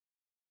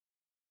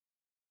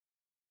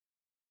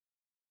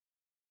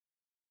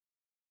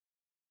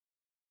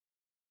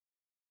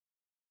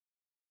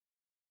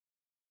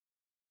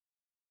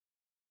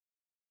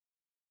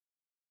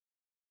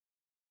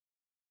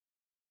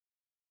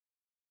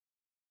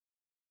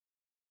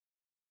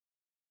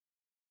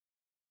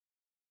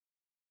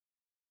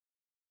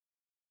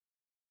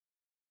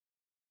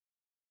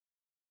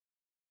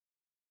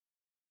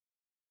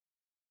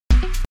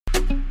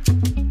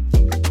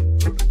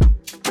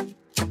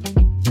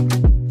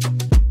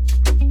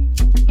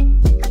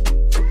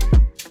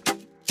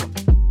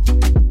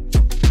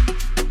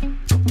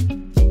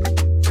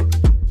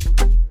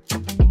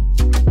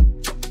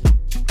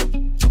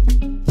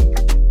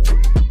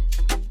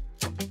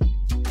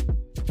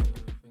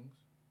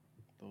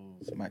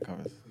Mic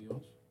covers.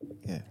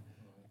 Yeah.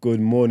 Good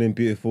morning,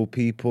 beautiful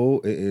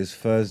people. It is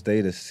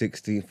Thursday, the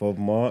 16th of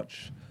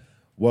March.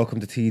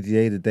 Welcome to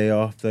TDA, the day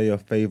after, your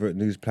favourite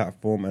news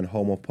platform and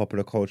home of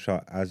popular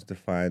culture as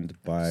defined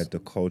by the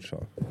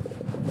culture.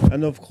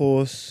 And of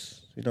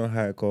course, you know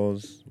how it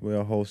goes. We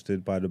are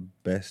hosted by the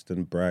best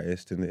and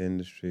brightest in the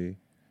industry.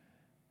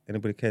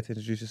 Anybody care to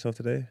introduce yourself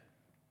today?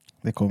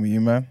 They call me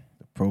you-man,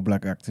 the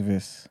pro-black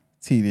activist,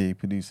 TDA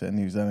producer,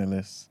 news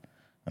analyst,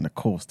 and of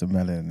course the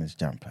melanin is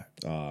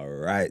jam-packed. All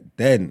right,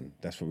 then.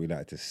 That's what we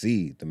like to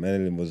see. The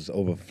melanin was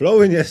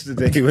overflowing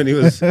yesterday when he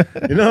was,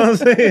 you know what I'm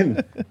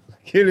saying?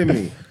 Killing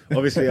me.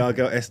 Obviously, our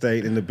girl Esther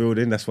ain't in the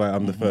building. That's why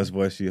I'm the first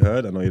voice you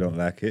heard. I know you don't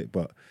like it,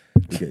 but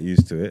we get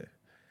used to it.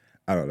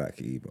 I don't like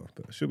it either,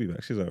 but she'll be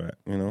back. She's all right,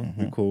 you know?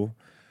 We're cool.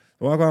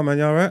 Well, go on, man.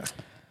 You all right?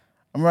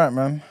 I'm right,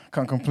 man.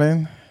 Can't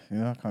complain.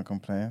 Can't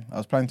complain. I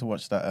was planning to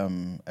watch that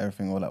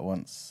Everything All at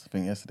Once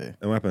thing yesterday.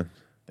 And what happened?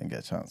 Didn't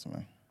get a chance,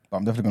 man. But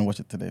I'm definitely going to watch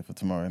it today for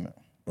tomorrow, innit?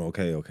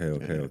 Okay.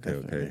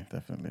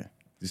 Definitely.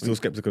 You still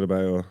skeptical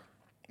about it? Or?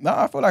 No,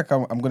 I feel like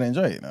I'm going to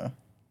enjoy it, you know?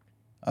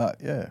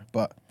 Yeah,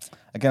 but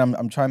again,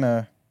 I'm trying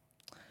to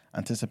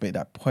anticipate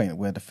that point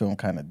where the film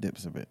kind of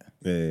dips a bit.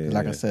 Yeah.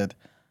 Like I said,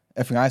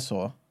 everything I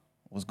saw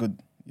was good,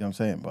 you know what I'm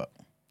saying? But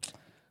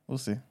we'll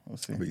see.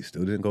 But you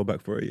still didn't go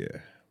back for a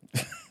year.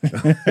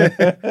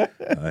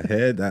 I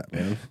heard that,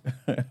 man.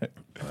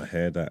 I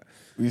heard that.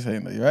 What are you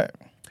saying? That you right?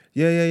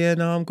 Yeah.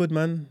 No, I'm good,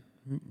 man.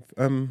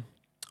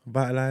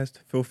 Vitalized,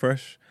 feel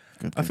fresh.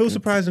 Good, I feel good.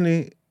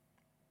 surprisingly,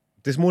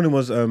 this morning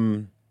was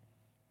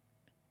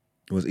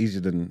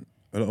easier than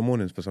a lot of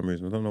mornings for some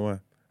reason. I don't know why.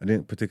 I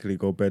didn't particularly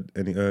go bed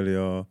any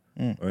earlier or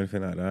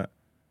anything like that.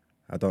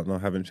 I don't know. I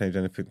haven't changed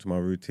anything to my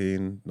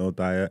routine. No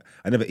diet.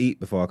 I never eat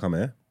before I come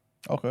here,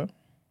 Okay.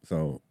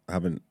 so I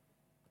haven't.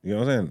 You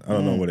know what I'm saying? I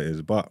don't know what it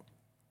is, but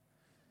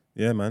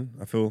yeah, man.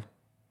 I feel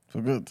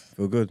Good.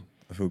 good.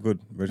 I feel good.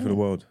 Ready for the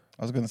world.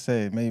 I was going to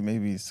say,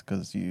 maybe it's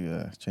because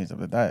you changed up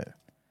the diet.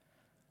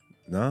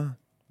 Nah.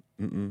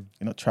 You're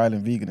not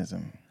trialing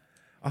veganism.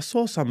 I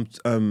saw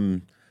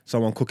someone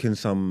cooking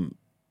some,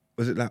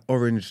 was it like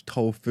orange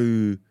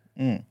tofu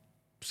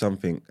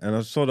something? And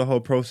I saw the whole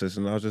process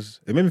and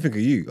it made me think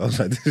of you. I was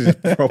like, this is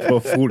proper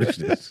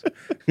foolishness.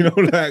 You know,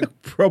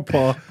 like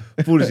proper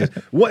foolishness.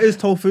 What is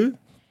tofu?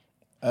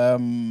 I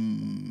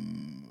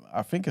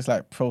think it's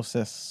like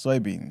processed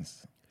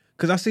soybeans.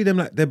 Because I see them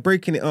like, they're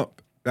breaking it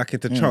up like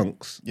into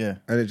chunks. Yeah.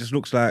 And it just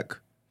looks like,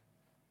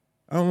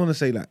 I don't want to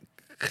say like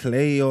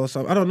clay or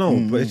something. I don't know,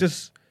 but it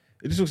just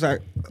looks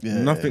like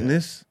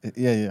nothingness.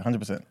 Yeah,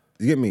 100%.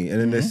 You get me?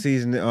 And then they're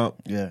seasoning it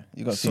up. Yeah,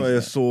 you got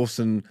soya sauce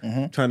and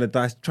trying to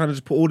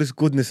just put all this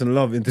goodness and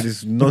love into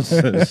this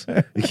nonsense.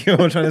 You get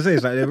what I'm trying to say?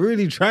 It's like they're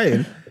really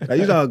trying. Like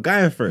you are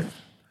going for it.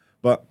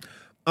 But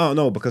I don't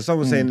know, because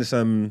someone's saying this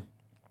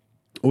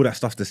all that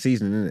stuff, the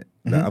seasoning, innit?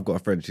 Like, I've got a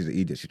friend, she's an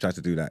idiot. She tries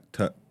to do like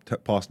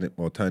parsnip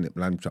or turnip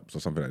lamb chops or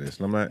something like this.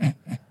 And I'm like,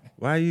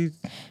 why are you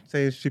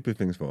saying stupid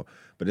things for?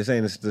 But they're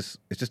saying it's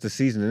just the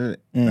seasoning,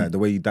 innit? Like the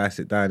way you dice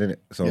it down, innit?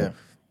 So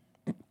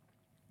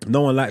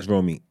no one likes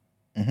raw meat.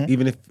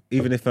 Even if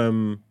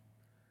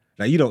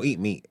like you don't eat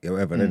meat or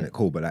whatever, then it's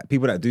cool. But like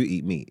people that do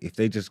eat meat, if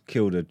they just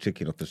killed a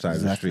chicken off the side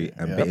of the street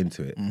and bit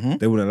into it,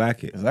 they wouldn't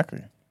like it.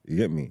 Exactly. You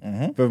get me?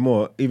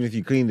 Furthermore, even if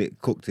you cleaned it,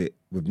 cooked it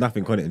with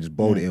nothing on it and just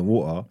boiled it in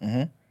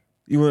water,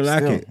 you wouldn't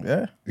like it.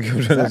 Yeah. You get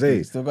what I'm trying to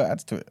say? Still got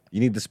adds to it. You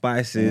need the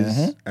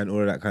spices and all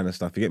of that kind of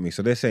stuff. You get me?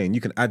 So they're saying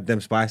you can add them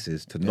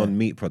spices to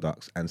non-meat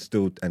products and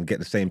get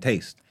the same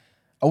taste.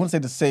 I wouldn't say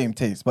the same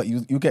taste, but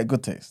you get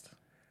good taste.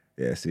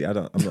 Yeah, see, I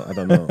don't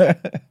know.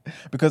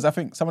 Because I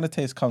think some of the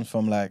taste comes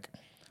from like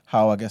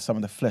how I guess some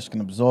of the flesh can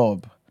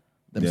absorb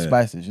them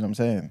spices, you know what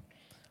I'm saying?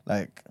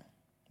 Like,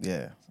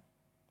 yeah.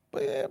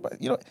 But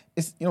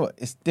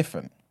it's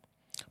different,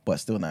 but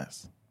it's still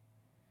nice.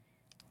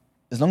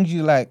 As long as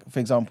you like, for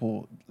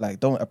example,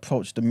 like don't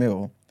approach the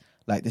meal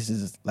like this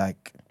is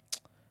like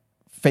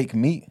fake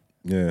meat.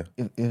 Yeah.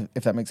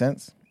 If that makes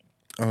sense.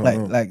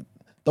 Like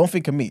don't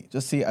think of meat.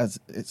 Just see it as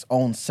its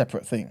own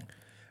separate thing.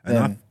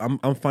 And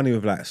I'm funny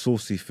with like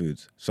saucy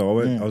foods. So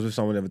I was with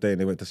someone the other day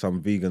and they went to some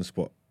vegan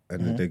spot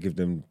and they give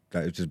them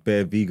like it's just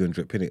bare vegan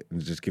drip in it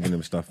and just giving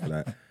them stuff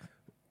like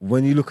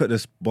when you look at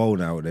this bowl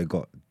now, they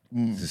got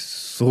this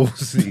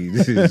saucy.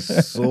 This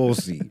is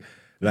saucy.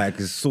 Like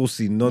it's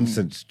saucy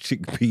nonsense,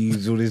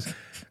 chickpeas, all this,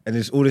 and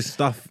there's all this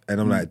stuff,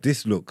 and I'm like,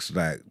 this looks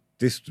like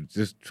this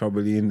just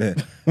troubling in there.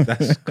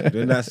 That's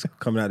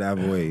coming out the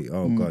other way.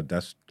 Oh God,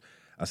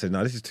 I said,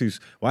 no, this is too.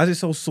 Why is it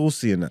so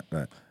saucy in that?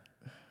 Like,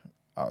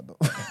 I don't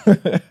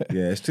know.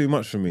 yeah, it's too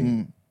much for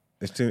me.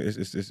 It's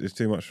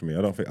too much for me.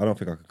 I don't think I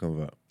can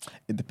convert.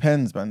 It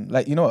depends, man.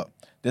 Like you know what?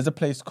 There's a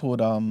place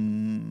called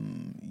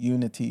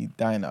Unity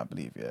Diner, I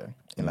believe,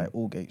 in like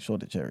Aldgate,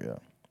 Shoreditch area.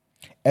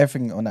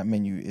 Everything on that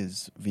menu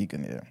is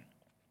vegan,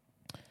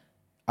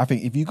 I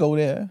think if you go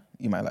there,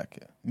 you might like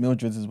it.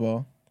 Mildred's as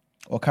well.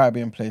 Or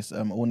Caribbean place,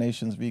 All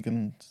Nations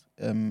Vegan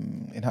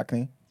in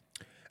Hackney.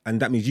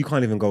 And that means you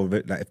can't even go,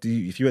 like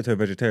if you went to a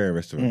vegetarian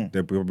restaurant,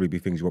 there'd probably be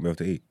things you won't be able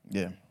to eat.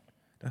 Yeah.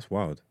 That's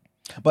wild.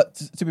 But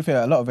to be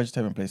fair, a lot of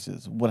vegetarian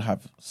places would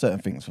have certain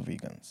things for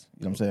vegans.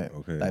 You know what I'm saying?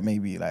 Okay. Like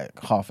maybe like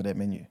half of their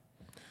menu.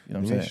 You know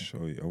what I'm Let me saying?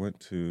 show you. I went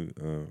to.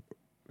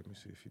 Let me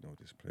see if you know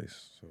this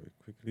place. Sorry,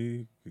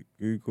 quickly.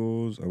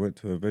 Googles. I went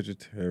to a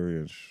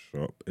vegetarian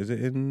shop. Is it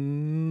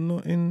in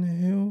Notting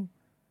Hill?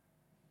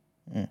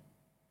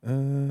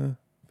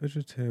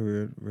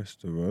 Vegetarian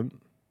restaurant.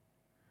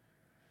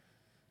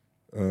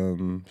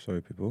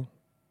 Sorry, people.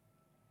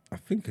 I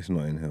think it's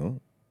Notting Hill.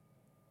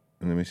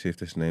 And let me see if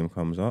this name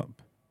comes up.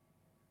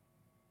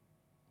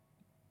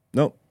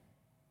 Nope,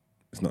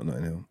 it's not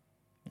Notting Hill.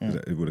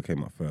 It would have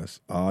came up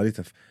first. I need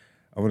to.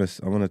 I want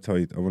to tell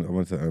you. I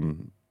want to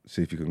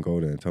see if you can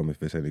go there and tell me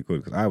if it's any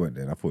good. Because I went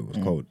there and I thought it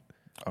was cold.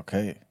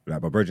 Okay.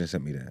 Like my brother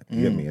sent me there.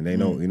 You get me? And they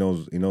know he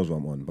knows what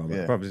I'm on. But I'm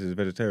like, bro, this is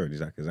vegetarian.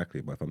 He's like,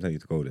 exactly. But if I'm telling you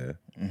to go there,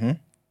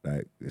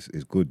 like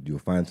it's good. You'll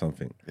find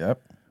something.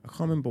 Yep. I can't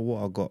remember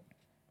what I got.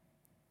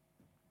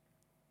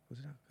 Was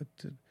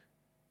it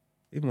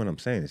even when I'm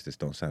saying this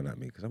don't sound like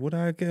me. Because would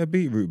I get a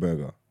beetroot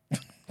burger?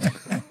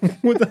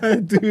 Would I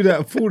do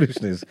that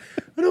foolishness?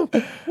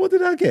 What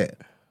did I get?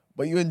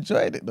 But you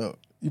enjoyed it though.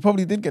 You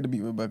probably did get a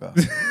beetroot burger.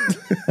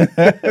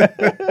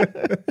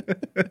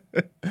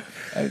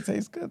 It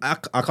tastes good.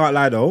 I can't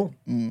lie though.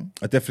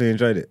 I definitely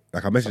enjoyed it.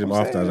 Like I messaged him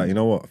after. I was like, you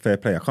know what? Fair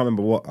play. I can't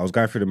remember what. I was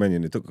going through the menu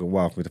and it took a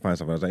while for me to find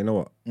something. I was like, you know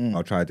what?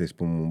 I'll try this.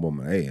 Boom, boom, boom.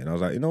 And I ate it. And I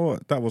was like, you know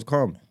what? That was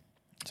calm.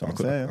 So I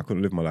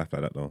couldn't live my life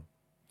like that though.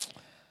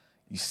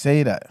 You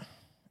say that.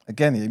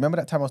 Again, you remember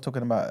that time I was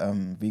talking about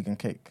vegan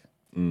cake?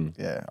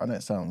 Yeah, I know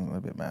it sounds a little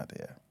bit mad,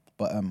 yeah.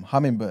 But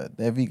Hummingbird,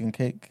 their vegan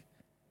cake,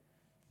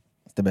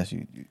 it's the best.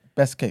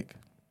 Best cake.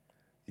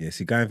 Yeah,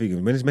 see, going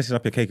vegan, when it's messing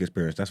up your cake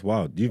experience, that's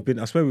wild.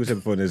 I swear we said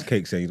before there's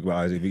cake saying,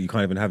 well, you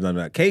can't even have none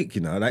of that cake, you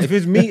know? Like, if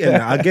it's meat and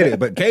that, I get it,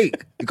 but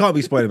cake, you can't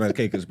be spoiling man's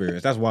cake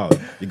experience. That's wild.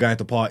 You're going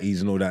to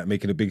parties and all that,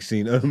 making a big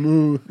scene. Is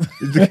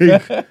the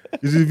cake,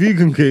 is it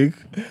vegan cake?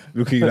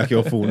 Looking at you like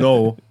you're a fool.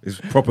 No,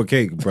 it's proper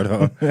cake,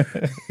 brother.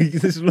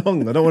 It's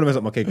long. I don't want to mess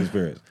up my cake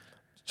experience.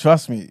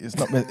 Trust me, it's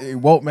not. It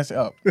won't mess it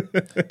up.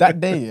 That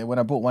day when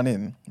I brought one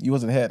in, you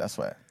wasn't here, that's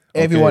why.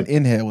 Everyone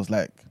in here was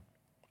like,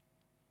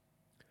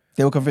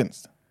 they were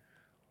convinced.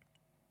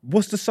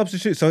 What's the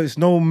substitute? So it's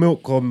no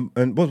milk and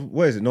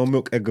what is it? No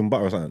milk, egg and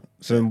butter or something.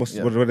 So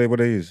what do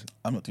they use?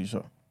 I'm not too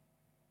sure.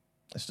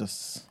 It's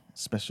just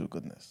special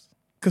goodness.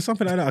 Because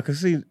something like that, I can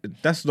see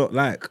that's not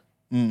like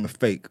a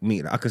fake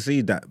meat. I can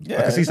see that. Yeah,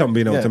 I can see someone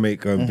being able to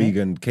make a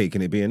vegan cake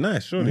and it being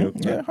nice. Surely,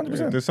 Yeah,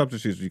 100%. There's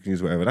substitutes you can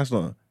use, whatever. That's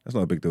not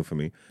a big deal for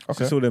me.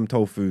 Okay. It's all them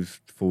tofu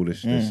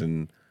foolishness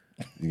and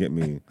you get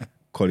me.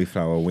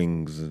 Cauliflower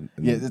wings and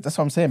yeah, that's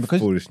what I'm saying.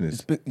 Because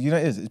foolishness.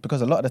 It's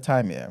because a lot of the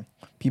time,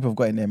 people have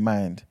got in their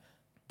mind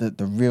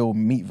the real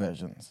meat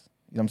versions.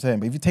 You know what I'm saying?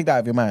 But if you take that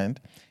out of your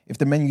mind, if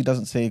the menu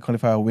doesn't say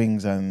cauliflower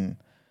wings and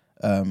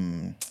I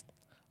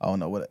don't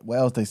know what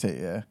else they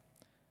say,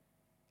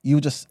 you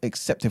just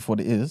accept it for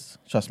what it is.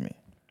 Trust me.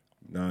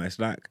 No, it's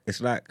like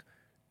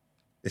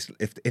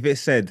if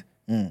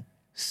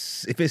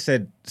it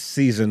said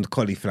seasoned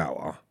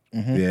cauliflower,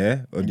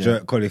 or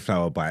jerk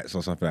cauliflower bites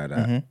or something like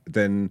that,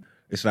 then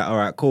it's like, all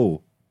right,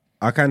 cool.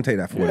 I can take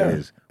that for what it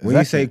is. When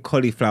you say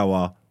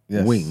cauliflower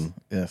wing,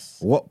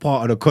 what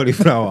part of the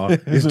cauliflower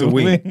is the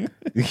wing?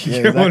 You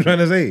get what I'm trying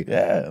to say?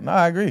 Yeah, no,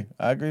 I agree,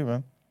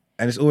 man.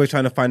 And it's always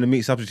trying to find the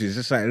meat substitutes.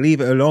 It's just like,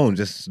 leave it alone.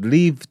 Just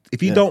leave.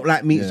 If you don't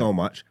like meat so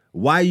much,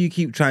 why you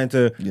keep trying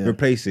to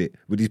replace it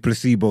with these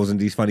placebos and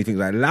these funny things?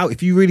 Like,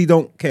 if you really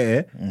don't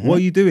care, what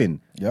are you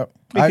doing? Yep,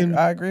 I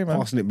agree, man.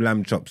 Parsnip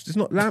lamb chops. It's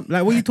not lamb.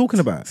 Like, what are you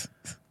talking about?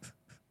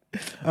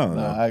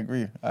 I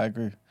agree.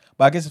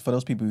 But I guess it's for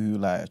those people who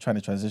like are trying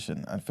to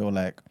transition and feel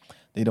like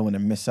they don't want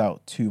to miss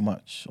out too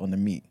much on the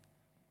meat,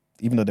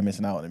 even though they're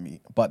missing out on the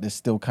meat, but they're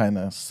still kind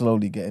of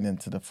slowly getting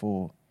into the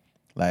full,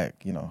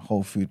 like,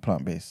 whole food,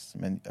 plant-based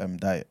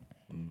diet.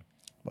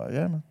 But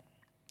yeah, man.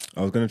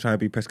 I was going to try and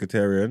be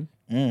pescatarian.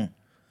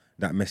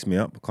 That messed me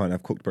up. I can't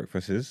have cooked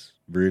breakfasts,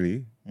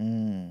 really.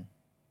 You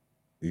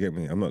get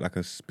me? I'm not like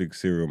a big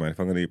cereal man. If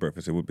I'm going to eat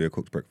breakfast, it would be a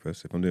cooked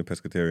breakfast. If I'm doing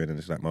pescatarian, then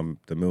it's like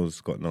the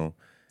meal's got no...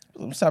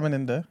 salmon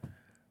in there.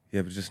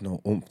 Yeah, but just no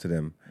oomph to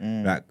them.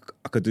 Like,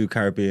 I could do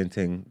Caribbean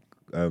thing,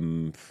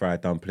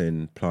 fried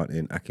dumpling,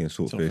 plantain, ackee and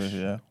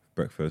saltfish.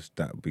 Breakfast,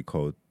 that would be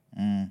cold.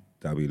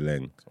 That would be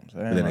leng.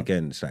 But then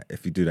again, it's like,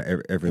 if you do that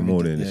every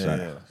morning, it's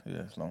like...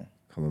 Yeah, it's long.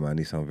 Come on, man, I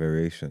need some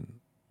variation.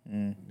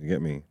 You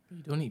get me?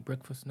 You don't eat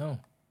breakfast, no.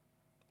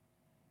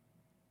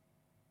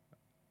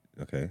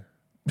 Okay.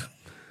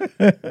 What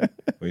are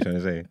you trying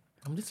to say?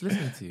 I'm just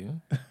listening to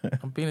you.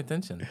 I'm paying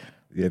attention.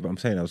 Yeah, but I'm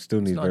saying I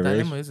still need It's not a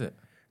variation. dilemma, is it?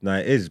 No,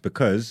 it is,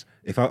 because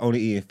if I'm only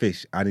eating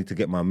fish, I need to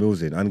get my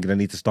meals in. I'm gonna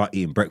need to start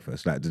eating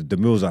breakfast. Like the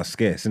meals are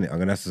scarce, innit? I'm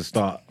gonna have to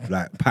start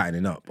like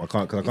patterning up. I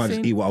can't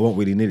just eat what I want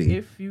willy nilly.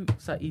 If you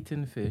start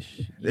eating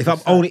fish, If I'm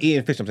only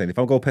eating fish, I'm saying if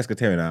I go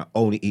pescatarian, I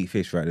only eat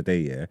fish throughout the day.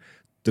 Yeah,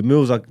 the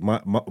meals are my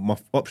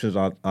options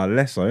are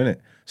lesser,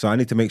 innit? So I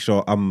need to make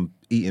sure I'm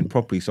eating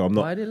properly, so I'm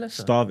Why are they not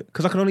lesser? starving.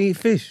 Because I can only eat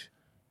fish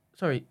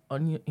sorry,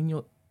 in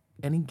your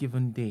any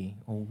given day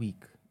or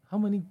week, how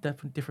many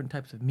different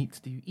types of meats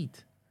do you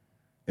eat?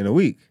 in a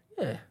week.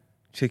 Yeah,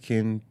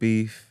 chicken,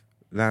 beef,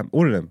 lamb,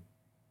 all of them.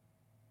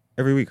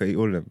 Every week I eat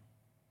all of them.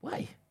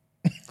 Why?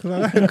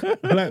 Because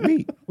I like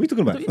meat. What are you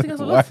talking about? Don't you think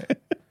that's a lot?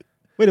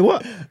 Wait,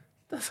 what?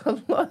 That's a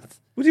lot.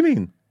 What do you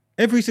mean?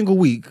 Every single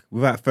week,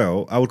 without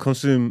fail, I would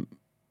consume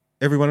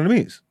every one of the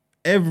meats.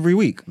 Every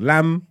week.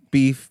 Lamb,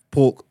 beef,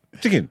 pork,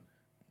 chicken.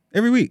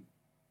 Every week.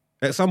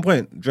 At some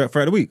point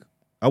throughout the week.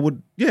 I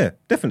would, yeah,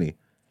 definitely.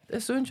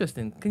 That's so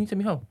interesting. Can you tell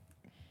me how?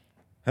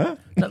 Huh?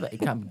 Not that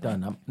it can't be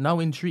done. I'm now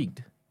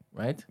intrigued,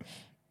 right?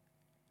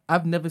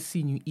 I've never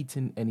seen you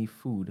eating any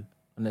food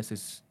unless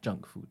it's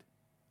junk food.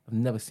 I've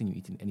never seen you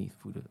eating any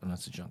food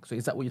unless it's junk. So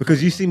is that what you're Because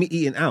talking you about? see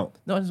me eating out.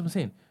 No, that's what I'm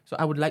saying. So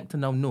I would like to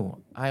now know.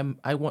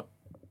 I want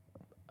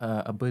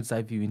a bird's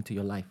eye view into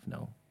your life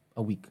now,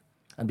 a week.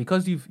 And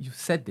because you've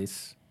said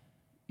this,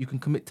 you can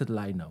commit to the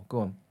lie now. Go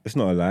on. It's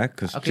not a lie,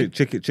 because Okay.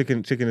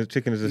 chicken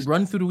is a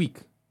Run through the week.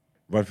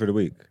 run for the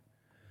week.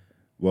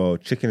 Well,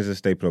 chicken is a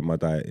staple of my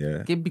diet,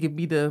 yeah. Give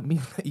me the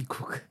meal that you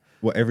cook.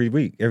 What, every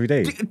week? Every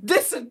day?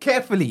 Listen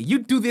carefully. You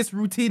do this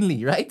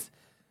routinely, right?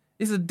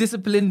 This is a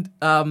disciplined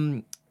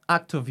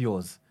act of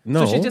yours.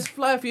 No. So she just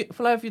fly off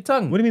your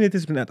tongue. What do you mean a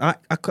discipline? I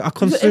Because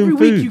consume every food.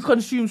 week you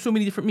consume so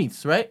many different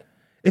meats, right?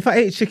 If I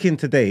ate chicken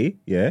today,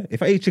 yeah,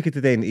 if I eat chicken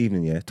today in the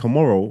evening, yeah,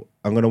 tomorrow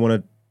I'm going to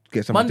want to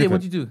get something Monday,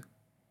 different. what do you do?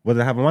 What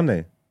did I have on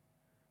Monday?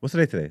 What's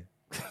the day today?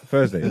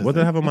 Thursday. What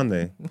did I have on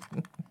Monday?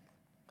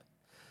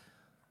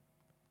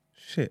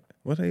 Shit.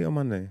 What did I eat on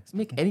Monday? Just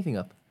make anything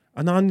up.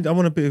 I want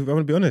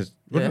to be honest.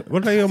 Yeah.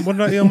 What did I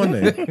eat on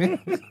Monday?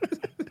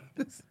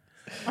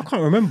 I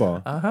can't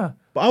remember. Uh-huh.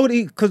 But I would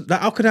eat, because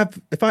like, I could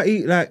have, if I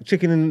eat like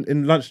chicken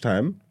in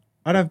lunchtime,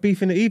 I'd have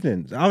beef in the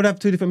evenings. I would have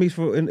 2 different meats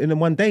in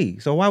one day.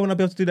 So why wouldn't I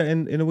be able to do that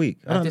in a week?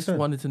 I just understand.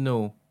 wanted to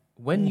know,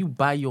 when you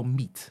buy your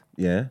meat,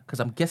 Yeah. because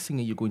I'm guessing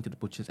you're going to the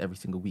butchers every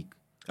single week,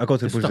 I go to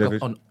to the butcher's stock every...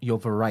 up on your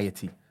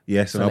variety.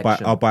 Yes, and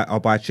selection. I'll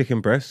buy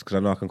chicken breasts because I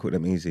know I can cook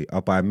them easy.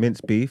 I'll buy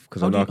minced beef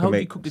because I know I can How do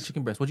you make... cook the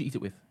chicken breast? What do you eat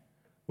it with?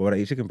 What would I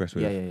eat chicken breast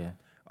with? Yeah.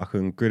 I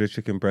can grill a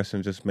chicken breast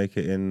and just make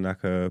it in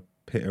like a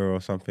pitter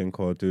or something,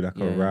 or do like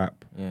a Yeah.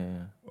 wrap. Yeah.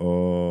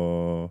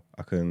 Or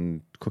I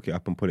can cook it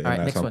up and put it All in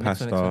right, like some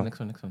pasta. next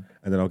one.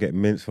 And then I'll get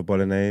mince for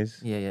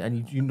bolognese. Yeah.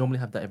 And you normally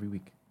have that every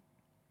week.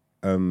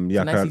 Yeah, It's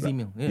a nice easy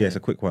meal. Yeah, it's a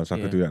quick one, so I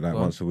Yeah, could do that like go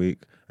on. once a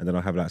week. And then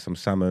I'll have like some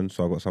salmon,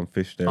 so I've got some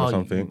fish there or You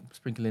something.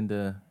 sprinkle in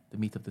the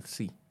meat of the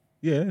sea.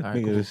 Yeah, right,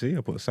 meat of cool. the sea.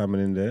 I put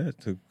salmon in there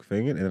to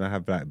thing it, and then I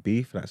have like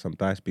beef, like some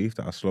diced beef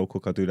that I slow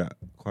cook. I do that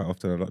quite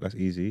often a lot. That's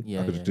easy.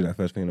 Yeah, I could just do that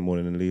first thing in the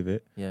morning and leave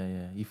it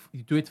Yeah.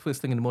 You do it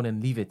first thing in the morning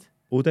and leave it.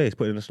 all day. It's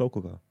put it in a slow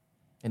cooker.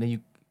 And then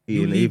you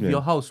Eat in the leave evening.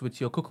 your house with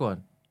your cooker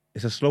on.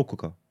 It's a slow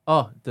cooker.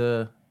 Oh,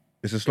 the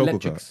It's a slow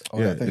electrics. cooker. Oh,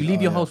 Yeah, that thing. You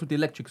leave your yeah. house with the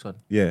electrics on.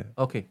 yeah,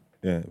 Okay.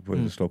 yeah. Put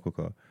it in a slow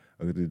cooker.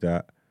 I could do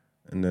that,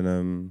 and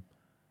then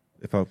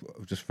if I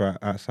just fry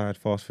outside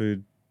fast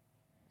food,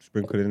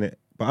 sprinkle in it.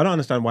 But I don't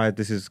understand why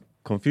this is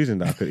confusing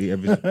that I could eat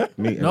every meat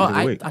every No,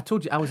 single week. I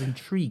told you I was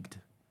intrigued.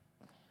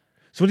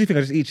 So what do you think?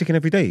 I just eat chicken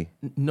every day?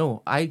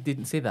 No, I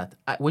didn't say that.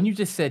 When you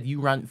just said you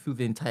ran through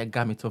the entire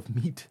gamut of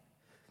meat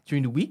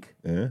during the week,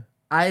 Yeah.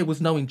 I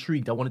was now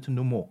intrigued. I wanted to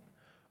know more.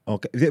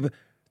 Okay.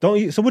 Don't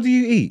you? So what do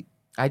you eat?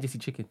 I just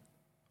eat chicken.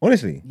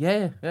 Honestly,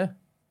 Yeah.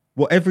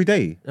 what, every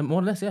day?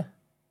 More or less, yeah.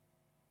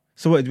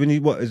 So what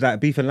is that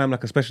beef and lamb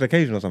like a special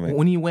occasion or something?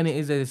 When it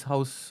is at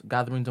house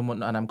gatherings and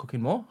whatnot, and I'm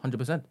cooking more,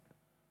 100%.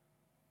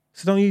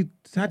 So don't you?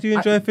 How do you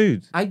enjoy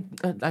food? I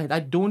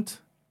don't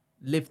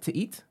live to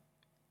eat.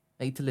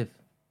 I eat to live.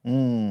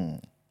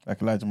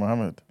 Like Elijah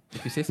Muhammad.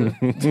 If you say so.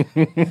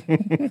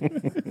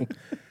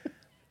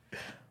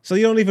 So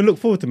you don't even look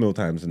forward to meal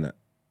times and that.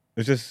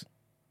 It's just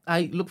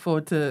I look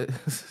forward to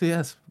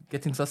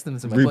getting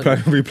sustenance in my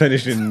body.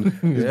 replenishing.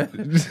 Yeah.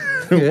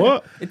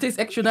 What? It tastes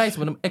extra nice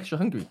when I'm extra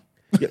hungry.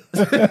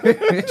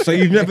 So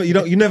you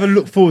never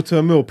look forward to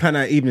a meal. Plan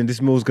out evening.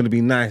 This meal's gonna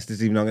be nice.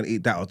 This evening I'm gonna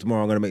eat that, or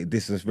tomorrow I'm gonna make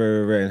this. And it's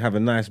very rare and have a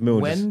nice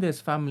meal. When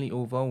there's family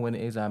over, when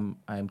it is I'm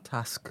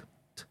tasked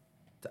to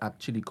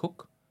actually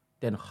cook,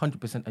 then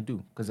 100% I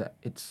do, because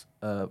it's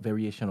a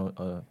variation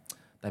or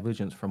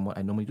divergence from what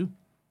I normally do.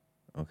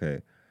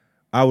 Okay,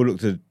 I will look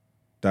to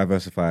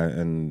diversify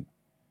and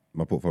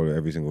my portfolio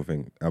every single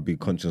thing. I'll be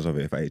conscious of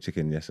it. If I ate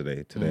chicken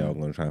yesterday, today I'm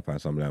going to try and find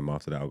some lamb.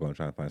 After that, I'll go and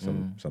try and find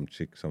some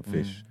some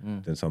fish,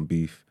 then some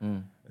beef,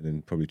 and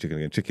then probably chicken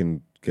again.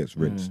 Chicken gets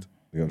rinsed.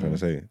 You know what I'm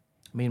trying to say?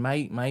 I mean,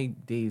 my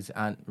days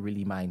aren't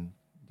really mine.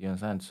 Do you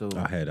understand? So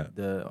I hear that.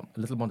 The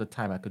little amount of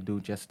time I could do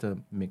just to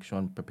make sure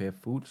and prepare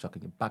food so I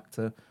can get back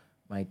to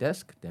my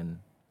desk, then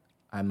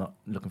I'm not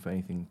looking for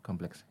anything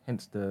complex.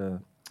 Hence the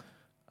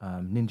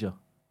ninja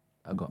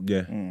I got.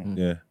 Yeah,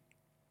 yeah.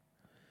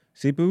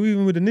 See, but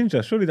even with the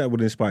ninja, surely that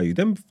would inspire you.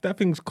 That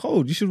thing's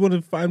cold. You should want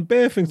to find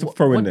bare things to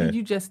throw in What there. did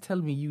you just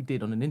tell me you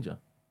did on the ninja?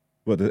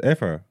 What, the air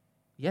fryer?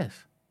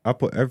 Yes. I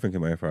put everything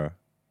in my air fryer.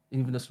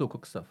 Even the slow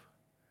cook stuff.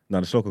 No,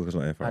 the slow cooker's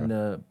not air fryer. And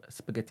the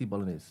spaghetti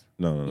bolognese.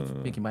 No.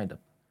 Make your mind up.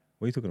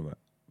 What are you talking about?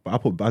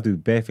 But I do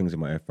bare things in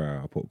my air fryer.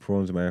 I put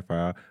prawns in my air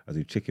fryer. I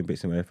do chicken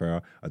bits in my air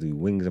fryer. I do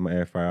wings in my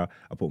air fryer.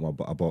 I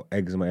bought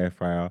eggs in my air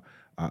fryer.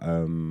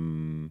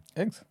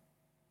 Eggs?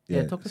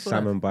 Yeah, talk to us about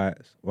salmon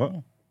bites. What?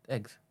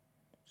 eggs?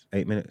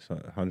 8 minutes,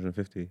 like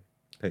 150.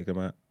 Take them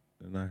out.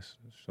 They're nice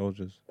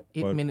soldiers.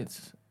 8 Boil-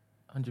 minutes,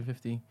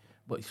 150.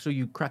 But so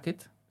you crack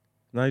it?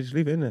 No, you just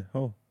leave it in there.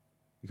 Oh,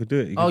 you could do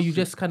it. You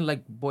just kind of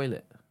like boil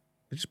it.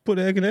 You just put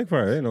the egg in the air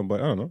fryer. Ain't no, but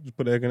I don't know. Just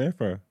put the egg in the air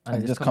fryer.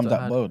 And it just comes out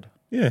hard. boiled.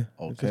 Yeah.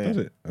 It just Okay. does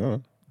it. I don't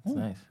know. That's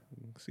nice.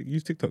 See,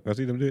 use TikTok. I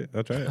see them do it.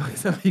 I'll try it.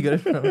 So you got it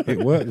from. It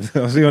works.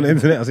 I see on the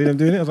internet. I see them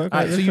doing it. I was like, okay,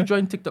 Alright, so yeah, you sure.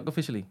 joined TikTok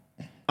officially?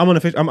 I'm on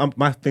official.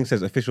 My thing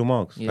says official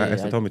marks. Yeah, Like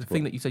Esther told me the to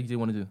thing put. that you said you didn't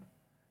want to do.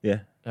 Yeah.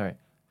 All right.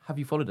 Have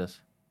you followed us?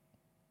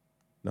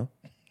 No.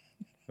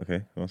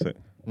 Okay. One sec.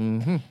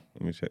 Mm-hmm.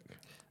 Let me check.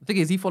 The thing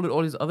is, he followed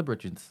all his other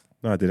brethren.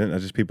 No, I didn't. I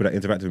just people that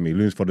interacted with me.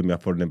 Loons followed me. I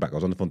followed him back. I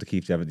was on the phone to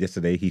Keith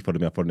yesterday. He followed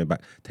me. I followed him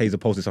back. Taser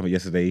posted something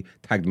yesterday.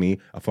 Tagged me.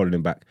 I followed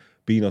him back.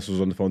 Beanos was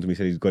on the phone to me.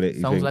 Said he's got it.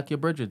 Sounds like your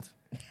brethren.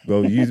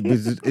 Well,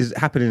 it's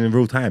happening in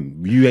real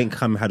time. You ain't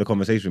come had a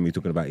conversation with me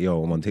talking about,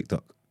 yo, I'm on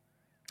TikTok.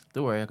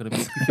 Don't worry, I'm gonna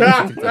make you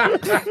famous on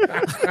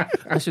TikTok.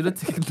 I should have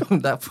taken down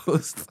that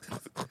post.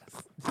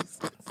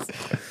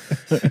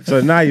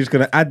 So now you're just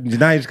gonna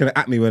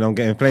at me when I'm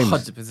getting flames.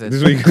 100%. This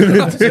is what you're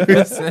gonna do.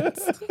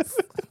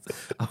 100%.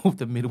 I hope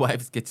the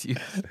midwives get you.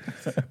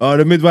 Oh,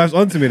 the midwife's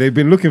onto me. They've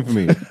been looking for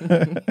me.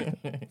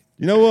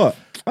 You know what?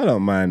 I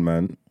don't mind,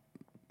 man.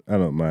 I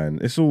don't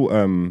mind. It's all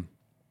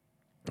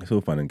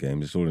fun and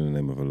games. It's all in the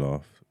name of a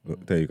laugh.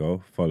 But there you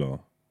go.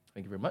 Follow.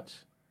 Thank you very much.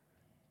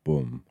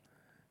 Boom.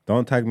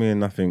 Don't tag me in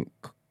nothing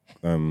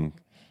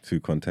too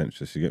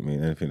contentious. You get me?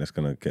 Anything that's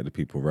gonna get the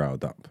people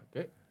riled up.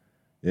 Okay.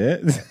 Yeah.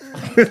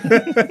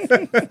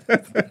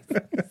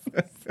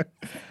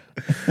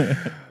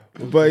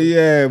 But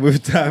yeah,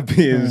 with that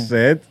being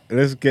said,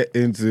 let's get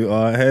into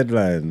our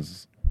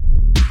headlines.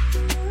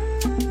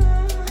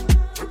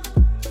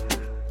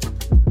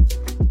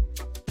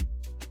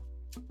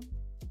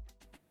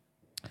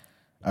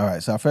 All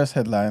right, so our first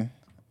headline,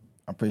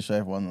 I'm pretty sure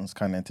everyone's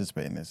kind of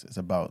anticipating this, is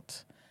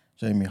about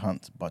Jeremy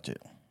Hunt's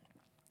budget.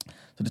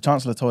 So the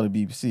Chancellor told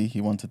the BBC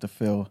he wanted to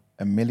fill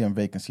 1 million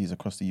vacancies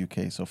across the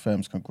UK so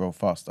firms can grow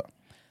faster.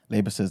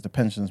 Labour says the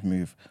pensions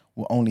move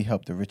will only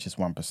help the richest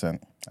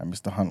 1%, and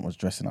Mr Hunt was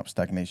dressing up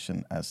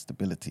stagnation as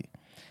stability.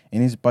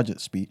 In his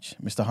budget speech,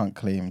 Mr Hunt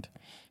claimed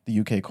the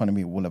UK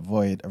economy will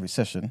avoid a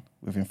recession,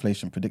 with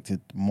inflation predicted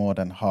more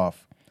than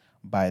half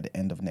by the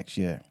end of next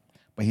year.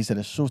 But he said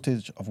a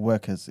shortage of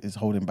workers is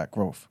holding back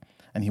growth,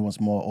 and he wants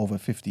more over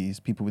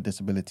 50s, people with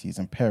disabilities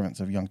and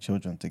parents of young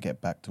children to get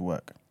back to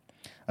work.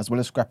 As well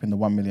as scrapping the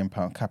 £1 million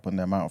cap on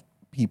the amount of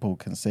people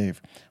can save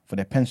for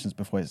their pensions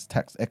before it's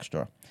taxed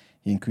extra,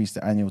 he increased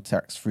the annual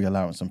tax-free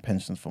allowance on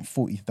pensions from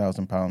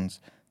 £40,000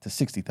 to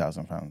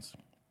 £60,000.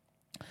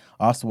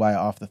 Asked why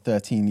after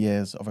 13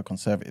 years of a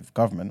Conservative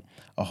government,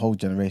 a whole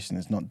generation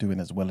is not doing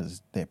as well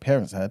as their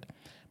parents had,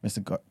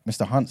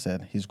 Mr Hunt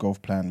said his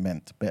growth plan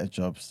meant better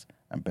jobs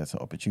and better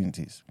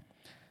opportunities.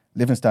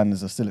 Living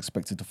standards are still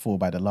expected to fall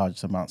by the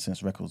largest amount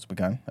since records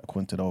began,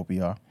 according to the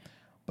OBR,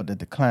 but the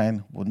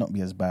decline will not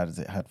be as bad as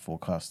it had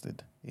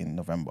forecasted in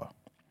November.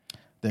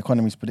 The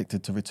economy is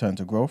predicted to return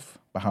to growth,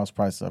 but house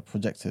prices are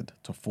projected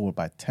to fall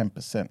by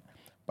 10%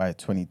 by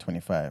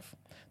 2025.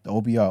 The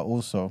OBR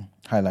also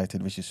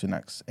highlighted Rishi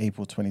Sunak's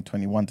April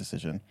 2021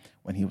 decision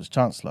when he was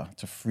Chancellor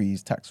to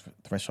freeze tax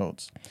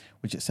thresholds,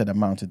 which it said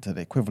amounted to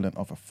the equivalent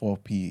of a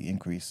 4p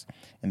increase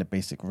in the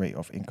basic rate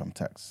of income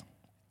tax.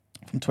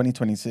 From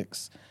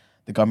 2026,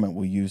 the government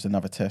will use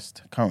another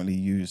test currently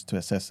used to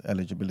assess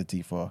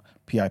eligibility for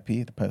PIP,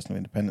 the Personal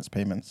Independence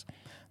Payments,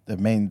 the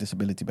main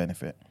disability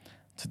benefit,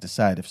 to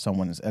decide if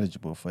someone is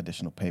eligible for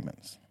additional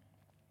payments.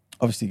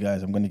 Obviously,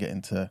 guys, I'm going to get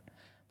into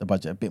the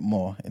budget a bit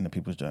more in the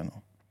People's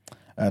Journal.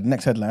 The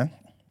next headline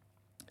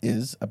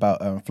is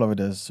about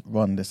Florida's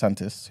Ron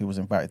DeSantis, who was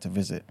invited to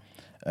visit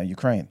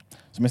Ukraine.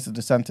 So Mr.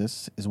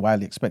 DeSantis is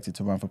widely expected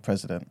to run for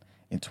president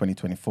in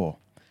 2024,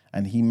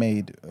 and he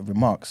made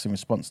remarks in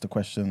response to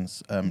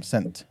questions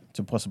sent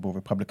to possible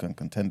Republican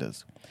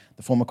contenders.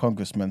 The former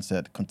congressman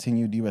said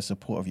continued US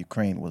support of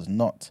Ukraine was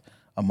not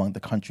among the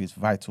country's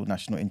vital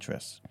national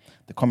interests.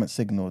 The comment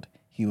signaled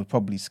he would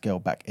probably scale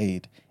back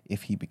aid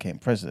if he became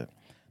president.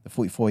 The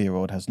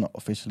 44-year-old has not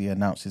officially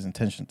announced his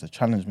intention to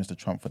challenge Mr.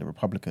 Trump for the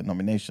Republican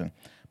nomination,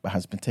 but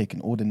has been taking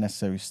all the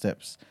necessary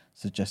steps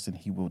suggesting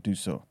he will do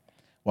so.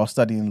 While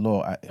studying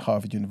law at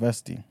Harvard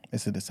University,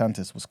 Mr.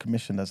 DeSantis was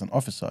commissioned as an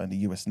officer in the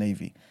US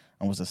Navy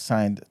and was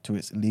assigned to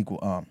its legal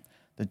arm,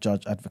 the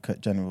Judge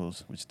Advocate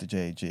General's, which is the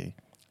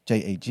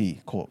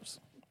JAG Corps.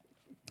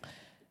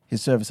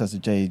 His service as a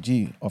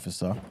JAG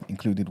officer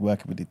included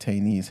working with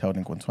detainees held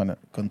in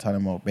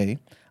Guantanamo Bay,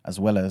 as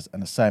well as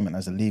an assignment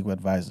as a legal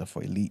advisor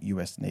for elite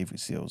US Navy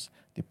SEALs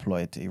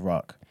deployed to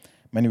Iraq.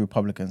 Many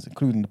Republicans,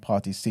 including the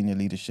party's senior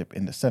leadership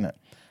in the Senate,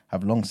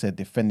 have long said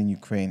defending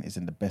Ukraine is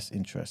in the best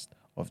interest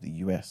of the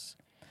US.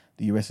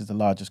 The US is the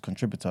largest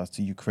contributor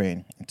to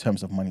Ukraine in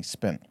terms of money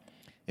spent.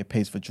 It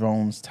pays for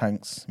drones,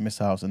 tanks,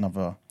 missiles, and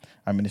other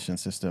ammunition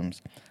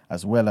systems,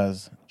 as well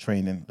as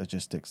training,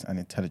 logistics, and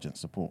intelligence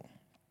support.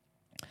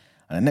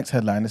 And the next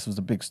headline, this was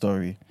a big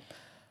story.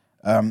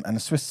 And the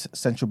Swiss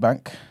Central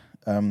Bank,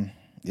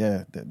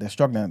 they're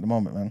struggling at the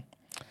moment, man.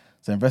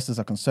 So investors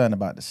are concerned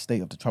about the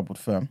state of the troubled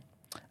firm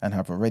and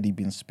have already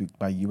been spooked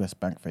by US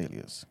bank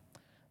failures.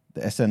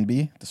 The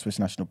SNB, the Swiss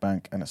National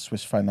Bank, and the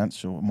Swiss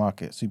Financial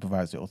Market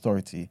Supervisory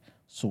Authority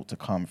sought to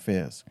calm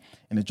fears.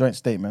 In a joint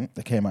statement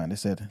that came out, they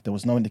said there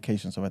was no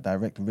indications of a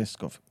direct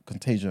risk of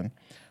contagion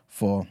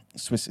for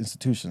Swiss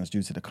institutions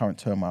due to the current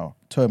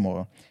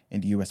turmoil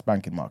in the US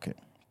banking market.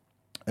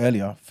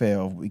 Earlier, fear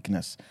of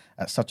weakness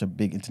at such a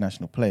big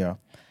international player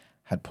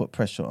had put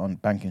pressure on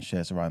banking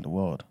shares around the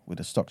world, with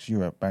the Stoxx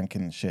Europe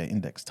Banking Share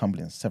Index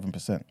tumbling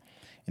 7%.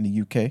 In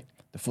the UK,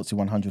 the FTSE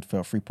 100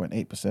 fell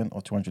 3.8%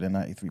 or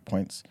 293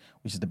 points,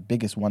 which is the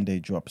biggest one-day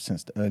drop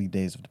since the early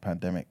days of the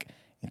pandemic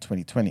in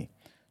 2020.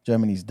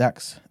 Germany's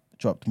DAX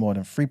dropped more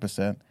than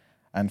 3%,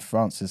 and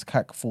France's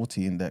CAC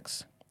 40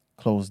 index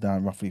closed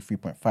down roughly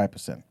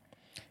 3.5%.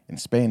 In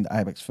Spain, the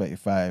IBEX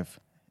 35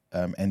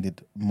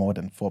 ended more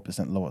than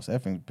 4% lower, so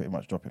everything's pretty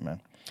much dropping,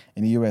 man.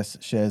 In the US,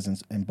 shares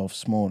in both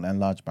small and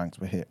large banks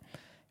were hit,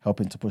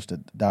 helping to push the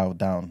Dow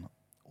down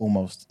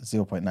almost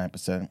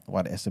 0.9%,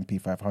 while the S&P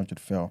 500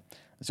 fell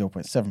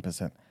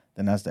 0.7%.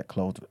 The Nasdaq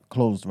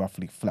closed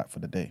roughly flat for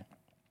the day.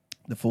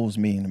 The falls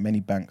mean many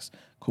banks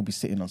could be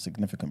sitting on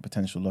significant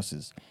potential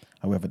losses.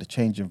 However, the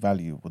change in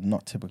value would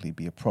not typically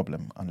be a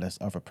problem unless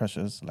other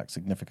pressures, like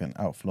significant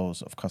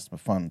outflows of customer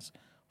funds,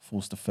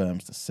 force the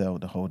firms to sell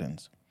the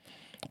holdings.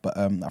 But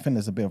I think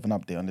there's a bit of an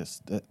update on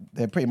this.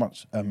 They're pretty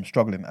much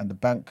struggling, and the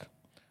bank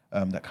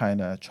that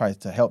kind of tries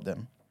to help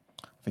them,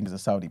 I think it's a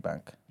Saudi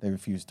bank, they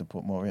refused to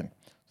put more in.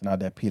 So now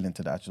they're appealing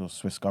to the actual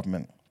Swiss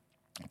government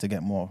to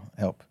get more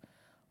help.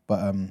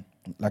 But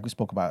like we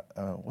spoke about,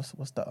 what's the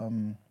what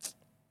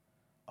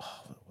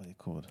are they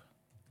called?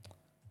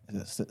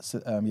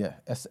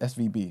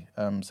 SVB,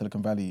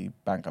 Silicon Valley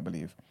Bank, I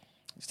believe.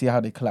 See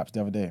how they collapsed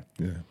the other day?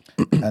 Yeah.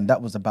 And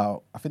that was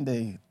about, I think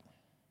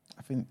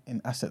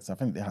in assets, I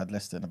think they had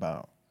less than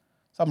about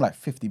something like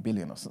 50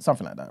 billion or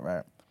something like that,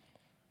 right?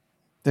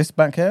 This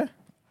bank here,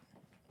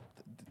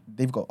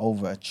 they've got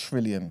over $1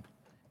 trillion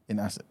in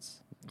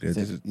assets. Yeah,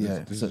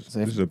 this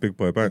is a big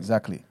boy bank.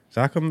 Exactly.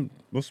 So how come,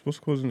 what's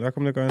causing, how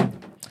come they're going?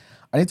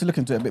 I need to look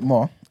into it a bit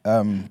more,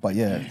 but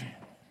yeah,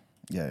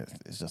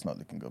 it's just not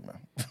looking good, man.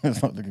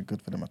 It's not looking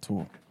good for them at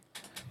all.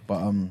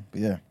 But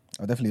yeah,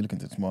 I'll definitely look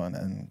into it tomorrow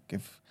and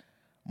give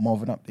more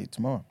of an update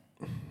tomorrow.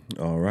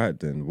 All right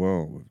then.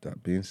 Well, with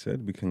that being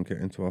said, we can get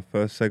into our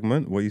first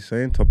segment. What are you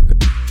saying? Topic.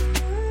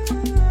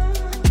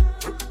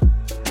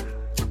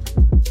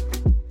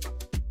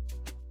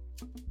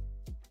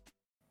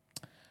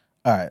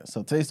 All right,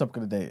 so today's topic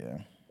of the day, yeah,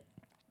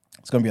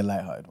 it's going to be a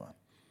lighthearted one,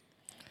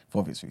 for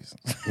obvious reasons.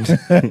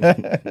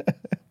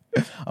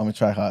 I'm going to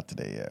try hard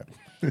today, yeah.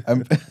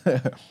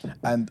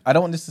 And I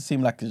don't want this to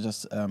seem like it's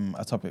just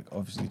a topic,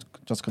 obviously,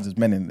 just because there's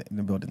men in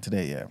the building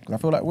today, yeah. Because I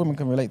feel like women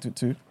can relate to it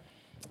too,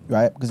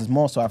 right? Because it's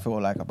more so, I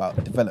feel like,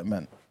 about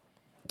development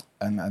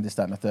and this,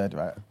 that, and the third,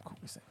 right? Cool,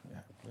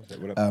 yeah.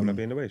 Will I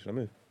be in the way? Should I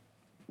move?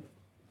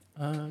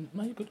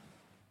 No, you're good.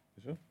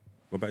 You sure?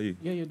 What about you?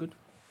 Yeah, you're good.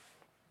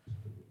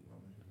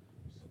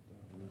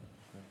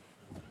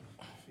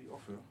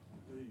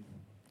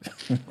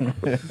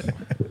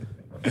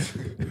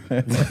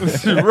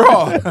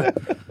 Raw.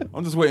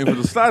 I'm just waiting for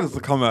the sliders to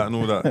come out and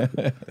all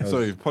that.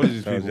 Sorry,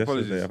 apologies, That was people. yesterday.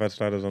 Apologies. I've had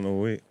sliders on all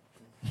week.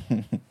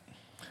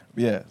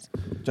 Yeah,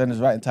 Jen is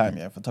right in time,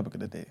 yeah, for topic of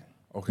the day.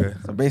 Okay.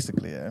 So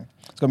basically, yeah,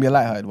 it's going to be a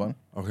lighthearted one.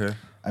 Okay.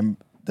 And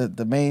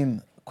the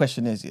main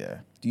question is, yeah,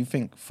 do you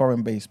think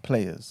foreign-based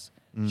players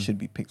should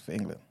be picked for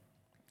England?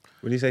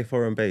 When you say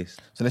foreign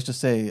based, So let's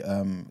just say,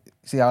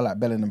 see how like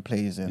Bellingham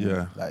plays in,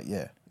 Yeah.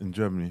 In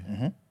Germany.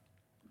 Mm-hmm.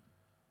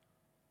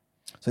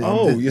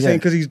 So you're saying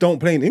because he don't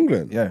play in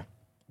England? yeah,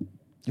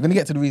 you're gonna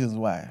get to the reasons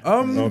why.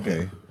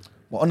 Okay.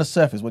 Well, on the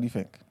surface, what do you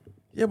think?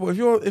 Yeah, but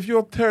if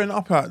you're tearing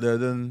up out there,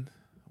 then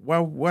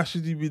why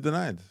should you be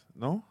denied?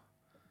 No.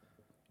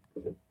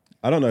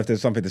 I don't know if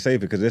there's something to say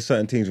because there's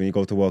certain teams when you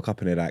go to World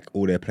Cup and they're like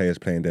all their players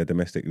playing their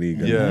domestic league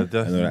and, Yeah, and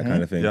all that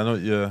kind of thing. Yeah, I know.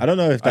 Yeah. I don't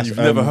know if And that's you've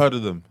never heard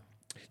of them.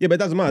 Yeah, but it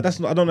doesn't matter. That's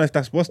not, I don't know if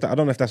that's what's that. I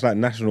don't know if that's like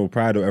national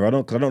pride or whatever.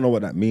 Because I don't know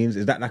what that means.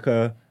 Is that like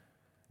a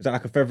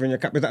feather in your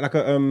cap? Is that like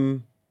a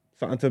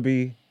something to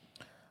be?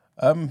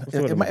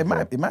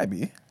 It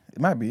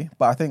might be,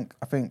 but I think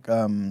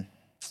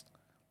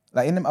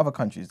like in them other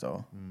countries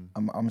though,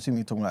 I'm assuming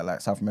you're talking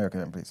like South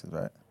America and places,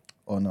 right?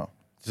 Or no?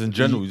 Just in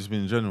general, you just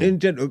mean in general. In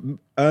general,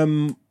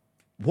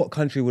 what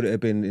country would it have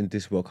been in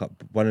this World Cup?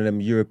 One of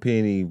them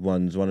European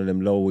ones, one of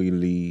them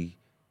lowly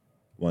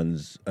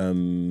ones.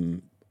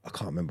 I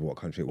can't remember what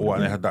country it was. Oh,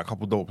 and they had that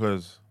couple dope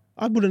players.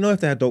 I wouldn't know if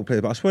they had dope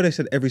players, but I swear they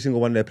said every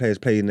single one of their players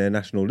play in their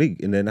national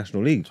league. I'm trying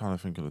to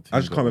think of the team. I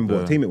just can't remember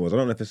what team it was. I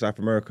don't know if it's South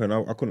America, and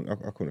I couldn't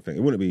think.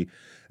 It wouldn't be.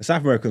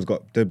 South Americans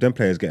got them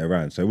players get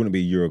around, so it wouldn't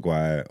be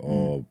Uruguay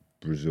or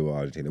Brazil or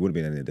Argentina. It wouldn't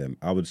be any of them.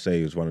 I would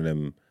say it was one of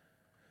them.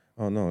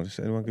 Oh no! Just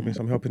anyone give me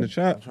some help in the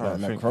chat?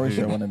 Like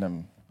Croatia, one of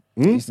them.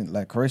 Eastern,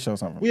 like Croatia or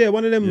something. Yeah,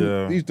 one of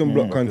them Eastern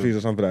Bloc countries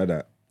or something like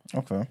that.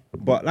 Okay.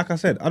 But like I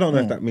said, I don't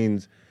know if that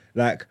means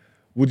like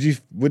is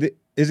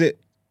it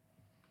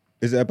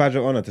a badge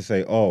of honor to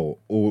say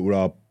all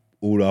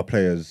our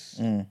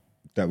players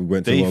that we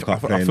went to They, World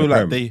Cup I playing feel the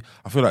like Prem.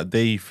 I feel like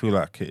they feel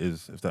like it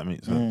is. If that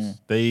makes sense,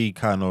 they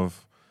kind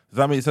of. Does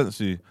that make sense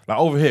to you? Like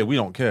over here, we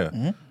don't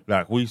care.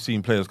 Like we've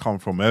seen players come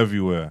from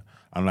everywhere,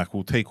 and like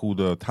we'll take all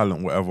the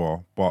talent, whatever.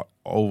 But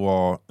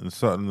over in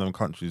certain of them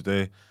countries,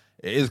 it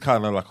is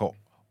kind of like a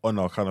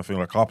honor kind of thing.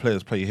 Like our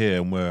players play here,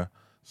 and we're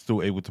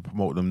still able to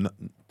promote them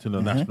to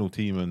the national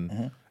team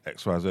and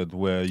X, Y, Z.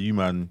 Where you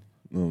man.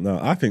 No,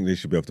 I think they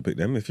should be able to pick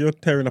them. If you're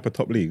tearing up a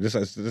top league, this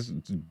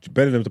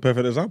Bellingham the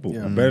perfect example.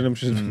 Yeah.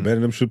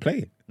 Bellingham should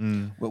play.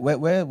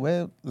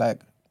 Where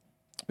like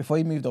before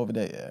he moved over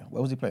there, yeah,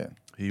 where was he playing?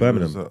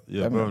 Birmingham. Was,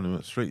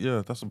 Birmingham. Straight,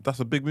 yeah. That's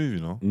a big move, you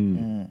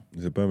know.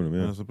 Is it Birmingham?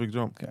 Yeah, Yeah. that's a big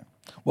jump. Okay.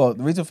 Well,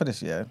 the reason for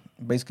this, yeah,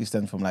 basically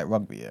stems from like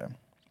rugby, yeah.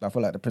 I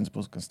feel like the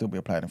principles can still be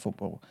applied in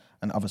football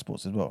and other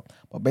sports as well.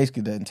 But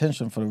basically, the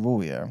intention for the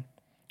rule, yeah,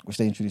 which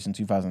they introduced in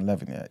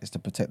 2011, yeah, is to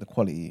protect the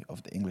quality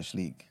of the English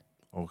league,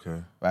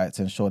 Okay. right?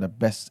 To ensure the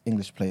best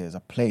English players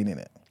are playing in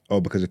it. Oh,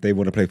 because if they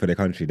want to play for their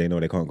country, they know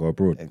they can't go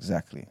abroad.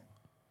 Exactly.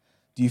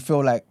 Do you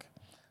feel like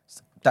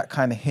that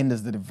kind of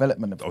hinders the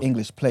development of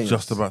English players?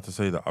 Just about to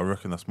say that. I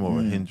reckon that's more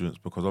of a hindrance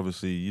because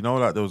obviously, you know,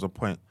 like there was a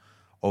point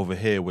over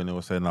here when they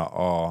were saying that,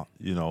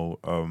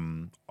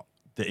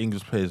 the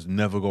English players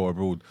never go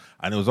abroad,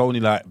 and it was only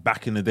like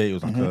back in the day, it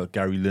was like a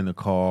Gary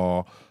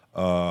Lineker,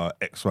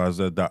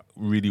 XYZ that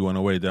really went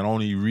away. Then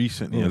only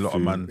recently a lot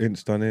of man.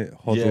 Ince done it,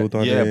 Hoddle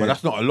done it. Yeah, but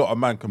that's not a lot of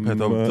man compared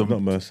to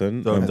not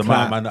Merson. the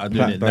Platt- man that are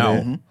Platt doing it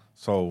done now.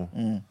 So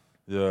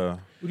yeah,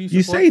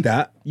 You say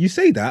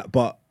that,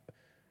 but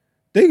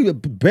they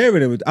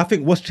bearing it with. I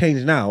think what's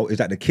changed now is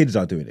that the kids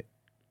are doing it.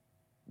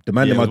 The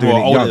man Yeah, them it are was doing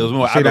more it older, young. it was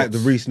more Say that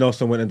adults. the Reece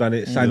Nelson went and done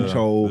it.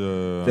 Sancho,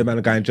 yeah. the man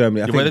guy in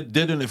Germany. I yeah, think but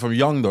they're doing it from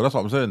young though. That's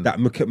what I'm saying. that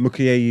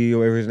Mukiele or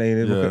whatever his name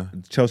is, Yeah.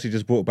 Chelsea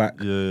just brought back.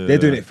 Yeah, They're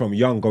doing yeah. it from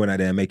young, going out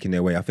there and making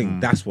their way. I think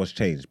that's what's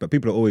changed. But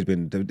people have always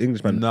been the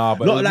Englishman. Nah,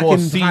 but not it was like more in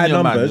high senior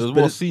man. numbers. It was but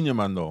more senior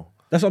man though.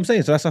 that's what I'm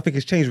saying. So that's I think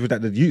it's changed with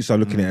that the youths are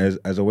looking at it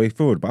as a way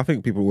forward. But I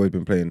think people have always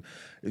been playing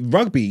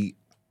rugby.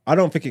 I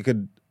don't think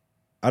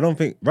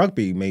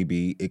rugby.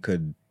 Maybe it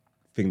could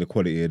thing the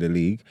quality of the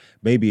league.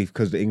 Maybe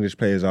because the English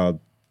players are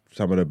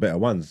some of the better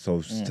ones,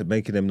 so to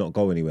making them not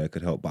go anywhere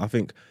could help. But I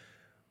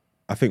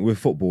think with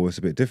football it's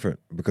a bit different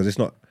because it's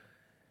not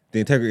the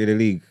integrity of the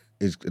league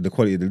is the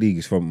quality of the league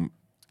is from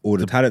all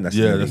the talent that's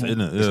in that's it.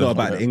 in it. It's Yeah. not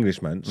about the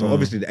Englishman. So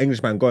obviously the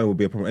Englishman going would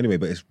be a problem anyway.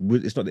 But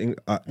it's not the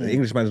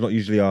Englishman is not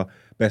usually our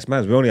best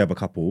man. We only have a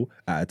couple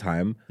at a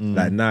time.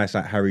 Like now it's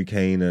like Harry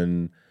Kane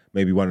and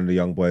maybe one of the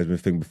young boys. We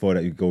think before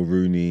that you could go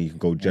Rooney, you can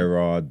go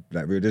Gerrard.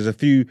 Like there's a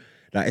few.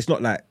 Like it's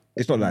not like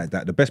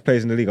that. The best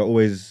players in the league are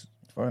always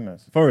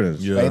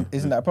foreigners. Yeah. But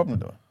isn't that a problem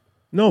though?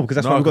 No, because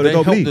that's why No, we've got they the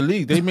dope helped league. the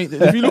league. They make.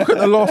 If you look at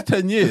the last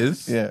 10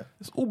 years, Yeah.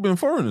 it's all been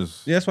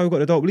foreigners. Yeah, that's why we've got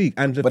the dope league.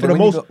 And But for then the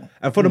when you most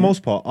go- for the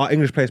most part, our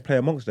English players play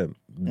amongst them.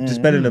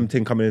 Just Bellingham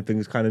thing coming in thing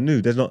is kind of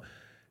new. There's not.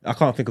 I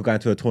can't think of going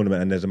to a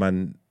tournament and there's a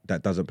man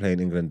that doesn't play in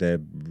England there.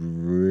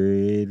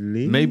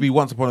 Really? Maybe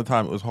once upon a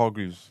time it was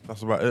Hargreaves.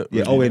 That's about it.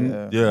 Yeah. really.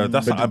 Owen. Yeah,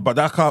 that's but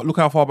that can't, look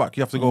how far back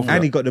you have to go. For And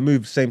that. he got the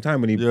move same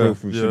time when he broke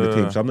through the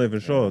team. So I'm not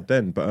even sure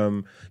then. But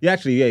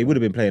he would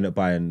have been playing at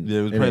Bayern. Yeah,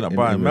 he was playing at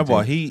Bayern.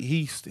 Remember,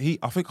 he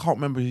I think I can't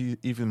remember he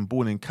even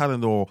born in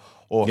Canada or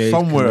Yeah, he's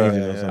somewhere,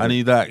 Canadian or something. and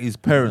he like his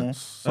parents.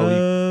 So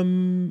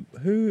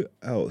Who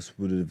else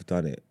would have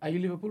done it? Are you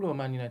Liverpool or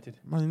Man United?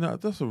 man,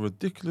 that's a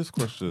ridiculous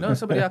question. No,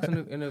 somebody asked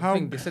in a How-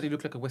 thing. They said he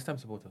looked like a West Ham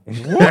supporter.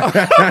 He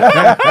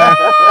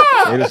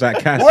looks like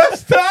Cass.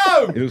 West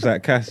Ham. He looks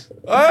like Cass.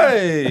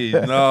 Hey,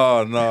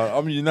 no,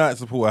 I'm a United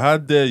supporter. How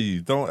dare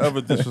you? Don't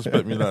ever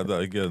disrespect me like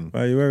that again.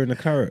 Why are you wearing the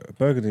claret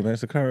burgundy, man?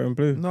 It's the claret and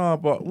blue. No,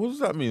 but what does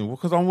that mean?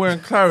 Because I'm wearing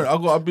claret, I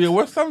gotta be a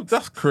West Ham.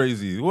 That's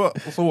crazy. What?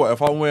 So what?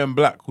 If I'm wearing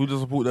black, who does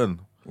I support then?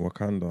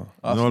 Wakanda.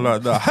 You know,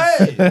 like that.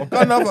 Hey,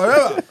 Wakanda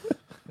forever.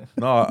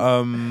 No,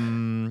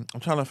 I'm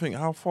trying to think.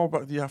 How far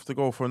back do you have to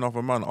go for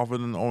another man other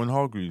than Owen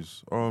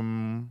Hargreaves?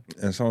 And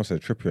someone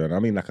said Trippier, and I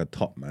mean like a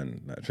top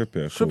man. Like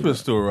Trippier. Trippier's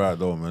still right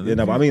though, man. Yeah,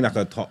 no, but I mean like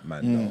a top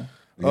man though. You know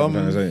what I'm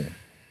trying to say?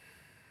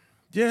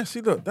 Yeah,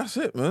 see, look, that's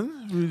it,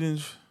 man.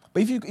 Really.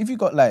 But if you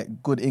got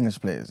like good English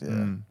players,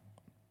 yeah,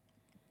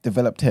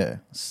 developed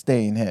here,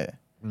 staying here,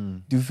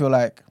 do you feel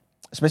like,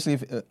 especially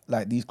if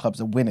like these clubs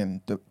are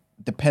winning,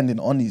 depending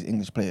on these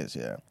English players,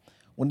 yeah,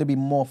 wouldn't there be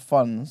more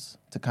funds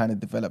to kind of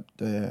develop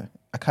the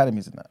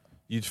academies in that?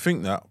 You'd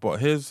think that, but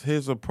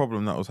here's a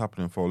problem that was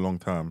happening for a long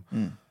time.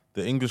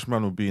 The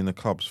Englishman will be in the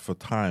clubs for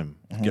time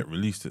to get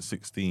released at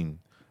 16,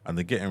 and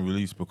they're getting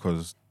released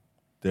because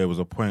there was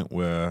a point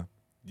where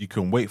you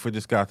can wait for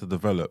this guy to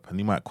develop, and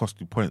he might cost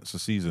you points a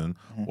season,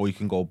 or you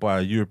can go buy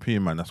a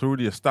European man that's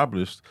already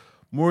established,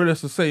 more or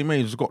less the same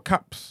age, has got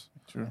caps.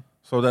 True.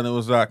 So then it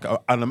was like,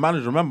 and the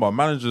manager, remember,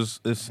 managers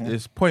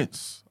is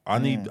points. I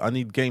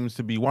need games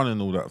to be won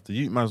and all that. If the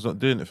youth man's not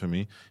doing it for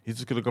me, he's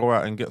just gonna go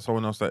out and get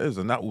someone else that is,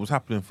 and that was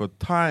happening for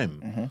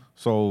time.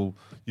 So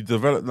you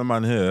develop the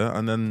man here,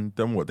 and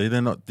then what?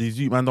 These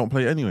youth man don't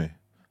play anyway.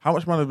 How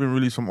much man have been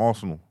released from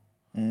Arsenal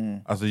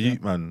as a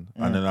youth man,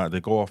 and then like, they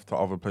go off to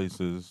other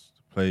places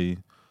to play?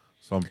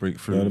 some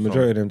breakthrough. No, the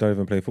majority of them don't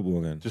even play football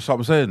again. Just what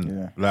I'm saying.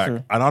 Yeah, like,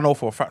 true. and I know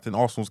for a fact in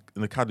Arsenal's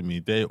in academy,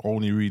 they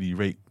only really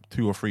rate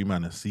 2 or 3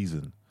 man a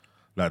season.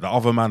 Like the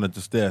other man are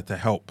just there to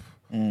help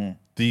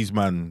these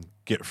man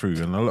get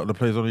through, and a lot of the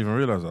players don't even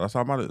realize that. That's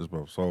how mad it is,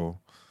 bro. So,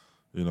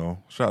 you know,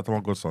 shout out to my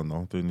godson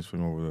though, doing this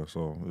thing over there.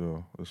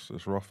 So yeah,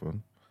 it's rough,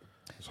 man.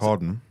 It's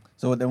hard, man.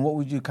 So then, what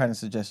would you kind of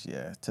suggest,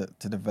 to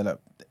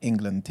develop the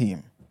England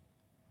team?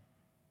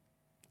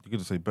 You're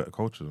gonna say better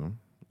coaches, man.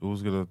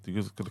 It's gonna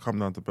come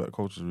down to better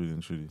coaches, really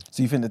and truly.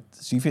 So you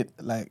think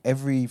like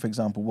every, for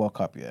example, World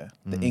Cup,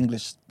 the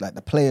English, like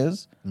the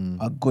players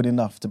are good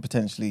enough to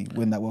potentially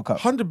win that World Cup?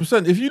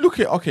 100%. If you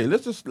look at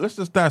let's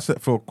just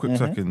dissect for a quick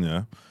second.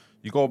 Yeah,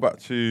 you go back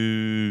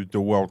to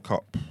the World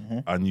Cup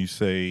and you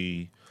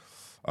say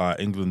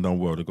England done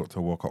well. They got to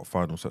a World Cup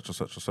final,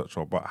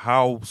 etc. But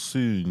how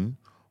soon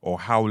or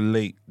how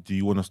late do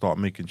you want to start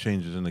making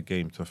changes in the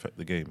game to affect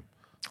the game?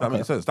 That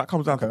makes sense. That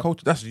comes down to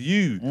coach. That's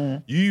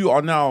you. You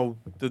are now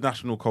the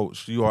national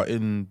coach. You are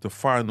in the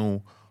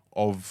final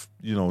of,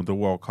 the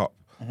World Cup.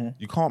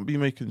 You can't be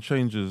making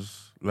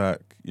changes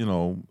like,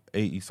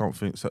 80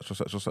 something,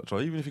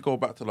 etc. Even if you go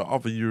back to the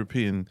other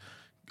European,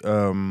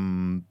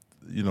 the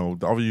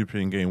other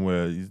European game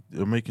where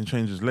you're making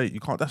changes late, you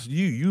can't. That's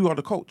you. You are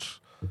the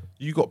coach.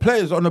 You got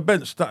players on the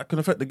bench that can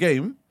affect the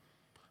game,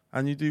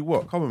 and you do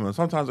what? Come on, man.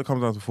 Sometimes it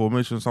comes down to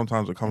formation.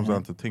 Sometimes it comes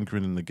down to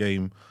tinkering in the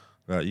game.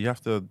 Like you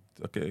have to.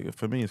 Okay,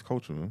 for me, it's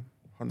coaching,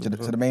 man. So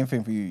the main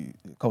thing for you,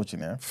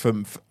 coaching, yeah.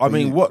 I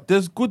mean, what?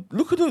 There's good.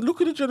 Look at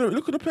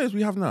the players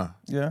we have now.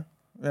 Yeah.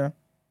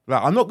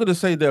 Like I'm not gonna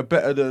say they're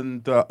better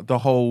than the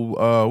whole.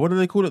 What do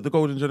they call it? The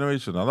golden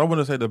generation. I don't want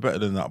to say they're better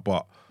than that,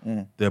 but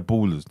they're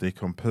ballers. They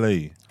can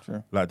play.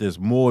 Sure. Like there's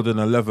more than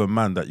 11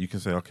 man that you can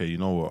say, okay, you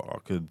know what? I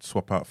could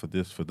swap out for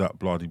this, for that,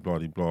 blah, blah,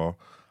 blah.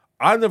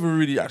 I never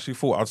really actually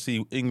thought I'd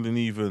see England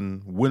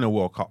even win a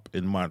World Cup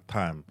in my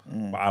time.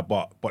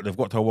 But they've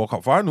got to a World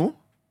Cup final. Do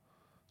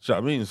you know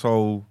what I mean?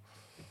 So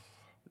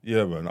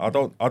yeah, man. I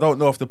don't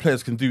know if the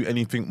players can do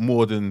anything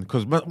more than,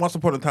 because once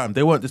upon a time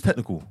they weren't this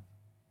technical.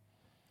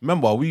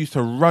 Remember, we used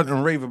to rant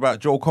and rave about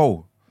Joe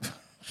Cole.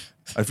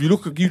 If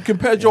you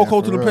compare Joe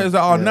Cole to the players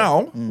that are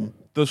now,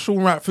 the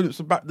Sean Wright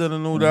Phillips back then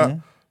and all that.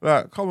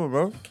 Like, come on,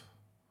 bro.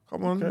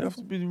 Come on, you have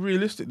to be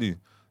realistically.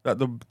 Like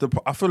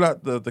I feel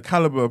like the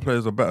caliber of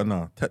players are better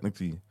now,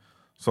 technically.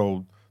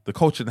 So the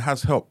coaching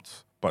has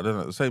helped, but then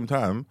at the same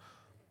time,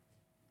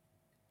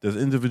 there's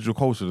individual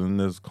coaching and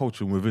there's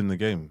coaching within the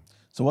game.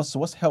 So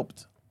what's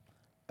helped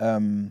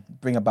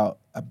bring about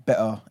a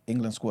better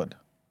England squad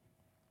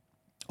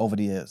over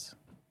the years?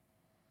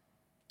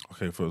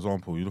 Okay, for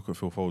example, you look at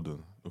Phil Foden.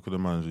 Look at the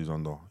manager he's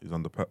under. He's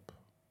under Pep.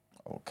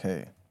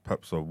 Okay.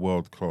 Pep's a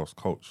world-class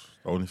coach.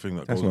 The only thing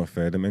That's not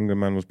fair. The England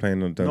man was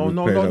playing on... No,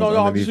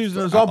 I'm just using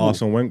an example.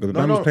 Arsene Wenger. The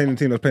man was playing the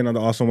team that was playing under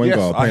Arsene Wenger.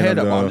 Yes, I hear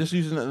that, but I'm just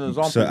using it as an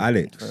example. Sir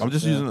Alex. I'm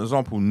just using an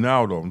example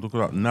now, though. I'm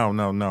looking at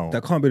now.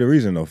 That can't be the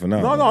reason, though, for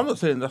now. No, I'm not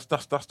saying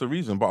that's the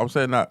reason, but I'm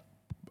saying that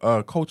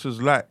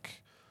coaches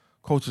like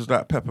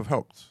Pep have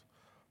helped.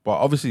 But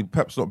obviously,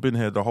 Pep's not been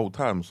here the whole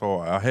time,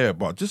 so I hear.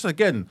 But just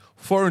again,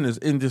 foreigners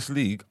in this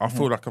league, I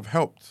feel like have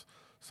helped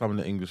some of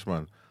the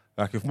Englishmen.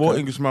 Like if more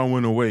Englishmen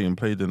went away and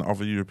played in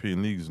other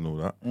European leagues and all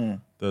that,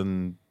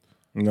 then...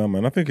 No,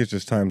 man, I think it's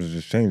just times have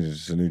just changed. It's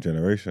just a new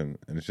generation.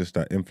 And it's just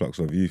that influx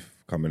of youth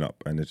coming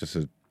up. And it's just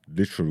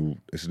literal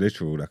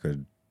like a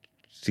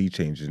sea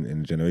change in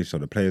the generation. So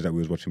the players that we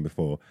was watching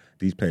before,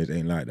 these players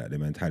ain't like that. Their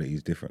mentality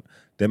is different.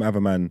 Them other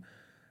man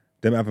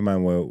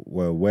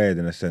were weird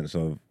in a sense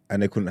of,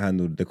 and they couldn't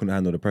handle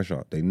the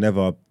pressure. They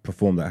never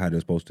performed like how they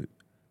were supposed to.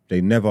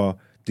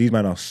 These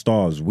men are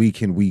stars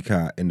week in, week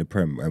out in the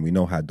Prem, and we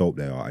know how dope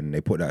they are, and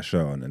they put that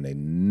shirt on, and they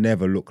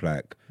never look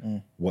like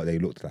what they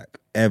looked like,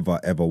 ever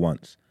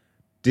once.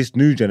 This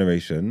new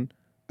generation,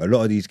 a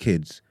lot of these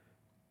kids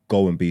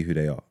go and be who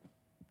they are.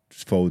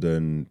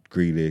 Foden,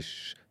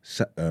 Grealish,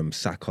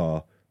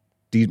 Saka.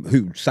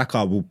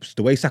 The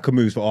way Saka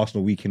moves for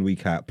Arsenal week in,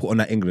 week out, put on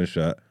that England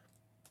shirt,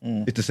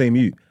 it's the same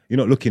you. You're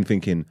not looking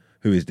thinking,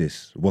 who is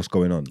this? What's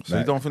going on? So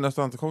you don't think that's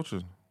down to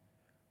culture?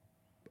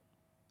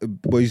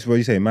 What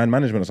you say, man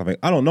management or something?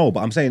 I don't know,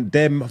 but I'm saying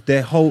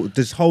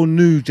this whole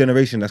new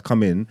generation that's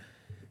come in,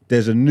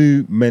 there's a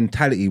new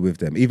mentality with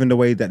them. Even the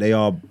way that they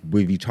are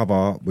with each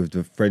other, with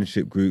the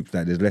friendship groups,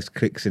 that there's less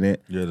cliques in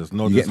it. Yeah, there's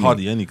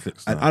hardly any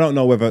cliques. And I don't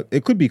know whether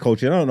it could be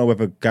coaching. I don't know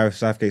whether Gareth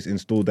Southgate's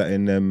installed that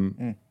in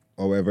them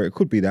or whatever. It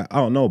could be that. I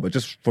don't know, but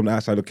just from the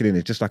outside looking in,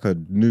 it's just like a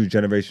new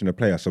generation of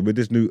players. So with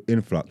this new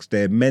influx,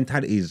 their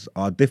mentalities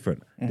are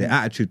different. Their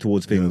attitude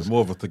towards things. There's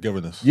more of a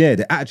togetherness. Yeah,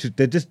 their attitude,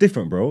 they're just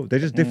different, bro. They're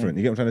just different.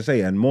 You get what I'm trying to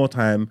say? And more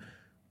time,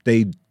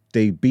 they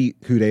beat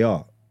who they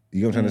are.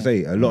 You get what I'm trying to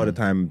say? A lot of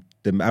the time,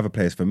 the other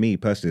players, for me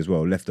personally as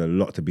well, left a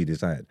lot to be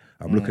desired.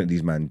 I'm looking at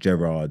these man,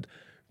 Gerrard,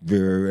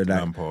 Vera,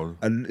 like,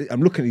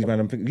 I'm looking at these man,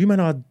 I'm thinking, you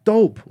man are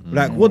dope.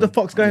 Like, what the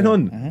fuck's going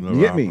on?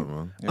 You get me?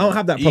 I don't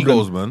have that problem.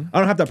 Egos, man. I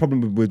don't have that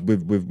problem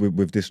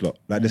with this lot.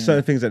 Like, there's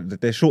certain things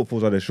that their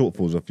shortfalls are their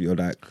shortfalls. If you're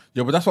like,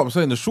 yeah, but that's what I'm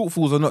saying. The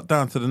shortfalls are not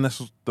down to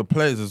the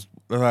players.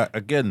 Like,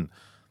 again,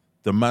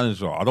 the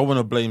manager. I don't want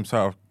to blame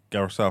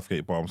Gareth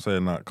Southgate, but I'm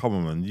saying that, come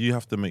on, man, you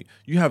have to make.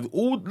 You have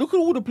look at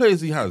all the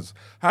players he has.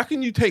 How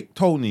can you take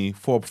Tony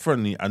for a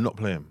friendly and not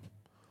play him?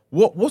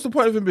 What's the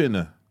point of him being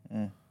there?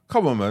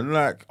 Come on, man.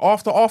 Like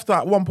after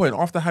at one point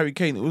after Harry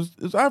Kane, it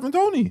was Ivan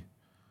Toney.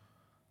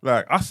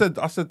 Like I said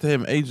to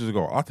him ages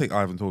ago, I'll take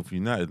Ivan Toney for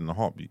United in a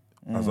heartbeat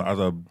as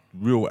a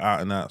real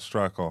out and out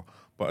striker.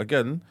 But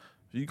again,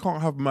 you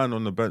can't have man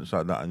on the bench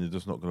like that and you're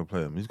just not going to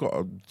play him.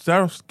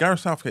 Gareth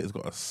Southgate has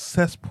got a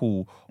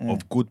cesspool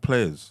of good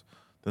players.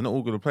 They're not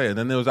all going to play. And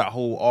then there was that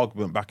whole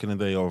argument back in the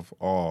day of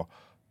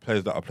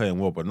players that are playing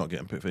well but not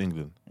getting picked for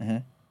England.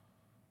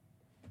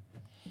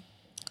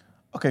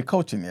 Okay,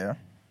 coaching, yeah.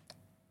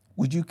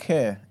 Would you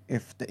care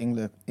if the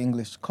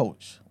English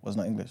coach was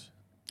not English?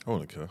 I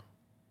wouldn't care.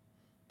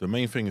 The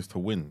main thing is to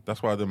win.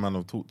 That's why the man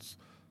have talked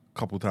a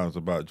couple of times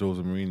about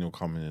Jose Mourinho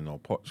coming in or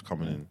Poch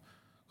coming in,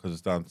 because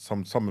it's down.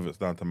 Some of it's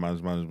down to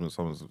management,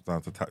 some of it's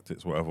down to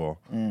tactics, whatever.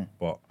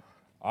 But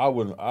I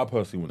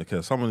personally wouldn't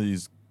care. Some of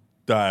these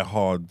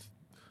die-hard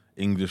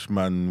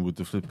Englishman with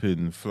the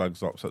flipping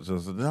flags up, such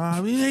as,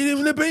 we need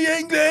him to be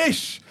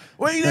English.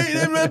 We need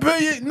him to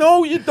be.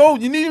 No, you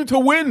don't. You need him to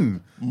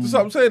win. That's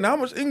what I'm saying. How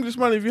much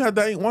Englishman have you had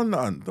that ain't won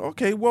nothing?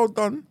 Okay, well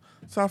done.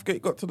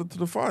 Southgate got to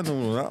the final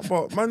and all that,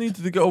 but man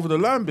needed to get over the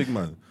line, big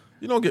man.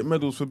 You don't get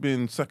medals for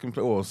being second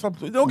place or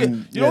something. You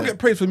don't get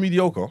praise for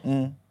mediocre.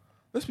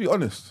 Let's be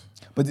honest.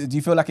 But do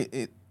you feel like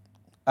it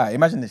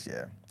imagine this,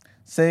 yeah.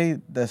 Say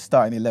the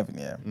starting 11,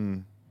 yeah.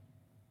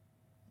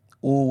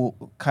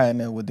 All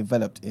kind of were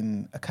developed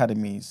in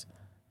academies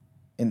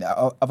in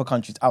other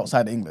countries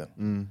outside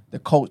England. The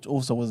coach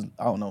also was,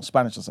 I don't know,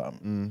 Spanish or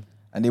something.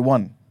 And they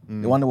won.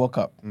 They won the World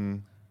Cup.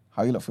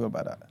 How you lot feel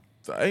about that?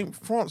 Ain't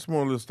France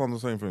more or less done the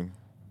same thing?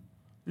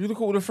 You look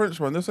at all the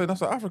Frenchmen, they're saying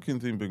that's an African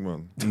team, big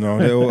man. No,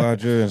 they're all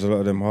Algerians, a lot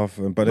of them half.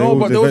 But they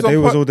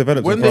was all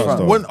developed in France,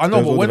 though.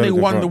 But when they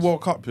won the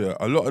World Cup here,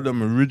 a lot of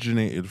them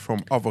originated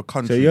from other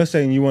countries. So you're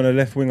saying you want a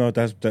left winger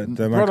that man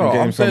Brother, can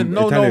get him from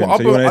Italian?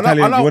 So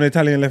you want an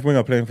Italian left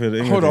winger playing for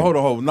the England? Hold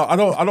on. No, I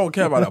don't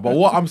care about that. But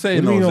what I'm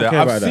saying is,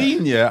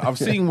 I've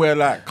seen where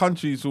like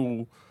countries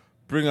will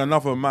bring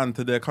another man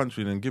to their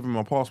country and give him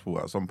a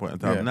passport at some point in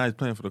time. And now he's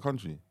playing for the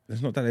country.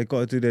 It's not that they got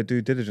to do their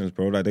due diligence,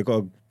 bro. Like they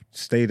got to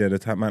stay there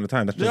the amount of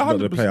time. That's just not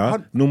the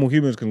player. Normal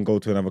humans can go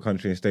to another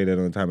country and stay there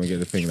on time and get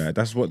the thing. Like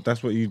that's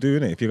what you do,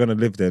 innit? If you're gonna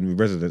live there in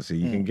residency,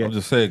 you can get. I'm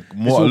just saying,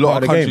 a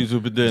lot of countries will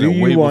be doing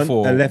it way before. Do you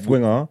want a left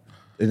winger,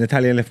 an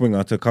Italian left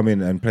winger, to come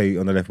in and play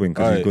on the left wing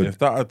because he's good? If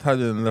that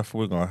Italian left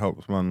winger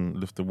helps man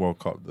lift the World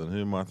Cup, then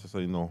who am I to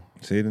say no?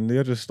 See, then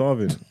you're just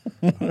starving.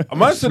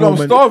 I'm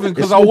starving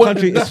because I want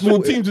the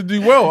national team to do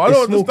well. I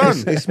don't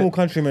understand. It's small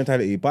country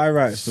mentality. By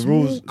rights, the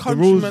rules.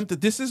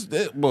 This is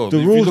the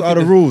rules are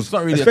the rules. It's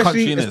not really a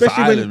country, it's an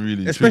island,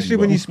 really. Especially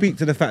when you speak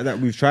to the fact that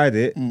we've tried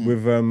it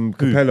with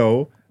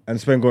Capello and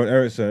Sven-Goran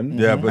Eriksson.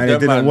 Yeah, but and it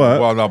didn't work.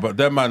 Well, no, but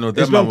them man,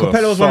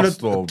 Capello's one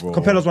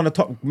of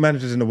the top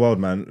managers in the world,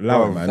 man.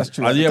 Allow it, man. That's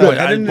true. But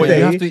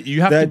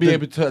you have to be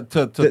able to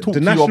talk to your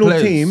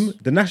players.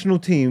 The national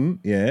team,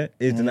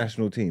 is the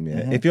national team.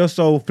 If you're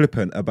so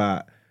flippant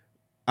about,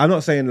 I'm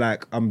not saying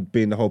like I'm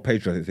being the whole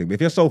patriotic thing, but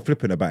if you're so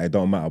flippant about it,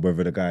 don't matter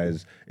whether the guy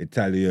is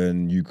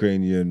Italian,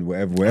 Ukrainian,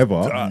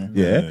 whatever,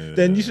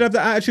 then you should have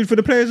the attitude for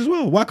the players as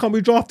well. Why can't we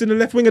draft in the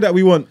left winger that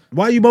we want?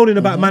 Why are you moaning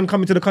about man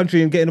coming to the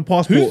country and getting a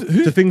passport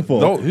to thing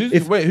for? No, who's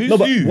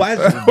you? Why is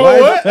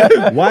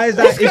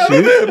that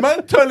issue?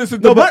 Man, turn this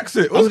into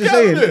Brexit. I'm just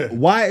saying,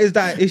 why is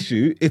that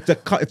issue if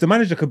the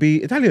manager could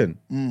be Italian?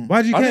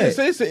 Why do you care?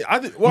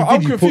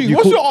 I'm confused.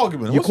 What's your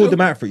argument? You called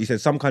them out for it. You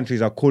said some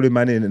countries are calling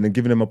man in and then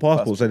giving them a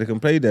passport so they can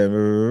play there.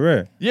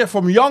 Yeah,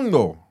 from young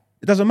though.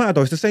 It doesn't matter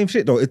though. It's the same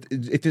shit though. If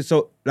it's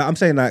so, like, I'm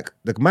saying like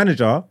the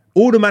manager,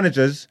 all the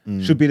managers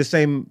should be the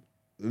same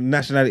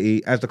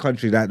nationality as the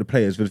country that the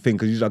players for the thing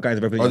because these are guys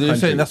that represent the country. Are you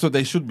saying that's what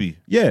they should be?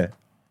 Yeah,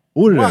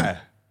 all of them. Why?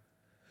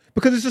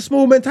 Because it's a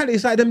small mentality.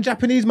 It's like them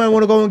Japanese man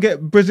want to go and get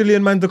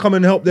Brazilian man to come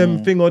and help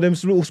them thing, or them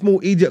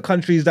small idiot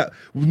countries that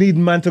need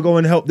man to go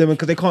and help them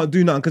because they can't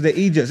do nothing because they're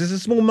idiots. It's a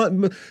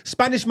small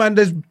Spanish man.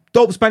 There's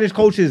dope Spanish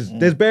coaches.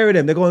 There's bury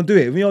them. They're going to do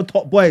it. When you're a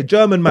top boy,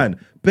 German man,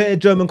 better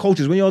German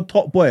coaches. When you're a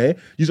top boy,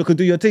 you could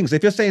do your things. So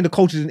if you're saying the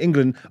coaches in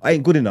England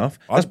ain't good enough,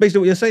 that's basically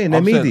what you're saying.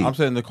 They're meaty. I'm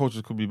saying the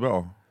coaches could be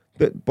better.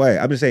 But boy,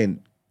 I'm just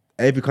saying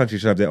every country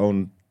should have their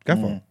own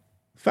gaffer.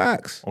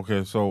 Facts.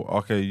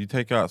 Okay, you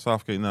take out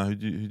Southgate now. Who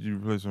do you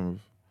replace him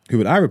with? Who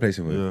would I replace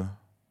him with?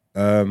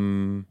 Yeah.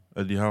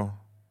 Eddie Howe.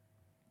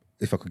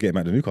 If I could get him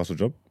at the Newcastle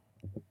job.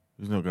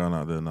 He's not going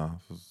out there now.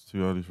 It's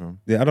too early for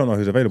him. Yeah, I don't know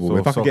who's available. So,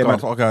 if I could get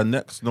him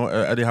next,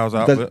 Eddie Howe's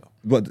out of it.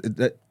 But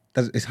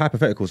it's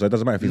hypothetical, so it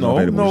doesn't matter if he's not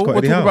available. No,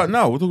 we're talking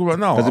about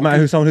now. Does it matter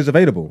who's someone who's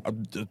available?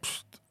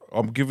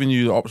 I'm giving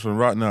you the option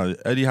right now.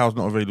 Eddie Howe's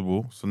not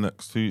available. So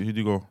next, who do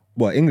you go?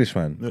 What, English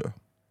fan? Yeah.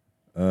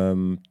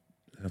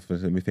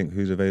 Let me think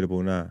who's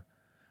available now.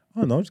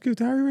 Oh no, just give it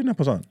to Harry Redknapp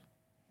or something.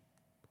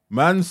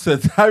 Man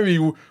said Harry,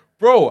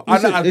 Bro,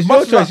 it's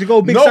your choice. You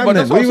go Big Sam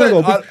then. Where you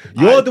want to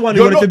go? You're the one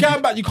who wanted wanted to... to...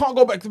 going back. You can't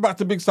go back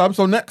to Big Sam.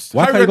 So next...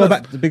 Why can't you go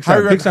back to Big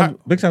Sam?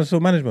 Big Sam's still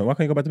management. Why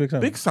can't you go back to Big Sam?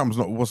 Big Sam's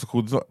not... What's it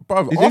called?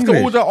 Bro, He's after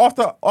English.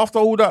 after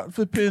all that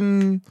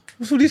flipping...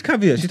 What's all these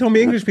caveats? You told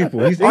me English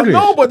people. He's English. I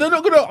know, but they're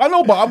not gonna... I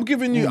know, but I'm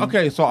giving you...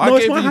 Okay, so I No,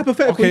 gave it's not you...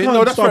 hypothetical. Okay, You can't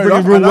no, that's start fair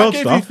bringing enough. real world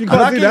stuff. You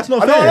can't do that. That's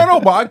not fair.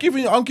 No, but I'm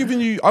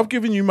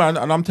giving you, man,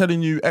 and I'm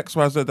telling you X,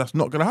 Y, Z, that's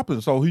not gonna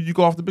happen. So who you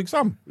go after Big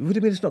Sam? What do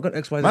you mean it's not got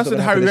X, Y, Z? Man said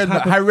Harry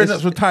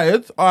Redknapp's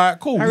retired. All right,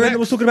 cool. Harry Redknapp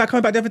was talking about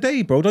coming back the other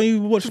day, bro. Don't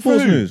you watch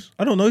sports who? news?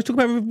 I don't know. He's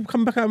talking about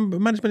coming back out of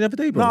management the other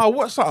day, bro. No, I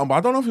watched something, but I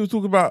don't know if he was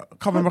talking about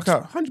coming back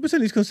out.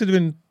 100% he's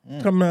considering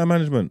coming out of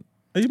management.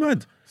 Are you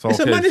mad? So, It's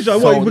a okay, manager. so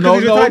What? Because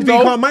he's retired, he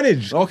can't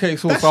manage. Okay,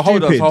 so That's hold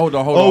on, stupid. hold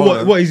on.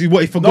 Oh, what is he?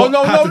 What, he forgot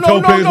how to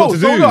tell players what to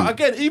So do? look,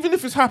 again, even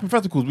if it's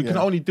hypotheticals, we can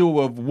only deal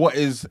with what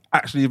is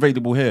actually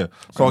available here.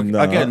 So No.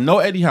 again, no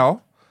Eddie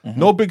Howe,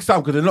 no Big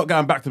Sam, because they're not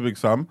going back to Big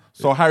Sam.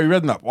 So Harry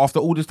Redknapp after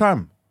all this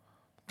time.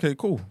 Okay,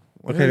 cool.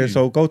 Okay, then,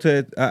 so go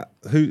to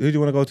who do you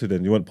want to go to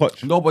then? You want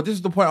Poch? No, but this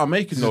is the point I'm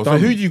making though. is So dumb.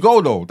 who do you go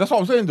though? That's what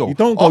I'm saying though. You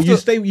don't go. You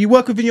stay. You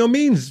work within your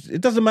means.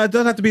 It doesn't matter. It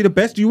doesn't have to be the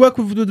best. You work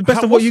with the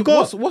best of what you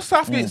got. What's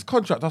Southgate's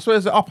contract? I swear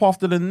is it up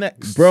after the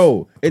next?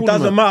 Bro, it tournament?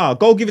 doesn't matter.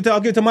 I'll give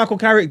it to Michael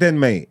Carrick then,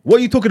 mate. What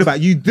are you talking about?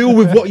 You deal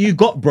with what you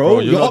got, bro.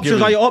 You're your not options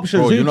giving- are your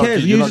options. bro, Who you're not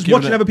cares? gi- You're you're just not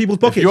watching giving other it- people's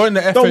if pockets. you're in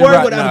the FA Don't worry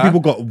right what other now, people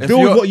got. if Deal with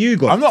you're- what you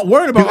got. I'm not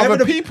worried about Whoever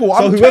other the- people. so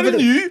I'm whoever telling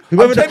the- you.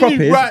 whoever I'm the telling crop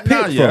you is, right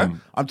now, pick yeah.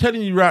 from. I'm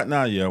telling you right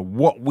now, yeah,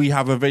 what we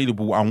have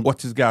available and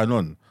what is going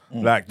on.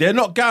 Like they're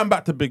not going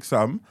back to Big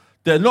Sam.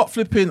 They're not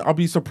flipping. I'll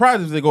be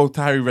surprised if they go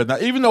to Harry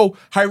Redknapp. Even though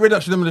Harry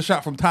Redknapp should have been a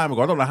shot from time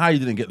ago. I don't know how he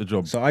didn't get the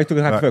job. So I took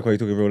a hypothetical. You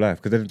took in real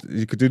life because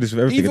you could do this with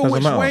everything. Either It doesn't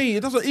which matter. way,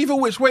 it doesn't. Either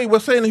which way, we're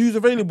saying who's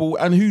available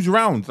and who's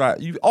around. Like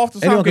you after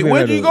Anyone Southgate, can be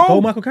where do you available. go?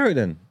 Go Michael Carrick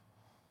then.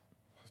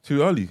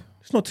 Too early.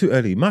 It's not too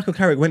early. Michael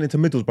Carrick went into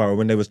Middlesbrough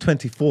when they was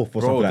 24th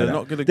or something like they're that.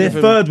 not gonna They're give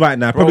him- third right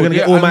now. Bro, Probably going to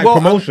yeah, get automatic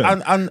and well,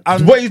 promotion.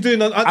 and what he's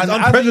doing and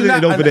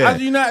unprecedented over there. As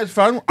a United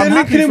fan, They're I'm linking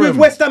happy him for with him.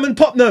 West Ham and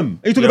Tottenham.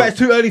 Are you talking Yeah. about it's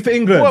too early for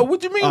England? Well, what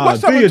do you mean?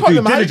 West Do Ham your and due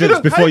Tottenham? How you diligence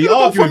gonna before you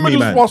go argue from with me,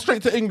 man. Middlesbrough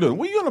straight to England?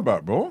 What are you on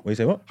about, bro? What you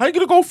say? What? How you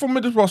gonna go from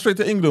Middlesbrough straight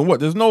to England? What?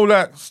 There's no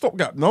like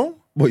stopgap, no?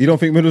 What, you don't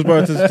think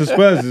Middlesbrough to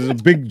Spurs is a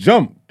big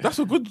jump? That's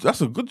a good.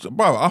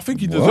 Bro, I think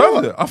he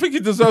deserves it. I think he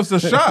deserves the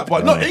shot,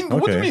 but not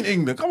England. What do you okay. mean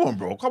England? Come on,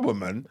 bro. Come on,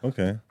 man.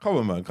 Okay. Come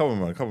on,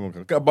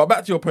 man. But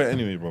back to your point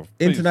anyway, bro.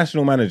 Please.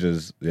 International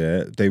managers,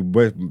 yeah, they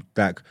were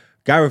like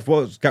Gareth.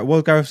 What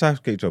was Gareth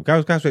Southgate's job?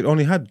 Gareth Southgate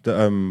only had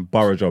the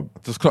Borough job.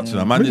 Just clutching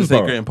that. Man didn't say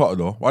Middlesbrough. Graham Potter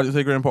though. Why didn't you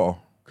say Graham Potter?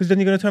 Because then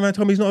you're going to turn around and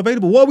tell me he's not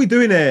available. What are we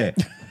doing here?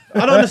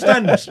 I don't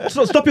understand.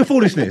 Stop your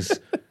foolishness.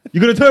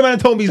 You're going to turn around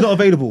and tell me he's not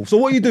available. So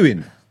what are you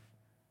doing?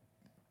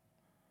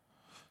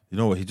 You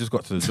know what? He just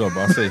got to the job.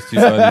 I say it's too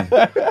early.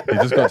 He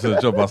just got to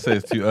the job. I say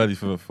it's too early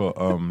for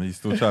he's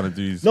still trying to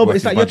do his. No, but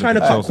it's like you're trying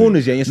to cut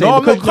corners, yeah. You're saying No,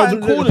 I'm not because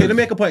cutting okay, corners. let me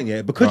make a point,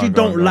 yeah. Because Go you on,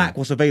 go don't on, go on. like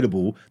what's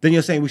available, then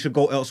you're saying we should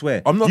go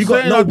elsewhere. I'm not you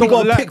saying got, I we don't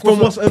got to like pick from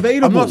what's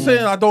available. I'm not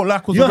saying I don't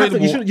like what's you don't have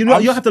available. to, you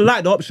don't have to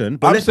like the option,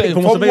 but I'm let's pick saying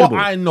from from what's available.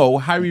 what I know,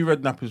 Harry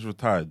Redknapp is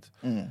retired.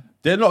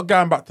 They're not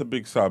going back to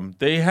Big Sam.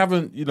 They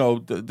haven't,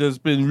 there's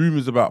been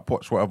rumours about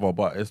Poch, whatever,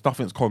 but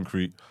nothing's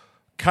concrete.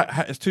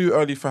 It's too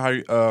early for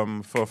Harry,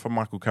 for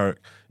Michael Carrick.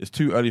 It's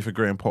too early for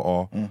Graham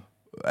Potter.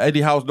 Eddie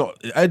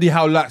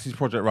Howe lacks his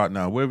project right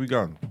now. Where are we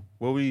going?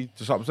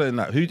 I'm saying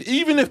that.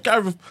 Even if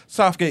Gareth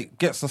Southgate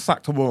gets the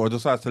sack tomorrow or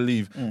decides to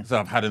leave, says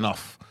I've had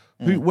enough.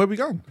 Where are we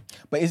going?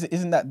 But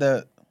isn't that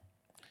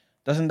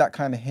doesn't that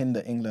kind of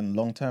hinder England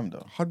long term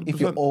though? 100%. If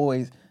you're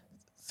always,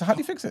 so how do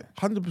you fix it?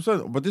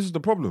 100%. But this is the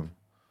problem.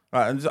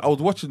 Right, and I was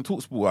watching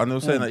TalkSport and they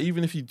were saying that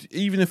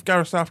even if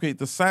Gareth Southgate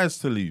decides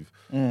to leave,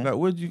 like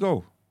where do you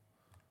go?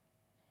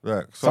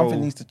 Like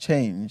Something needs to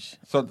change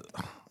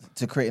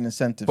to create an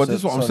incentive. But this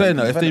is what I'm saying.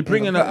 That if they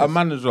bring in a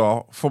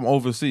manager from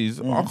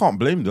overseas, I can't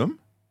blame them.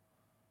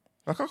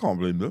 Like I can't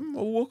blame them.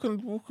 What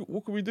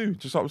can we do?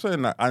 Just like I'm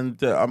saying that,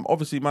 and I'm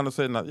obviously man are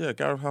saying that. Yeah,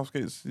 Gareth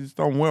Southgate's he's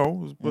done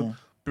well,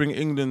 bring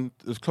England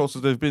as close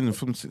as they've been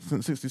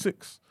since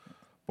 '66.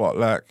 But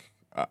like,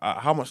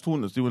 how much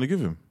tournaments do you want to give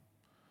him?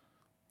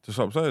 Just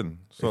what I'm saying.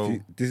 So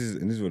this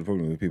is what the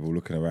problem with people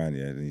looking around,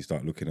 yeah. Then you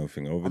start looking at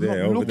everything over I'm there,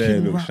 not over there, it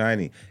looking looks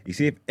shiny. You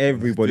see, if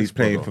everybody's this,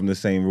 playing brother. from the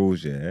same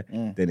rules, yeah,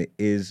 then it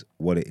is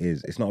what it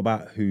is. It's not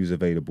about who's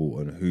available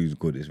and who's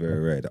good. It's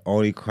very rare. The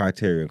only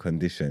criteria and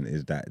condition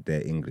is that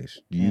they're English.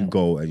 You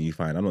go and you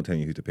find. I'm not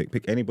telling you who to pick.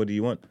 Pick anybody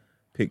you want.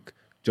 Pick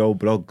Joe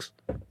Bloggs.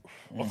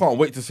 I can't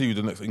wait to see who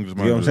the next English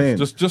manager know what I'm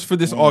saying? is. Just for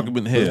this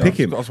argument here. Pick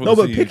him. I just No, wanna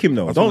but see- pick him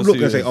though. I just Don't wanna look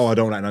see and say, his- "Oh, I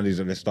don't like none of these."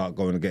 And let's start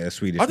going and get a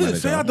Swedish I didn't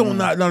manager. say I don't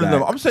like none of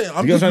them. I'm saying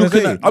I'm You just get what I'm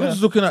looking saying? at. I'm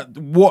just looking at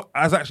what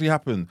has actually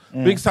happened.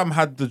 Big Sam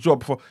had the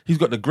job for. He's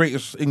got the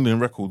greatest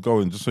England record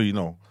going. Just so you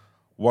know,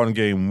 1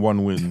 game,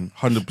 1 win,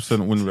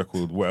 100% win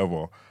record,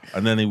 whatever.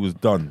 And then he was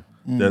done.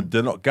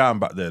 They're not going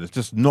back there. It's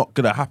just not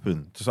gonna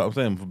happen. Just like I'm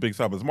saying for Big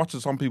Sam. As much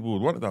as some people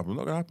would want it to happen, it's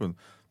not gonna happen.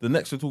 The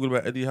next we're talking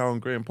about Eddie Howe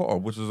and Graham Potter,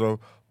 which is a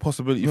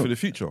possibility for the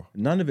future.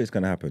 None of it's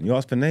gonna happen. You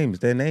ask for names,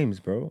 they're names,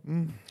 bro.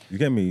 You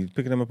get me?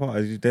 Picking them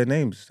apart, they're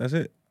names. That's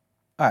it.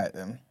 All right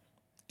then.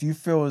 Do you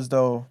feel as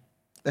though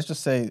let's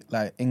just say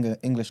like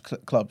English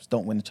clubs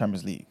don't win the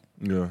Champions League,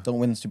 don't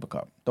win the Super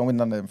Cup, don't win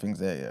none of them things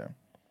there, yeah.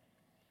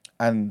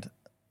 And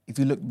if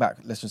you look back,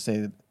 let's just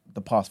say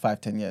the past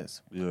 5-10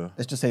 years,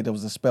 let's just say there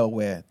was a spell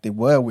where they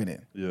were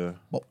winning,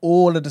 but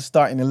all of the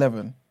starting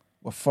 11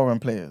 were foreign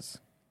players.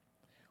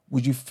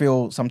 Would you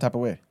feel some type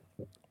of way?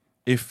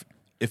 If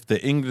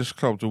the English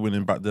clubs were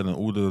winning back then and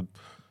all the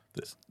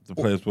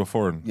players were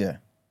foreign, So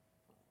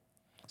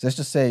let's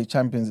just say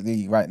Champions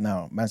League right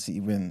now, Man City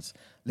wins,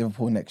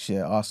 Liverpool next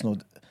year, Arsenal,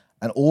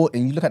 and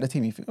you look at the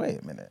team, you think, wait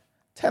a minute,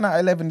 10 out of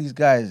 11 of these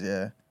guys,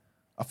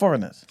 are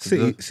foreigners.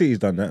 City's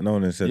done that. No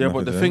one has said nothing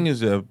but the to thing them.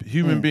 is,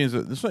 human beings,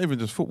 it's not even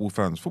just football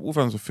fans. Football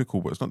fans are fickle,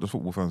 but it's not just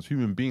football fans.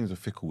 Human beings are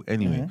fickle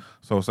anyway.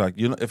 So it's like,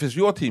 if it's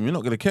your team, you're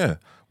not going to care.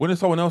 When it's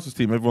someone else's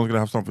team, everyone's going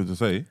to have something to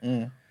say.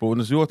 But when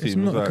it's your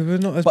team, it's like... We're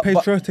not as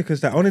patriotic as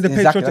that. Only the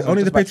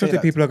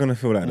patriotic people are going to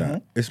feel like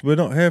that. We're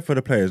not here for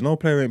the players. No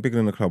player ain't bigger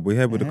than the club. We're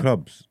here with the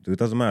clubs. It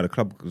doesn't matter.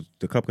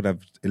 The club could have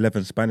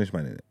 11 Spanish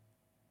men in it.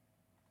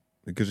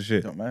 It gives a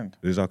shit. Don't mind.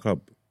 This is our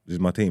club. This is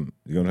my team.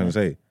 You know what I'm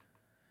trying to say?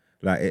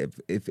 Like,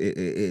 if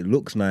it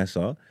looks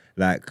nicer,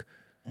 like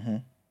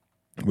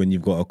when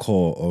you've got a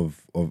core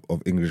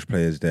of English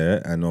players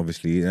there, and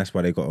obviously that's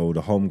why they got all the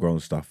homegrown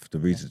stuff, the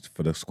reasons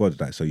for the squad.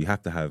 Like, so you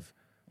have to have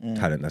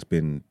talent that's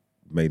been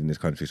made in this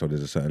country, so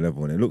there's a certain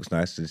level, and it looks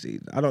nice. It's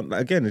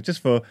just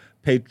for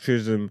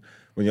patriotism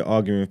when you're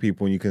arguing with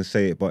people and you can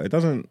say it, but it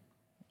doesn't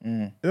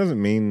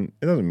mean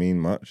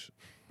much.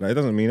 Like, it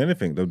doesn't mean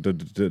anything.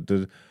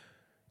 The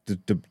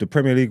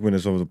Premier League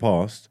winners of the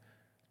past,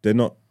 they're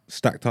not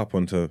stacked up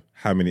onto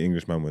how many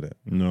Englishmen were there.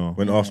 No.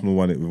 When Arsenal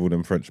won it with all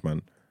them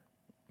Frenchmen,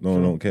 no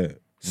one don't care.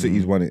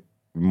 City's won it,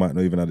 we might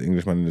not even have the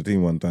Englishman in the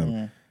team one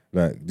time.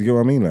 Like, do you get what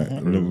I mean? Like,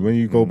 when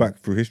you go back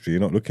through history,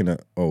 you're not looking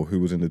at, who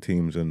was in the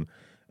teams and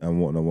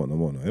whatnot.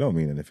 It don't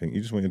mean anything.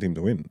 You just want your team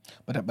to win.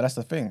 But that's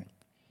the thing.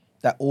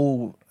 That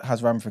all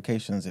has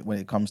ramifications when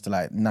it comes to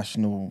like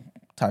national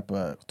type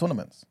of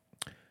tournaments.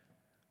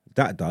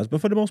 That does,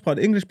 but for the most part,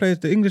 the English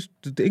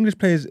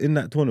players in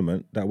that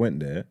tournament that went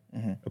there,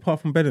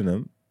 apart from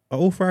Bellingham, are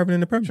all thriving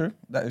in the Premier. True,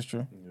 that is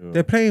true. Yeah.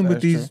 They're playing with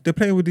these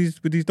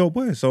dope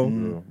boys. So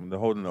they're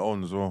holding their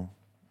own as well.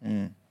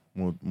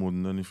 More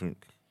than anything.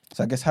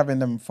 So I guess having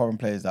them foreign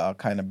players that are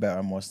kind of better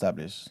and more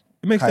established,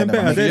 it makes them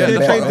better. They're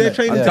They're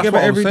training together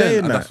every day.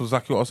 And that's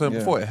exactly what I was saying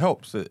before. It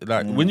helps.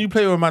 When you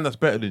play with a man that's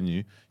better than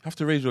you have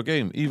to raise your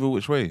game either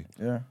which way.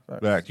 Yeah.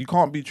 Like, you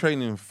can't be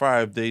training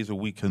 5 days a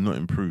week and not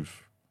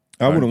improve.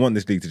 I wouldn't want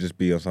this league to just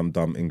be on some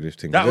dumb English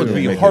thing. That would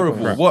be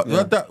horrible. What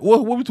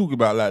are we talking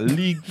about? Like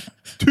League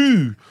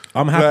 2?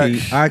 I'm happy.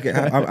 I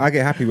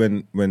get happy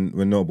when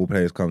notable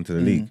players come to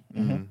the league.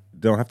 They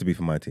don't have to be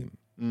for my team.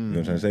 You know what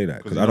I'm trying to say?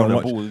 That because I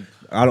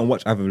don't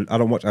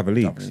watch other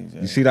leagues.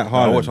 You see that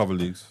Haaland? I watch other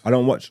leagues. I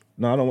don't watch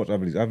other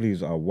leagues. Other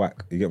leagues are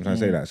whack. You get what I'm trying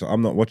to say? That. So I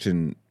weren't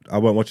watching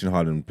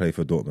Haaland play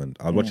for Dortmund.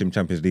 I'd watch him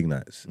Champions League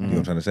nights. You know what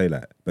I'm trying to say?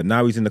 That. But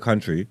now he's in the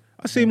country.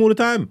 I see him all the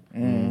time.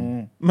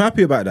 I'm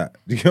happy about that.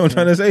 Do you know what I'm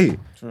trying to say?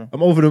 True.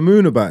 I'm over the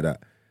moon about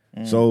that.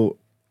 So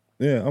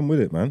yeah, I'm with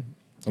it, man.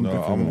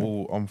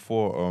 I'm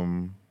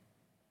for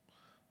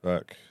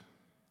like,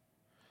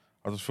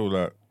 I just feel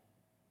like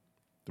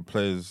the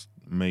players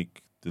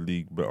make the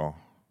league better.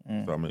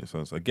 If that makes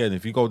sense. Again,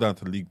 if you go down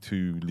to League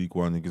 2, League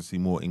 1, you can see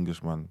more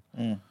Englishmen.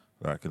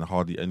 Like, and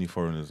hardly any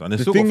foreigners. And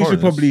the thing you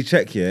should probably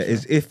check here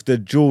is if the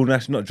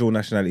not dual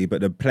nationality,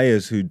 but the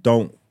players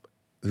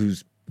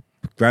whose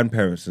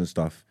grandparents and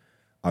stuff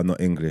are not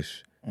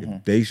English,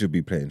 if they should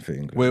be playing for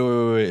England.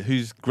 Wait.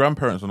 Whose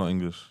grandparents are not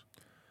English?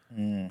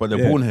 But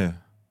they're born here?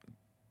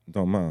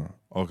 Don't matter.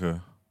 Okay.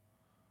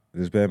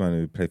 There's bare man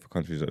who play for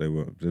countries that they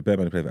were. There's bare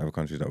man who play for other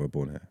countries that were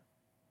born here.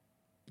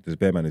 There's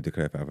bare man who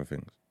declare for other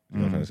things. You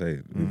know what I'm trying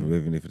to say?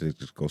 Even if they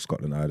just go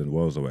Scotland, Ireland,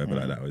 Wales or whatever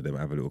like that, or they might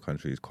have a little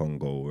countries,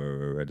 Congo,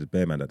 there's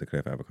bare man that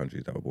declare for other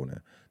countries that were born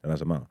here. That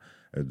doesn't matter.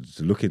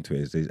 To look into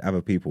it, there's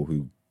other people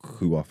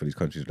who are for these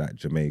countries like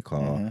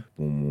Jamaica,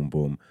 boom, boom,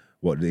 boom.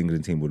 What the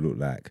England team would look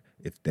like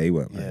if they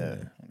weren't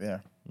playing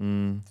there.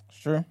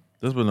 It's true.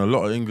 There's been a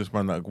lot of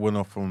Englishmen that went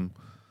off and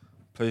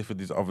play for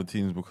these other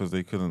teams because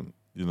they couldn't,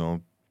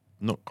 I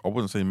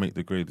wouldn't say make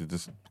the grade. They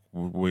just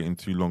were waiting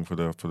too long for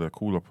their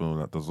call up and all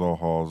that. The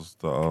Zahas,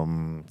 the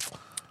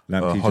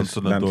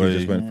Lamptey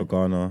just went for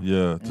Ghana.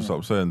 Yeah, that's what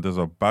I'm saying. There's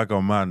a bag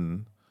of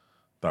man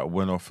that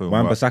went off and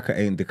Wan-Bissaka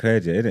ain't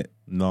declared yet, innit?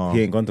 No.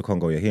 He ain't gone to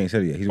Congo yet. He ain't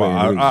said it yet. He's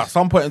waiting at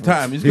some point in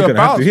time, he's going to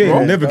bounce, He bro.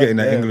 ain't never getting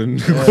that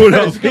England call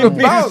up. He's going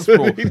to bounce,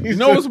 bro. You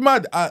know what's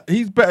mad?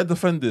 He's better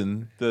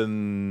defending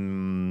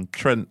than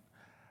Trent.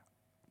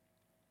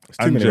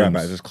 There's too many right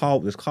backs.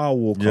 There's Kyle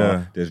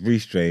Walker, there's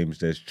Reece James,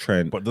 there's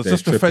Trent. But there's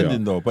just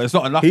defending though. But it's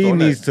not enough. He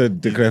needs to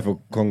declare for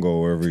Congo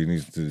or wherever he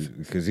needs to,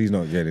 because he's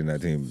not getting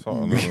that team.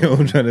 You know what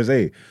I'm trying to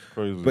say?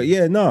 Crazy. But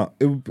yeah, no,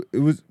 it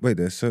was. Wait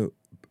there. So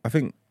I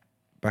think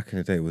back in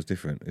the day it was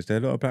different. Is there a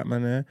lot of black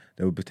men there?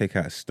 They would take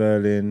out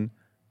Sterling,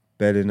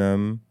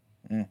 Bellingham.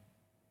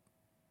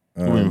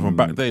 From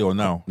back day or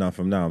now? No,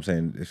 from now. I'm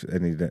saying if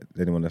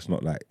anyone that's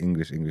not like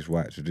English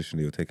white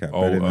traditionally will take out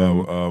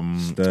Bellingham,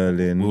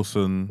 Sterling,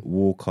 Wilson,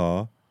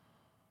 Walker.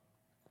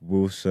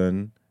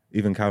 Wilson,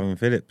 even Calvin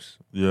Phillips.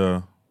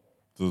 Yeah.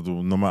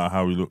 No matter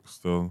how he looks,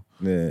 they're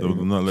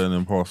not letting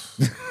him pass.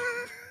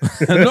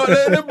 Not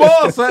letting him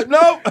pass. Like,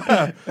 no.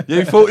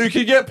 You thought you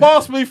could get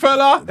past me,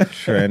 fella?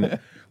 Trent.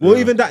 Well,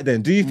 even that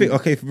then, do you think,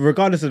 okay,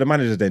 regardless of the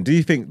managers then, do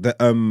you think that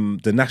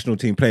the national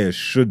team players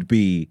should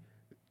be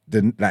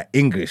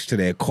English to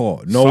their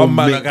core? No, some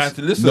man mix, are going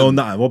to listen. No,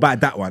 nothing. What about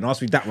that one?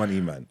 Ask me that one,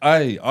 E-man.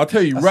 Hey, I'll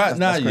tell you That's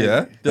now, crazy.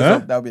 yeah.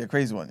 That would be a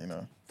crazy one, you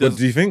know. But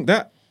do you think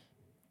that?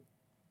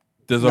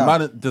 There's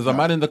a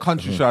man in the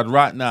countryside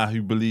right now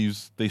who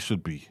believes they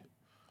should be.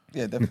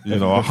 Yeah, definitely. You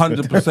know,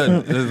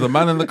 100%. There's a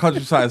man in the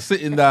countryside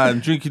sitting there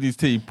and drinking his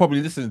tea,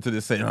 probably listening to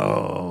this saying,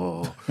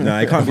 oh. No,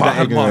 it can't be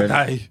that ignorant.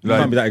 Day. It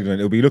can't be that ignorant.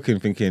 It'll be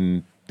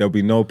thinking, there'll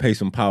be no pace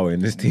and power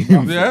in this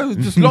team. Yeah,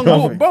 just long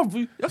ball, bruv.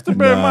 You have to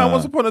bear in mind,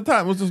 once upon a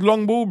time, it was just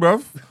long ball,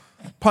 bruv.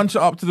 Punch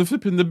it up to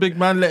the big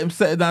man, let him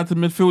set it down to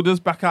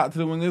midfielders, back out to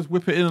the wingers,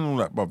 whip it in and all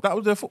that, bruv. That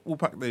was their football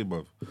pack day,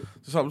 bruv.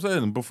 That's what I'm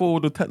saying.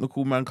 Before the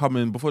technical man come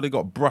in, before they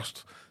got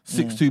brushed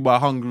 6-2 by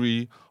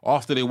Hungary,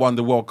 after they won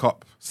the World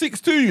Cup.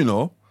 6-2, you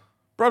know.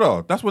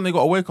 Brother, that's when they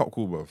got a wake-up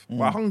call, bruv.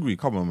 By Hungary,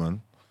 come on,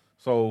 man.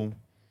 So,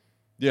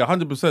 yeah,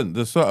 100%.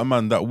 There's certain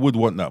man that would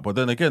want that, but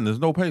then again, there's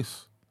no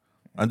pace.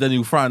 And then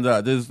you find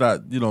that there's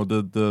that, you know,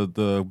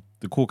 the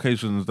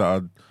Caucasians that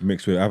are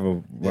mixed with other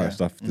white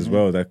stuff as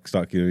well that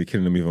start killing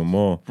them even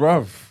more.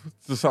 Bruv,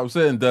 that's what I'm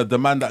saying. The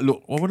man that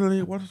look, what are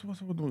they? What's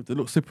they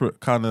look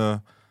separate, kind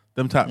of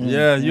them type.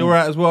 Yeah, you're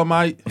right as well,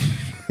 mate.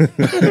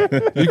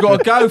 You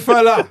gotta go,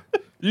 fella.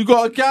 You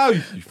gotta go.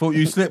 You thought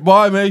you slipped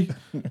by me,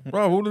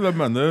 bro. All of them,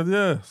 man.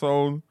 Yeah.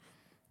 So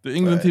the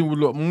England team would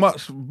look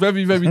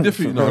very, very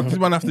different. You know, this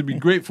man have to be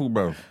grateful,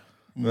 bro.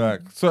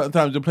 Like certain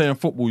times you're playing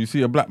football, you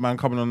see a black man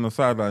coming on the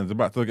sidelines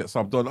about to get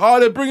subbed on. Oh,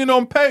 they're bringing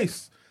on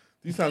pace.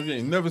 These times you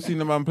ain't never seen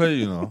the man play,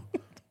 you know.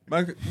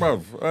 Man,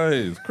 bruv,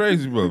 hey, it's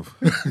crazy, bruv.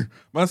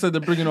 Man said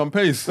they're bringing on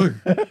pace.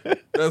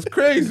 That's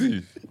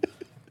crazy.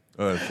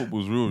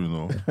 Football's real, you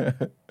know.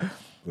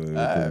 Bringing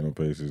on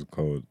pace is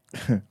cold.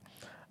 All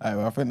right,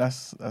 well, I think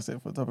that's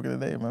it for the topic of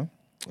the day, man.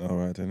 All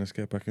right, then let's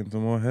get back into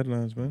more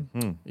headlines,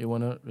 man. You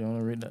wanna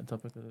read that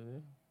topic of the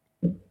day?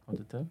 Out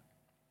of 10?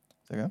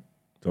 Second.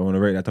 Do I want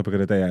to rate that topic of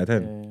the day out of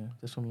 10? Yeah,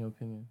 just from your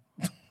opinion.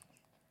 Because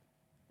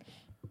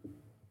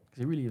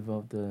it really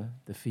involved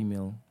the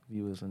female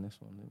viewers on this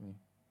one, didn't we?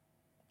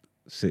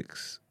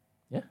 6.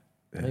 Yeah?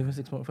 Not even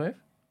 6.5?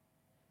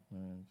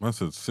 Man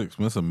said 6.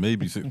 Man said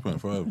maybe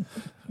 6.5.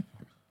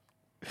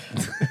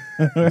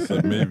 I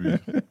said maybe.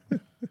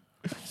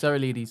 Sorry,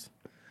 ladies.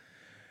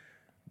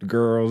 The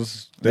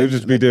girls, they'll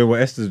just be doing what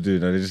Esther's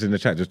doing. They're just in the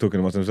chat, just talking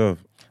amongst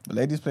themselves. But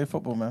ladies play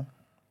football, man.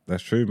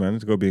 That's true, man.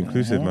 It's got to be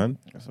inclusive, man.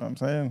 That's what I'm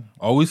saying.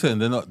 Are we saying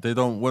they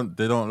don't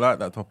like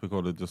that topic,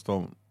 or they just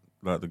don't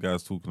like the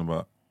guys talking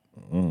about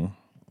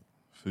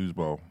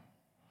foosball?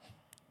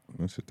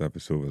 That's just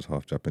David Silva's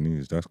half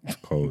Japanese. That's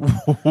cold.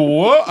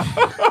 What?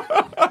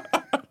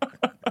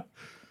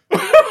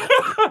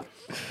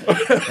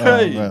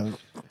 Man.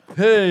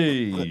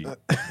 Hey.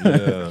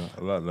 Yeah,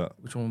 I like that.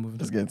 Which one we're moving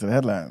Let's to? get into the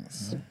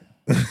headlines.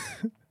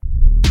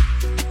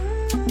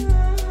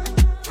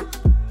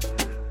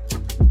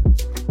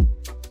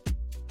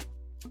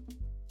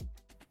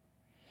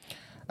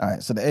 All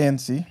right, so the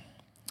ANC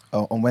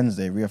on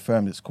Wednesday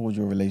reaffirmed its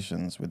cordial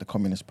relations with the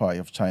Communist Party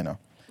of China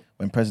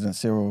when President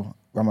Cyril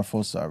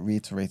Ramaphosa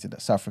reiterated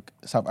that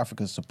South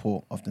Africa's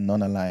support of the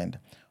non-aligned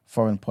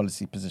foreign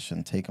policy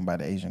position taken by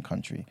the Asian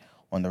country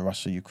on the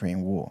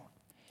Russia-Ukraine war.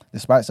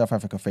 Despite South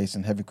Africa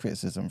facing heavy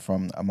criticism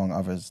from, among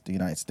others, the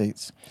United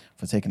States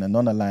for taking a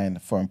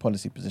non-aligned foreign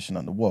policy position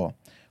on the war,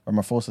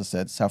 Ramaphosa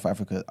said South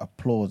Africa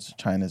applauds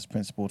China's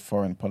principled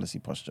foreign policy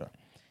posture.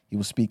 He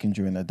was speaking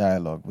during a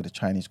dialogue with the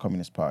Chinese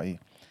Communist Party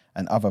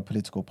and other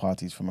political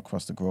parties from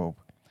across the globe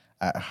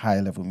at a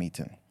high-level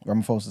meeting.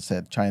 Ramaphosa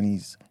said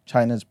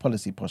China's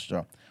policy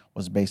posture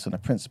was based on the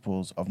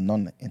principles of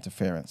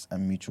non-interference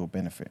and mutual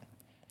benefit.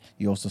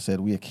 He also said,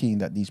 we are keen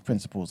that these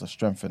principles are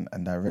strengthened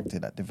and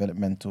directed at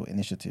developmental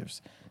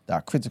initiatives that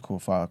are critical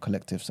for our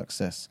collective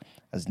success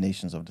as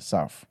nations of the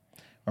South.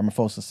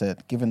 Ramaphosa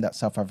said, given that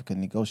South Africa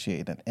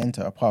negotiated an end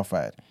to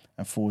apartheid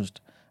and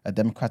forged a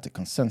democratic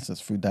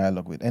consensus through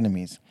dialogue with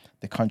enemies,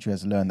 the country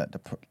has learned that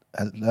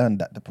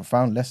the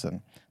profound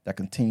lesson that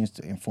continues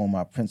to inform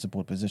our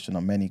principled position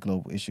on many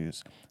global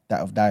issues, that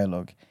of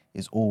dialogue,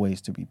 is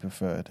always to be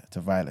preferred to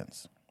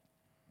violence.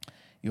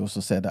 He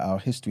also said that our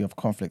history of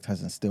conflict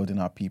has instilled in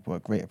our people a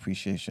great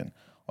appreciation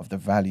of the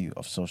value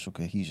of social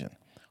cohesion,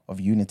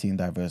 of unity and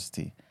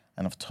diversity,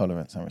 and of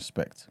tolerance and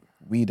respect.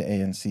 We, the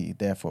ANC,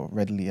 therefore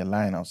readily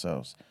align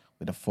ourselves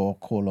with the 4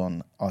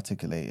 call-on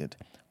articulated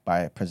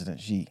by President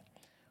Xi,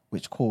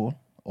 which call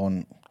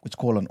on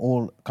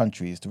all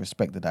countries to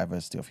respect the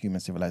diversity of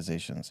human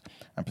civilizations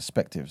and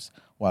perspectives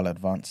while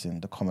advancing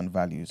the common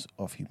values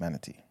of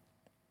humanity.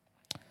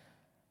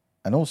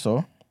 And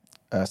also,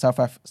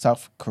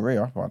 South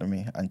Korea,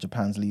 and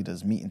Japan's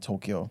leaders meet in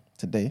Tokyo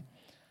today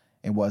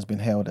in what has been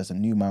hailed as a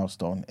new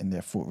milestone in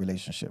their fraught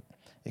relationship.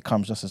 It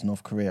comes just as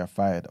North Korea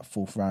fired a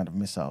 4th round of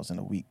missiles in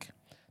a week.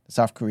 The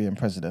South Korean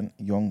president,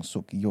 Yoon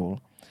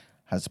Suk-yeol,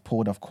 has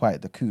pulled off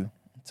quite the coup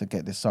to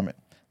get this summit.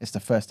 It's the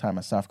first time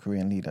a South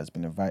Korean leader has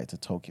been invited to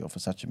Tokyo for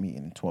such a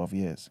meeting in 12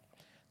 years.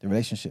 The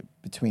relationship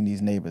between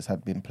these neighbors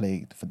had been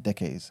plagued for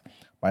decades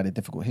by their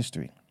difficult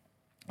history.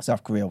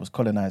 South Korea was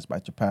colonized by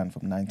Japan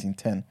from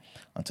 1910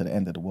 until the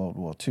end of the World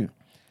War II.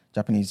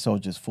 Japanese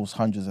soldiers forced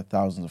hundreds of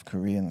thousands of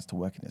Koreans to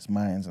work in its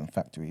mines and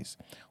factories.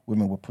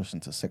 Women were pushed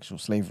into sexual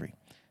slavery.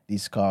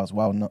 These scars,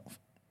 while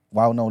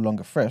no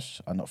longer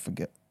fresh, are not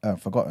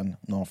forgotten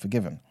nor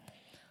forgiven.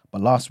 But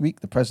last week,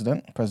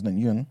 President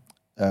Yoon,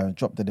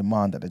 dropped the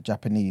demand that the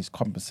Japanese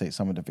compensate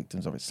some of the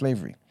victims of its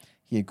slavery.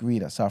 He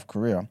agreed that South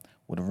Korea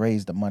would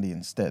raise the money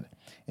instead.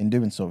 In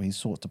doing so, he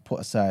sought to put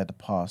aside the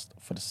past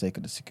for the sake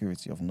of the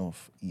security of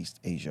Northeast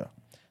Asia.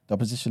 The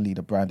opposition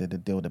leader branded the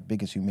deal the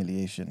biggest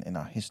humiliation in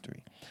our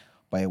history.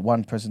 But it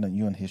won President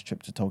Yoon his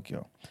trip to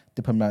Tokyo.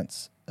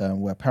 Diplomats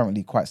were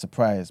apparently quite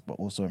surprised but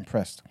also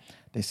impressed.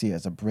 They see it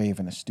as a brave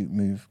and astute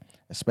move,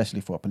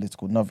 especially for a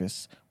political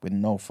novice with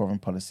no foreign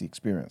policy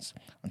experience.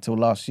 Until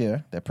last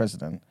year, their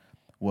president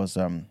was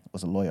a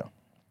lawyer.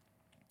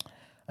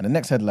 And the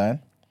next headline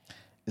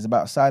is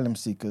about asylum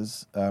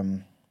seekers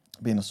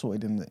being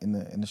assaulted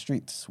in the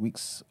streets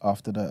weeks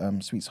after the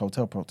Sweets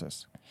Hotel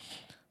protest.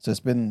 So it's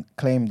been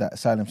claimed that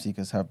asylum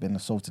seekers have been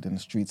assaulted in the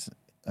streets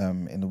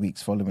in the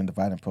weeks following the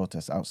violent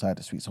protests outside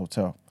the Sweets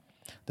Hotel.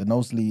 The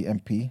Knowsley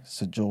MP,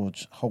 Sir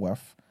George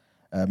Howarth,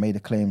 made the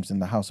claims in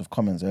the House of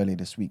Commons earlier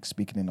this week,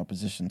 speaking in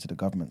opposition to the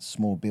government's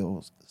small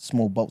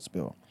boats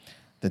bill.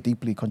 The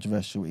deeply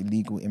controversial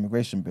illegal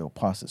immigration bill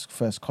passed its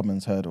first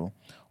Commons hurdle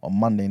on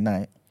Monday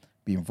night,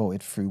 being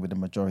voted through with a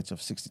majority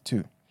of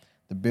 62.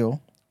 The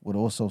bill would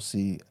also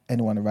see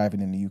anyone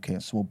arriving in the UK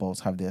in small boats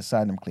have their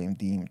asylum claim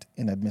deemed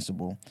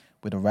inadmissible,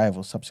 with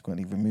arrivals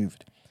subsequently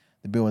removed.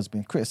 The bill has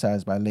been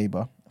criticised by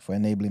Labour for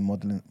enabling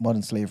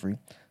modern slavery.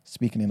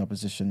 Speaking in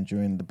opposition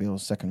during the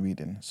bill's second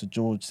reading, Sir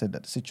George said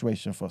that the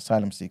situation for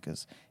asylum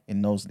seekers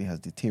in Knowsley has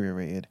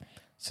deteriorated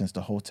since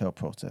the hotel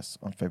protests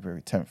on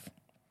February 10th.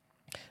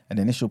 An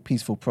initial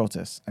peaceful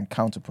protest and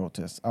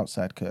counter-protests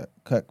outside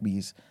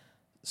Kirkby's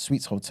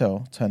Sweets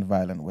Hotel turned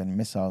violent when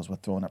missiles were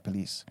thrown at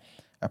police.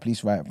 A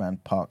police riot van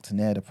parked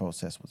near the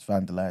protest was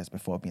vandalised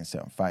before being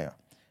set on fire.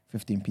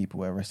 15 people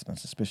were arrested on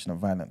suspicion of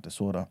violent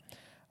disorder,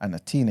 and a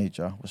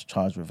teenager was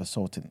charged with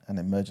assaulting an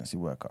emergency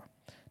worker.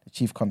 The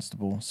Chief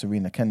Constable,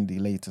 Serena Kennedy,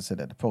 later said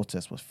that the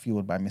protest was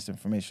fueled by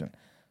misinformation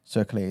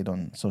circulated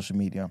on social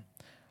media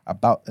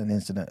about an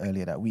incident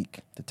earlier that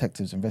week.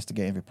 Detectives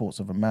investigating reports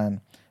of a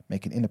man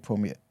making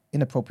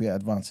inappropriate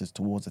advances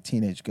towards a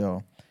teenage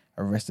girl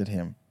arrested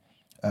him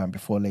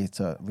before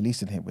later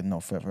releasing him with no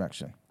further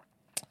action.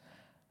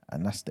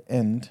 And that's the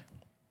end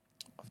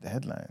of the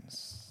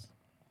headlines.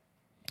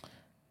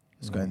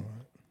 Let's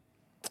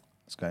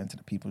go into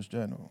the People's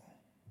Journal.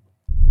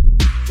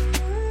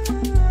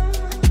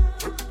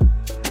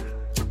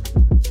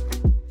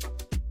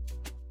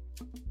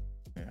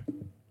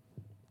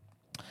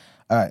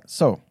 All right,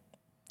 so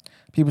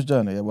People's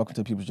Journal. Yeah, welcome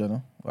to the People's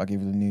Journal. I'll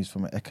give you the news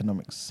from an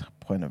economics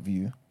point of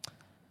view.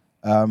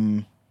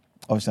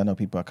 Obviously, I know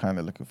people are kind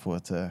of looking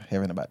forward to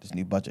hearing about this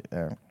new budget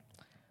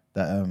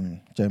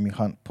that Jeremy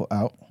Hunt put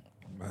out.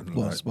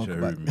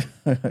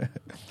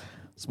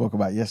 Spoke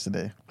about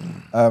yesterday.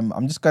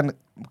 I'm just kind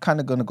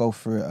of gonna go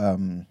through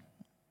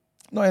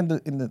not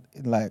in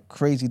like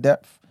crazy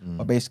depth,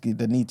 but basically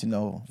the need to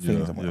know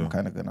things I'm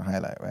kind of gonna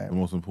highlight, right? The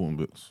most important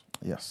bits.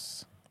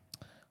 Yes.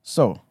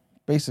 So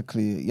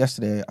basically,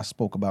 yesterday I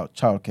spoke about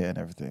childcare and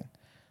everything.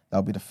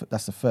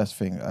 That's the first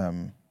thing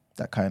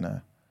that kind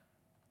of.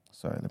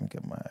 Sorry, let me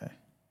get my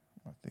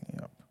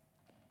thingy up.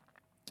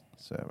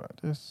 Sorry about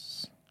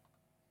this.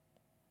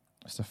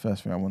 That's the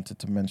first thing I wanted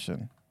to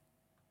mention.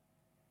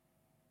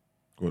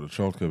 Got the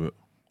childcare bit.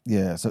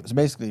 Yeah, so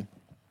basically,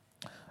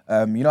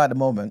 at the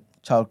moment,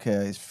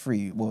 childcare is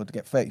free. Well, to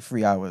get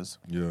 33 hours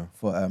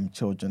for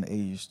children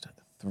aged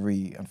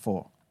 3 and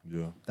 4.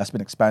 Yeah. That's been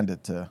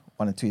expanded to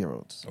 1 and 2 year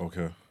olds.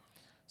 Okay.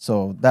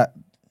 So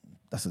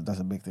that's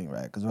a big thing,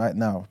 right? Because right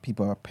now,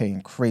 people are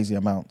paying crazy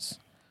amounts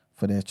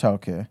for their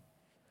childcare.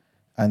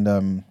 And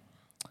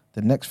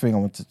the next thing I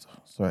wanted to...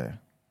 Sorry, let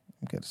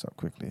me get this up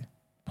quickly.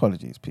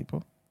 Apologies,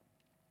 people.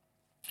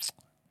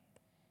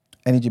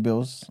 Energy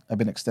bills have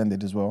been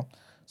extended as well.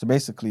 So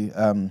basically,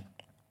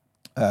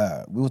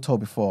 we were told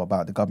before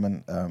about the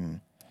government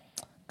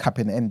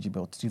capping the energy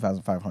bill to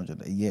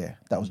 $2,500 a year.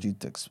 That was due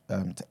to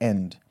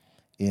end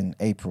in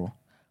April,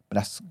 but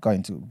that's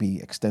going to be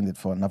extended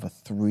for another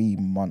 3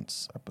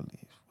 months, I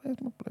believe.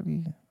 Where's my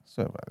bloody...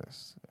 Sorry about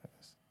this.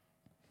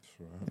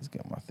 Let's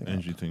get my thing.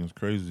 Energy thing is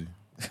crazy.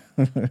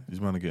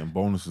 These men are getting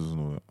bonuses and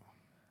all that.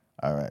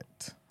 All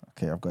right.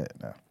 Okay, I've got it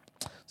now.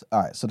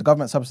 So the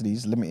government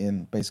subsidies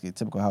limiting basically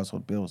typical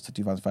household bills to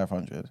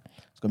 $2,500.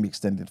 It's going to be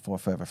extended for a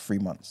further 3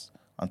 months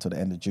until the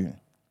end of June.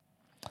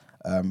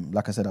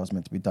 Like I said, that was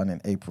meant to be done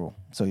in April,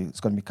 so it's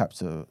going to be capped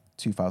to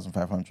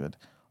 $2,500.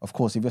 Of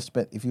course,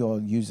 if you're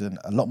using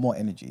a lot more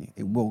energy,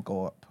 it will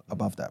go up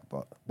above that.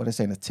 But what they're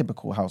saying, a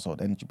typical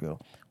household energy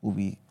bill will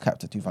be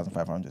capped at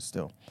 $2,500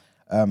 still.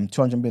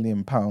 £200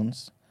 million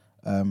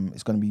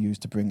It's going to be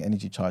used to bring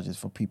energy charges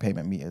for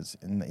prepayment meters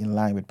in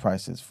line with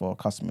prices for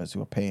customers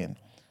who are paying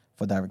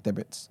for direct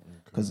debits.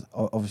 Because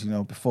obviously,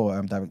 before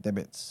direct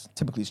debits,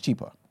 typically it's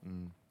cheaper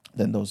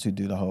than those who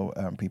do the whole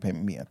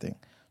prepayment meter thing.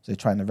 So they're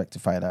trying to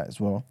rectify that as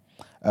well.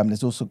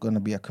 There's also going to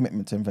be a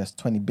commitment to invest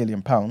 £20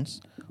 billion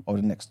over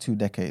the next 2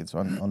 decades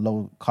on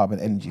low carbon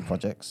energy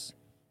projects.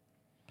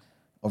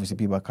 Obviously,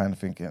 people are kind of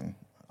thinking,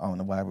 I don't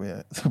know why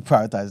we're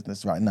prioritizing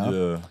this right now,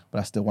 but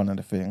that's still one of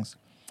the things.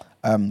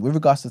 With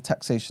regards to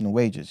taxation and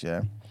wages,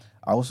 I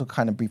also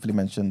kind of briefly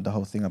mentioned the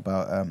whole thing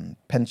about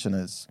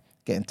pensioners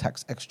getting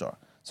taxed extra.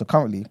 So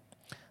currently,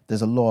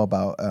 there's a law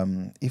about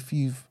if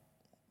you've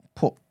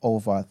put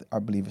over, I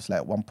believe it's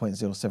like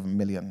 1.07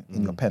 million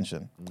in your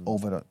pension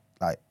over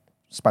the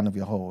span of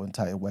your whole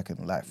entire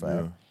working life,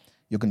 right?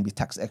 You're going to be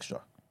taxed extra.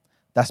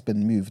 That's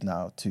been moved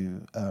now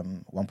to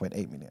 1.8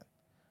 million.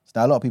 So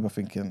now a lot of people are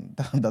thinking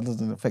that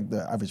doesn't affect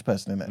the average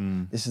person,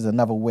 innit? This is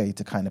another way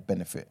to kind of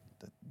benefit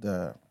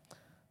the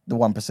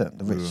 1%,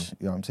 the rich.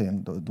 You know what I'm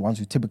saying? The ones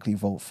who typically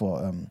vote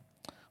for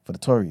the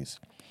Tories.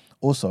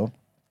 Also,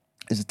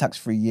 is a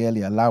tax-free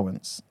yearly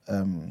allowance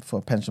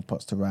for pension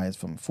pots to rise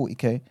from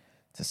 40k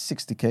to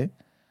 60k.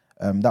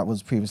 That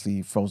was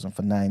previously frozen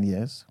for 9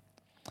 years.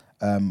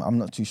 I'm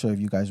not too sure if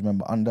you guys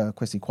remember, under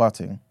Kwesi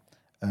Kwarteng,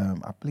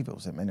 I believe it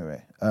was him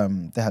anyway,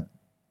 there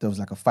was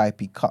like a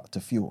 5p cut to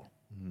fuel,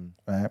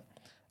 right?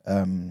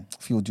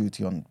 Fuel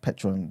duty on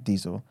petrol and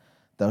diesel.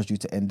 That was due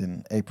to end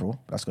in April.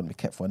 That's going to be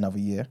kept for another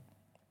year.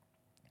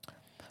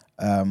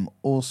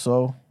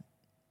 Also,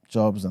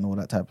 jobs and all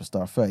that type of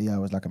stuff. 30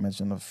 hours, like I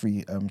mentioned, of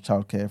free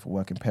childcare for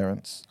working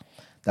parents.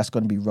 That's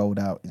going to be rolled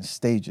out in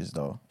stages,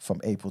 though, from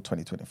April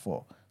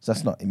 2024. So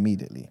that's not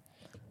immediately.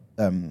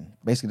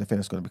 Basically, the thing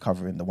that's going to be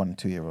covering the 1 and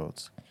 2 year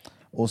olds.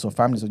 Also,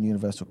 families on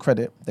universal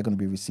credit, they're going to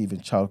be receiving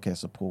childcare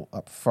support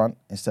up front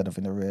instead of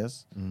in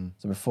arrears.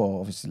 So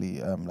before,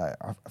 obviously,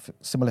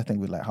 similar thing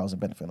with like housing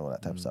benefit and all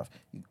that type of stuff.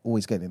 You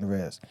always get in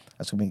arrears.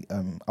 That's going to be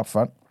up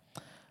front.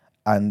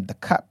 And the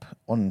cap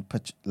on per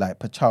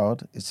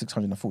child is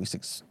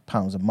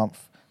 £646 a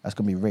month. That's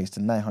going to be raised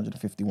to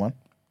 £951.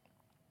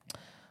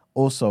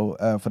 Also,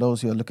 for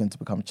those who are looking to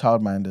become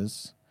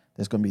childminders,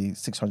 there's going to be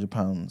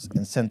 £600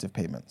 incentive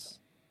payments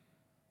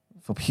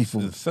for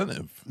people.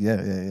 Incentive?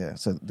 Yeah.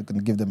 So they're going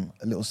to give them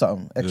a little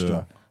something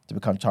extra to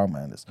become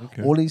childminders.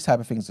 Okay. All these type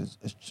of things is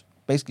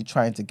basically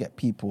trying to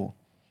get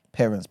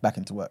parents back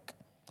into work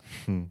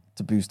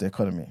to boost the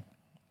economy.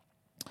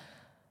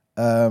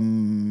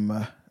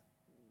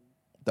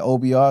 The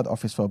OBR, the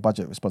Office for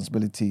Budget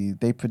Responsibility,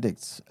 they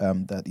predict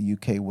that the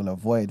UK will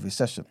avoid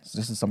recession. So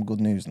this is some good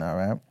news now,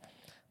 right?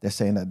 They're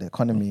saying that the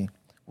economy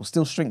will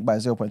still shrink by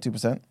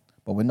 0.2%,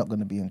 but we're not going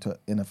to be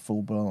in a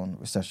full-blown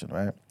recession,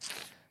 right?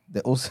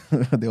 They're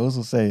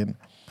also saying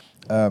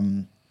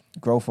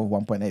growth of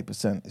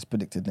 1.8% is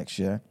predicted next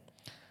year,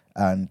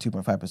 and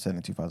 2.5%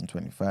 in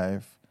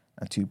 2025,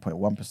 and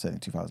 2.1% in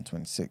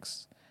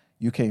 2026.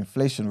 UK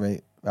inflation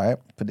rate, right,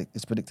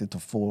 is predicted to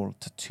fall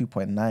to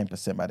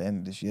 2.9% by the end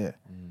of this year.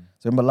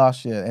 So remember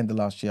end of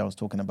last year, I was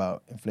talking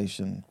about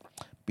inflation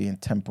being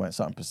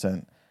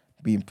 10-point-something%,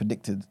 being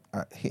predicted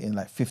at hitting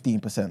like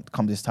 15%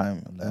 come this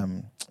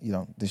time,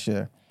 this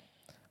year.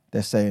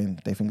 They're saying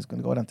they think it's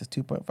going to go down to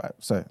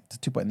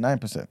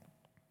 2.9%.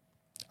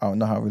 I don't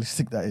know how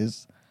realistic that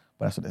is,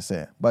 but that's what they're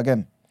saying. But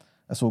again,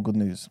 that's all good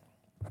news.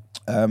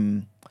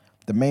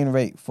 The main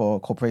rate for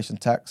corporation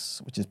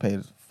tax, which is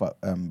paid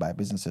by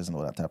businesses and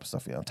all that type of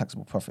stuff, on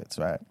taxable profits,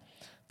 right?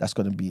 That's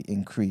going to be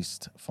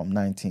increased from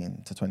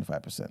 19 to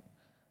 25%.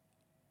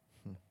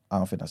 I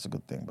don't think that's a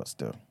good thing, but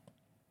still,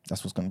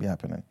 that's what's going to be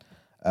happening.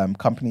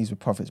 Companies with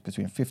profits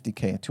between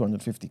 50k and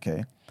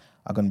 250k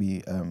are going to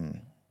be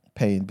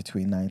paying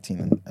between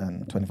 19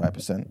 and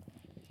 25%.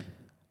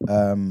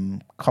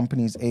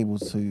 Companies able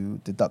to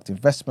deduct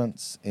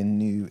investments in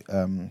new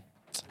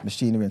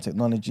machinery and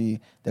technology,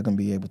 they're going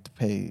to be able to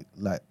pay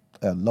like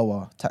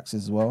lower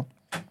taxes as well.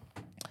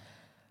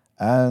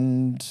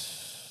 And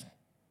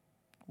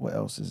what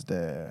else is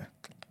there?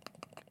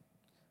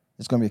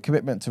 There's going to be a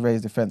commitment to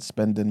raise defence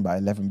spending by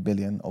 11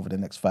 billion over the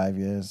next 5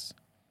 years.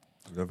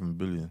 11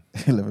 billion.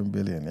 11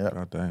 billion, yeah.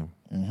 God damn.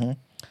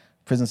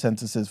 Prison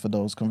sentences for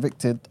those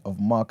convicted of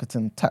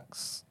marketing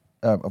tax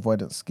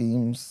avoidance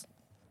schemes.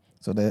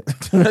 So they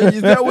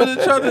Is that what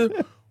they're trying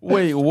to...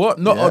 Wait, what?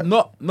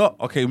 Not.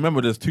 Okay,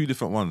 remember, there's two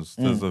different ones.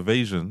 There's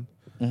evasion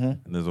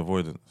and there's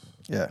avoidance.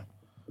 Yeah.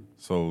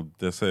 So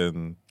they're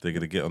saying they're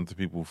going to get onto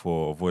people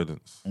for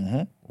avoidance.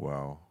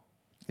 Wow.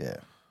 Yeah.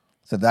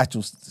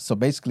 So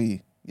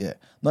basically, yeah,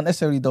 not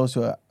necessarily those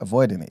who are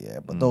avoiding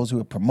it, but those who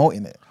are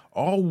promoting it.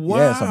 Oh, wow.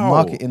 Yeah, so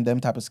marketing them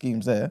type of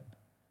schemes there.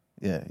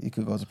 Yeah, you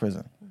could go to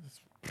prison.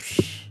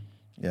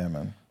 Yeah,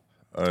 man.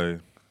 Hey,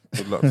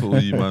 good luck to all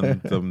you,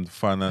 man, them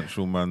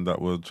financial man that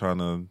were trying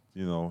to,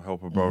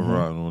 help a brother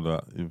out and all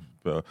that. You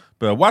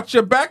better watch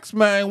your backs,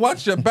 man.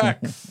 Watch your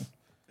backs.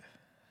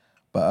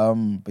 But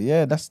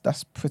yeah,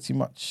 that's pretty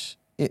much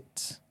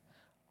it.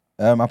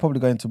 I'll probably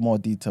go into more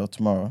detail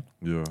tomorrow.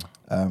 Yeah.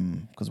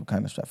 Because we're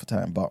kind of strapped for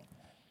time. But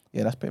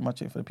yeah, that's pretty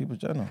much it for the People's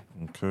Journal.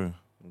 Okay.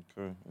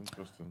 Okay,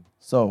 interesting.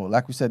 So,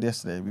 like we said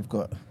yesterday, we've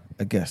got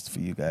a guest for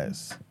you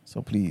guys.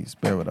 So please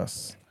bear with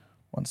us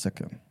 1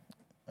 second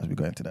as we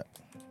go into that.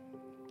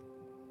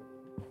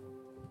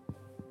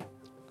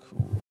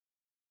 Cool.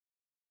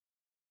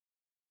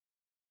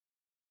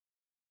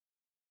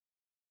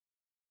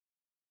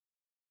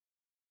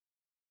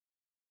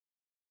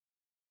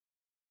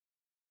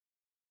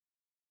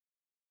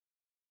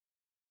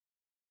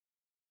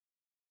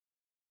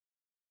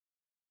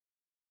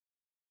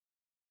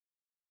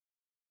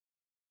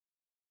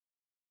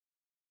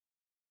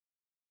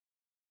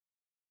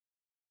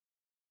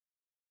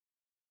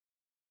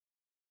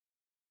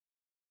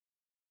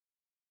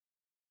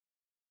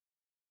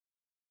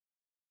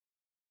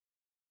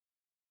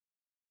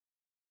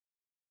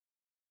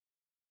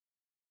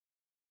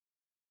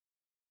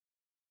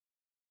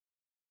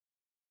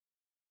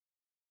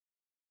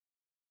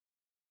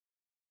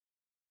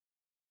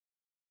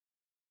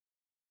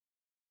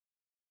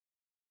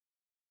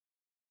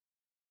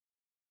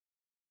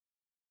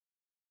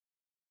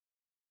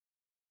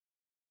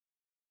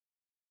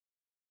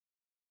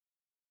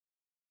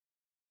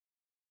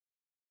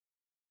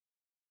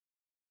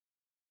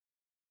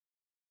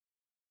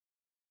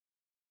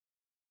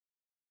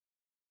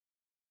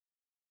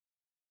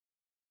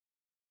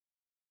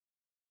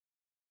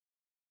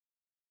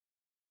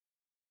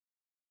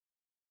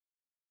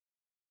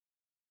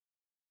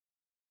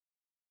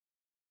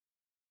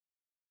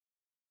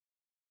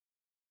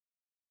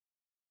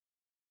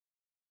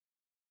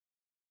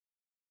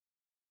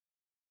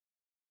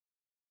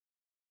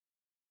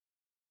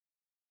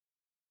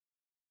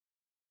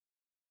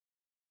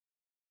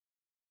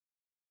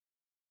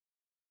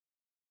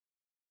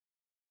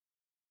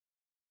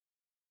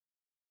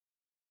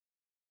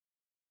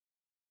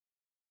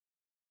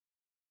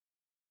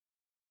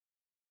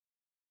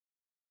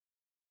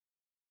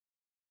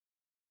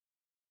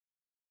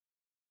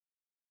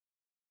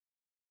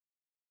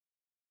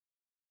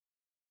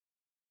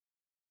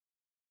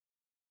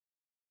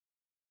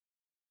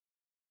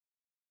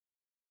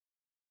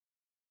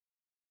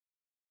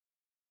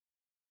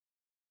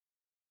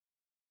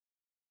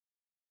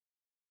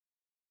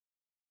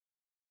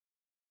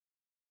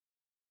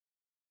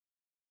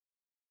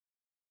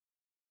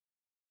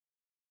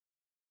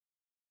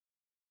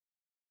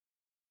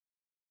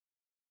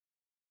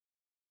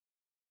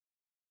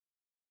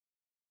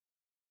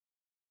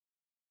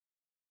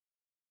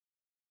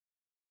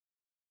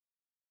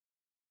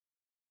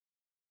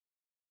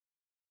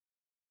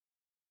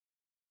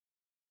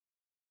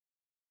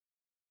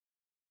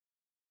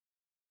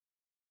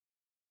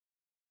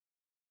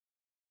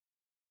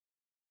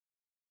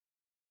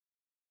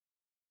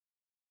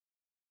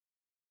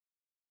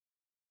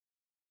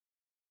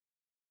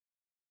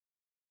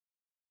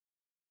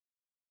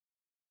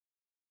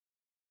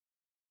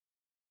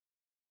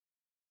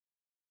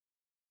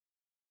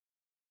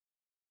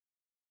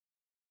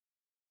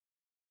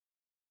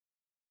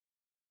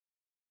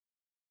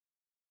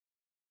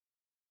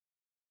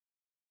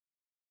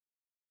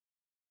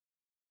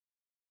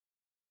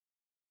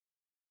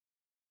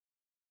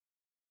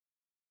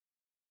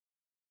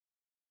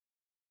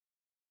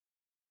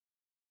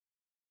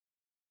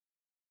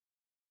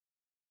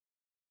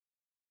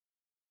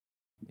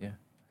 Yeah.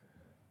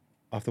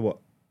 After what?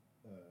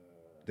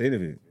 The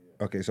interview.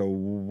 Okay, so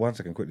 1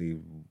 second quickly,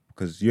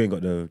 because you ain't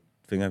got the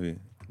thing, have you?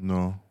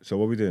 No. So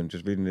what are we doing?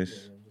 Just reading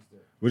this.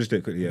 We'll just do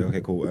it quickly. Yeah.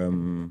 Okay. Cool.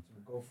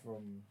 Go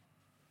from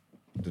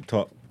The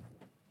top.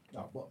 bottom.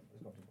 Let's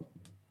go from the bottom.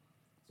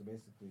 So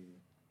basically,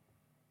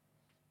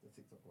 the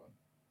TikTok one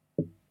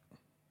to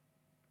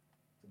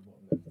the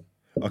bottom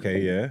left,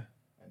 Okay. Yeah.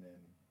 and then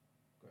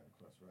going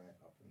across right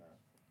up and down.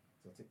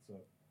 So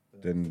TikTok, the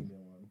Then- Indian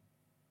one,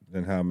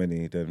 Then how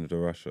many? Then the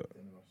Russia.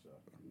 then Russia,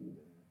 then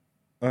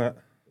All right.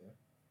 yeah.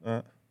 All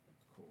right.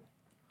 Cool.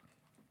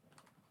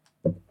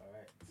 All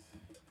right.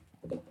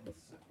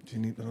 Do you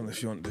need? I don't know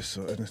if you want this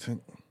or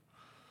anything.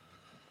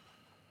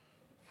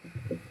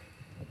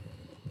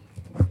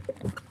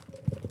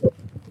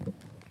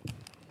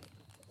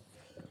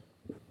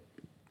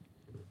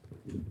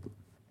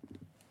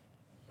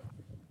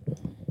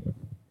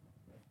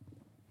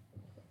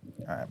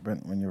 All right,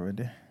 Brent, when you're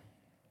ready.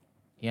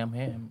 Yeah, I'm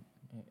here.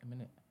 A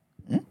minute.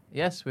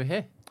 Yes, we're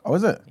here. Oh,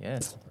 is it?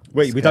 Yes.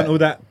 Wait, we done all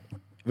that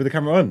with the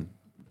camera on.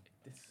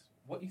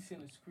 What you see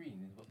on the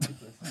screen is what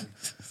people are saying.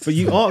 But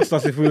you asked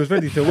us if we was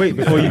ready to wait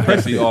before you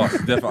pressed He it.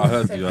 asked. Definitely, I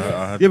heard you. I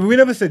heard Yeah, but we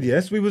never said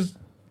yes. We was.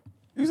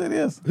 You said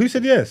yes. Who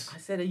said yes? I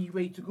said, are you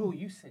ready to go?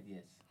 You said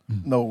yes.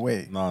 No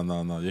way. No.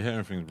 You're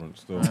hearing things, bro.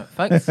 Still.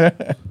 Thanks.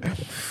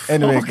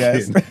 Anyway,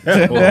 guys,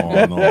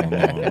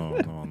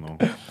 No.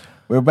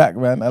 we're back,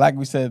 man. Like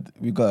we said,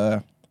 we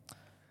got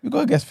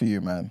a guest for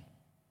you, man.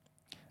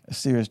 A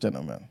serious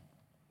gentleman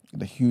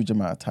with a huge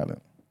amount of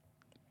talent.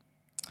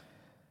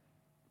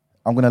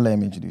 I'm gonna let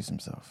him introduce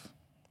himself.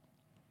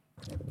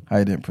 How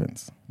you doing,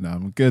 Prinz? Nah,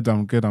 I'm good,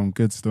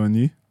 still, and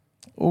you?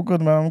 All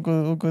good, man. I'm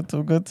good.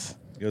 All good.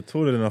 You're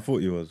taller than I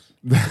thought you was.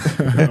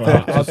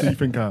 How tall you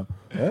think I am?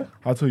 Yeah?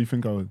 How tall you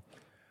think I was?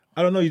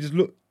 I don't know. You just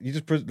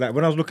like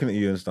when I was looking at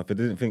you and stuff. I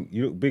didn't think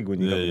you look big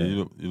when you.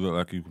 Yeah, got you look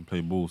like you can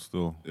play ball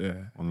still.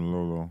 Yeah. On the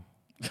low.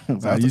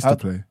 I used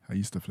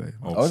to play.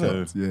 Oh, is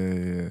it?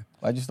 Yeah.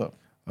 Why'd you stop?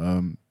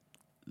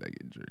 Leg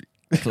injury.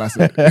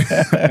 Classic.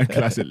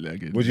 Classic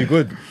leg injury. Was you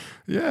good?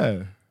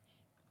 Yeah.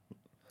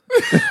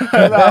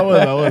 I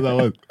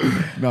was.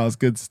 No, it's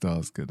good stuff.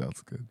 It's good.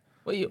 That's good.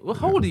 Wait,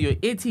 how old are you?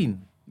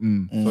 18.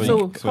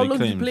 So how long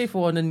did you play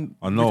for and then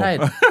I know.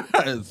 retired?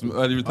 It's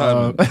early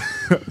retirement.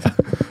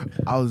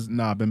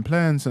 I've been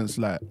playing since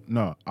I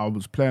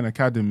was playing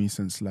academy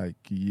since like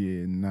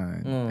year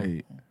 9,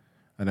 8.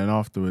 And then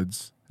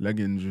afterwards, leg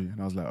injury.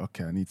 And I was like,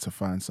 okay, I need to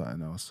find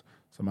something else.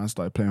 So man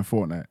started playing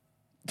Fortnite.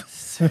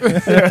 What's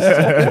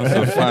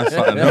the find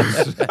something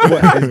else? Is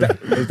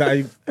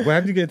that how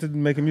did you get to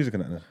making music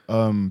and that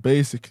then?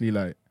 Basically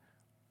like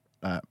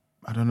I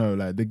don't know,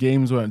 like the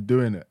games weren't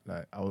doing it.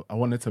 Like I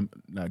wanted to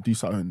like do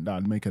something that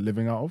I'd make a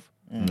living out of.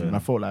 And I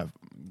thought like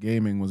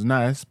gaming was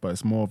nice, but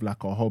it's more of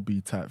like a hobby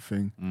type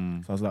thing.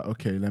 So I was like,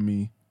 okay, let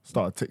me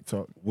start a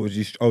TikTok. What was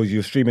you? You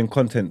were streaming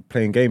content,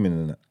 playing gaming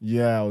and that.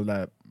 Yeah, I was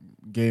like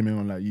gaming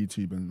on like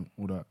YouTube and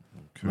all that.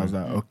 And I was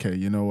like, okay,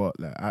 you know what?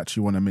 Like I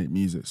actually want to make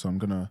music, so I'm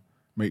gonna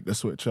make the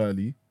switch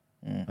early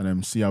and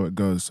then see how it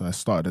goes. So I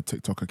started a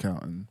TikTok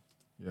account and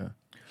yeah.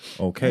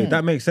 Okay,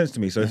 that makes sense to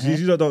me. So if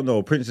you don't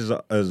know, Prince is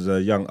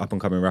a young up and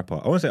coming rapper.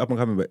 I won't say up and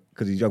coming, but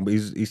because he's young, but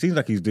he seems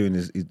like he's doing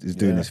his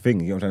thing.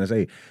 You know what I'm trying to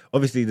say?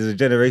 Obviously, there's a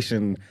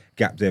generation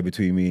gap there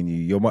between me and you.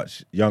 You're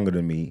much younger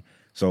than me,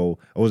 so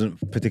I wasn't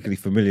particularly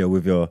familiar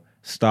with your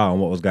style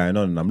and what was going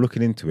on. And I'm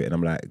looking into it, and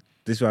I'm like,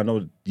 this is where I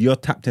know you're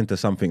tapped into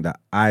something that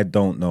I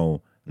don't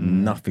know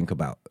nothing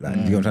about. Like,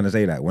 you know what I'm trying to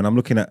say? Like when I'm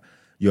looking at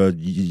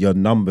your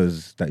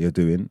numbers that you're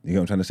doing, you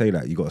know what I'm trying to say?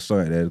 Like you got a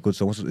song out there, good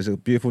song. It's a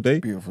beautiful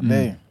day. Beautiful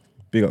day.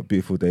 Big up,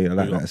 beautiful day. I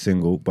like that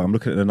single, but I'm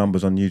looking at the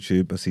numbers on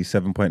YouTube. I see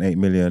 7.8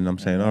 million. I'm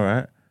saying, all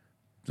right,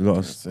 there's a lot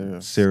of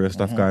serious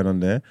stuff going on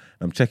there.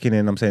 I'm checking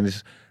in. I'm saying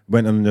this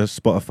went on your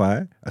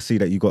Spotify. I see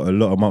that you got a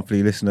lot of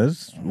monthly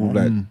listeners,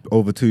 like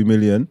over 2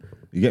 million.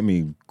 You get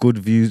me? Good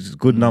views,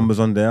 good numbers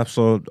on there. I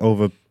saw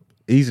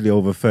easily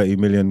over 30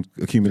 million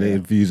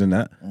accumulated views and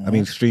that. I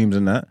mean streams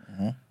and that.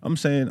 I'm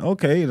saying,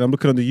 okay. And I'm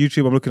looking on the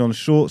YouTube. I'm looking on the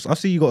shorts. I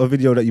see you got a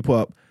video that you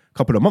put up a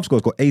couple of months ago.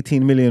 It's got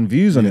 18 million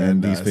views on it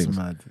and these things. It's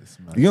mad.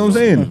 You know what I'm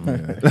saying?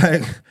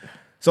 Like,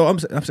 so I'm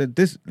saying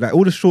this, like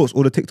all the shorts,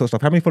 all the TikTok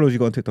stuff. How many followers you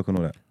got on TikTok and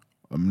all that?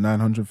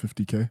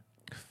 950K.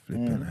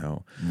 Flipping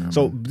hell.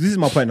 So this is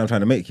my point I'm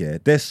trying to make here.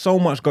 There's so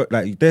much going.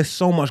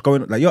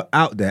 Like you're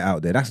out there.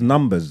 That's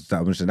numbers that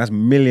I'm mentioning. That's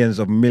millions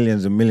and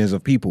millions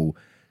of people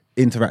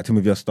interacting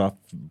with your stuff.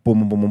 Boom,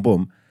 boom, boom, boom,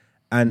 boom.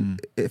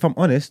 And if I'm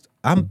honest,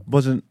 I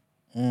wasn't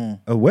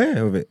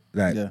aware of it.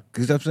 Like,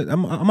 because I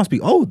must be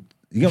old.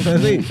 You get what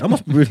I'm trying to say? I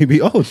must really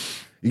be old.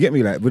 You get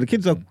me? Like, but the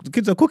kids are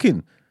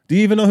cooking. Do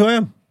you even know who I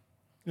am?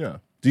 Yeah.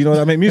 Do you know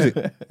that I make music?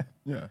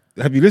 Yeah.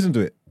 Have you listened to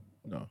it?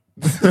 No.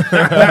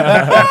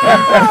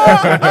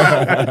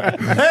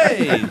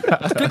 Hey,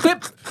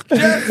 Clip.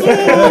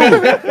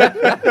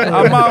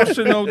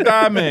 emotional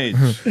damage.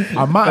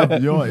 I might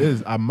have, you know what it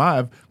is? I might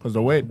have, because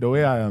the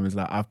way I am is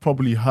like, I've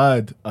probably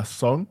heard a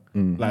song,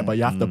 like, but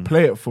you have to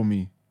play it for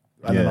me.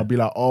 And then I'll be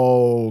like,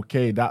 oh,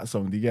 okay, that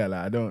song. Do you get it?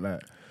 Like, I don't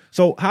like.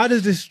 So how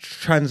does this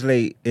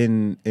translate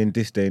in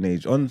this day and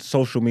age on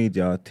social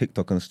media,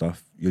 TikTok and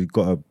stuff? You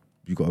got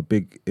a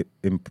big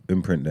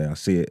imprint there. I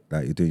see it,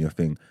 like you're doing your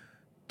thing.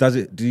 Does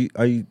it?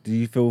 Are you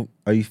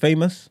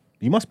famous?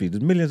 You must be.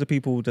 There's millions of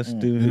people just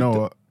doing. You know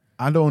what?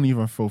 I don't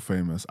even feel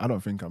famous. I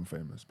don't think I'm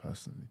famous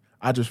personally.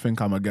 I just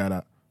think I'm a guy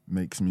that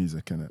makes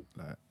music in it.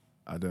 Like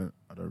I don't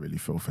really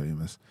feel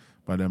famous.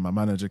 But then my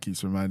manager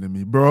keeps reminding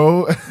me,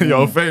 bro,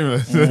 you're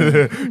famous.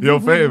 You're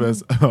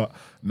famous.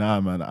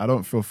 Nah, man, I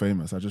don't feel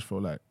famous. I just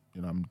feel like,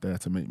 you know, I'm there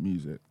to make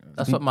music.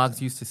 That's what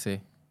Marx used to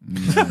say.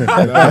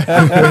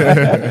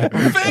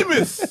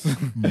 Famous.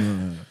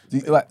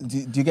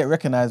 Do you get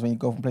recognized when you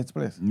go from place to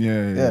place?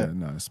 Yeah.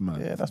 No, it's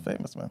mad. Yeah, that's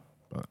famous, man.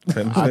 But,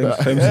 famous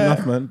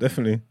enough, man.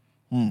 Definitely.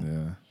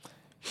 yeah.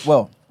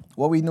 Well,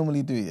 what we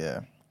normally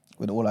do,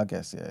 with all our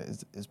guests,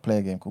 is play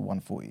a game called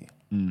 140.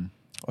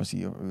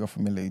 Obviously, you're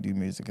familiar. You do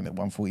music in at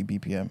 140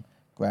 BPM,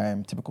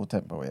 grime, typical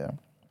tempo, And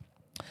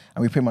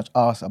we pretty much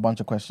ask a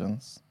bunch of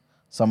questions.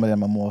 Some of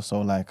them are more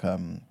so like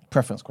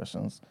preference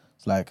questions.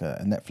 It's like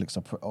a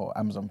Netflix or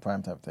Amazon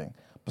Prime type thing.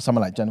 But some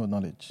are like general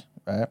knowledge,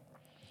 right?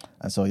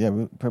 And so,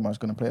 we're pretty much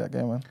going to play that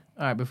game, man.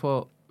 All right,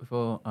 before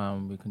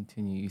we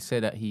continue, you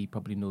said that he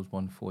probably knows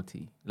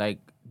 140. Like,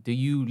 do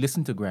you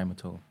listen to grime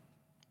at all?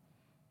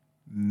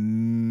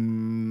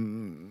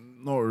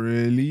 Not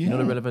really. You know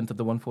the relevance of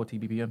the 140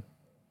 BPM?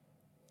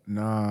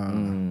 Nah.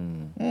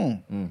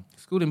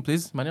 School him,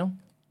 please, Manuel.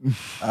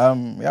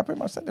 I pretty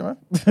much said it, man.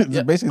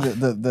 It's basically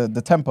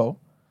the tempo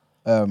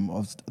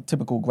of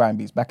typical grime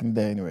beats back in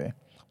the day anyway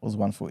was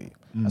 140.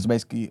 And so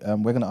basically,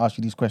 we're going to ask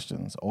you these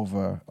questions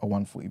over a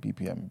 140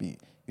 BPM beat.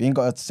 You ain't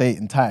got to say it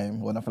in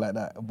time or nothing like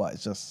that, but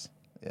it's just,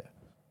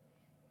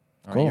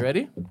 Are you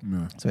ready?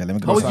 Yeah. So let me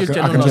go. How would So your I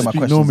general can clear my knowledge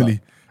questions normally?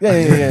 up.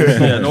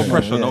 Yeah. No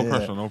pressure.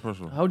 Yeah. No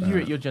pressure. How do you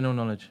rate your general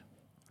knowledge?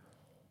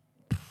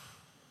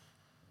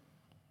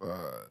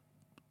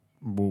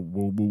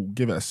 We'll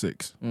give it a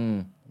 6.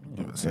 Give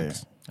it a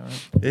 6.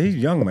 Yeah, he's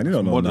young, man. He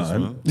don't know Modest,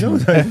 nothing. man. You know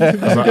what I'm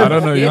saying? I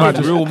don't know. You might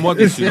just Real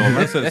modest, you know.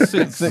 Man said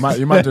 6.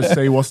 you might just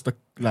say what's the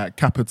like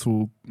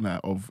capital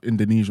like of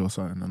Indonesia or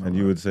something. And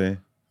you would say,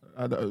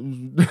 I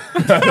don't-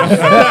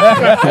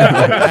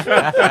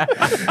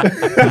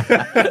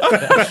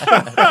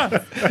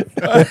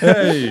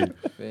 Hey.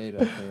 Fade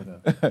up.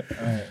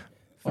 Alright.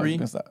 3,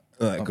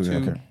 like,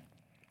 2,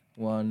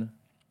 1.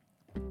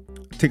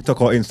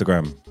 TikTok or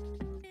Instagram?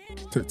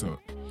 TikTok.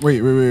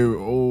 Wait.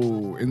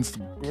 Oh,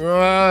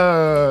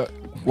 Instagram.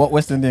 What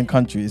West Indian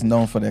country is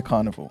known for their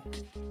carnival?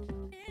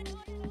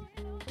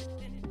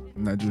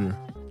 Nigeria.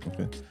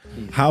 Okay.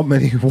 How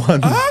many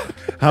ones?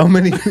 How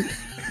many?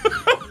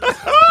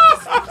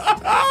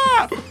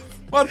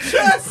 My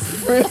chest.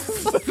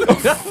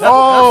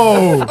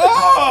 Oh!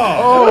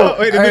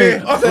 Wait a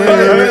minute.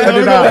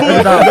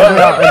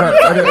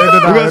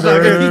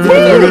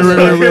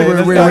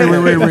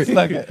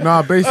 Wait.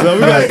 Nah, basically,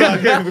 like,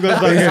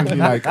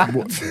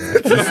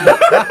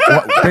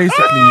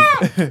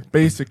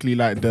 basically,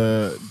 like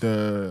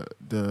the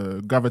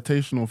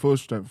gravitational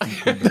force strength.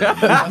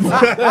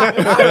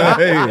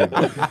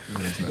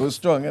 It was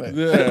strong, innit?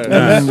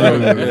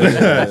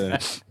 Yeah.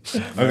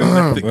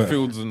 Magnetic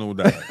fields and all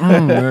that.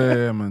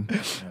 Yeah, man.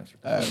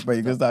 But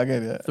you can start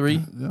again, yeah? 3,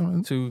 Yeah,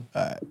 man. 2,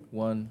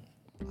 1.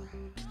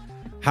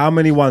 How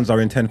many ones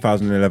are in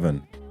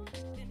 10,011?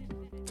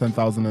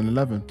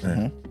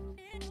 10,011.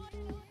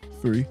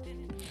 3.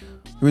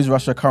 Who is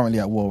Russia currently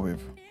at war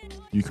with?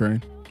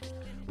 Ukraine.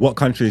 What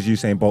country is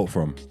Usain Bolt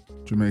from?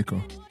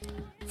 Jamaica.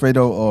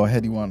 Fredo or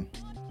Heady One?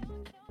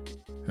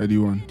 Heady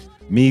One.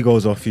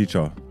 Migos or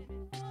Future?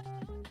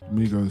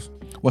 Migos.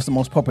 What's the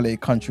most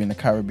populated country in the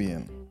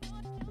Caribbean?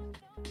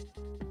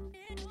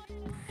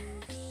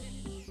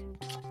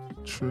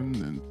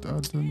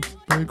 Trinidad and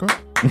Tobago.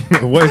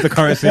 What is the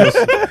currency of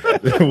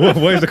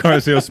what is the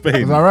currency of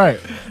Spain? Is that right?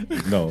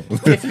 No.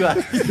 What's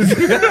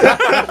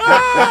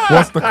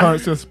the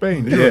currency of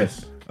Spain?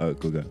 Yes. Oh,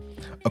 cool guy.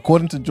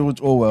 According to George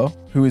Orwell,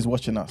 who is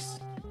watching us?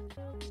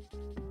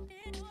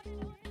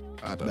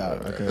 I don't Nah,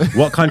 know. okay.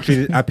 What country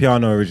did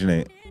Appiano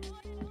originate?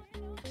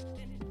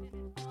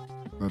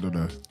 I don't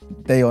know.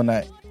 Day or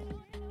night?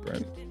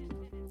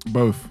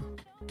 Both.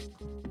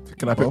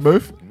 Can I pick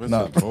both?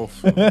 No.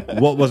 Both.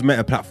 What was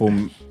Meta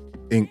Platform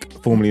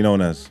Inc. formerly known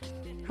as?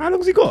 How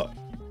long's he got?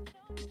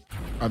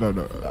 I don't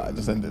know. I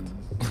just ended.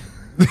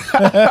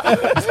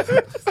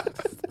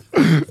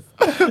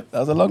 That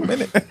was a long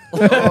minute.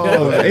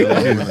 Oh,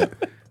 ages.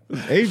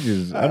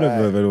 Ages. I don't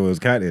know if anyone was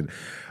counting.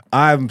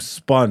 I'm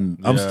spun.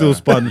 I'm still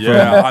spun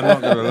Yeah, I'm not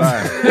gonna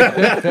lie.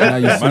 Now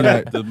you see,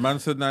 like, The man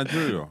said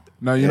Nigeria.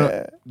 now you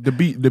know the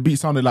beat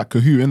sounded like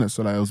Kahoo, innit?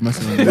 So like I was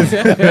messing with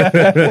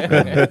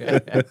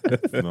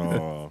it.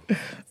 No.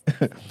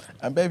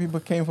 And baby people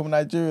came from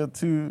Nigeria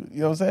too. You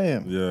know what I'm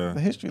saying? Yeah.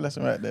 The history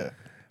lesson right there.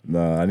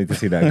 No, I need to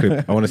see that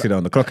clip. I want to see that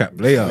on the clock app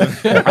later.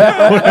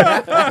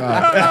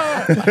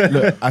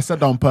 Look, I said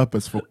that on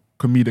purpose for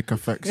comedic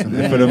effects. And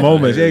For the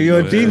moments. Yeah,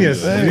 you're a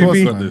genius. Yeah, You be-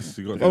 You got this.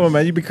 You got Come on, this.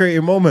 man. You be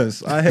creating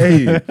moments. I hear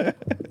you. I can't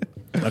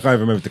even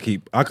remember to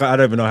keep. I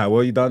don't even know how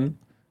well you done.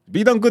 But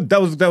you done good.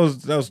 That was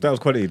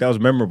quality. That was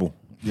memorable.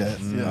 Yes,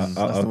 yes.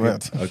 I'll That's the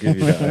word. I'll give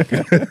you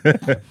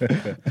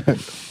that.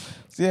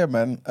 So yeah,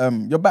 man.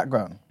 Your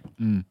background.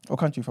 What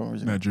country you from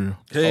originally? Nigeria.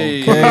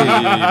 Hey,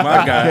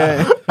 my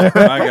guy.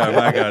 My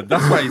guy.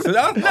 That's why he said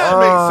that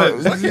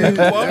makes sense.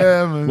 Okay, what?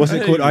 Yeah, man. What's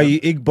it called? Are you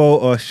Igbo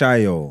or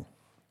Shayo?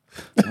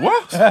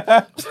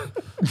 What?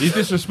 He's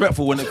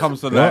disrespectful when it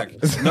comes to like.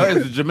 No,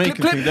 it's the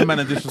Jamaican thing. Them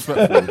man are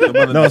disrespectful. Them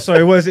man are No,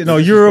 sorry. What is it? No,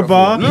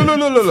 Yoruba.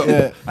 Look.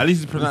 Yeah. At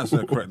least he's pronouncing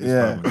it correct this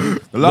Yeah. time.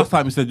 The last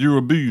time he said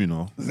Yorubu, you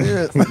know.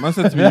 Serious? Man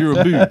said to me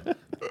Yorubu.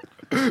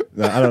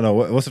 No, I don't know.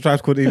 What's the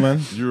tribe's called, man?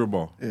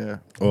 Yoruba. Yeah.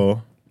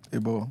 Or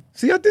Igbo.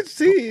 see, I did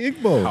see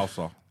Igbo.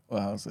 Hausa.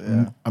 Wow. So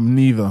yeah. I'm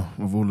neither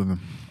of all of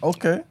them.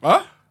 Okay.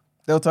 Huh?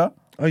 Delta.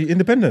 Are you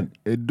independent?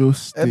 Edo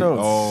State. Edo.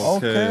 Oh,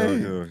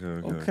 Okay.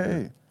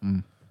 okay.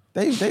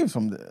 Dave's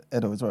from the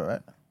Edo as well,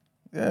 right?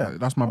 Yeah.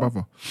 That's my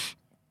brother.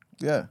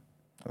 Yeah.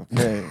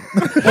 Okay.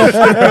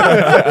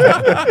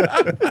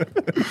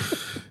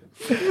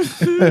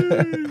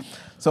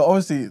 So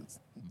obviously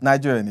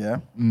Nigerian, yeah?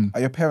 Are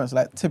your parents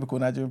like typical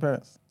Nigerian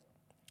parents?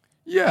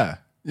 Yeah.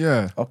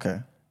 Okay.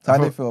 So how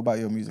do they feel about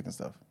your music and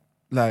stuff?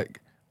 Like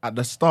at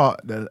the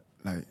start, they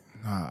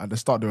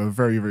were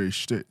very, very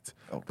strict.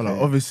 But like,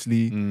 Okay.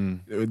 obviously,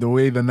 the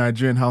way the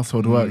Nigerian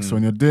household works,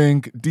 when you're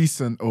doing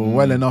decent or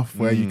well enough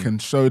where you can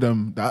show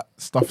them that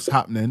stuff's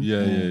happening,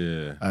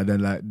 Yeah. and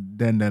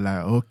then they're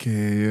like,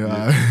 okay,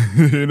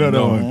 you know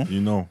that one.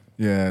 You know.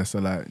 Yeah, so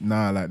like,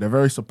 they're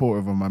very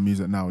supportive of my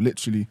music now.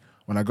 Literally,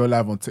 when I go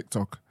live on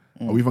TikTok,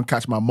 I'll even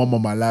catch my mom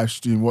on my live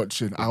stream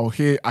watching.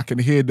 I can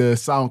hear the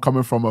sound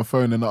coming from her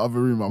phone in the other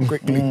room. I'll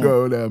quickly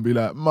go there and be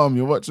like, Mom,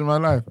 you're watching my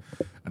live.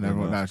 And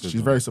everyone, that's good, she's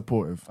man. very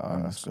supportive.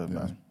 That's good,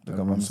 man. Big up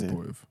Everyone's Mumsy.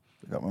 supportive.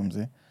 Big up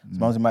Mumsy. So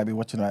Mumsy might be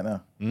watching right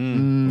now.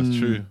 That's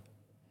true.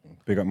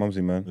 Big up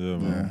Mumsy, man. Yeah,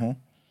 man.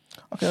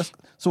 Okay,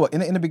 so what,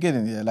 in the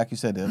beginning, yeah, like you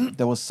said,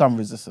 there was some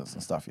resistance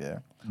and stuff, yeah.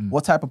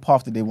 What type of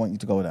path did they want you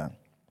to go down?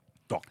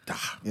 Doctor.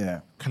 Yeah.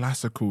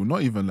 Classical,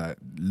 not even like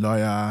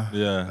lawyer,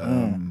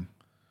 Yeah.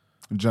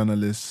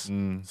 journalist,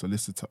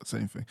 solicitor,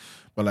 same thing.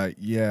 But like,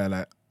 yeah,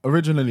 like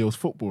originally it was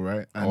football,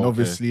 right? And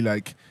obviously,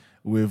 like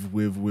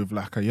with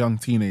like a young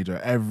teenager,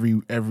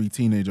 every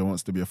teenager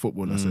wants to be a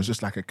footballer. So it's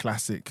just like a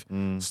classic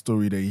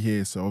story they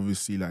hear. So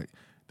obviously, like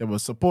they were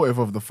supportive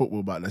of the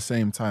football, but at the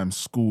same time,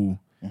 school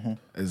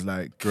is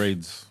like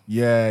Grades.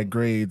 yeah,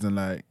 grades and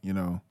like, you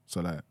know,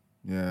 so like,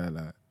 yeah,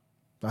 like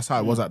that's how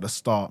it was at the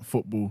start.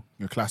 Football,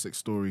 your classic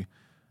story.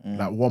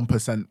 Like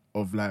 1%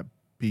 of like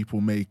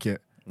people make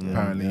it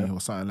apparently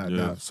or something like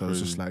that. So it's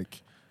just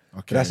like,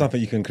 okay, But that's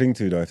something you can cling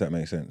to though, if that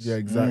makes sense. yeah,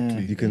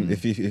 exactly. You can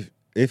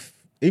if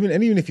even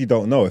if you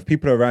don't know, if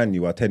people around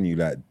you are telling you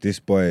like this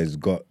boy has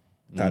got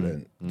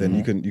talent, then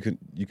you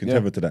can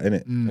tether to that,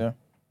 innit? Yeah.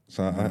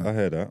 So I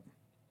heard that.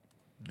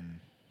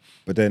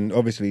 But then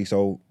obviously,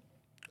 so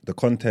the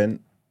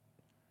content,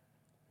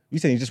 you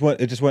saying it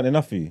just weren't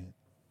enough for you.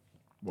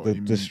 What you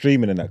The mean?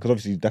 streaming and that, because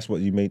obviously that's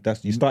what you made.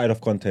 You started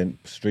off content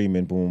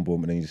streaming, boom,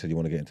 boom, and then you just said you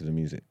want to get into the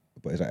music.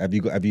 But it's like,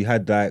 have you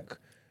had like,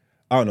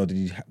 I don't know, did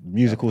you have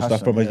musical stuff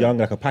passion, from a yeah. young,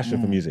 like a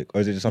passion for music,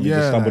 or is it just something you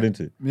just stumbled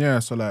into? Yeah,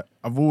 so like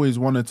I've always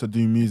wanted to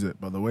do music,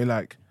 but the way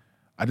like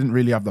I didn't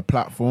really have the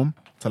platform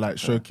to like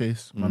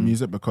showcase my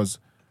music, because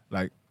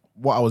like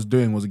what I was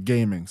doing was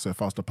gaming. So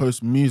if I was to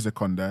post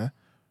music on there,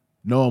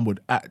 no one would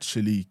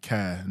actually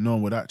care. No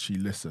one would actually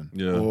listen.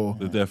 Yeah. Or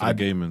They're there for the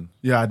I'd- gaming.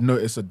 yeah, I'd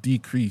notice a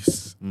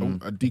decrease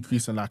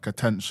in like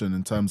attention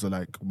in terms of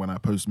like when I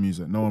post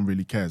music. No one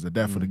really cares. They're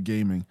there for the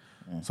gaming.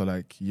 So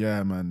like,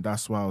 yeah, man,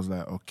 that's why I was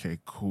like, okay,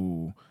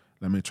 cool.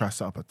 Let me try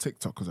set up a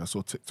TikTok, because I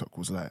saw TikTok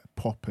was like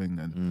popping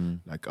and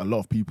like a lot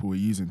of people were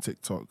using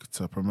TikTok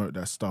to promote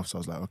their stuff. So I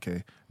was like,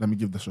 okay, let me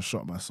give this a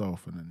shot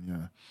myself. And then,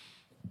 yeah.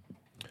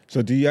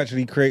 So do you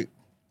actually create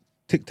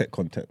TikTok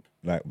content?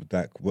 Like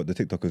what the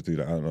TikTokers do,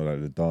 like, I don't know,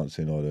 like the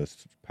dancing or the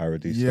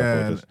parody stuff?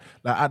 Yeah, Or just,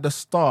 like at the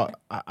start,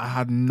 I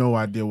had no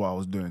idea what I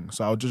was doing.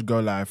 So I would just go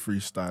live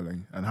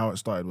freestyling. And how it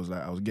started was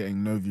like I was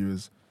getting no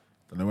viewers.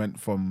 Then I went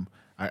from,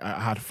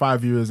 I had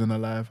 5 viewers in a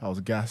live. I was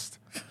gassed.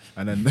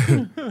 And then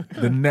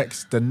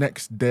the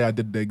next day I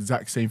did the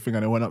exact same thing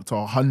and I went up to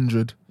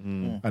 100.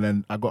 And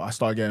then I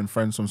started getting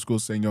friends from school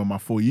saying, yo, my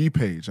For You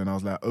page. And I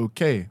was like,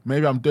 okay,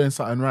 maybe I'm doing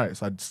something right.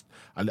 So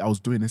I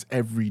was doing this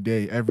every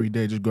day,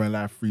 just going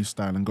live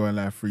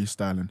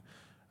freestyling.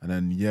 And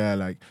then, yeah,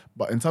 like,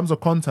 but in terms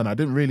of content, I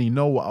didn't really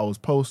know what I was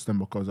posting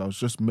because I was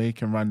just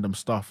making random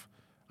stuff.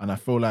 And I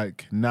feel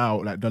like now,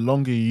 like, the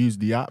longer you use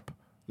the app,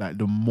 like,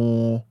 the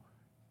more,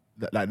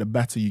 like, the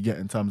better you get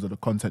in terms of the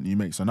content you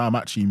make. So now I'm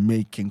actually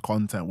making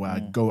content where I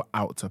go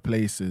out to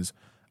places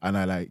and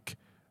I, like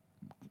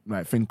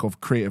think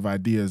of creative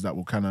ideas that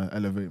will kind of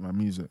elevate my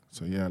music.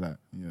 So, yeah, like,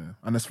 yeah.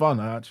 And it's fun.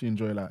 I actually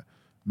enjoy, like,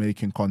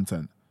 making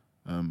content.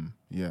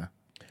 Yeah.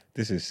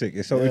 this is sick.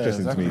 It's so Yeah,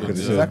 interesting to me exactly. because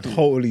it's Exactly. a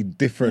totally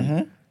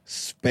different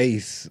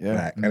space.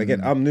 Yeah. Like, and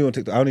again, I'm new on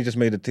TikTok. I only just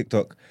made a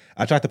TikTok.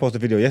 I tried to post a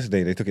video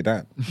yesterday. They took it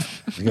down.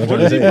 You know what I'm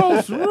What trying to did he say?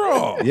 post?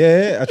 Raw.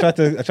 Yeah, I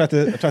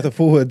tried to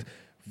forward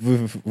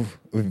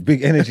with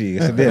big energy.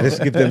 I said, yeah, let's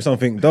give them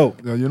something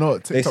dope. You know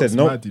what? They TikTok's said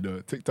nope. mad, you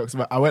know. TikTok's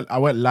mad. I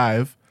went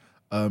live.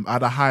 I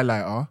had a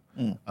highlighter.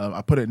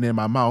 I put it near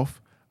my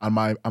mouth, and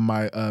my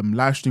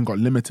live stream got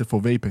limited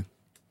for vaping.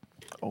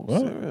 Oh,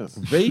 serious?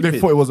 They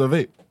thought it was a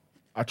vape.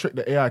 I tricked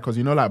the AI because,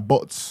 you know, like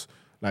bots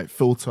like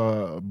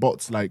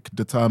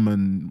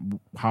determine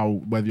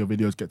whether your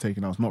videos get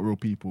taken out. It's not real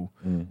people.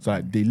 So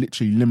like they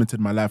literally limited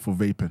my live for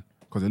vaping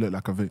because it looked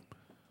like a vape.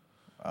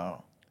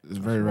 Wow. It's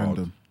very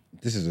random.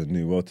 This is a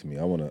new world to me.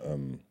 I want to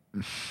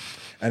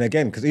and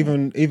again, because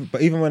even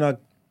when I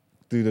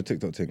do the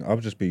TikTok thing, I'll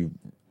just be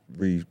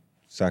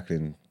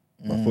recycling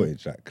my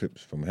footage, like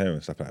clips from here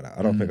and stuff like that.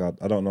 I don't think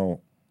I don't know.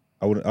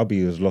 I'll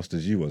be as lost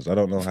as you was. I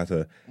don't know how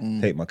to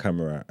take my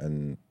camera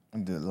and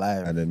do it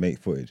live. and then make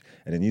footage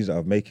and then use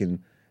it.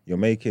 You're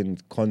making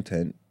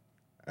content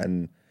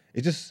and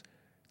it just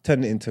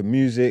turned it into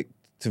music,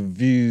 to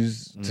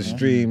views, to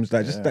streams,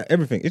 like just that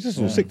everything. It's just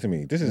all sick to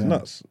me. This is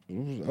nuts.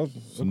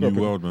 It's a new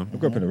world, man. I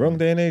grew up in the wrong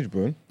day and age,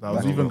 bro. I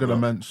was even gonna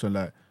mention,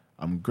 like,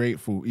 I'm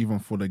grateful even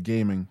for the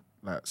gaming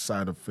like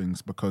side of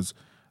things, because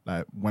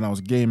like when I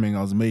was gaming,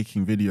 I was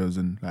making videos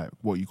and like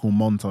what you call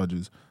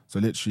montages. So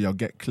literally I'll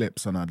get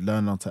clips and I'd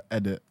learn how to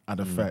edit, add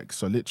effects.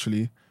 So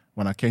literally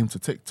when I came to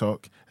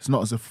TikTok, it's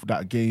not as if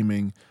that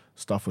gaming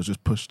stuff was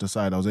just pushed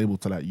aside. I was able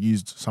to like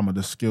use some of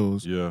the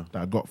skills Yeah.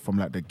 that I got from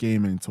like the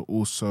gaming to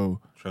also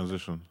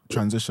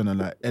transition and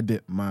like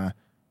edit my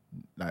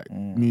like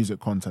music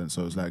content.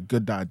 So it's like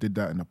good that I did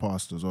that in the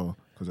past as well,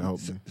 because it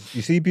helped me.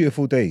 You see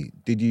Beautiful Day,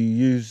 did you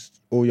use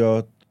all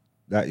your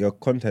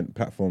content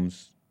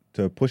platforms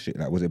to push it?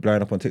 Like, was it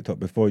blowing up on TikTok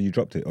before you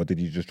dropped it, or did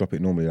you just drop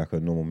it normally like a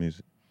normal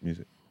music?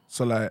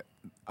 So like,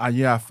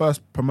 I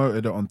first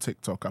promoted it on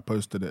TikTok. I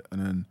posted it,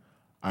 and then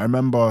I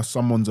remember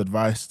someone's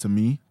advice to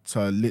me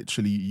to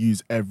literally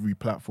use every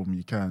platform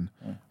you can.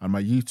 And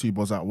my YouTube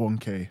was at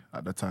 1K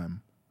at the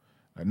time.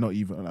 Like not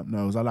even, like,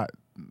 no, it was at like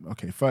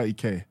okay,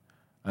 30K.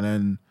 And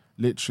then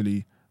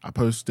literally I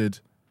posted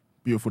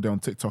Beautiful Day on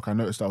TikTok. I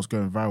noticed that I was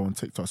going viral on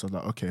TikTok. So I was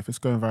like, okay, if it's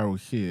going viral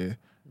here,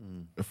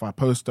 if I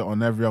post it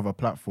on every other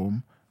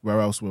platform, where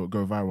else will it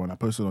go viral? And I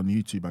posted on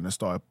YouTube and it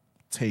started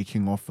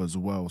taking off as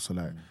well. So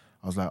like,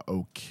 I was like,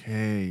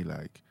 okay,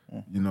 like,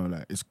 you know,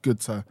 like it's good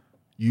to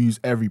use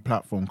every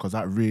platform because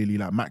that really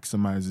like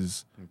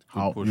maximizes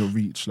how your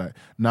reach. Like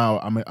now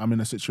I'm in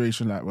a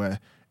situation like where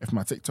if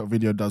my TikTok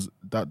video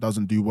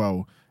doesn't do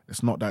well,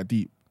 it's not that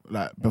deep.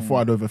 Like before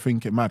I'd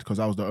overthink it mad because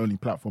that was the only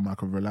platform I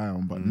could rely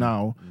on. But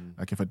now,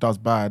 like if it does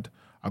bad,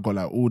 I got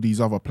like all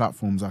these other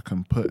platforms I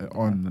can put it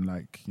on and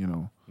like, you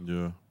know.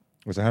 Yeah.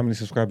 So how many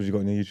subscribers you got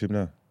on your YouTube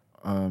now?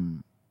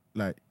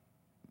 Like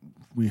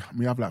we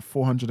have like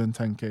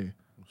 410K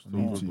on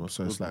YouTube. That's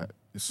So it's good, like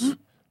it's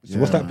So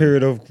what's that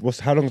period of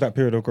how long is that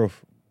period of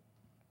growth?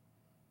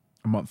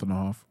 a month and a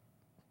half.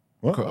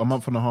 What? A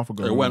month and a half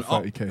ago, It we went were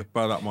up 30K.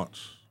 by that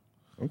much.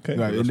 Okay.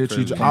 Like it That's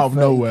literally crazy. just out of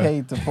nowhere,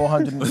 30K to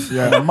 400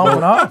 in a month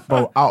and a half.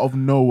 bro. Out of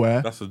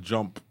nowhere, That's a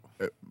jump.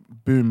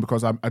 boom!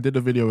 Because I did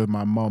a video with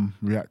my mum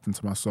reacting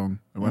to my song.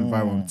 It went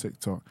viral on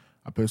TikTok.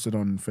 I posted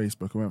on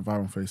Facebook. It went viral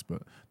on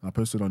Facebook. And I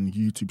posted on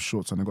YouTube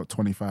Shorts, and I got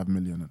 25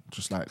 million,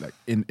 just like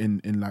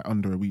in like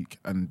under a week.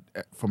 And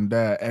from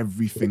there,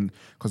 everything,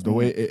 because the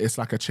way it's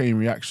like a chain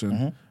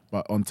reaction.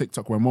 But on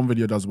TikTok, when one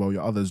video does well,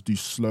 your others do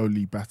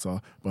slowly better.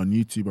 But on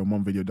YouTube, when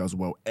one video does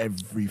well,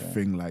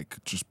 everything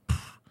like just.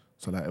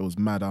 So like it was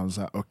mad. I was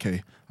like,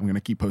 okay, I'm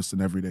gonna keep posting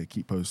every day,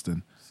 keep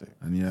posting,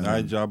 and yeah.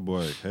 Nice job,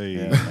 boy. Hey.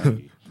 Yeah.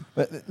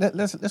 But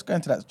let's go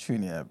into that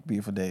tune, yeah,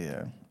 Beautiful Day,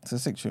 yeah. It's a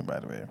sick tune, by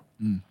the way.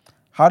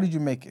 How did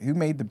you make it? Who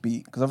made the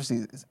beat? Because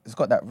obviously it's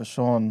got that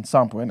Rashawn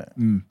sample in it.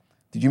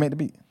 Did you make the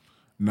beat?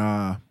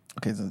 Nah.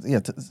 Okay, so yeah,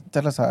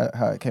 tell us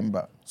how it came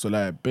about. So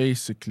like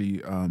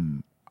basically,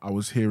 I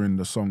was hearing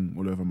the song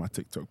all over my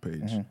TikTok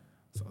page.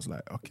 So I was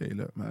like, okay,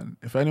 look, man,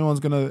 if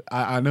anyone's gonna,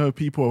 I know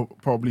people are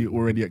probably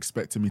already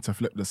expecting me to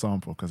flip the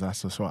sample because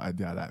that's just what I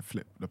do. I like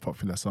flip the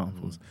popular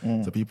samples.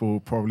 So people were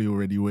probably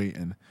already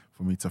waiting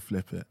for me to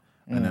flip it.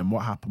 And then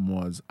what happened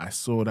was I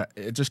saw that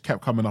it just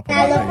kept coming up on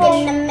I my look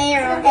page. in the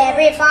mirror,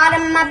 every part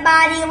of my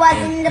body was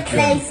in the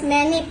place.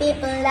 Many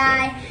people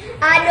lie.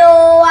 I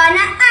don't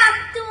wanna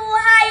act too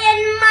high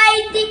and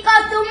mighty,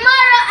 cause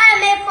tomorrow I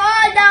may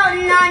fall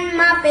down on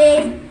my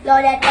face.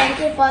 Lord, I thank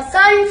you for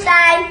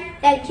sunshine,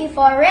 thank you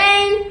for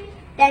rain,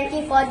 thank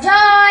you for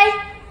joy,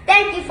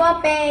 thank you for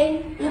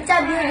pain. It's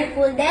a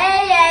beautiful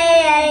day,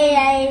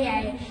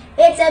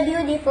 it's a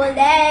beautiful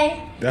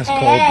day. That's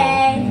cold,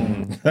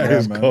 bro. That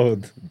is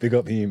cold. Big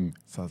up him.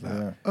 So I was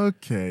like,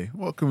 okay,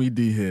 what can we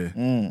do here?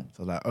 So I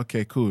was like,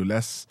 okay, cool.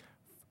 Let's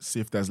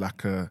see if there's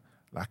like a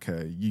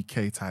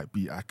UK type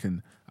beat I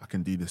can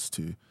do this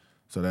to.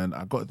 So then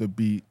I got the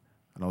beat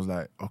and I was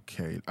like,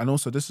 okay. And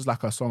also this is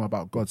like a song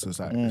about God, so it's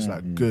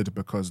like good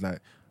because like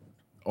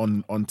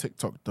on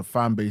TikTok the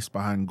fan base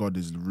behind God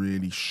is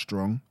really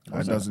strong.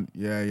 Like, it doesn't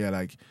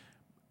like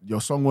your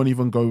song won't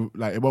even go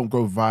like it won't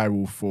go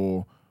viral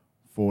for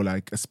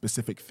like a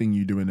specific thing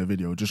you do in a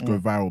video. Just go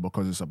viral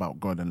because it's about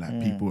God and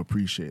like people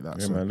appreciate that.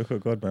 Yeah, So man, look at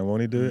God, man.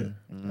 Won't he do it?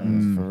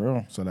 For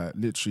real. so like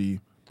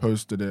literally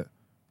posted it.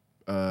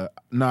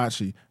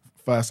 Actually,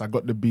 first I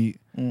got the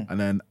beat and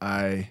then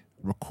I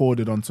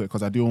recorded onto it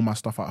because I do all my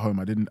stuff at home.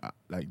 I didn't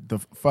like the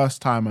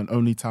first time and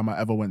only time I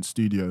ever went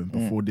studio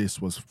before this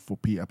was for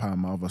Peter Pan,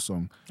 my other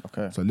song.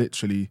 Okay. So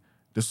literally,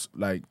 this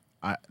like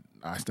I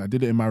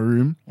did it in my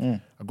room. I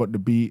got the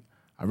beat.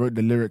 I wrote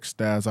the lyrics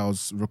there as I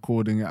was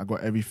recording it. I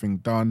got everything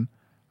done.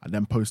 I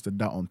then posted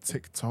that on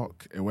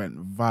TikTok. It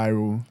went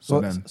viral.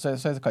 So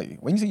to cut you.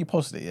 When you say you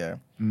posted it, yeah,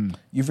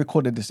 you've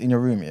recorded this in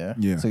your room, yeah?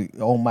 Yeah. So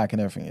your own mic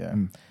and everything, yeah?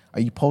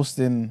 Are you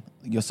posting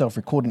yourself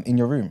recording in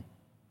your room?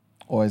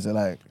 Or is it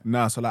like...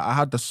 Nah, so like I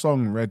had the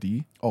song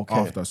ready Okay.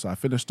 after. So I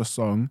finished the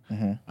song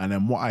and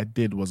then what I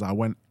did was I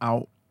went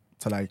out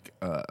to like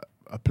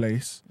a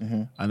place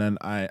and then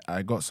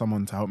I got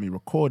someone to help me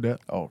record it.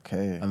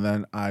 Okay. And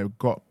then I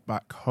got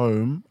back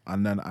home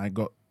and then I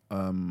got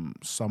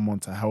someone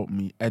to help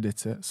me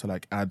edit it. So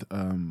like add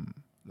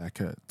like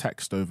a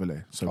text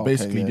overlay. So Okay,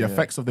 basically yeah, the yeah.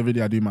 effects of the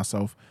video I do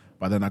myself,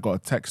 but then I got a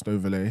text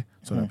overlay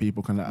so that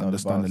people can like, Know the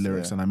understand the bars,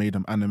 lyrics yeah. and I made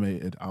them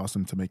animated. I asked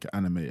them to make it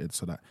animated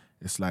so that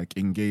it's like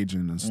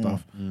engaging and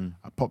stuff.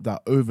 I popped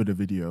that over the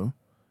video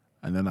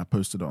and then I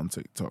posted it on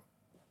TikTok.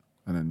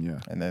 And then yeah.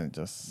 And then it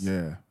just...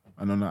 Yeah.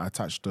 And then I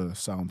attached the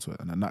sound to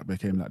it and then that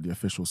became like the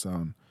official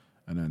sound.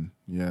 And then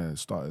yeah, it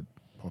started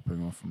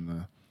popping off from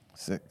there.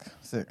 Sick.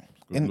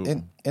 look.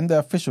 In the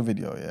official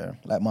video, yeah,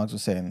 like Marks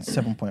was saying,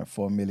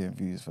 7.4 million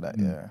views for that,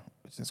 yeah,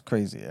 which is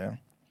crazy, yeah.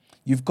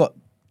 You've got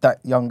that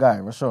young guy,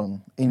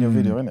 Rashawn, in your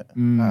video, innit?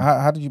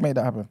 How did you make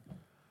that happen?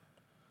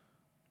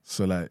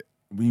 So like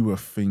we were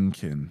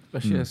thinking.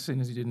 Especially as soon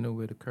as you didn't know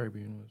where the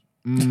Caribbean was.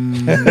 Nah,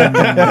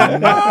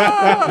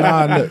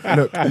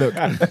 look.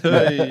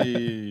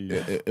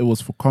 Hey. It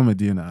was for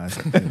comedy, and I,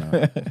 you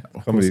know,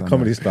 of course I know.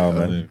 Comedy style,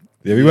 man.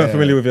 Yeah, we weren't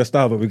familiar with your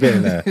style, but we're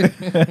getting there.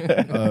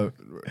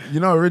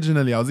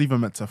 originally I was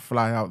even meant to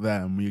fly out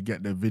there and we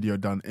get the video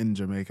done in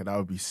Jamaica. That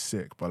would be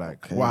sick. But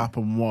like, what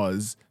happened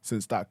was,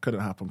 since that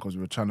couldn't happen because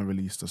we were trying to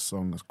release the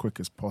song as quick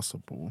as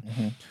possible,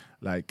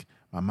 like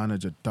my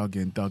manager dug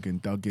in.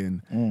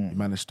 He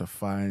managed to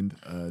find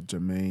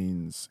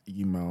Jermaine's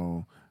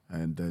email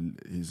and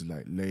his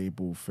like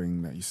label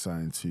thing that he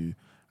signed to,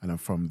 and then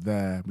from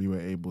there we were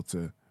able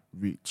to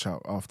reach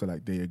out after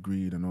like they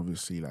agreed, and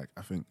obviously like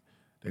I think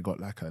they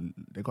got like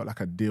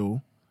a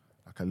deal,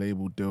 like a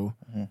label deal,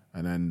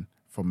 and then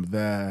from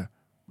there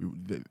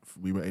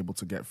we were able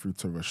to get through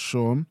to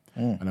Rashawn,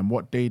 and then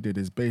what they did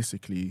is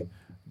basically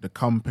the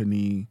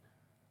company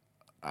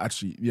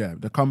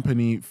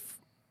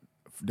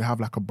they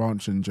have like a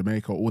branch in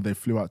Jamaica, or they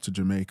flew out to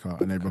Jamaica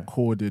and they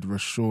recorded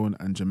Rashawn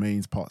and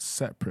Jermaine's part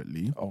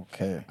separately.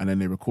 Okay. And then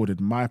they recorded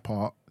my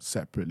part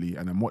separately.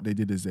 And then what they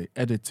did is they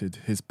edited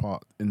his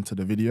part into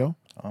the video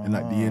in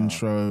like the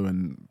intro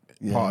and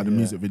part of the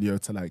music video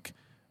to like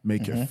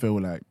make it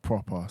feel like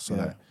proper. So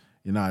like,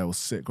 it was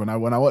sick. When I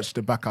watched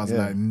it back, I was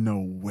like, no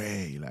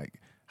way. Like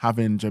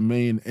having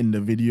Jermaine in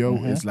the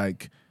video is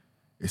like,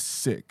 it's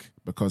sick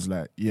because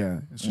like,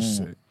 it's just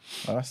sick.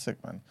 Oh, that's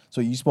sick, man.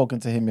 So you spoken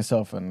to him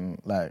yourself and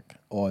like,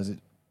 or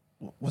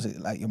was it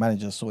like your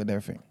manager sorted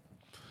everything?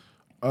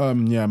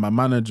 My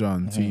manager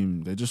and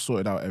team, they just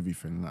sorted out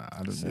everything.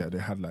 Like, they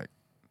had like,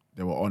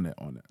 they were on it.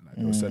 Like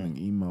they were sending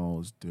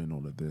emails, doing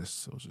all of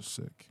this. It was just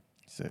sick.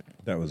 Sick.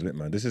 That was lit,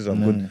 man. This is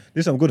some good.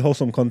 This is some good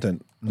wholesome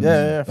content.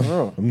 Yeah, for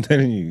real. I'm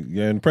telling you,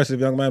 you're an impressive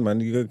young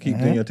man. You gotta keep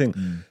doing your thing.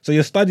 So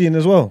you're studying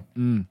as well.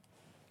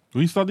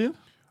 Were you studying?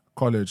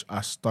 College,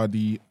 I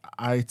study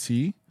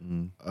IT,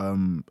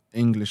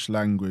 English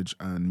language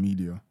and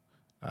media.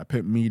 I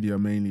picked media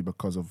mainly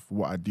because of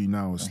what I do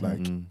now. It's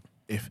like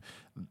if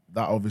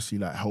that obviously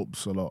like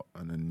helps a lot.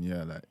 And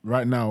then like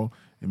right now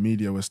in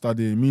media we're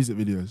studying music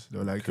videos.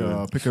 They're like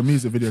pick a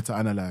music video to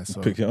analyze.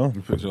 So Pick it on.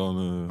 You picked it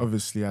on.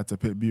 obviously I had to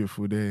pick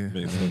Beautiful Day.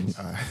 Makes sense.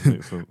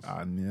 Makes sense.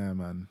 And yeah,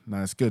 man.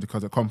 No, it's good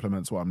because it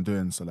complements what I'm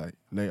doing. So like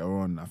later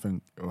on, I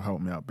think it'll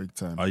help me out big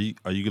time. Are you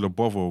gonna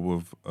bother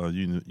with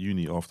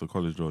uni after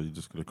college, or are you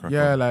just gonna crack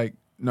Yeah, on? like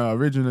no.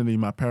 Originally,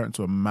 my parents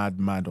were mad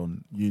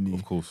on uni.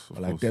 Of course.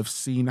 Like they've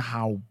seen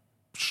how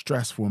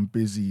stressful and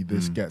busy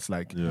this gets.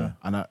 Like,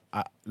 and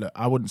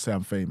I wouldn't say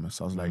I'm famous.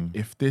 I was like,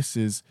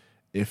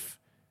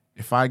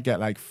 if I get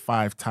like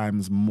 5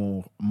 times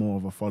more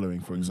of a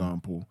following, for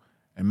example,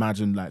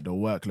 imagine like the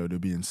workload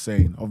would be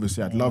insane.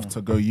 Obviously, I'd love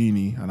to go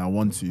uni and I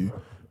want to.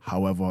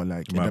 However,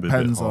 like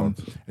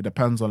it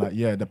depends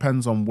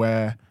on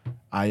where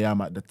I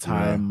am at the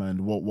time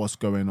and what's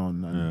going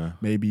on, and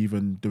maybe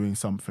even doing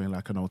something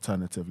like an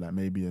alternative, like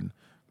maybe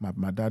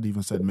my dad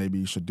even said maybe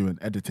you should do an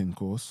editing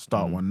course,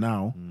 start one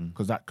now,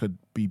 because that could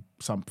be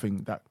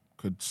something that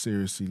could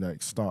seriously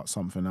like start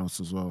something else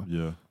as well.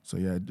 Yeah. So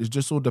yeah, it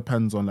just all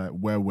depends on like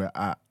where we're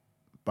at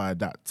by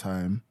that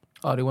time.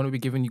 Oh, they want to be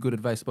giving you good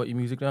advice about your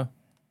music now?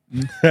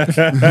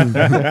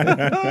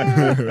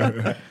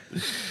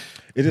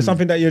 Is it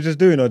something that you're just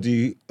doing, or do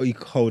you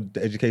hold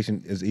the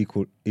education as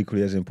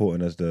equally as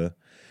important as the,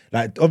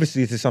 like,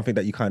 obviously this is something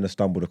that you kind of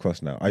stumbled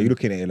across now. Are you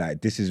looking at it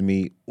like, this is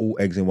me, all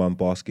eggs in one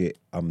basket,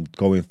 I'm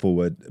going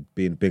forward,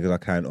 being big as I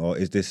can, or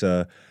is this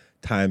a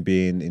time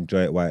being,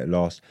 enjoy it while it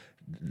lasts,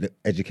 the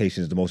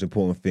education is the most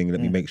important thing,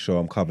 let me make sure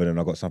I'm covered and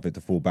I've got something to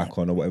fall back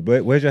on, or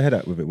whatever? Where's your head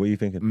at with it? What are you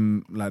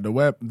thinking? Like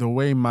the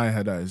way my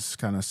head at is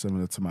kind of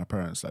similar to my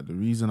parents. Like the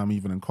reason I'm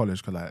even in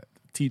college, because like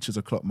teachers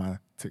have clocked my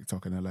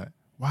TikTok and they're like,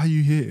 why are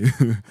you here?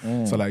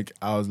 So like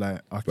I was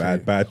like, okay,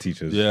 bad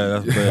teachers. Yeah,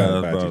 that's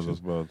bad. That's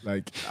bad.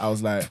 Like I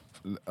was like,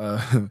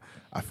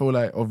 I feel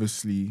like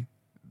obviously,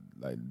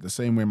 like the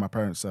same way my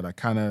parents said,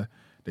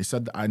 they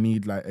said that I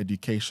need like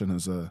education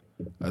as a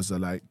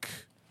like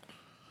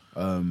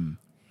a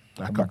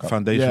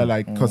foundation. Yeah,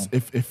 like because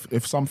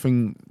if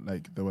something,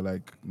 like they were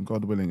like,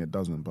 God willing it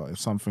doesn't, but if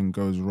something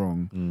goes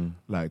wrong,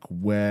 like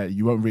where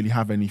you won't really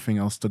have anything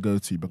else to go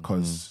to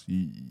because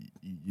you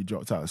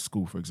dropped out of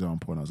school, for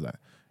example, and I was like,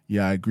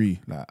 yeah, I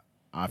agree. Like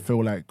I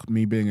feel like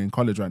me being in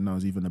college right now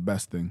is even the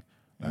best thing.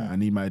 Like, I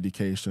need my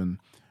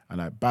education, and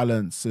like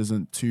balance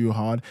isn't too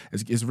hard.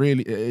 It's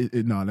really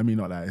no, let me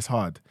not lie. It's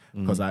hard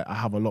because I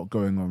have a lot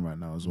going on right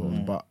now as well.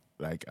 But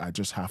like I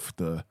just have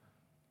to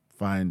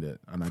find it,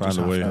 and I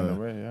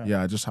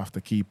just have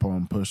to keep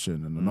on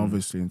pushing. And then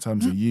obviously in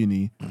terms of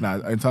uni,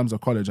 in terms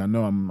of college, I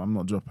know I'm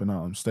not dropping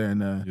out. I'm staying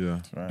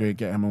there,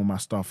 getting all my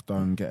stuff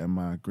done, getting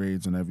my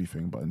grades and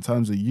everything. But in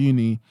terms of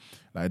uni,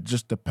 like it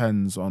just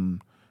depends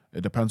on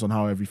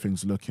how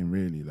everything's looking,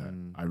 really. Like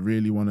I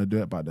really want to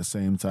do it, but at the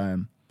same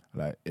time,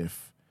 like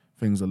if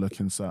things are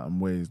looking certain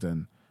ways,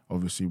 then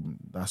obviously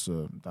that's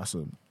a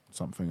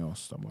something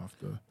else that we'll have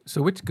to.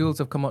 So which girls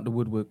have come out the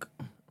woodwork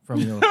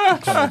from your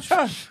college?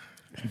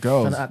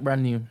 Girls Trying to act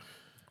brand new.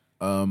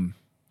 No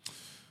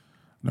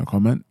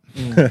comment.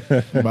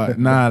 But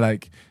nah,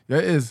 like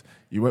it is.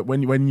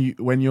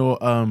 When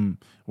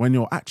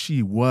you're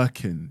actually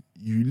working,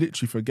 you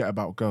literally forget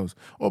about girls,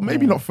 or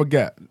maybe not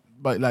forget,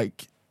 but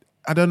like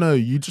I don't know.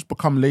 You just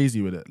become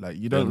lazy with it. Like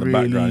you don't in the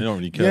really, background, you don't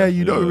really care. yeah,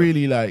 you don't Yeah.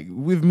 really like.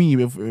 With me,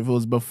 if it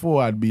was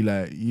before, I'd be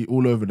like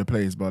all over the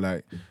place. But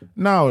like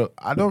now,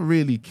 I don't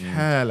really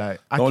care. Like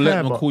I Don't care,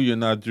 let them but call you a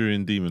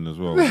Nigerian demon as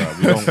well. Like,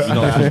 we don't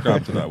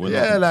subscribe to that. We're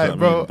Yeah, not, like, you know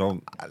bro, what I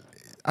mean? Don't.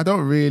 I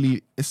don't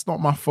really. It's not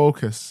my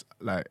focus.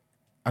 Like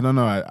I don't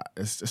know.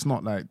 It's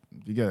not like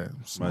you get it.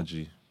 It's not-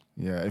 Maggi.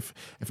 yeah, if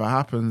it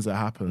happens, it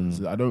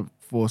happens. I don't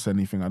force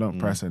anything. I don't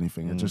press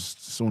anything. It's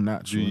just so Do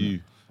natural. you?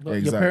 But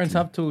Exactly. Your parents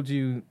have told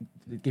you,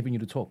 giving you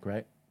the talk,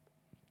 right?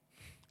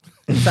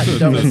 Sat you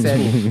down and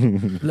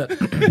said, look,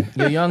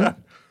 you're young.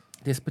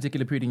 This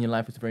particular period in your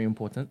life is very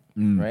important,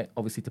 right?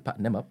 Obviously, to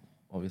pattern them up,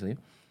 obviously.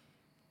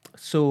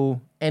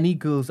 So, any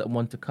girls that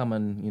want to come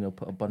and,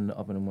 put a bun in the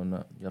oven and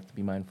whatnot, you have to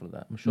be mindful of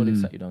that. I'm sure they've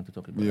sat you down to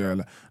talk about Yeah, that.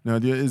 like, no,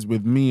 there is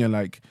with me and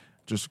like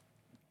just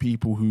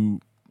people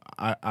who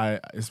I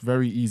it's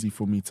very easy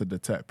for me to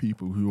detect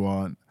people who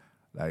aren't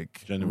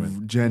like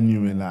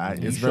Genuine. Like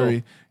it's sure?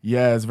 very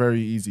it's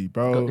very easy,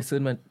 bro. Got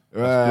discernment.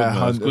 That's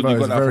Hun- good. bro, You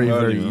got it's that from very early,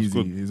 very man. That's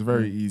easy. good. It's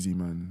very easy,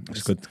 man.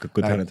 It's It's good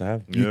like, talent to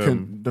have. You Yeah.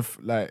 can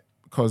like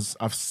because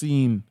I've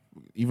seen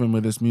even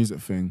with this music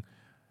thing,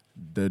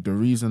 the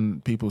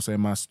reason people say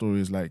my story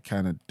is like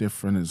kind of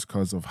different is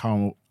because of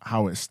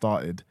how it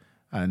started,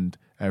 and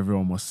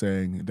everyone was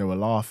saying they were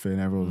laughing,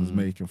 everyone was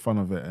making fun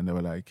of it, and they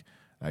were like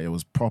it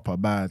was proper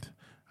bad.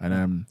 And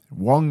then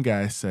one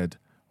guy said,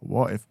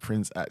 "What if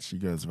Prince actually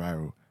goes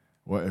viral?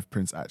 What if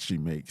Prince actually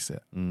makes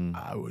it?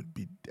 I would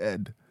be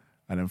dead."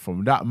 And then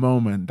from that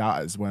moment,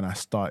 that is when I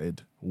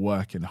started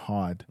working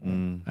hard.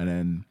 And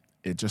then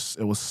it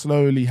was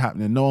slowly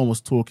happening. No one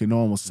was talking, no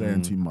one was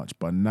saying too much.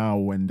 But now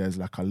when there's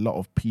like a lot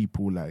of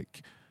people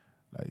like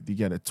you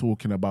get it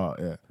talking about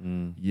it,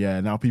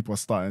 yeah, now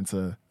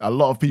a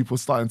lot of people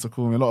starting to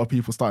call me, a lot of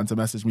people starting to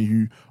message me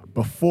who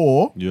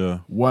before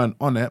weren't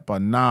on it,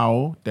 but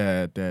now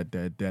they're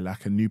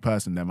like a new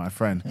person, they're my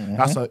friend.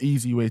 That's an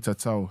easy way to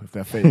tell if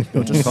they're fake.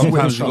 They'll just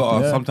Sometimes switch you up.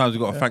 gotta. Sometimes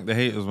you gotta thank the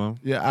haters, man.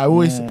 Yeah, I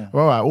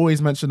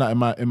always mention that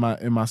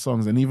in my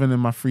songs, and even in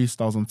my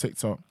freestyles on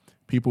TikTok.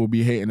 People will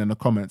be hating in the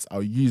comments.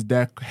 I'll use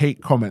their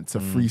hate comment to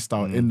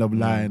freestyle in the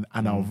line,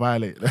 and I'll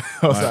violate.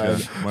 I was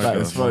like,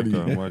 it's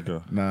funny. My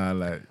God.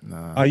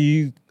 Nah. Are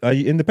you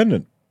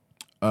independent?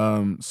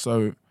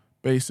 So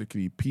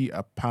basically,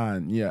 Peter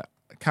Pan, yeah,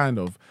 kind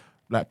of.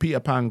 Like Peter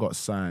Pan got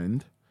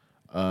signed,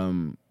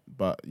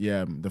 but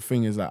yeah, the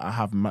thing is that I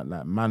have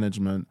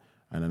management,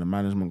 and then the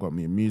management got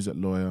me a music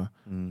lawyer,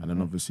 and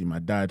then obviously my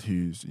dad,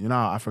 who's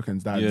how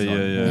Africans dads are.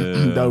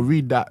 Yeah. They'll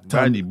read that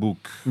Tidy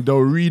book. They'll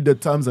read the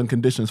terms and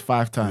conditions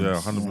 5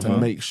 times 100%. to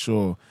make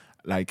sure.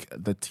 Like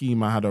the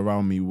team I had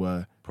around me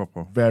were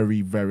Proper.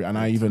 very, very, and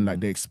I even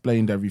they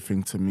explained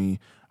everything to me.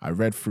 I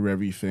read through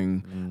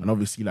everything, and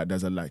obviously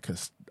there's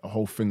a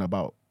whole thing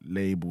about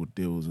label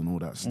deals and all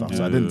that stuff.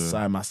 So I didn't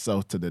sign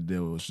myself to the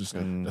deal. It was just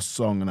the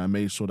song, and I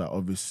made sure that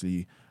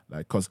obviously.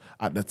 Like, because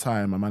at the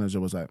time, my manager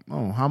was like,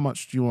 "Oh, how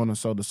much do you want to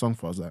sell the song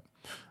for?" I was like,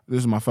 "This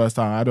is my first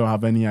time. I don't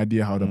have any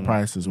idea how the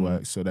prices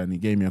work." So then he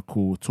gave me a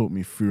call, talked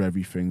me through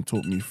everything,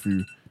 talked me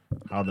through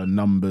how the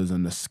numbers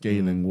and the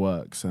scaling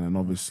works. And then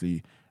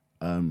obviously,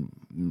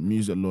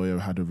 music lawyer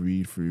had a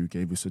read through,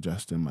 gave a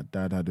suggestion. My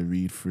dad had a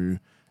read through.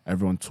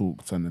 Everyone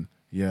talked, and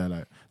then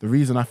like the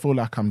reason I feel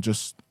like I'm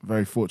just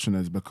very fortunate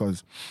is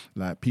because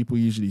like people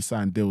usually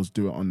sign deals,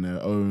 do it on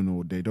their own,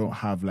 or they don't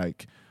have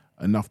like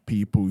enough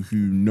people who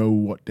know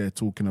what they're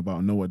talking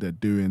about, know what they're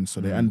doing,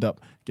 so they end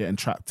up getting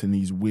trapped in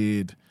these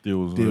weird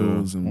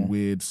deals and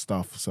weird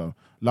stuff. So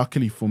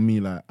luckily for me,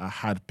 like I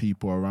had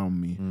people around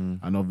me,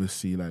 and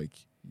obviously like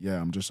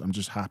I'm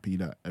just happy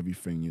that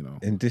everything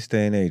In this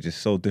day and age, it's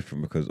so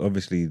different because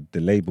obviously the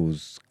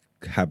labels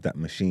have that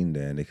machine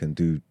there and they can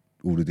do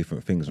all the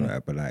different things,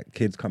 right? But like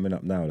kids coming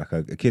up now, like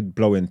a kid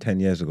blowing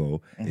 10 years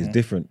ago is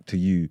different to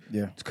you,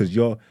 because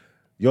you're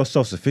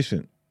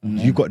self-sufficient.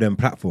 You got them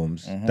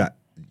platforms that.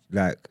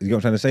 Like, you know what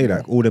I'm trying to say?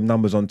 Like, all them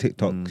numbers on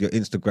TikTok, your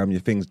Instagram,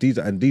 your things,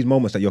 these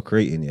moments that you're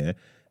creating,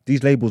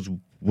 these labels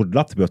would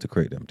love to be able to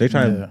create them. They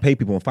try and pay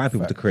people and find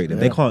people to create them.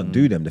 They can't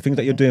do them. The things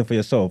that you're doing for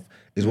yourself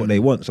is what they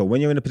want. So when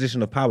you're in a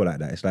position of power like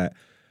that, it's like,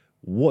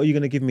 what are you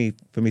going to give me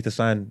for me to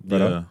sign,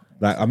 brother? Yeah.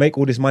 Like, I make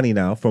all this money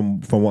now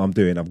from what I'm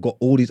doing. I've got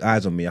all these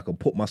eyes on me. I can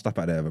put my stuff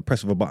out there, a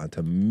press of a button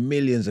to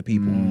millions of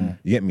people.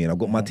 You get me? And I've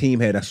got my team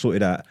here that's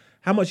sorted out.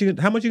 How much you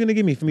gonna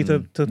give me for me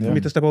to for me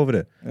to step over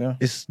there? Yeah.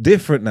 It's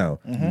different now.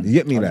 You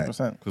get me? 100%.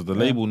 Like, Because the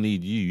label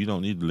need you. You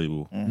don't need the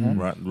label.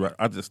 Right.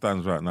 As it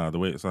stands right now, the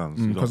way it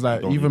sounds. because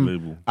like you don't need the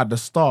label. even at the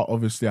start,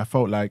 obviously I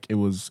felt like it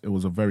was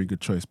a very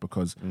good choice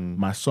because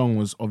my song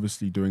was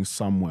obviously doing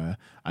somewhere,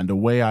 and the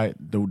way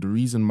the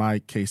reason my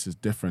case is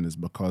different is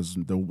because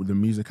the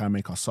music I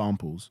make are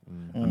samples,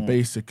 and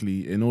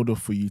basically in order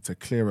for you to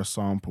clear a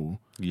sample,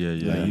 Yeah,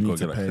 you you need gotta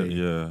to get pay. that.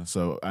 Yeah.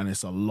 So, and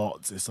it's a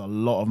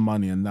lot of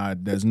money, and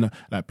that there's no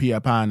like Peter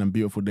Pan and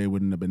Beautiful Day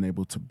wouldn't have been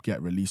able to get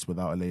released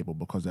without a label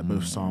because they're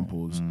both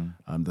samples.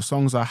 The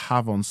songs I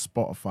have on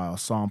Spotify are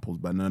samples,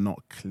 but they're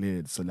not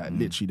cleared. So like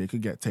literally they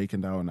could get taken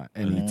down at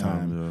any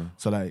time. Yeah.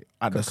 So like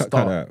at the cut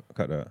start,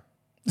 that.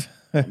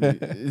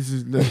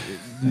 It's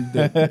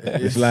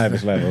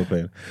live. We're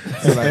playing.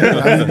 So like,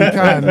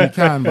 I mean, we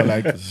can, but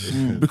like,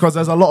 because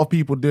there's a lot of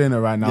people doing it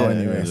right now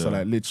anyway. So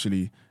like,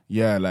 literally,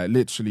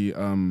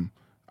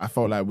 I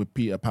felt like with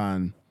Peter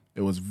Pan,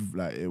 it was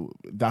like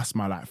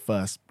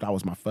that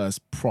was my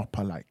first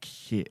proper like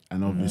hit,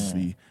 and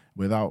obviously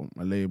without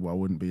a label, I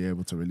wouldn't be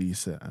able to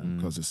release it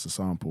because it's a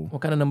sample.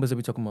 What kind of numbers are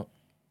we talking about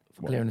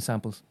for clearing the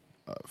samples?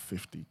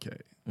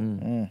 50K.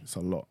 It's a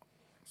lot.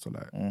 So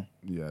like,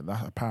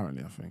 that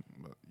apparently I think,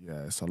 but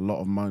yeah, it's a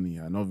lot of money,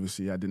 and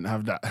obviously I didn't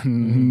have that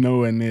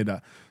nowhere near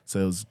that,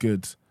 so it was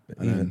good.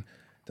 Even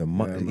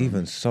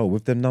even so,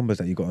 with the numbers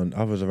that you got on,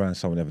 I was around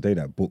someone the other day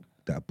that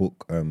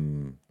book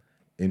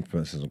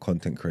influencers and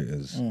content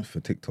creators for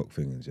TikTok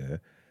things. Yeah,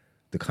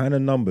 the kind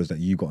of numbers that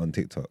you got on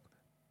TikTok,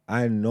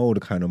 I know the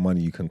kind of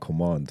money you can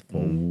command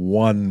for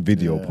one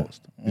video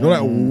post. You know,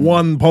 like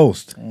one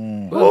post.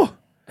 Well,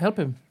 help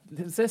him.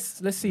 Let's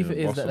see if it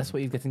is that's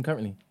what he's getting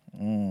currently.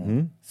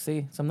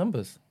 See some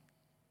numbers.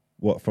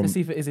 What from? Let's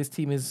see if it is his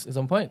team is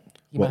on point.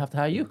 He might have to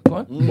hire you. Go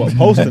on. What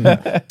posting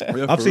that?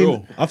 Yeah,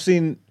 I've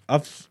seen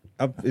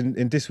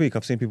in this week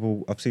I've seen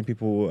people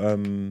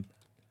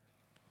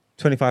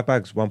 25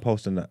 bags, one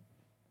post and that.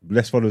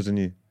 Less followers than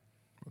you.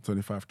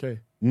 25K.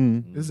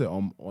 Is it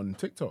on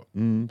TikTok?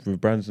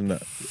 With brands and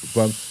that.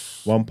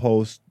 One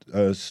post,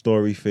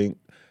 story thing.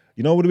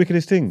 You know what the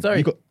wickedest thing?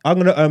 Sorry. I'm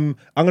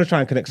gonna try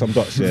and connect some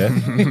dots. Yeah.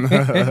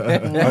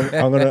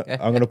 I'm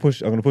gonna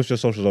push your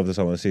socials over to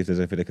someone and see if there's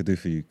anything they could do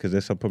for you, because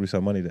there's probably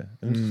some money there.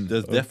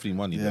 There's definitely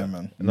money there,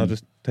 man. And I'll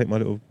just take my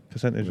little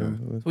percentage.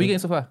 What are you getting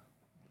so far?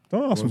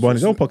 Don't ask me, Barney.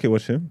 Don't pocket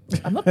watch him.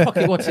 I'm not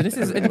pocket watching. This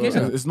is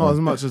educational. It's not as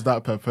much as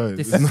that per post.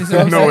 This is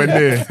what I'm nowhere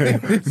saying. near.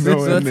 This is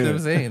Nowhere what near. I'm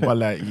saying. But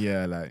like,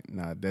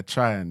 they're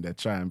trying,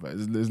 but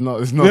it's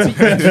not.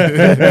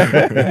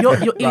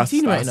 You're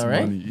 18 right now,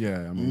 right? Money.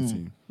 Yeah,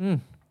 I'm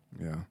 18.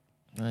 Yeah.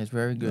 It's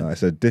very good. No,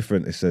 it's a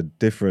different,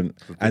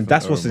 and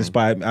that's what's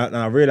inspired me. And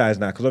I realize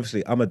now, because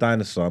obviously I'm a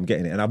dinosaur, I'm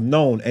getting it, and I've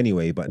known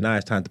anyway, but now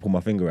it's time to pull my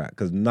finger out,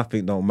 because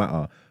nothing don't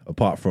matter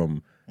apart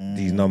from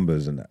these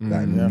numbers and that.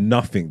 Like,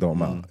 nothing don't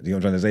matter. You know what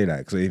I'm trying to say?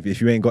 Like, so if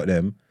you ain't got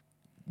them,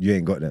 you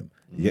ain't got them.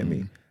 You get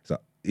me? So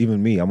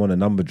even me, I'm on a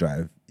number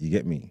drive. You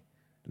get me?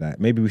 Like,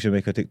 maybe we should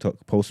make a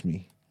TikTok, post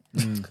me.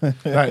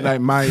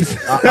 like my,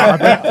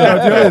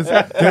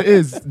 there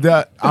is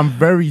that I'm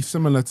very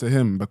similar to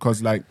him,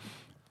 because like,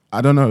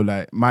 I don't know,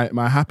 like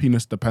my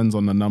happiness depends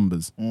on the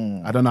numbers.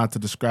 I don't know how to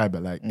describe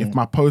it. Like if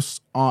my posts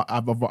aren't,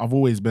 I've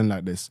always been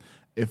like this.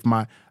 If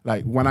my,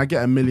 like when I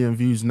get 1 million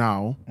views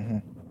now,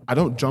 I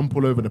don't jump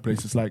all over the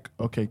place. It's like,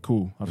 okay,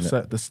 cool. I've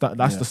set the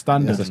that's the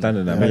standard. That's the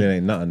standard. That million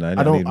ain't nothing.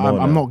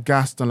 I'm not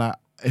gassed, and like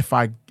if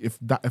I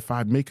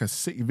make a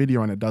sick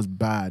video and it does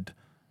bad,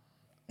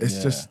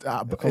 it's just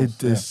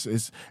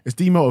it's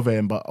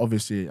demotivating. But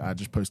obviously, I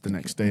just post the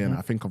next day and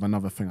I think of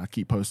another thing. I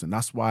keep posting.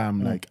 That's why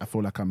I'm like, I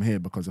feel like I'm here,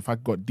 because if I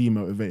got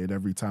demotivated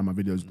every time my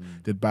videos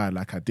did bad,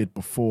 like I did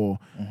before,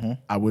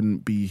 I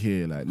wouldn't be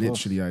here. Like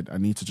literally, I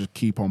need to just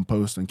keep on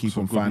posting, keep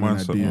on finding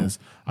ideas.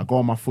 I go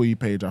on my For You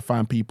page, I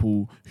find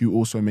people who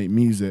also make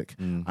music,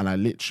 and I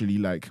literally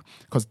like,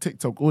 because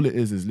TikTok, all it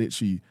is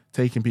literally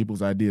taking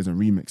people's ideas and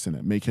remixing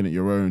it, making it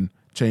your own,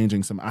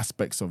 changing some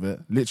aspects of it.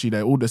 Literally,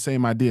 they're all the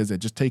same ideas. They're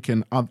just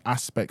taking other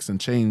aspects and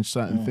change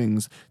certain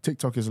things.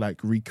 TikTok is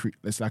like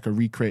it's like a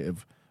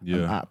recreative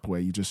app where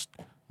you just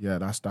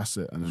that's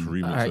it. And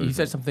then, all right, you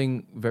said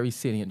something very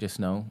salient just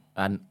now,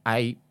 and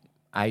I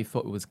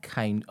thought it was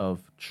kind of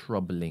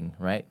troubling.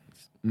 Right?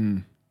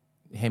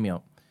 Hear me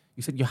out.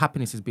 You said your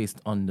happiness is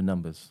based on the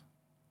numbers.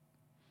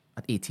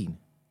 At 18.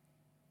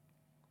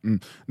 No,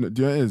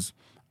 there is.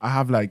 I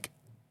have like,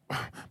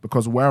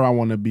 because where I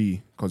want to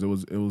be, because it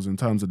was in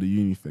terms of the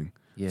uni thing.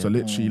 Yeah. So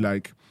literally,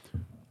 like,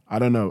 I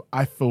don't know.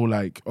 I feel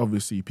like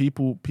obviously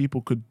people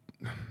could.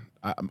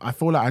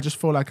 I just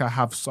feel like I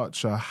have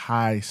such a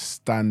high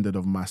standard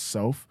of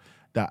myself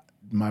that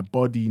my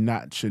body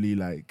naturally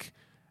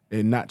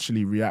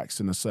naturally reacts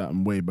in a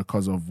certain way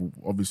because of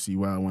obviously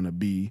where I want to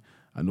be,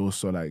 and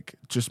also like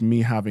just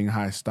me having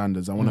high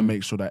standards. I want to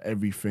make sure that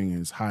everything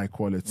is high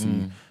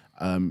quality.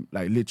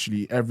 Like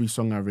literally every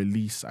song I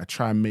release, I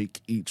try and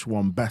make each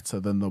one better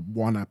than the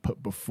one I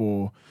put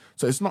before.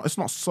 So it's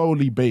not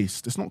solely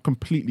based. It's not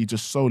completely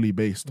just solely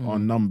based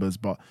on numbers,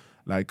 but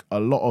like a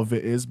lot of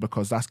it is,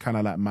 because that's kind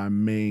of like my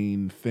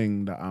main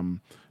thing that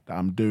I'm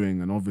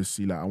doing. And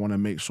obviously like I want to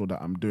make sure that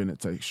I'm doing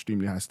it to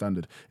extremely high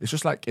standard. It's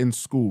just like in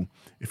school,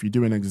 if you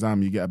do an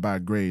exam, you get a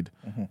bad grade,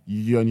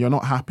 you're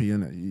not happy,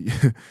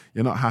 innit?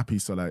 You're not happy.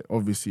 So like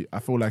obviously I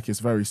feel like it's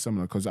very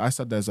similar, because I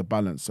said there's a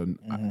balance,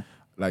 and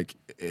like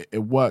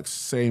it works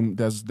same.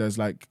 There's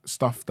like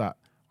stuff that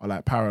are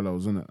like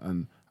parallels in it,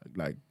 and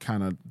like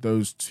kind of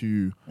those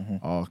two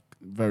are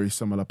very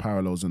similar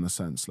parallels in a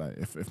sense. Like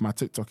if my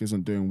TikTok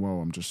isn't doing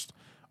well,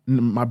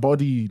 my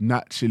body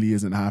naturally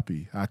isn't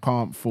happy. I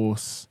can't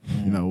force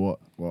what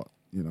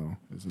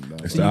isn't there.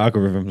 It's the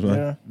algorithms,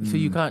 man. So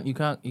you can't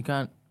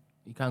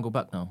go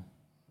back now.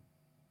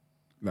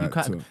 Like, you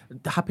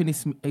can't. The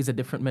happiness is a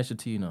different measure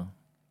to you now.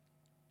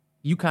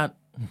 You can't.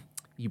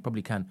 You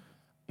probably can.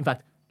 In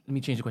fact, let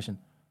me change the question.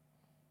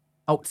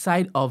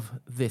 Outside of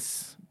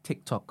this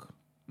TikTok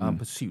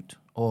pursuit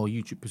or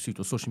YouTube pursuit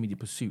or social media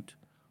pursuit,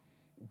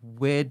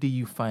 where do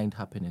you find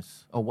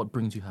happiness, or what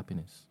brings you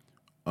happiness?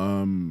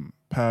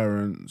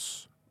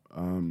 Parents,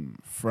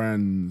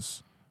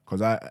 friends,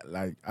 because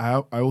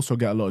I also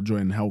get a lot of joy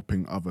in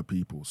helping other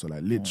people. So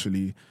like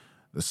literally,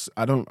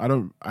 I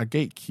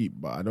gatekeep,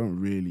 but I don't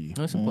really.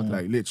 No, it's important.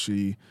 Like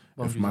literally,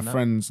 Boundaries if my in that.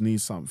 friends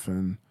need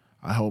something,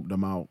 I help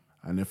them out.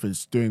 And if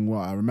it's doing well,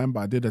 I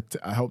remember I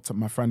helped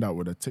my friend out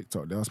with a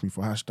TikTok. They asked me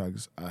for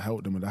hashtags. I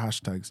helped them with the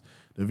hashtags.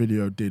 The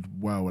video did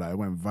well. Like it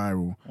went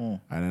viral, and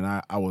then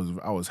I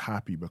was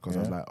happy because I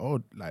was like,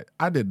 oh, like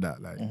I did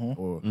that, like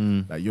or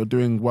like you're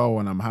doing well,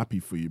 and I'm happy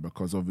for you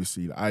because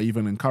obviously like, I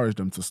even encouraged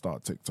them to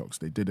start TikToks.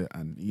 They did it,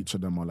 and each of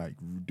them are like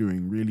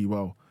doing really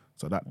well.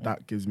 So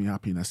that gives me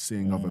happiness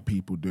seeing other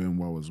people doing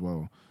well as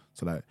well.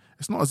 So like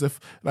it's not as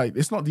if like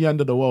it's not the end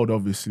of the world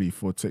obviously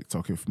for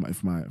TikTok if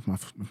my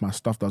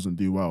stuff doesn't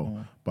do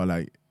well. But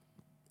like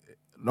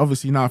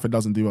obviously now if it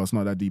doesn't do well it's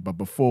not that deep. But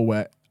before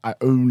where I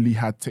only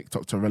had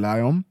TikTok to rely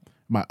on,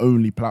 my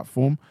only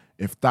platform,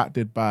 if that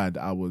did bad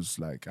I was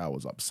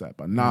upset.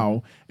 But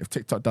now if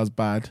TikTok does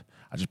bad,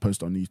 I just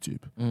post on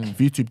YouTube. If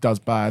YouTube does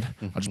bad,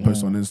 I just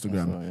post on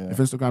Instagram. If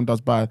Instagram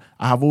does bad,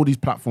 I have all these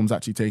platforms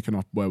actually taken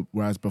off.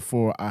 Whereas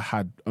before I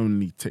had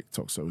only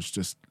TikTok, so it's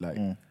just like.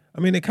 I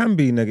mean, it can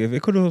be negative.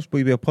 It could also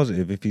be a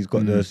positive if he's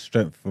got the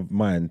strength of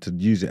mind to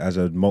use it as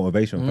a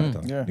motivation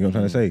factor. Yeah. You know what I'm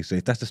trying to say? So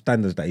if that's the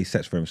standards that he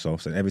sets for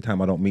himself, so every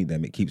time I don't meet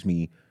them, it keeps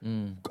me,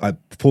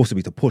 forces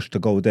me to push to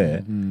go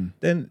there,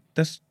 then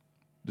that's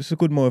a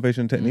good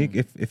motivation technique.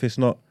 If it's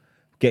not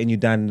getting you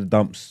down in the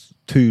dumps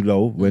too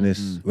low when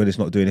it's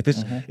not doing.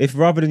 If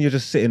rather than you're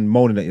just sitting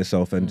moaning at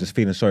yourself and just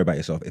feeling sorry about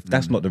yourself, if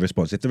that's not the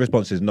response, if the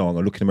response is no, I'm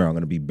gonna look in the mirror, I'm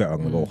gonna be better, I'm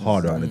gonna go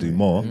harder, I'm gonna do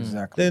more,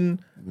 then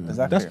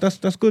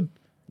that's good.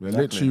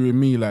 Literally with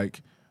me,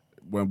 like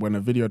when a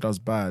video does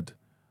bad,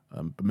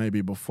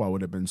 maybe before I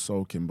would have been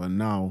sulking, but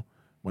now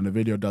when a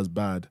video does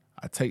bad,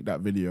 I take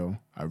that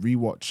video, I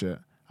rewatch it,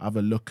 I have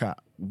a look at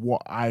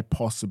what I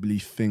possibly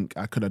think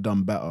I could have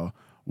done better,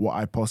 what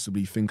I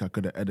possibly think I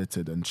could have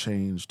edited and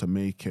changed to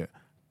make it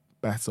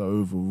better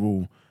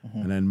overall.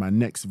 And then my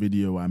next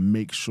video, I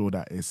make sure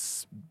that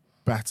it's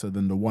better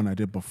than the one I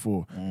did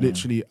before.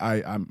 Literally,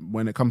 I'm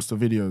when it comes to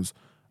videos,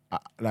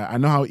 I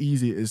know how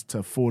easy it is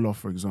to fall off,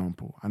 for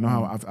example. I know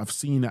how I've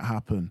seen it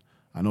happen,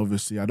 and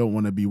obviously I don't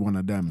want to be one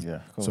of them. Yeah,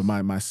 of course. So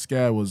my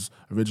scare was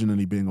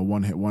originally being a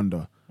one-hit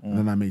wonder, and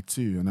then I made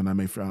 2, and then I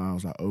made 3, and I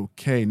was like,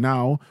 okay,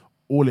 now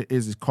all it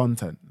is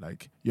content.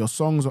 Like your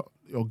songs are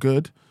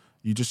good,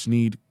 you just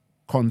need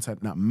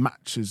content that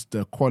matches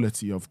the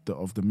quality of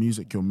the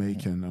music you're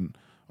making. And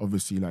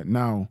obviously, like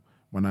now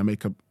when I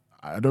wouldn't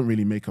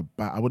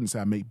say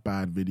I make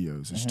bad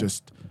videos. It's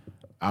just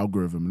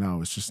algorithm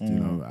now. It's just,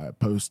 I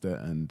post it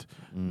and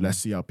let's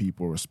see how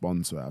people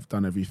respond to it. I've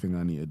done everything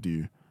I need to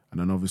do.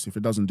 And then obviously if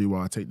it doesn't do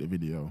well, I take the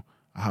video,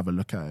 I have a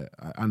look at it,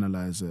 I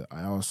analyze it.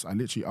 I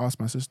literally ask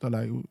my sister,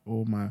 like,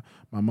 or my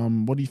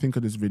mum, what do you think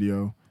of this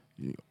video?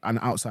 An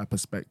outside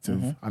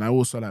perspective. And I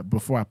also, like,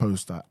 before I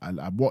post that,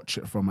 I watch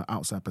it from an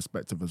outside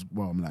perspective as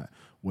well. I'm like,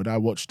 would I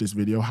watch this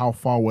video? How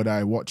far would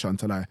I watch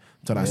until I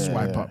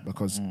swipe up?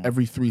 Because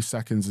every 3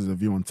 seconds is a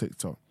view on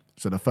TikTok.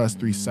 So the first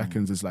 3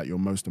 seconds is like your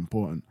most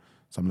important.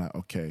 So I'm like,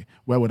 okay,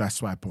 where would I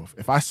swipe off?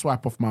 If I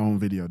swipe off my own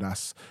video,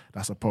 that's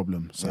a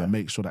problem. So I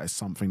make sure that it's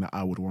something that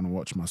I would want to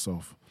watch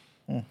myself.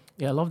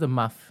 Yeah, I love the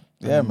math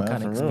Yeah, man,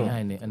 mechanics for real.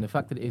 behind it, and the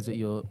fact that it is that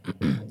you're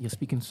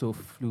speaking so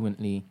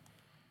fluently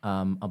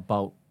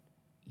about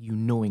you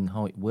knowing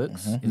how it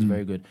works is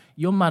very good.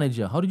 Your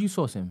manager, how did you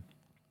source him?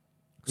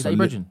 Is that your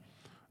virgin?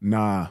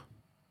 Nah.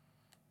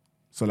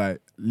 So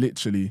like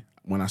literally,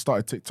 when I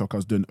started TikTok, I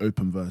was doing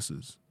open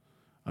verses.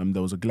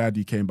 There was a Glad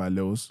You Came by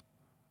Lils.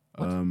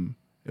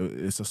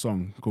 It's a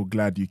song called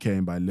Glad You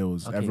Came by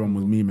Lils. Okay, everyone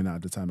was cool. memeing it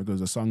at the time. It goes,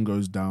 the sun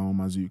goes down,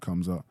 my zoot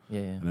comes up.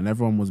 Yeah. And then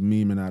everyone was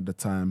memeing it at the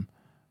time.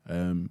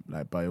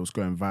 But it was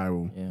going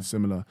viral,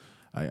 similar.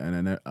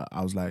 And then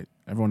I was like,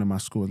 everyone in my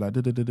school was like,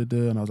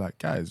 da-da-da-da-da. And I was like,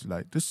 guys,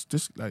 like this,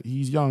 like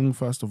he's young,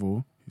 first of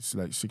all. He's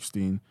like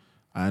 16.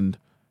 And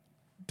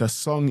the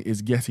song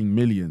is getting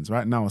millions.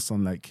 Right now it's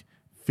on like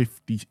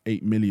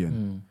 58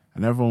 million.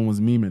 And everyone was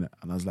memeing it.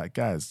 And I was like,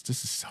 guys,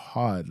 this is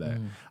hard. Like,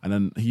 and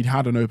then he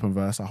had an open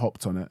verse. I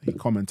hopped on it. He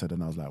commented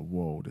and I was like,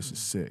 whoa, this is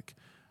sick.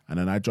 And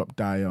then I dropped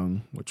Die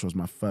Young, which was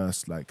my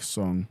first like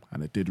song.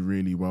 And it did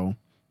really well.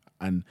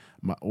 And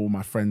all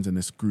my friends in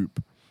this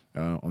group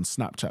on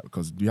Snapchat,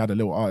 because we had a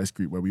little artist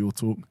group where we all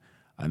talk.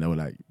 And they were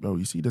like, bro,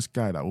 you see this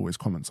guy that always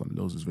comments on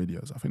Lils'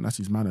 videos? I think that's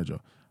his manager.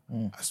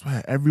 I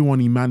swear, everyone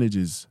he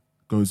manages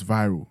goes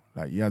viral.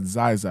 Like, he had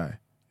Zai Zai.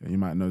 You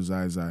might know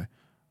Zai Zai.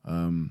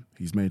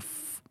 He's made...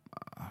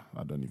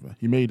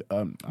 He made...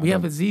 we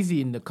have a ZZ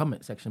in the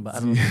comment section, but I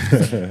don't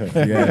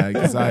know. Yeah,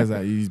 like Zai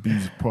Zai, he's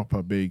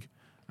proper big.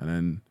 And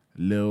then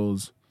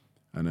Lils.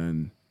 And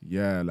then,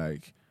 yeah,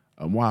 like...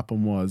 And what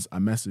happened was I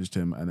messaged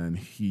him and then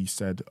he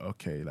said,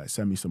 okay, like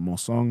send me some more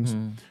songs.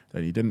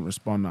 Then he didn't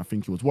respond. I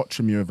think he was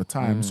watching me over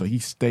time. So he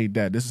stayed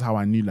there. This is how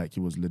I knew like he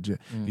was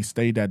legit. He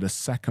stayed there. The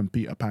second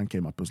Peter Pan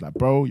came up, it was like,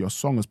 bro, your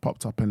song has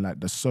popped up in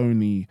like the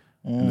Sony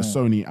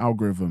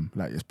algorithm.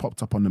 Like it's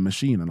popped up on the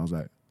machine. And I was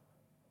like,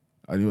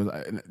 and he was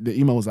like, the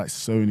email was like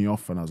Sony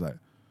off. And I was like,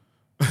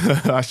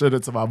 I showed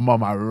it to my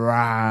mom. I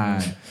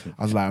ran.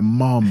 I was like,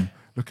 Mom,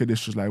 look at this.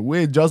 She's like,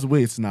 wait, just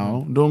wait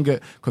now. Don't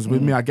get, because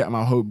with me, I get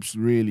my hopes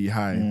really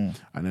high and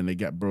then they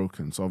get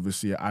broken. So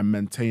obviously I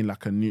maintain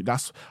like a new, I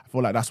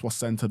feel like that's what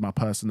centered my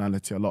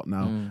personality a lot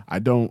now. I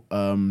don't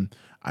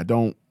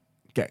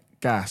get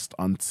gassed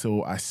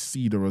until I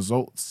see the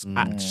results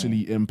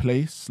actually in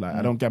place. Like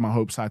I don't get my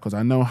hopes high because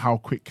I know how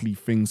quickly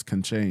things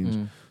can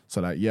change.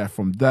 So like, yeah,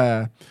 from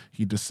there,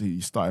 he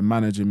started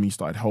managing me,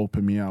 started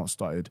helping me out,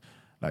 started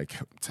like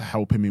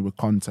helping me with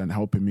content,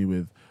 helping me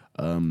with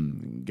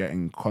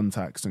getting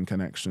contacts and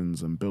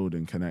connections and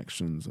building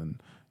connections.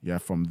 And yeah,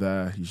 from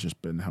there, he's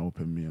just been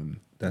helping me. And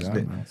that's yeah,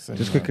 it. man.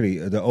 Just quickly,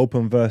 the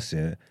open verse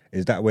here,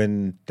 is that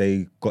when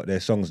they got their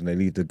songs and they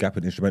leave the gap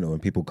in instrumental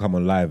and people come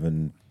on live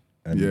and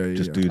do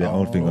their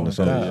own thing on the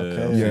song?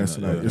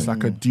 It's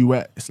like a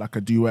duet. It's like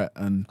a duet.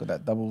 And Got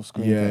that double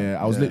screen. yeah,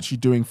 I was literally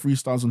doing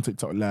freestyles on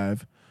TikTok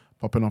live,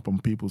 popping up on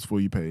people's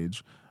For You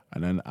page.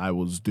 And then I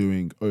was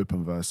doing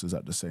open verses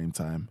at the same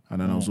time.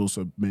 And then I was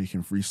also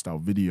making freestyle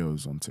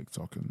videos on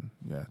TikTok. And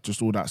yeah,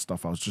 just all that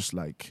stuff. I was just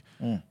like,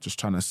 just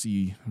trying to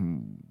see,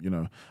 you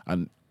know.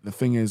 And the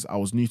thing is, I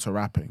was new to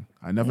rapping.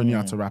 I never knew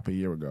how to rap a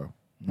year ago.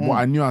 What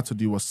I knew how to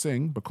do was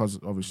sing because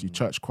obviously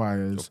church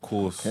choirs. Of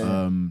course.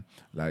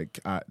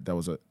 There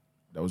was a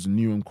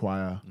new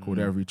choir called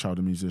Every Child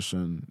a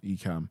Musician,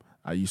 ECAM.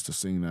 I used to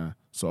sing there.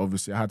 So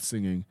obviously I had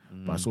singing,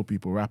 but I saw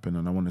people rapping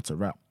and I wanted to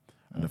rap.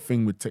 And the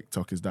thing with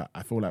TikTok is that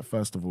I feel like,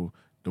 first of all,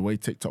 the way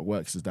TikTok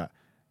works is that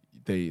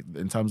they,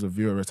 in terms of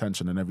viewer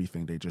retention and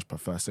everything, they just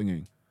prefer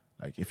singing.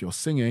 Like if you're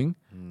singing,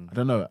 I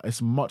don't know,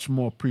 it's much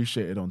more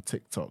appreciated on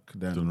TikTok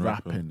than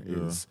rapping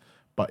is.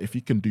 But if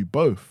you can do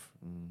both,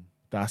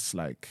 that's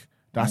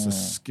a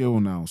skill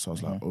now. So I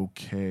was like,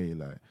 okay,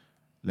 like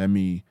let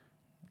me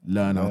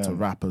learn how to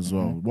rap as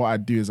well. What I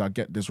do is I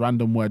get this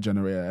random word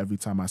generator every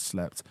time I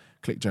slept,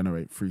 click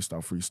generate,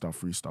 freestyle,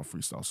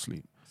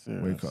 sleep,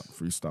 wake up,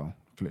 freestyle.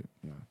 Click,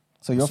 yeah.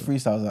 So your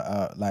freestyles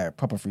are like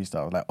proper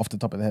freestyle, like off the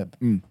top of the head.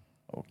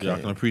 Okay. Yeah, I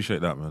can appreciate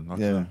that,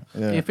 man.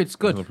 If it's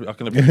good. I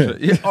can appreciate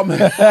it. Yeah,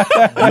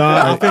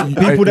 I think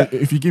people that...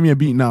 If you give me a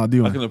beat now, I'll do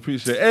I one. can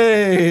appreciate.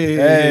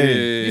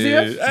 Hey, You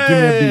serious?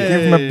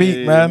 Give him a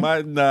beat, man.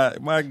 My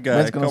guy.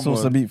 Man's gonna Come source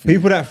on. a beat for you.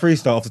 People that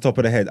freestyle off the top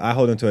of the head, I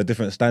hold them to a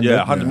different standard.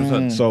 Yeah,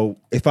 100%. So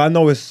if I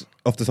know it's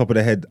off the top of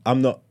the head,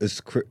 I'm not as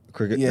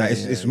cricket. Yeah,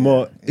 it's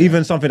more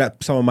even something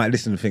that someone might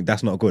listen and think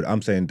that's not good.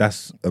 I'm saying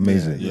that's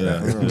amazing. Yeah.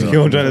 Do you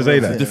know what I'm trying to say?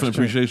 It's a That different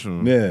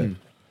appreciation. yeah.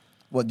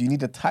 What, do you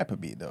need a type of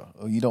beat though?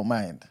 Or you don't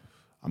mind?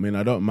 I mean,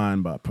 I don't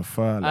mind, but I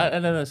prefer like,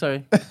 No,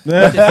 sorry.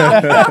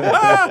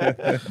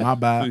 my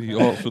bad.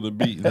 You asked for the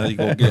beat, now you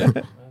go get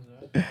it.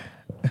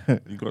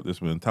 You got this,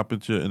 man. Tap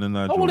into it in the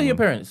night. How old are your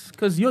parents?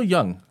 Because you're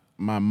young.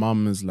 My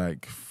mum is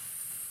like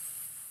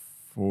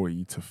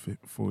 40 to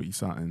 40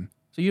 something,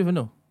 So you even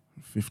know.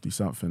 50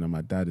 something, and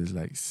my dad is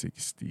like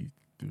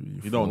 63.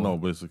 You don't know,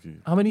 basically.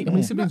 How many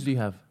siblings do you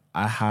have?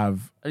 I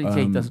have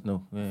Okay, doesn't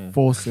know. Yeah.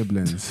 4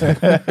 siblings,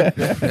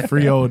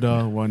 3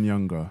 older, 1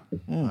 younger.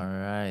 All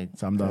right.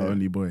 So I'm the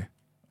only boy.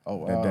 Oh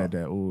wow.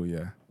 They're all,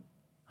 yeah.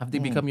 Have they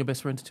become your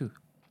best friends too?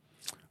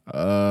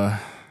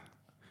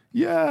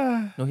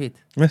 Yeah. No hate.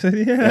 I said,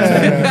 yeah.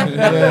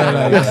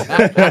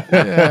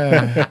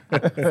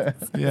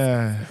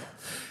 Yeah.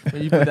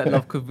 When you put that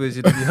love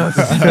conversion in the house.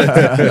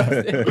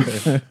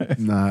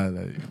 Nah,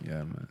 like,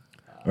 yeah, man.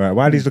 All right,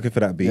 while he's looking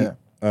for that beat, Yeah.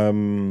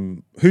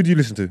 who do you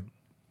listen to?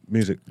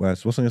 Music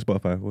wise, what's on your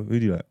Spotify? Who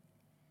do you like?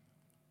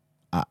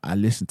 I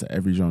listen to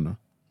every genre.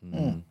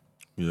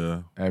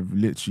 Yeah.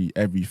 Literally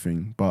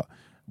everything. But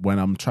when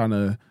I'm trying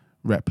to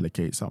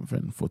replicate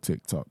something for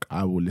TikTok,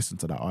 I will listen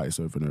to that artist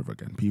over and over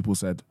again. People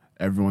said,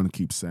 everyone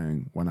keeps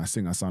saying, when I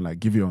sing, I sound like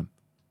Giveon.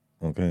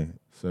 Okay.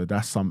 So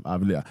that's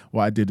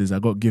what I did is I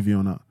got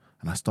Giveon up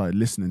and I started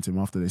listening to him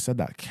after they said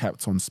that,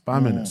 kept on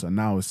spamming it. So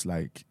now it's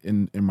like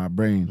in my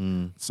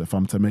brain. So if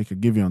I'm to make a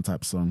Giveon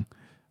type song,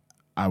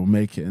 I will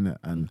make it in it.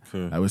 And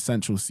like with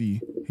Central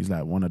C, he's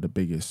like one of the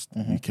biggest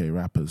UK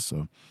rappers.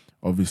 So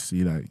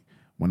obviously, like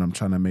when I'm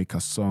trying to make a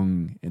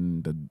song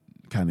in the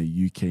kind of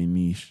UK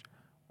niche,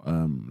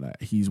 like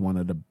he's one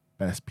of the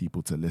best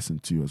people to listen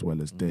to, as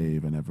well as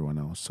Dave and everyone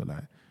else. So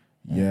like,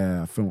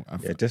 I feel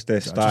just their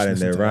style and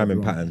their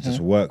rhyming patterns just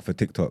work for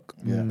TikTok.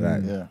 Yeah.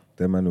 Like,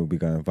 their man will be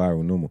going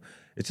viral normal.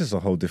 It's just a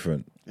whole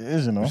different. It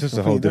is, you know. It's just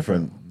a whole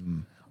different.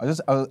 I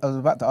was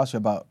about to ask you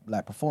about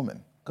like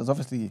performing, because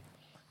obviously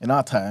in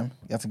our time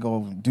you have to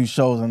go do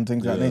shows and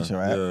things of that nature,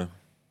 right? Yeah.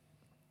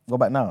 What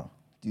about now?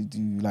 Do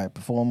you like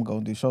perform, go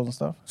and do shows and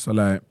stuff? So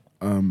like,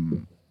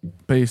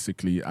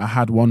 basically, I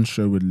had one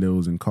show with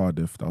Lils in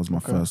Cardiff. That was my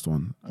first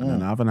one, and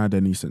then I haven't had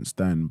any since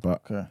then.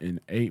 But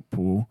in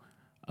April,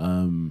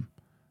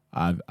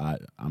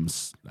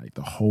 like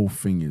the whole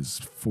thing is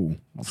full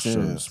of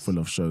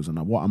shows, and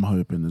what I'm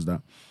hoping is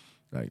that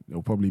like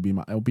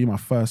it'll be my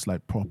first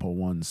like proper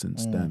one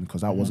since then,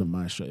 because that wasn't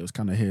my show. It was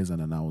kind of his,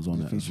 and then I was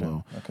on it as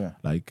well. Okay.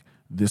 Like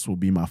this will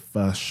be my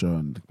first show,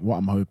 and what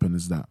I'm hoping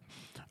is that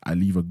I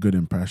leave a good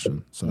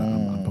impression, so that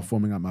I'm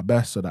performing at my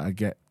best, so that I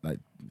get like,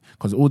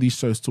 because all these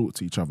shows talk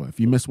to each other. If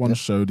you miss one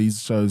show,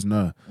 these shows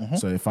know.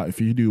 So if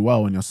you do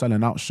well and you're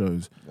selling out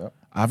shows,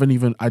 I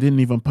didn't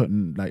even put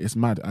like, it's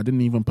mad. I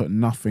didn't even put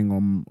nothing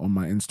on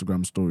my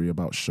Instagram story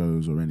about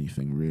shows or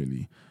anything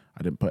really.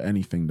 I didn't put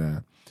anything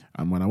there.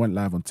 And when I went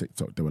live on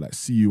TikTok, they were like,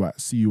 see you at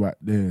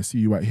there, see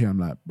you at here. I'm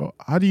like, but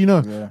how do you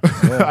know?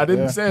 I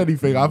didn't say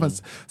anything. I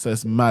haven't. So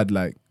it's mad,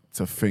 like,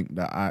 to think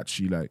that I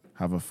actually like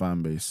have a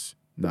fan base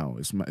now.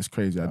 It's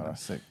crazy.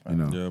 Sick, you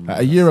know, Yeah, man, like,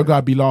 a year ago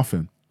I'd be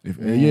laughing.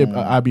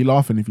 I'd be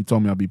laughing if you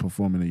told me I'd be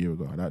performing a year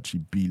ago. I'd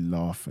actually be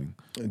laughing.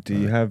 Do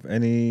you have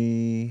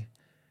any?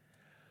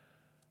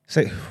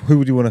 Say, who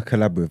would you want to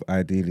collab with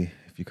ideally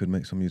if you could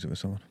make some music with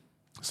someone?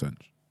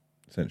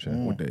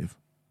 Central Or Dave.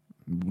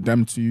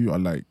 Them two are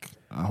like,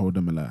 I hold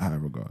them in like high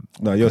regard.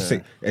 No, you're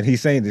sick. And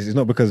he's saying this, it's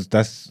not because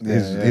that's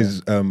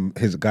his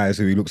guys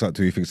who he looks up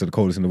to, he thinks are the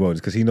coldest in the world.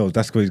 It's because he knows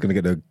that's where he's going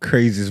to get the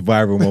craziest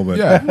viral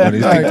moment on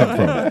his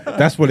TikTok from.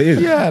 That's what it is.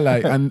 Yeah,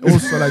 like, and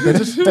also like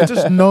they're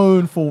just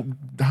known for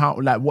how,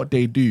 like, what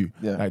they do.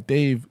 Yeah. Like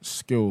Dave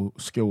skill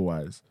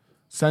wise.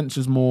 Sench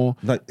is more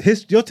Like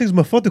your thing's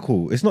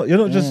methodical. It's not you're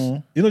not just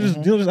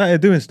out here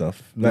doing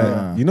stuff.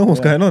 Like you know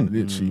what's going on.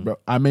 literally. But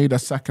I made a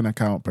second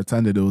account,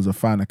 pretended it was a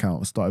fan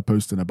account, started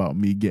posting about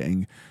me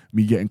getting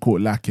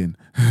caught lacking.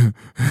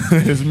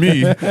 It's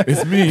me.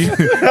 It's me.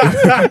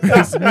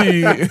 It's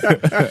me.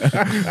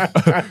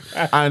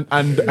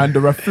 and the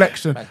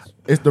reflection.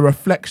 It's the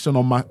reflection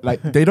on my,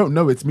 like, they don't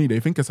know it's me. They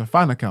think it's a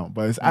fan account,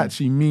 but it's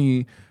actually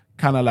me.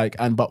 Kind of like,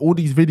 but all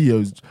these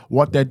videos,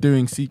 what they're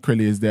doing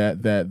secretly is they're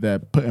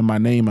putting my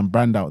name and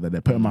brand out there.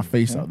 They're putting my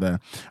face out there,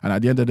 and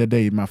at the end of the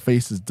day, my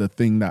face is the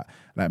thing that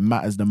like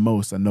matters the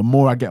most. And the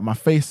more I get my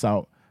face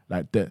out,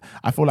 like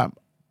I feel like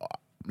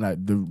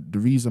the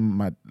reason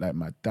my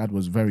dad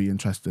was very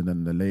interested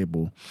in the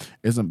label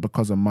isn't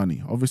because of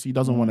money. Obviously, he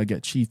doesn't want to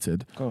get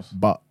cheated,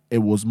 but it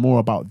was more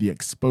about the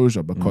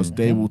exposure, because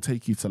they will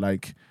take you to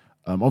like.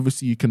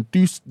 Obviously, you can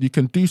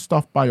do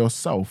stuff by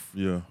yourself,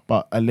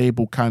 but a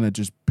label kind of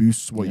just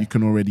boosts what you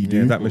can already do.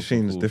 Yeah, that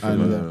machine's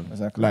different. And,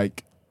 Exactly.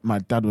 Like my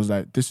dad was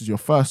like, "This is your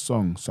first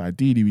song, so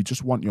ideally we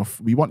want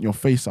your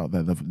face out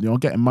there. You're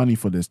getting money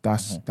for this.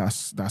 That's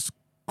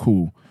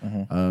cool.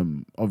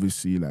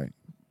 Obviously, like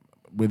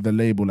with the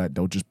label, like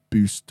they'll just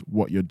boost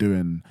what you're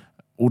doing.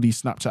 All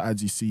these Snapchat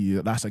ads you see,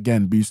 that's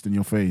again boosting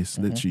your face.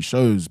 Literally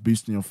shows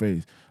boosting your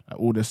face. Like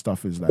all this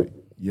stuff is like,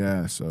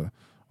 yeah. So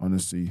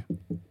honestly."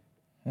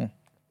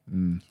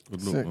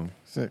 Good look, man.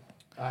 Sick.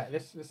 All right,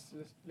 let's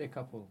play a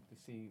couple to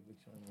see which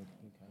one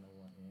you kind of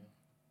want.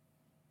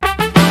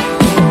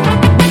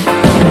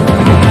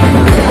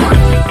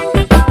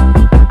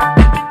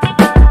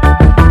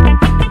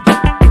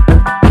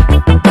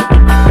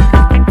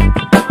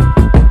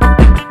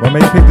 What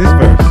made you pick this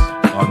verse?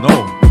 I know.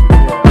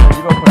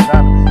 You gotta put it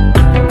down.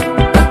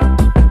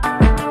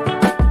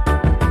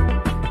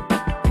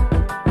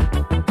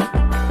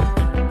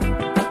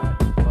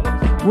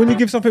 Wouldn't you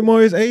give something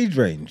more his age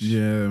range?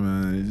 Yeah,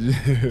 man.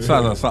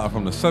 Sounds like something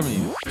from the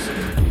 70s.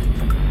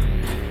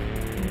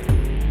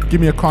 Give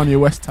me a Kanye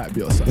West type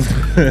beat or something.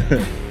 Give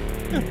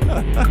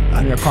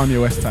me a Kanye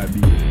West type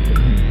beat.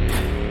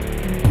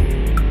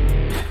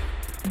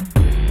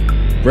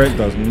 Brent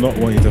does not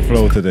want you to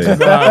flow today.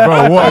 Nah,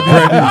 bro, what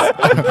are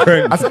these?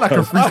 Brent I said I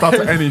can freestyle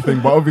to anything,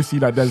 but obviously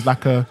like there's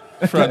like a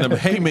Throwing them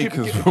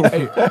haymakers, bro.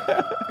 hey,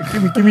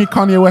 give me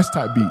Kanye West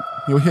type beat.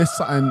 You'll hear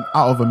something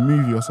out of a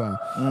movie or something.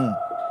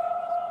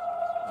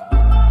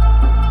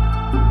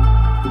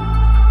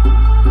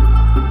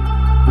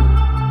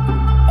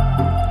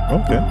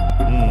 Okay.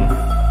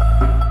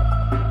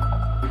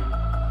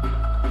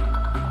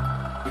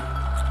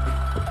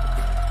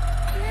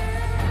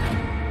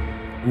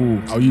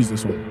 Ooh, I'll use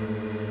this one.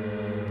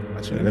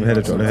 Actually, Let me hear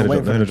the drop. Let me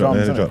hear the drop.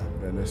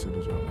 Yeah, let's hear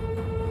the drop.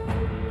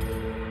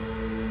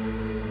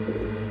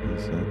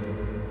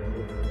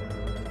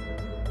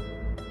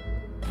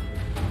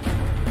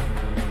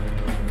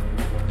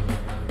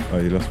 Oh,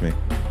 you lost me.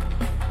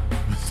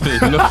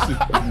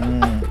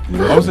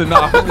 I was saying, no,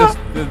 I think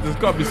there's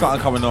got to be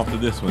something coming after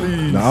this one.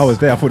 Please. No, I was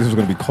there. I thought this was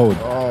going to be cold.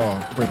 Oh,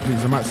 wait,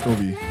 please, it might still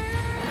be.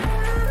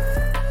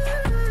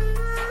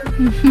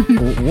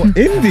 What?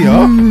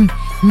 India?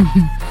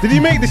 Did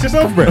you make this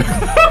yourself, Brent?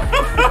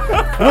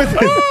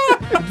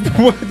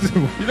 What?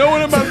 You know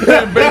when a man's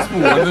playing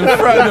baseball and then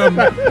throwing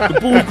the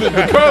ball, the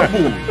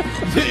curveball,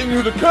 hitting you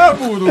with the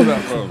curveball and all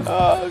that, bro.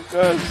 Oh,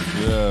 God.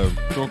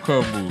 Yeah, no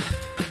curveballs.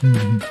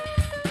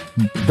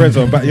 Brent's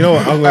on back. You know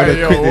what? I'm going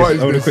to quit this. I'm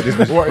going to quit this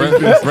mission. What is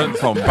this?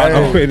 Brent's on I'm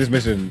banner. quitting this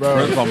mission.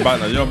 Brent's on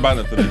banner. You're on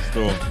banner to this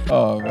store.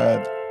 Oh,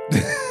 man.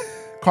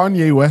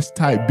 Kanye West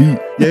type beat.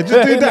 Yeah,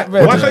 just do that.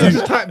 Why can't you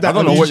just type that? I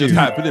don't know on what you're YouTube?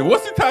 typing in.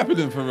 What's he typing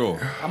in for real?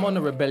 I'm on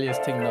the rebellious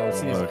thing now.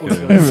 See, it's Okay.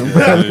 audio. Let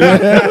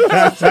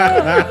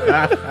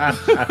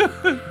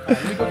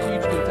me go to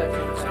YouTube and type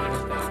in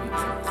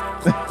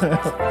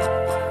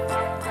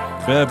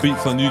Bare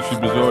beats on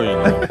YouTube as well, you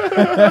know.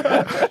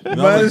 You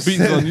know, Man there's beats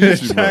said on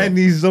YouTube, bro.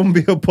 Chinese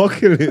zombie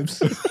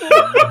apocalypse.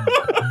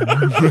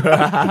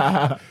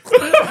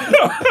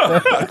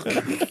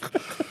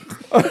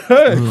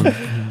 Hey,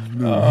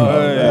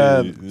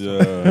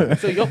 yeah.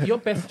 So your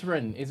best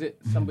friend, is it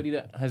somebody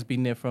that has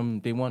been there from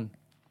day one?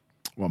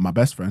 Well, my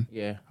best friend.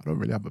 Yeah. I don't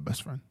really have a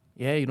best friend.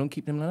 Yeah, you don't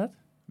keep them like that?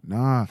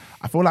 Nah,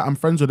 I feel like I'm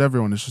friends with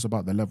everyone. It's just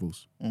about the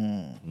levels.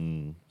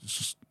 It's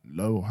just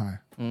low or high.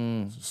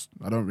 It's just,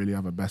 I don't really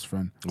have a best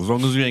friend. As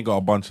long as you ain't got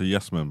a bunch of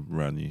yes men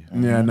around you.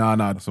 Yeah, nah.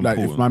 That's Like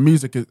if important. my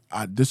music is,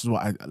 this is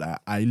what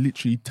I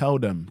literally tell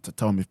them to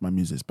tell me if my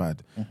music's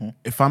bad.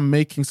 If I'm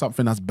making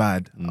something that's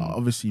bad,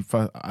 obviously, me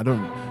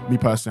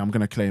personally, I'm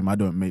gonna claim I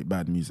don't make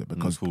bad music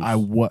because course.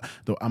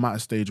 I'm at a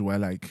stage where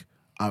like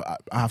I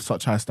have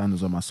such high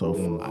standards on myself.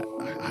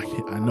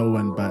 I know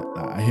when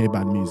I hear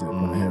bad music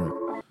when I hear it.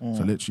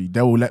 So literally,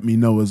 they will let me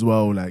know as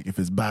well, like if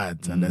it's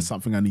bad and there's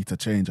something I need to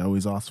change. I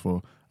always ask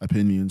for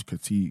opinions,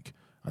 critique.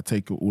 I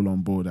take it all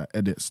on board. I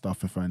edit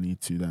stuff if I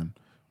need to. Then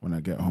when I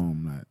get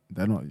home, like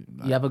they're not.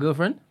 Like, You have a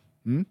girlfriend?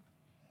 The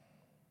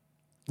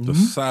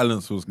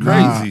silence was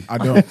nah, crazy. I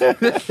don't.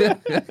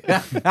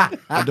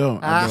 I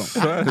don't.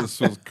 Silence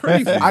was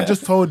crazy. I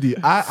just told you.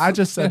 I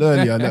just said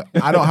earlier. Look,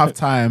 I don't have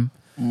time.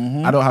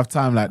 I don't have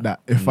time like that.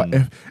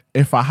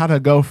 If I had a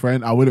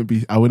girlfriend, I wouldn't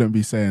be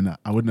saying that.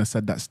 I wouldn't have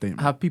said that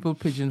statement. Have people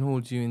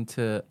pigeonholed you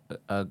into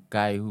a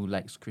guy who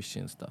likes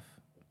Christian stuff?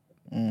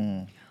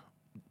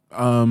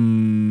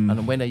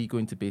 And when are you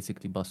going to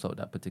basically bust out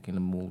that particular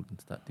mold and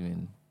start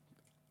doing?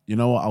 You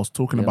know what? I was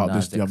talking Lil about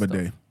this Nas the X other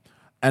day.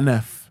 stuff.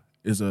 NF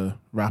is a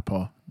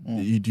rapper. Do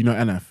you know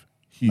NF?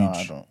 Huge. No,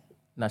 I don't.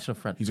 National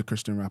Front. He's a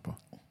Christian rapper.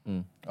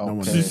 Okay. one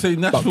Did you say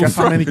But national guess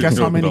how many?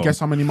 front? No. Guess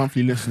how many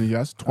monthly listeners he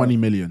has? 20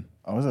 million.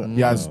 Oh, is it?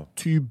 He has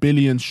 2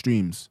 billion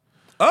streams.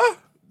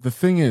 The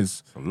thing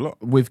is, A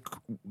lot. with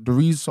the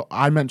reason so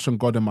I mentioned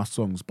God in my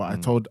songs, but I've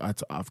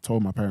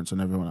told my parents and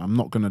everyone I'm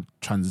not gonna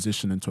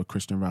transition into a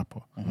Christian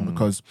rapper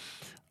because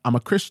I'm a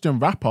Christian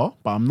rapper,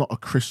 but I'm not a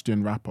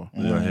Christian rapper.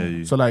 Yeah, I hear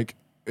you. So like,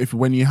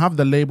 when you have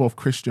the label of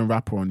Christian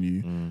rapper on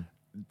you,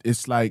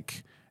 it's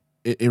like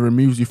it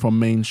removes you from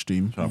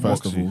mainstream. Trying to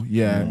First box of you.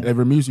 all, it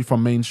removes you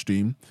from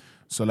mainstream.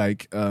 So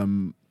like,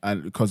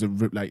 and because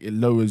it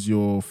lowers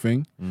your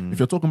thing. If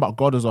you're talking about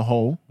God as a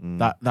whole,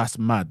 that's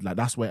mad. Like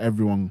that's where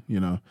everyone,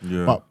 Yeah.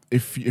 But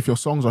if your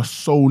songs are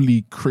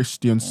solely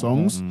Christian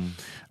songs,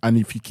 and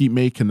if you keep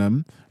making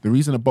them, the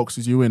reason it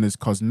boxes you in is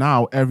because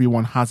now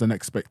everyone has an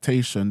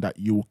expectation that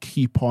you'll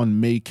keep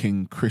on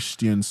making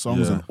Christian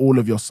songs, Yeah. and all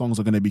of your songs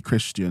are going to be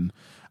Christian,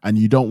 and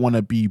you don't want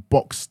to be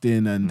boxed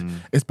in.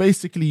 And it's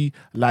basically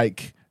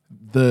like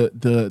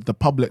the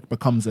public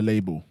becomes a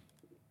label.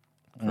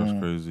 That's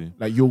crazy.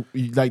 Like you'll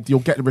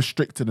get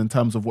restricted in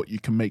terms of what you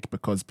can make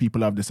because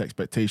people have this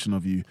expectation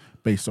of you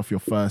based off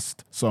your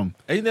first song.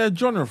 Ain't there a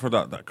genre for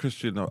that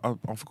Christian? I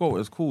forgot what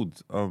it's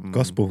called.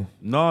 Gospel.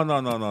 No.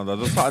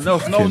 There's something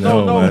else.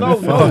 No.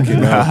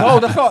 Fucking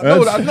hell.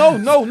 No, that's not.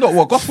 No.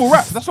 What gospel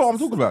rap? That's what I'm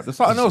talking about. There's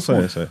something else.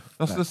 Sorry.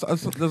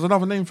 There's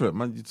another name for it,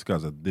 man. These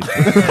guys are dick.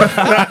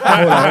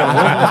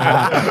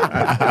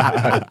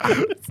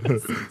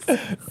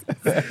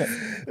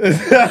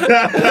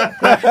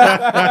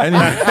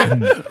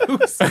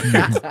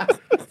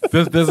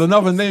 There's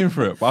another name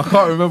for it, but I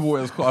can't remember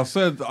what it's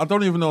called. I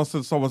don't even know.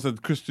 Someone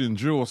said Christian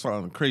drill or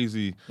something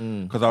crazy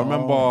because I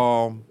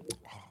remember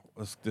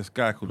this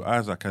guy called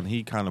Isaac, and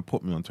he kind of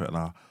put me onto it, and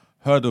I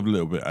heard of a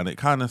little bit, and it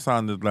kind of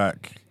sounded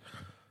like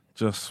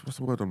just what's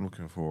the word I'm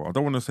looking for? I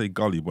don't want to say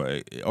gully, but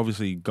it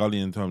obviously gully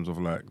in terms of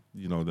like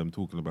them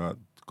talking about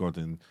God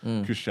and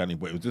Christianity,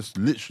 but it was just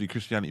literally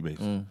Christianity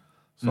based.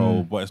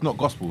 So, but it's not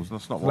gospel.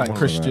 That's not what Like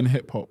Christian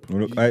hip hop.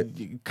 Look,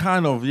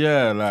 kind of,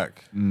 yeah,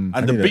 like, and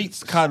the need a-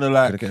 beats kind of Can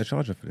I like get a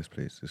charger for this,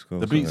 please?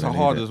 the beats are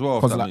hard as well.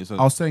 If Because that like, makes sense.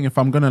 I was saying, if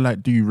I'm gonna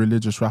like do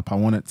religious rap, I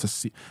want it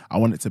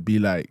to be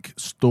like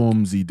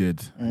Stormzy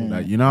did.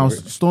 Like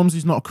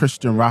Stormzy's not a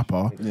Christian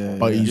rapper,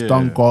 but he's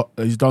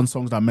done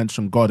songs that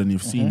mention God, and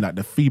you've seen like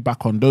the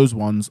feedback on those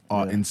ones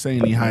are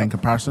insanely high in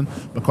comparison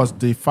because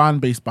the fan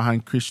base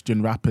behind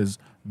Christian rap is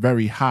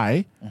very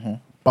high.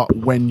 But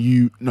when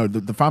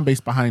the fan base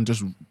behind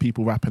just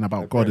people rapping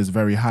about God is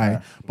very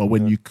high. But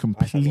when you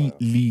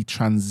completely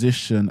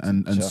transition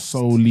and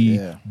solely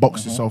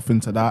box yourself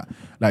into that,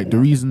 like the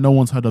reason no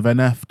one's heard of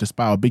NF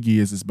despite how big he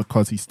is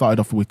because he started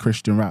off with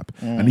Christian rap.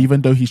 And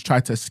even though he's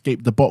tried to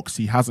escape the box,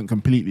 he hasn't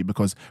completely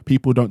because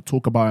people don't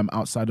talk about him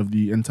outside of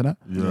the internet.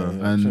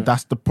 And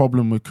that's the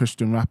problem with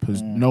Christian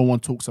rappers. No one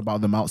talks about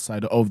them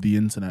outside of the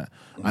internet.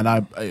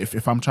 And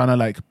if I'm trying to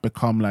like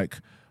become like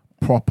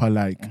proper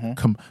like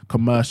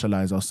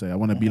commercialized, I'll say I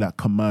want to be like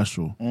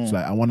commercial. So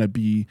like I want to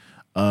be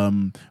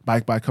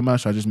by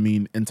commercial I just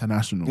mean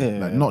international,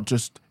 not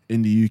just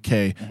in the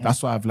UK.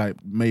 That's why I've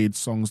like made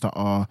songs that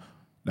are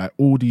like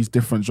all these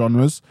different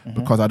genres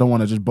because I don't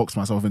want to just box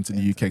myself into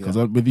the UK because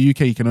with the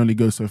UK you can only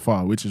go so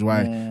far, which is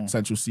why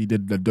Central C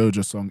did the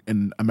Doja song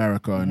in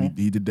America and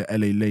he did the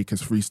LA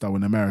Lakers freestyle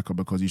in America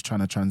because he's trying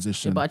to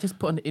transition. Yeah, but I just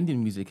put on the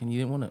Indian music and you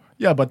didn't want it.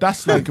 Yeah, but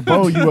that's like,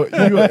 bro, you were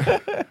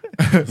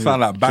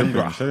Sound like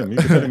Bangra. Show him. You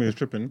can tell him he was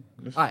tripping.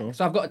 Let's All go. right,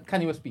 so I've got a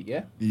Kanye West beat,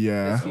 yeah?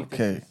 yeah. Let's see if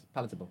Okay. this is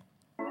palatable.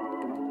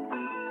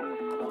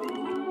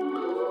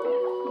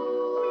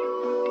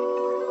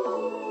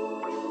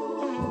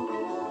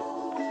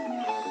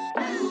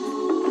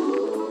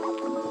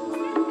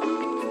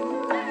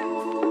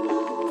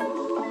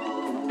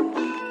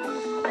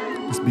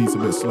 This beat's a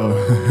bit slow.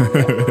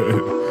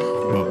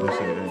 Oh, let's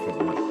see, ain't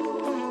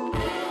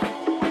trouble.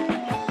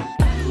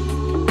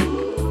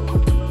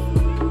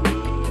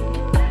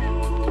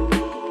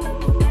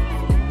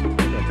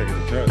 Gotta take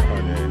it to church,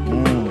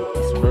 Kanye.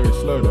 It's very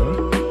slow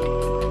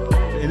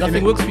though.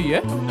 Nothing works for you,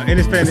 yeah? In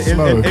his fairness,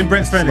 Slow. in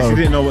Brett's fairness, Slow. he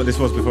didn't know what this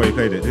was before he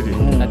played it, did he?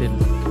 I didn't.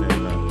 Yeah,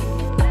 no.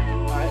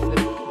 All right,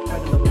 let's try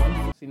another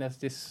one. Seeing as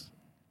this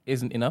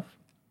isn't enough.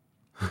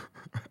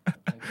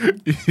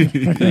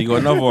 Yeah, you got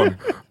another one.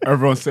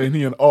 Everyone's saying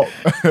he and op.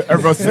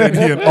 Everyone's saying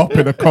he and op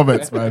in the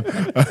comments, man.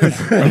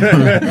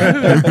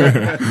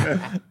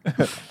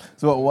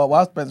 So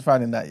whilst Brent's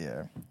finding that,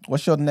 yeah,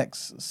 what's your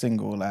next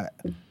single like?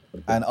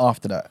 And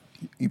after that,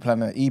 you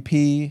plan an EP,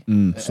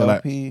 So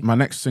LP? like my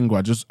next single,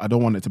 I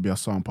don't want it to be a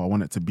sample. I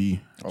want it to be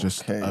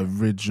just Okay.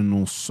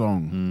 original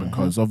song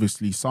because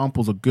obviously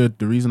samples are good.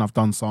 The reason I've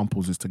done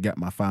samples is to get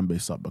my fan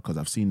base up because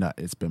I've seen that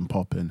it's been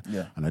popping.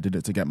 Yeah. And I did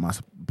it to get my,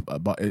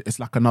 but it's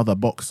like another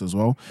box as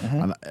well.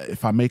 And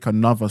if I make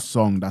another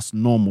song that's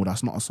normal,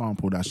 that's not a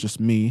sample, that's just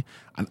me,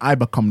 and I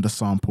become the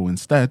sample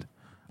instead.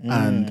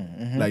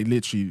 And like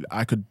literally,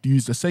 I could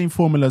use the same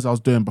formulas I was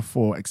doing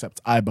before, except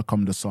I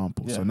become the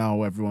sample. So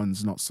now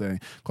everyone's not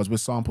saying, because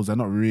with samples they're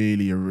not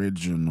really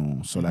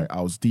original. So like I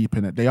was deep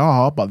in it. They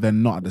are, but they're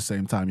not at the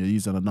same time. You're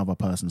using another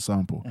person's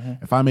sample.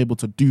 If I'm able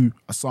to do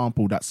a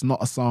sample that's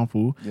not a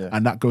sample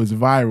and that goes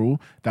viral,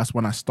 that's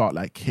when I start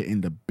like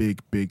hitting the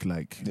big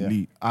like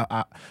lead.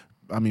 I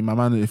mean, my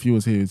man, if he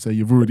was here, he'd say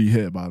you've already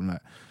hit it, but I'm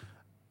like,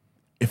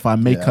 if I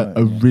make an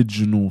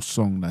original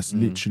song that's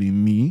literally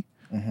me.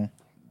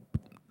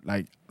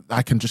 Like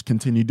I can just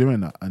continue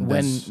doing that. And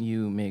When that's-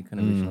 you make an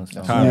original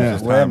song. Time, Yeah.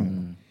 just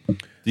time. Do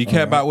you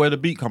care about where the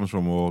beat comes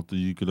from, or do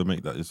you gonna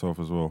make that yourself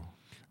as well?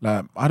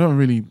 like I don't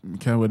really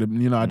care where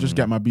I just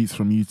get my beats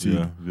from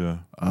YouTube. Yeah.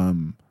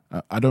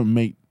 I don't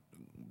make.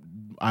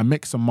 I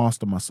mix and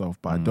master myself,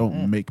 but I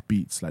don't make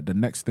beats. Like the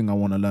next thing I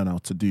want to learn how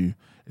to do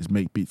is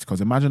make beats. Because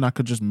imagine I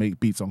could just make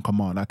beats on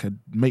command. I could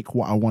make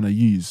what I want to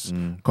use.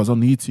 Because on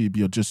YouTube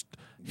you're just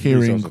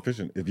hearing.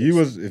 Self-sufficient. If you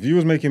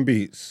was making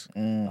beats,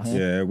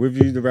 yeah, with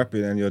you the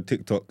rapping and your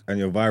TikTok and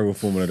your viral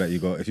formula that you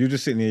got, if you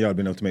just sitting in your yard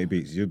being able to make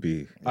beats, you'd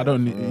be I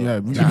don't need. Yeah,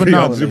 you'd even be,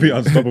 now. you'd be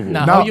unstoppable.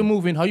 Now, Now- how you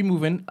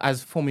moving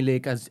as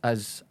formulaic as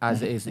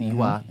it is that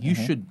you are, you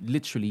should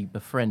literally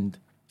befriend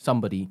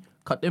somebody,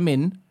 cut them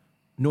in,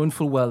 knowing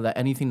full well that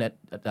anything that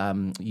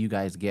you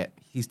guys get,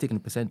 he's taking a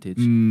percentage,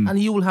 and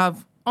you will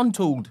have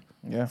untold,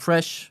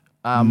 fresh,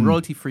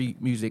 royalty-free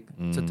music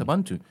to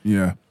Tabantu.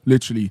 Yeah,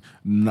 literally,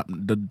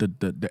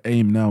 the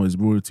aim now is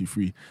royalty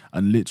free,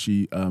 and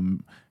literally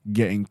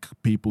getting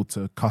people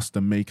to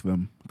custom make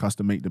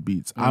the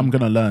beats. I'm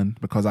gonna learn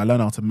because I learn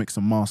how to mix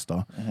and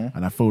master,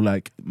 and I feel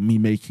like me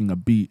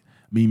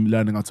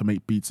learning how to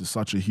make beats is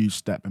such a huge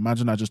step.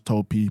 Imagine I just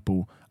told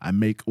people I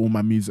make all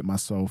my music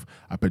myself,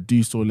 I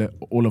produce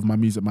all of my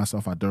music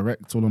myself, I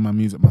direct all of my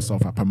music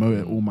myself, I promote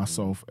it all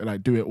myself, and I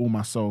do it all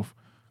myself,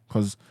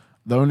 because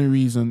the only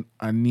reason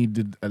I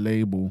needed a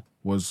label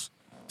was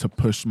to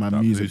push my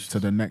music boost. to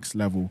the next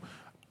level.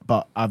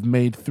 But I've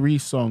made 3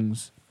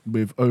 songs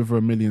with over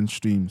 1 million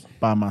streams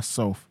by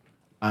myself,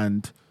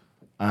 and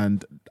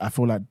I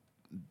feel like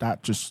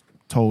that just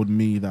told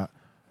me that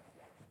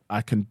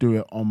I can do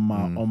it on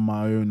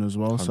my own as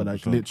well. So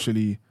like 100%.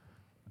 literally,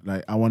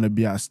 like I want to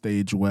be at a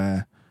stage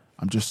where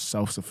I'm just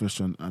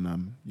self-sufficient, and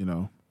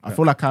I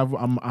feel like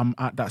I'm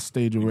at that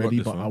stage already,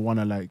 this, but man. I want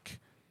to like.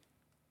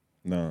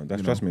 No,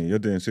 that's trust me, you're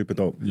doing super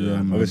dope. Yeah,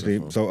 man. Obviously,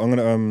 Wonderful. so I'm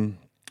gonna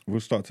we'll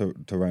start to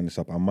round this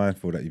up. I'm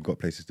mindful that you've got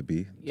places to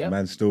be. Yep.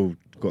 Man's still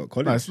got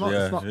college. No, it's not.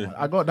 Yeah, it's not. yeah.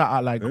 I got that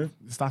at like. Yeah.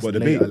 That's What, the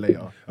later. beat?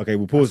 Later. Okay,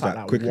 we'll pause That's that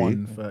like quickly.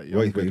 1:30,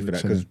 Wait I'm for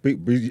that chilling.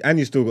 because and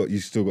you still got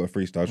a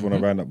freestyle. I just want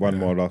to round up one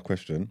more last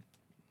question.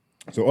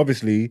 So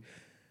obviously,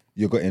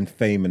 you're getting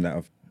fame in that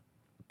of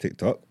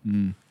TikTok.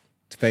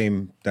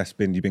 Fame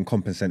you've been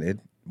compensated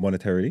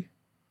monetarily.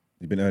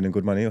 You've been earning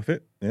good money off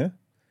it. Yeah.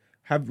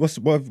 What's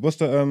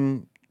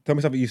the Tell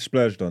me something you've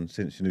splurged on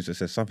since your new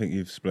success. Something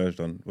you've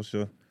splurged on. What's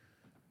your?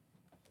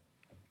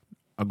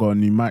 I got a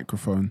new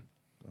microphone.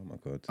 Oh my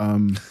god. Oh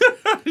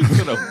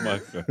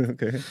my God.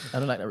 Okay. I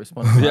don't like that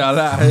response. Yeah.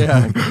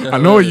 I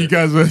know what you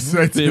guys were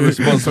saying to Be me,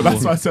 so responsible.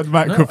 that's why I said No,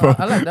 microphone.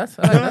 I like that.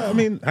 I like that. I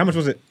mean, how much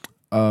was it?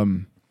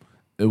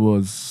 It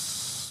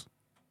was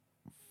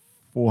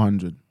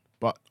 400,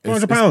 but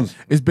 £400.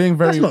 It's being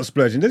very. That's not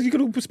splurging. You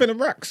could have spent a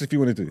racks if you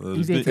wanted to.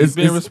 He's He's 18.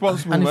 being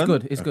responsible, And man. it's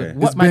good. It's good. Okay.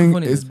 What It's being.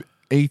 microphone is it?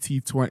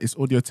 80-20. It's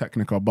Audio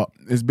Technica, but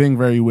it's being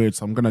very weird.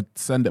 So I'm gonna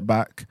send it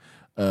back,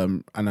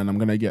 and then I'm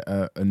gonna get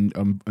a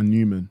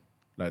Newman.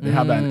 Like they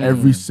have that in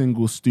every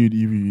single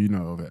studio, you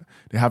know of it.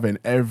 They have it in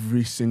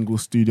every single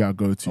studio I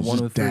go to. It's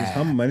just there.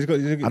 Come on, man.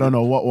 I don't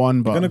know what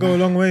one, but You're gonna go a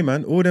long way,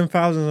 man. All them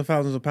thousands and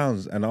thousands of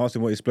pounds. And I asked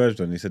him what he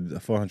splurged on. He said a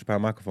 £400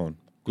 microphone.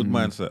 Good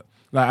mindset.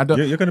 like I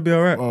don't. You're gonna be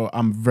all right. Oh,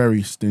 I'm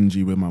very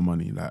stingy with my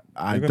money. Like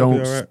I You're gonna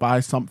don't be all right. buy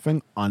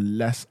something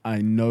unless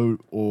I know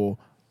or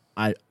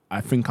I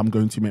think I'm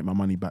going to make my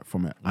money back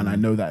from it, and I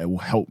know that it will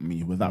help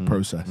me with that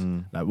process.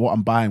 Like what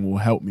I'm buying will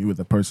help me with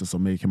the process of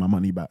making my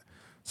money back.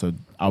 So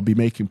I'll be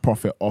making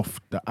profit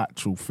off the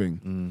actual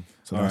thing.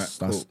 So that's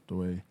cool. the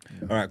way.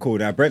 All right, cool.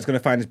 Now Brent's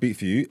gonna find this beat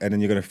for you, and then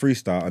you're gonna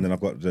freestyle, and then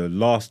I've got the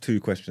last 2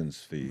 questions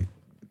for you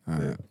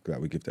that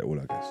we give to all,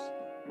 I guess.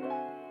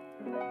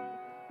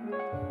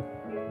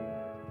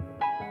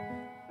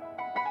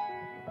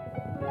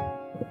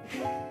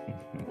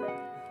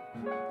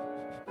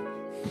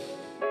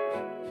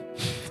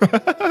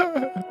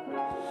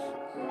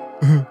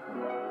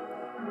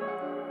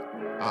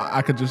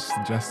 I could just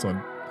suggest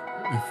one.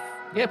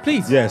 Yeah,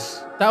 please.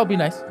 Yes, That would be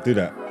nice. do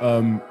that.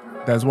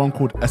 There's one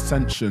called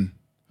Ascension.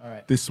 All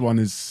right. This one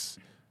is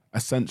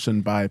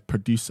Ascension by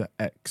Producer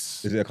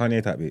X. Is it a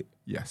Kanye type beat?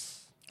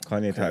 Yes.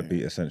 Kanye type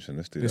beat, Ascension.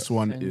 Let's do This that.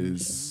 one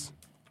is.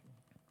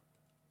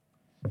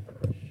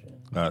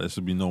 There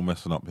should be no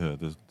messing up here.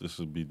 This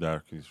should be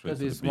directly straight Because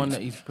to the it's one beat.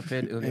 that he's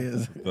prepared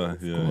earlier.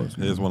 Yeah,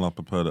 here's one I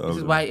prepared earlier. This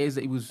is why it is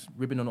that he was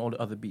ribbing on all the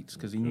other beats,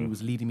 because he knew he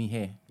was leading me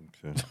here.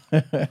 Okay.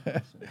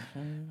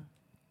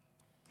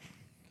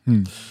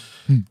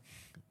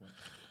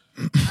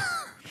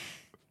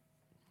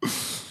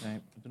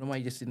 Right. I don't know why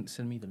you just didn't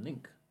send me the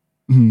link.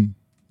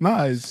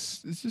 Nah,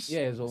 it's just.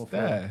 Yeah, it's all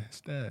there. It's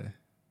there.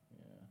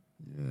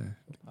 Yeah.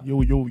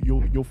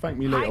 You'll thank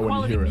me later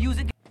when you hear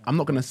it. I'm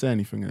not gonna say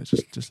anything. It's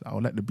just I'll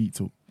let the beat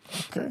talk.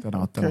 Okay. Then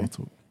I'll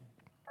talk.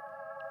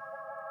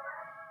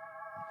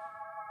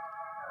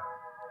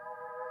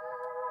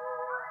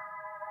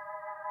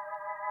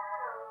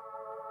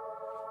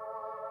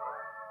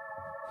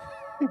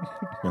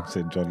 Man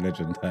said John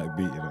Legend type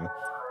beat, you know.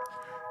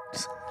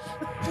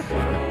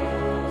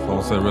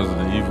 Someone said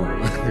Resident Evil.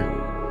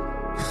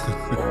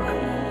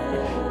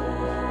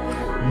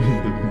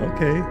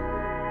 Okay.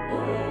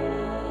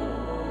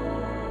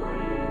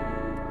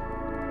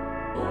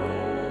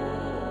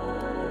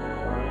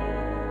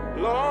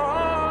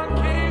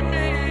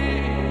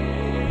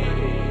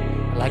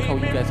 I like how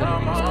you guys are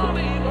looking cook.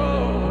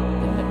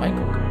 Then let mine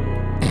cook.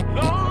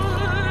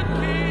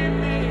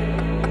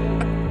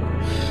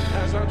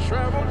 As I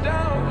travel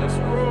down this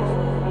road.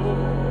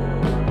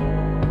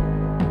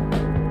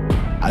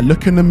 I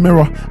look in the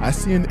mirror, I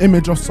see an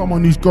image of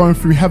someone who's going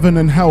through heaven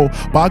and hell.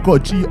 But I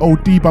got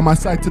G.O.D. by my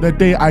side to the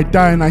day I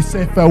die, and I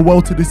say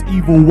farewell to this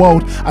evil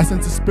world. I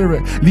sense a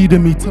spirit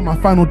leading me to my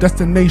final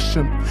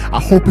destination. I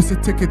hope it's a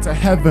ticket to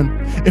heaven.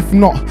 If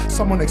not,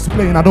 someone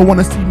explain. I don't want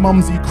to see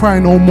Mumsy cry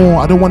no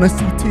more. I don't want to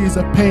see tears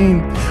of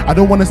pain. I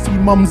don't want to see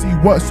Mumsy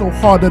work so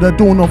hard at the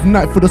dawn of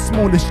night for the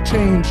smallest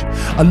change.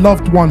 A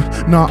loved one,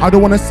 nah, I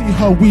don't want to see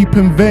her weep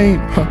in vain.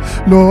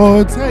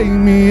 Lord, take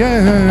me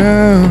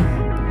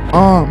in.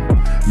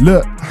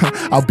 Look,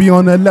 I'll be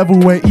on a level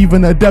where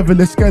even the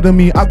devil is scared of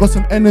me. I got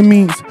some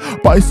enemies,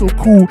 but it's so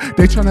cool.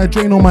 They tryna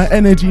drain all my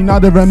energy, now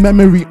they're in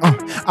memory.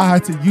 I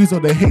had to use all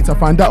the hate to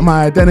find out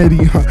my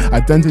identity.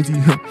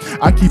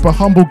 I keep it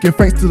humble, give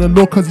thanks to the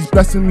Lord cause he's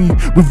blessing me.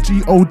 With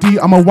G.O.D,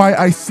 I'm a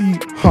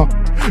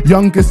YIC,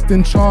 youngest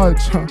in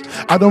charge.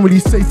 I don't really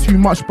say too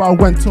much, but I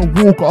went to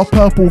war, got a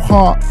purple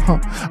heart.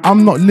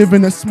 I'm not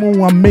living it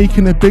small, I'm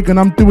making it big and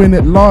I'm doing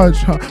it large.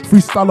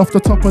 Freestyle off the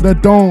top of the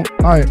dome.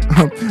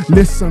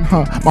 Listen,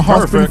 my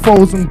heart's been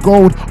frozen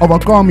gold.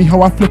 Origami,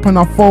 how I flip and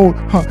I fold.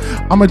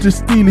 I'ma just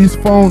steal his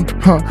phone.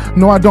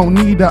 No, I don't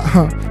need that.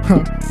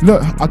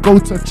 Look, I go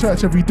to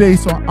church every day,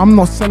 so I'm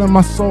not selling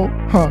my soul.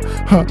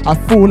 I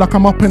feel like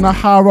I'm up in a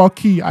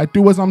hierarchy. I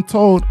do as I'm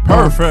told.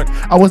 Perfect.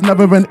 I was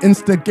never an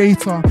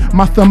instigator.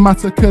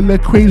 Mathematical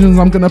equations,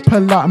 I'm gonna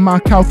pull out my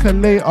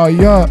calculator.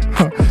 Yeah.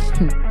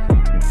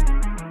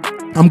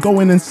 I'm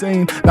going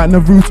insane, like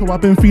Naruto,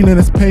 I've been feeling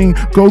this pain.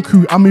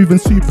 Goku, I'm moving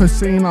super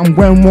sane. I'm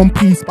wearing one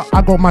piece, but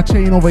I got my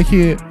chain over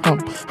here.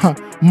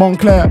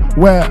 Montclair,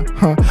 where?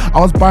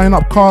 I was buying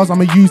up cars,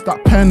 I'ma use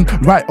that pen.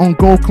 Right on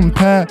go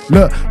compare.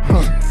 Look,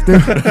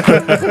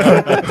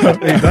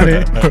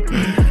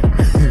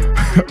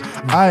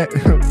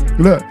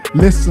 look,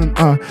 listen,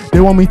 they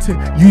want me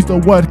to use the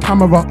word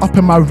camera up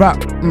in my rap.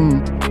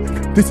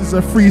 This is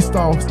a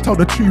freestyle, tell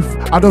the truth,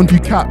 I don't do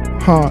cap,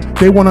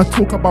 They wanna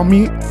talk about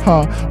me,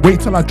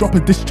 wait till I drop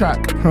a diss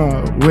track,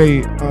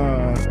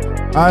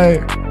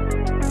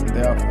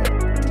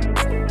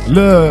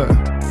 Look,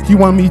 he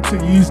want me to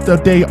use the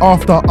day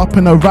after up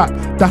in a rap,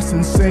 that's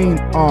insane,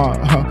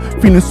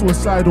 feeling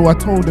suicidal, I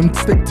told him to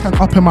stick 10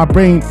 up in my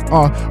brain,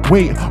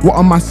 wait, what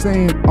am I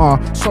saying,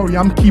 sorry,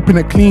 I'm keeping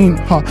it clean,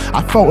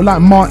 I felt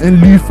like Martin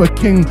Luther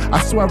King,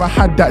 I swear I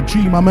had that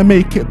dream, I'ma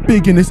make it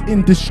big in this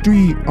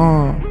industry,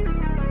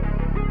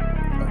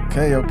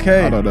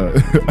 Okay. I don't know.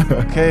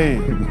 Okay.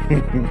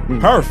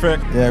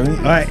 Perfect. Yeah, All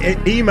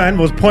right, E-Man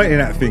was pointing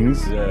at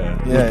things. Yeah.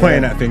 Was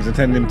pointing at things and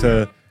telling him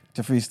to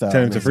freestyle.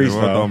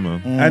 freestyle. Well done,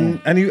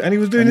 man. And he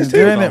was doing And his he's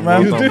thing. doing it,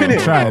 man. He was doing it.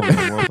 Tried.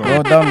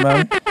 Well done,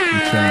 man.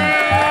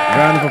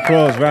 Round of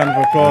applause.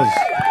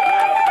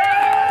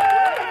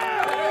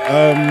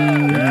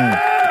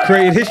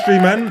 Created history,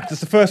 man. That's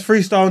the first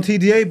freestyle on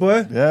TDA,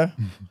 boy. Yeah.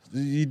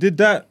 You did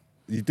that.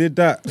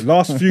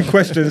 Last few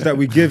questions that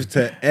we give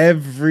to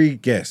every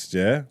guest,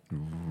 yeah?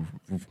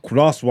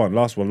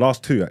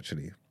 Last two,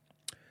 actually.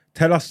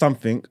 Tell us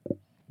something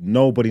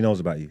nobody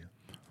knows about you.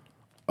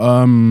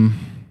 Apart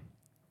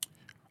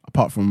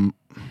from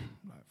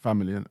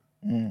family, innit?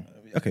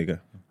 Okay, go.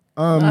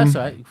 That's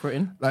all right. For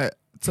in. Like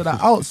to the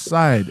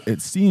outside,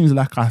 it seems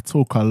like I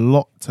talk a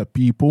lot to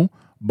people,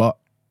 but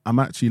I'm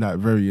actually like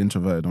very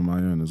introverted on my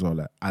own as well.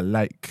 Like I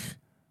like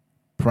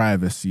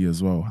privacy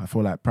as well. I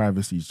feel like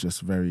privacy is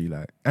just very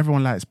like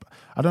everyone likes.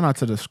 I don't know how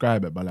to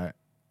describe it, but like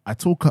I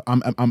talk.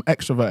 I'm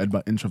extroverted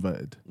but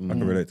introverted. I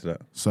can relate to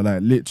that. So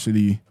like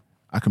literally,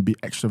 I can be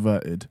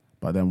extroverted,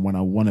 but then when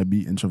I want to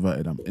be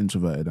introverted, I'm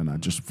introverted and I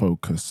just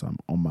focus on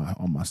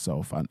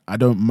myself. And I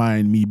don't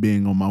mind me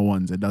being on my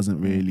ones. It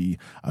doesn't really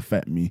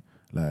affect me.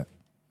 Like,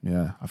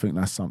 yeah, I think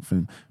that's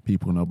something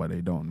people know, but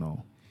they don't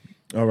know.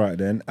 All right,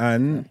 then.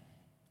 And,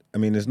 I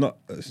mean, you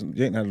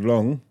ain't had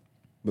long,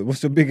 but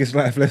what's the biggest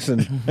life lesson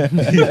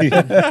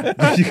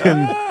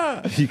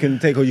you can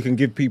take or you can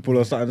give people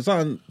or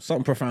something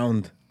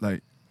profound?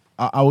 Like,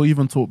 I will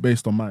even talk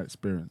based on my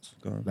experience.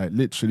 Like,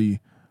 literally,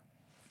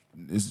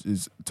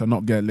 is to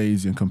not get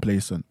lazy and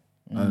complacent,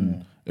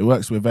 and it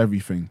works with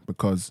everything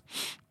because,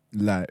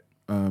 like,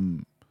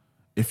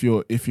 if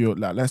you're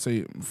like, let's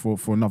say for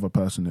another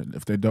person,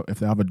 if they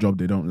have a job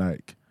they don't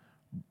like,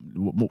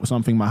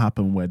 something might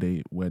happen where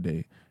they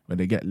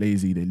get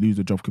lazy, they lose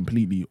the job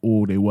completely,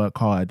 or they work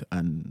hard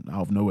and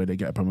out of nowhere they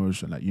get a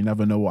promotion. Like, you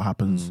never know what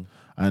happens.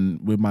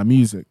 And with my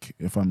music,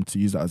 if I'm to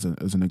use that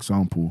as an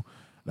example,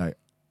 like,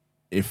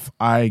 if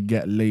I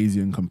get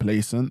lazy and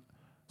complacent,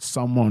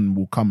 someone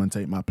will come and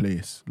take my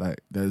place.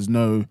 Like, there's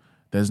no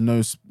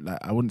like,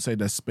 I wouldn't say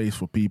there's space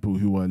for people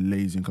who are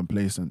lazy and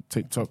complacent.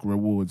 TikTok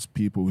rewards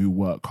people who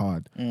work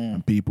hard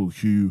and people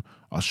who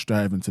are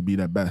striving to be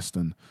their best,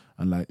 and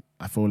like,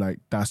 I feel like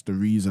that's the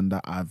reason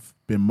that I've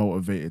been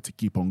motivated to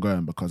keep on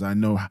going, because I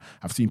know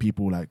I've seen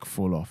people like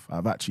fall off.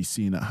 I've actually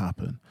seen it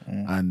happen,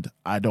 and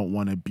I don't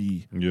want to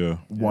be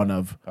one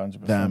of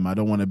 100%. them. I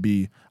want to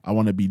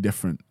be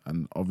different,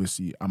 and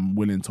obviously I'm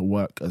willing to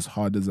work as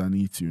hard as I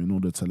need to in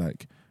order to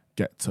like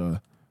get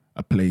to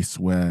a place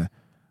where,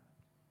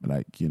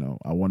 like, you know,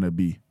 I want to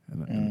be.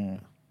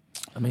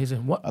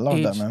 Amazing. I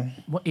love that,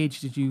 man. What age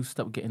did you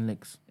stop getting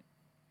licks?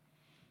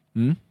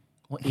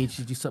 What age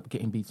did you stop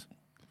getting beats?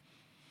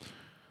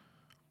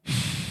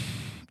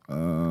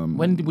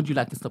 When would you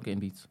like to stop getting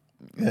beats?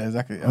 Yeah,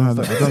 exactly. I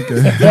don't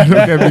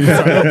get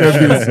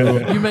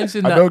beats. You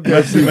mentioned I that. don't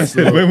get beats.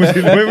 When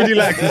would you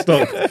like to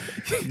stop?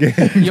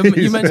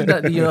 You mentioned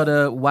that you're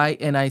the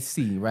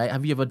YNIC, right?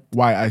 Have you ever?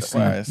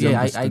 YIC.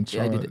 Yeah, I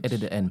did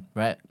edit the N,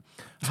 right?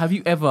 Have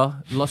you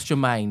ever lost your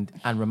mind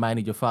and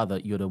reminded your father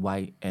you're the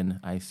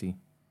YNIC?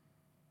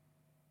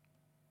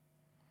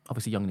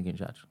 Obviously, young nigga in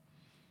charge.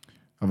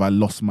 Have I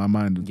lost my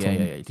mind? And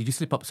Yeah. Did you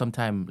slip up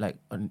sometime, like,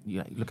 and you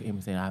like, look at him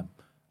and say,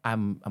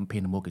 "I'm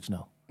paying the mortgage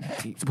now"?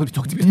 He's supposed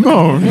to be talking to me.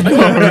 No.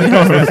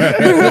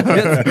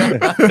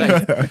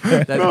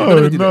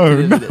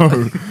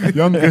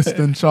 Youngest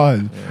in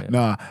charge.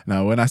 Yeah.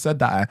 Nah. When I said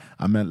that,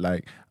 I meant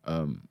like,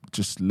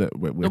 just look.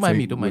 Don't mind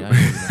me. Don't mind.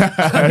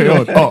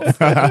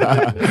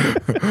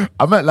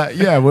 I meant like,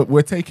 yeah,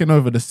 we're taking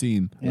over the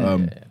scene.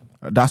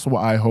 That's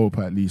what I hope,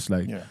 at least.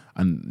 Like,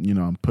 and you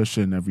know, I'm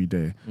pushing every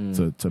day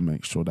to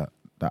make sure that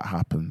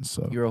happens.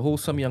 So You're a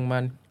wholesome young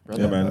man.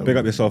 Brother. Yeah, man. Big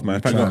up yourself,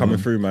 man. Thanks for coming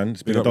through, man.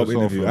 It's been a dope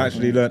interview. I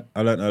actually learned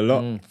a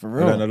lot. For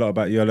real. I learned a lot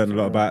about you. I learned a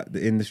lot about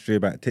the industry,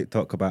 about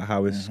TikTok, about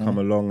how it's come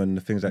along and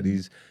the things that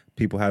these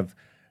people have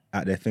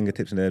at their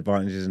fingertips and their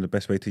advantages and the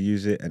best way to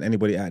use it. And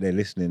anybody out there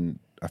listening,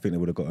 I think they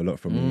would have got a lot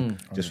from you,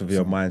 just with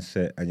your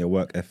mindset and your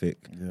work ethic.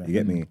 Yeah. You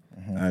get me?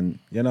 And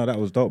that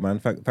was dope, man.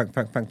 Thanks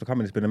for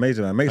coming. It's been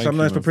amazing, man. Make some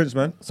noise for Prinz,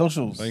 man.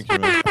 Socials. Thank you,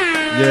 man.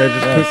 Yeah,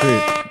 just quickly.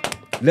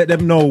 Let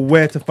them know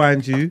where to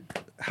find you,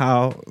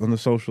 how on the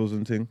socials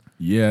and thing.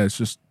 yeah, it's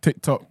just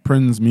TikTok,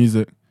 Prinz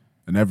Music,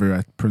 and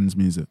everywhere Prinz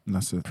Music. And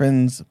that's it.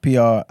 Prinz,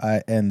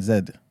 Prinz.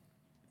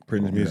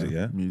 Prinz Music,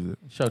 yeah? Music.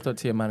 Shout out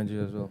to your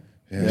manager as well.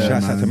 Yeah, Yeah,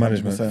 shouts out man, to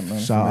management. 100%, man.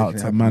 Shout out Making it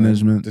to happen,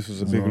 management. man. This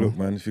was a big look,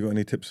 man. If you got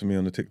any tips for me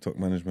on the TikTok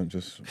management,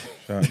 just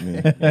shout at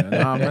me.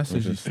 I'll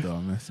message you still.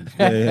 I'll message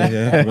you.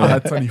 yeah. I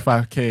had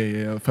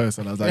 25K first,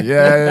 and I was like,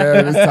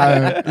 yeah, this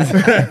time.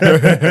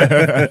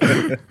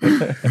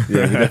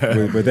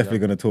 We're definitely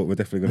going to talk. We're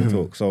definitely going to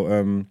talk. So,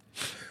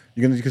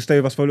 you can stay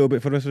with us for a little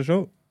bit for the rest of the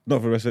show? Not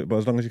for the rest of it, but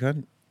as long as you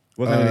can.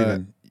 What time are you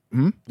then?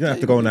 You don't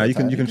have to go now. You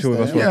can chill with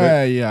us for a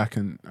bit. Yeah, I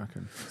can.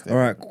 All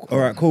right,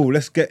 cool.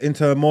 Let's get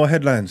into more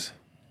headlines.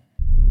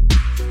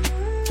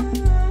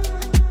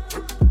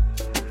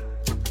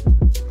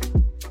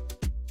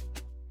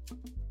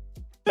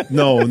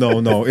 No.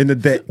 In the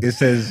deck it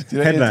says Because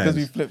we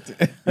headlines. flipped it.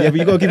 Yeah, but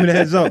you gotta give me the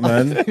heads up,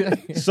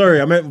 man.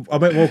 Sorry, I meant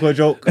Walker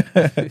joke.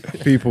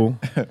 People.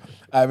 All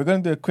right, we're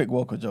gonna do a quick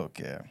Walker joke.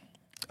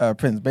 Yeah,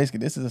 Prince. Basically,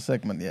 this is a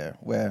segment. Yeah,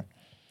 where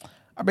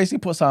I basically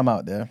put something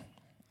out there,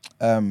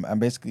 and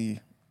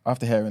basically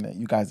after hearing it,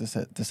 you guys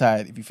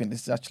decide if you think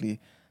this is actually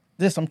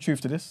there's some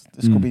truth to this.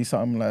 This could be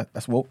something like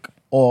that's woke,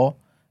 or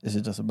this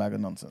is just a bag of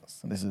nonsense.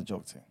 And this is a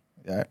joke thing.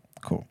 Yeah,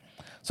 cool.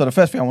 So the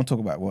first thing I want to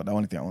talk about, the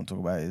only thing I want to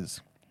talk about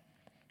is,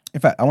 in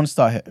fact, I want to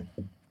start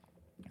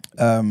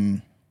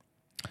here.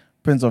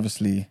 Prince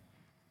obviously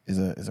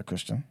is a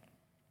Christian,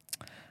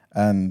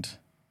 and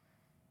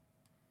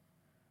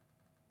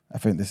I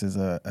think this is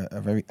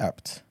a very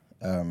apt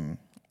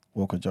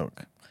Walker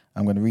joke.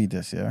 I'm going to read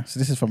this. Yeah, so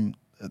this is from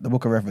the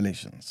Book of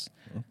Revelations,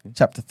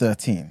 chapter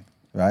 13,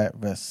 right,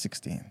 verse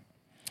 16,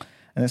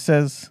 and it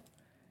says,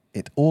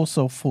 "It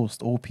also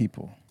forced all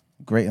people,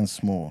 great and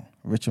small,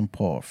 rich and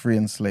poor, free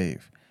and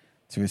slave,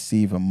 to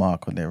receive a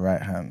mark on their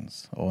right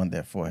hands or on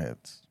their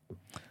foreheads,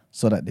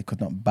 so that they could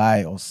not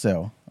buy or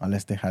sell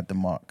unless they had the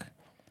mark,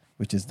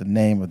 which is the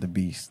name of the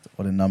beast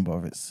or the number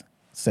of its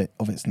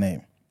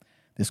name.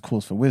 This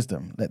calls for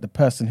wisdom. Let the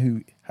person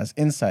who has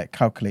insight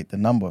calculate the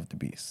number of the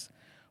beast,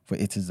 for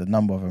it is the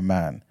number of a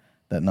man.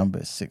 That number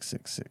is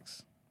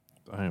 666.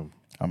 Damn. I'm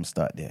gonna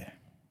start there.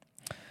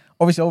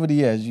 Obviously, over the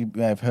years, you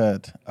may have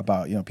heard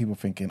about people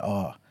thinking,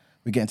 "Oh,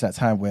 we're getting to that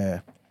time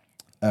where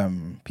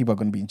people are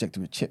going to be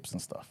injected with chips and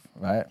stuff,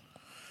 right?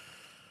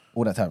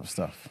 All that type of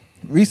stuff."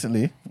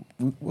 Recently,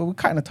 we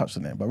kind of touched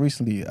on it, but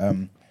recently,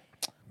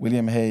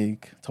 William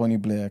Hague, Tony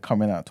Blair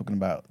coming out talking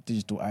about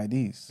digital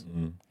IDs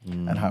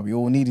and how we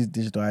all need these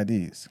digital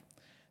IDs.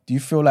 Do you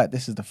feel like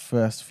this is the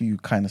first few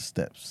kind of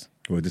steps?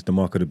 Or is this the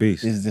mark of the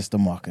beast? Is this the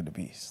mark of the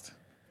beast?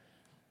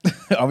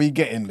 Are we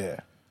getting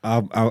there?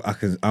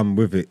 I'm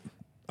with it.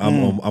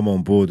 I'm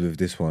on board with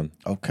this one.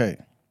 Okay.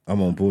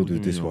 I'm on board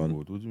with this one.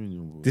 What do you mean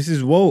you're on board? This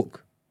is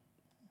woke.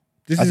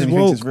 This As is in he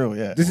thinks woke. it's real,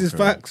 yeah. This is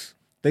facts.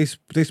 They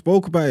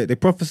spoke about it. They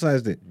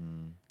prophesized it.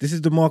 This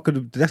is the mark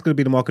of that's going to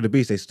be the mark of the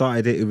beast. They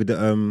started it with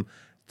the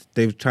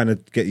they were trying to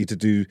get you to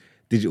do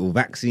digital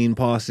vaccine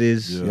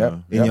passes Yeah.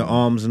 in your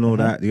arms and all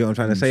that. You know what I'm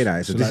trying to say?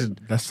 That So so this is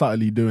they're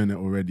subtly doing it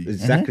already.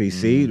 exactly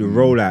see the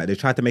rollout. They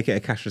tried to make it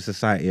a cashless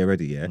society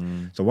already. Yeah.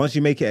 So once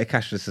you make it a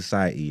cashless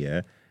society,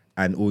 yeah.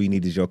 And all you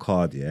need is your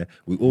card, yeah.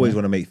 We always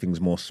want to make things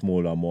more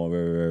smaller, more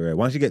rare.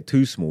 Once you get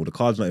too small, the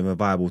card's not even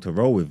viable to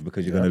roll with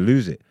because you're going to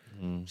lose it.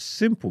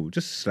 Simple,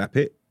 just slap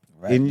it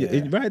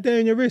right there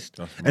in your wrist.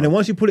 And then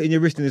once you put it in your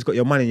wrist and it's got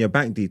your money and your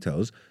bank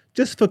details,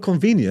 just for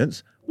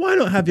convenience, why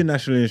not have your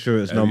national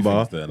insurance number?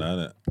 Everything's there now,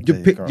 innit? You There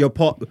you pick go. your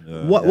pot.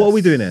 What are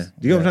we doing there?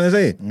 Do you know what I'm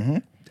trying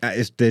to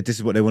say? This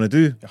is what they want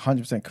to do.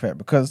 100% correct.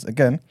 Because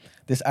again,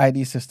 this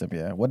ID system,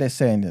 what they're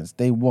saying is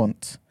they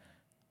want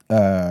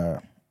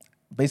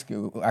basically it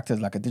will act as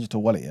like a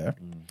digital wallet,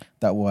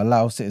 that will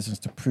allow citizens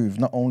to prove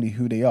not only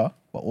who they are,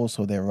 but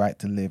also their right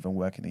to live and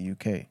work in the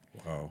UK.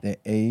 Wow. Their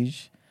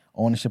age,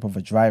 ownership of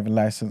a driving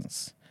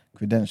license,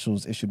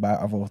 credentials issued by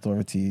other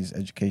authorities,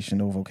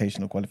 educational,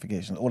 vocational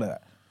qualifications, all of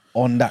that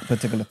on that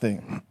particular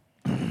thing.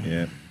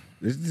 Yeah.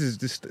 This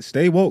is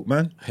stay woke,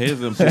 man. Here's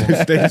the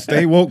important,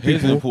 stay woke,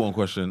 here's the people. important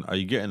question: are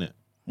you getting it?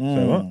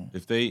 So what?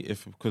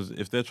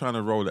 If they're trying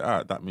to roll it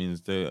out, that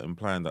means they're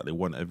implying that they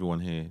want everyone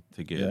here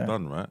to get it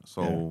done, right?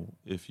 So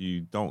if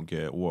you don't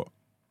get it, what's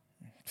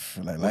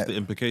the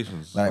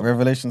implications? Like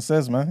Revelation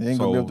says, man, you ain't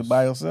gonna be able to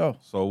buy or sell.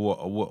 So what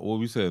are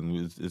we saying?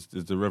 Is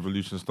the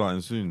revolution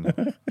starting soon?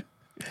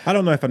 I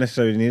don't know if I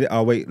necessarily need it.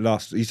 I'll wait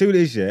last. You see what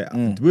it is, yeah?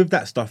 With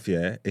that stuff,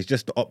 yeah, it's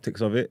just the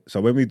optics of it. So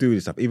when we do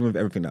this stuff, even with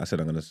everything that I said,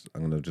 I'm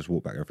gonna just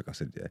walk back everything I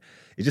said, yeah.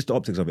 It's just the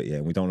optics of it, yeah,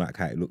 and we don't like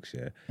how it looks,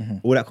 yeah.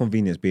 All that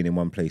convenience being in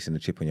one place and the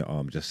chip on your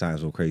arm just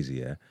sounds all crazy,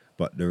 yeah.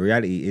 But the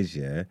reality is,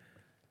 yeah,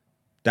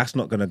 that's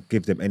not gonna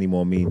give them any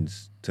more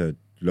means to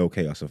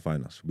locate us and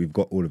find us. We've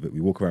got all of it. We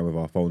walk around with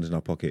our phones in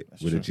our pocket,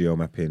 with a geo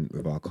mapping,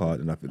 with our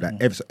card, and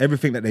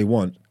everything that they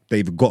want,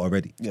 they've got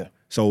already. Yeah.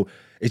 So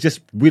it's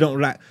just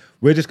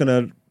we're just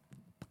gonna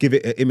give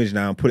it an image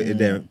now and put it in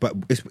there, but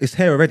it's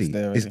here already.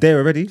 It's there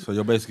already. So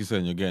you're basically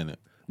saying you're getting it.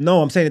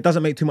 No, I'm saying it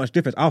doesn't make too much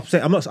difference.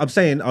 I'm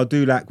saying I'll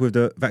do like with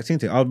the vaccine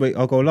thing. I'll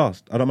go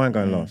last. I don't mind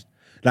going last.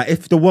 Like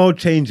if the world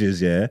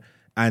changes, yeah,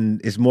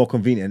 and it's more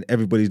convenient and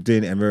everybody's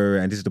doing it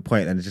and this is the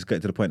point, and just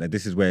get to the point that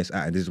this is where it's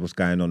at and this is what's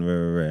going on,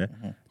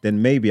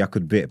 then maybe I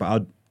could bit, but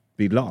I'll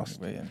be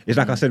last. It's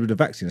like I said with the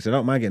vaccine. I said I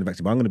don't mind getting the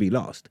vaccine, but I'm going to be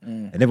last,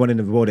 and everyone in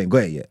the world ain't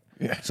got it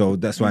yet. So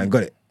that's why I ain't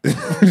got it.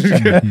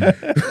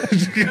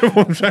 You know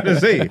what I'm trying to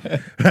say?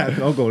 Like,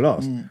 I'll go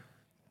last.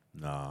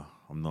 Nah,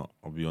 I'm not.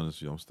 I'll be honest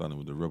with you. I'm standing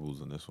with the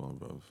rebels in this one,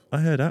 bro. I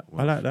heard that.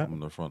 I like that. I'm on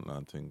the front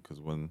line thing because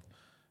when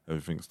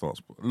everything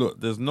starts, look,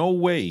 there's no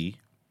way.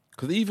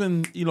 Because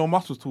even Elon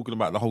Musk was talking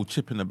about the whole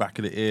chip in the back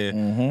of the ear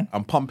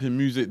and pumping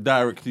music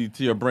directly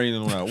to your brain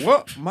and all that.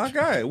 What, my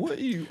guy? What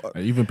are you?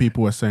 Even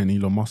people were saying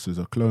Elon Musk is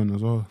a clone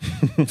as well.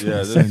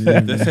 Yeah,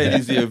 they're saying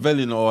he's a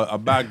villain or a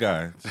bad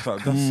guy. Just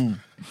like,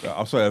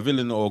 I'm sorry, a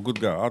villain or a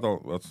good guy.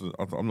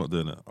 I'm not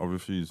doing it. I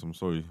refuse. I'm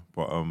sorry,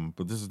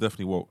 but this is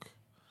definitely woke.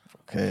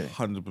 Okay.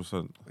 100%. What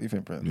do you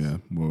think, Prince? Yeah,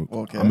 well,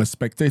 Okay. I'm a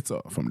spectator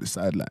from the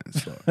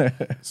sidelines.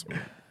 So.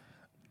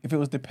 If it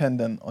was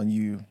dependent on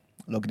you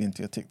logging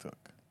into your TikTok,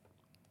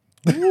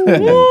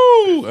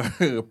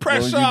 Woo!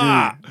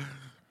 Pressure!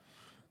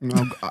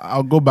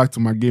 I'll go back to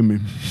my gaming.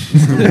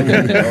 That's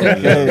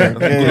a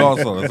good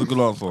answer. That's a good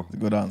answer. it's a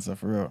good answer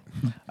for real.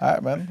 All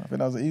right, man. I think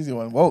that was an easy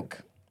one.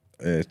 Woke.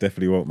 Yeah, it's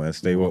definitely woke, man.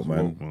 Stay woke,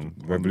 man. Woke, man.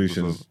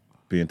 Revolution's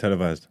being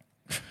televised.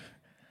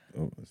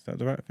 Oh, is that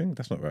the right thing?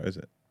 That's not right, is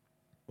it?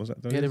 Was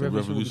that the Yeah, the reason?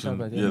 revolution will be Revolution.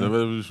 televised, Yeah, the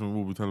revolution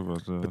will be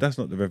televised. But that's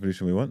not the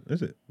revolution we want,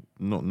 is it?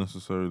 Not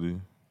necessarily,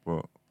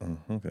 but Oh,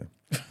 okay.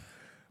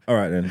 All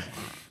right, then.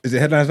 Is it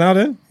headlines now,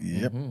 then?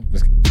 Yep.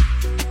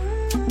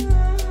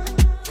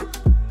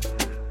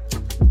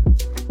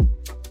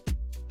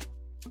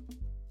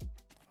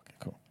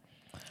 Cool.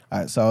 All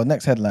right, so our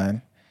next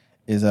headline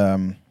is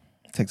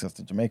takes us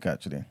to Jamaica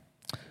actually.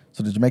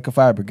 So the Jamaica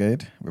Fire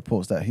Brigade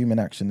reports that human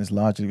action is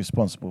largely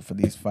responsible for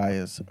these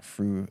fires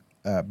through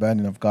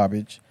burning of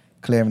garbage,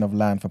 clearing of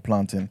land for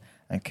planting,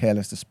 and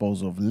careless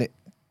disposal of lit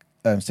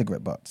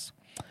cigarette butts.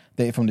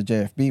 Data from the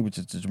JFB, which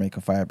is the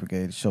Jamaica Fire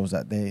Brigade, shows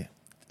that there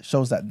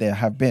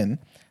have been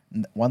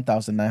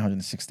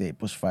 1,968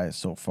 bushfires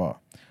so far.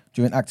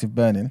 During active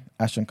burning,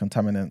 ash and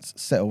contaminants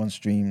settle on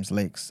streams,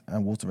 lakes,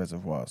 and water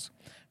reservoirs.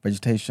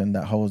 Vegetation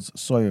that holds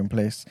soil in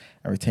place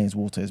and retains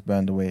water is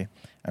burned away,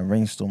 and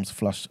rainstorms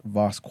flush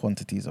vast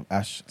quantities of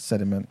ash,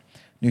 sediment,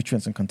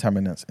 nutrients, and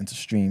contaminants into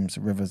streams,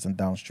 rivers, and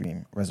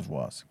downstream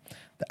reservoirs.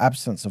 The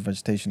absence of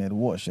vegetation in the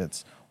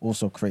watersheds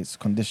also creates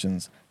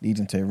conditions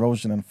leading to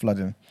erosion and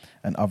flooding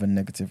and other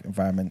negative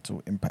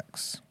environmental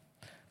impacts.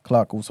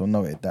 Clark also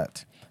noted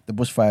that the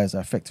bushfires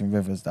are affecting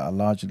rivers that are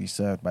largely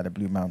served by the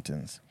Blue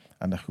Mountains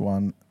and the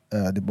Juan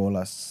de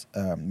Bolas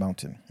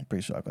mountain. I'm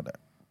pretty sure I got that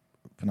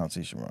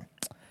pronunciation wrong.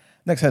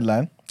 Next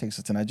headline takes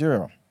us to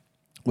Nigeria,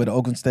 where the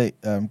Ogun State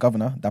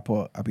Governor,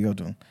 Dapo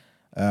Abiodun,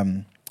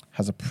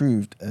 has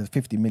approved a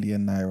 50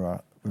 million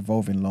naira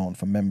revolving loan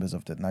for members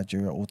of the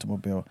Nigeria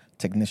Automobile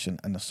Technician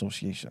and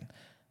Association,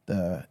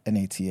 the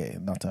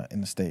NATA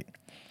in the state.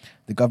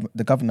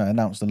 The governor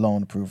announced the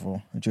loan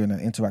approval during an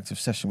interactive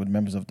session with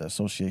members of the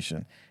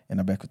association in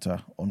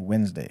Abeokuta on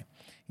Wednesday.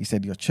 He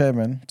said, "Your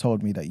chairman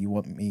told me that you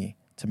want me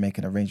to make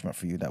an arrangement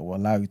for you that will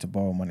allow you to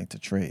borrow money to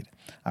trade.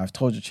 I've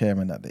told your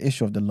chairman that the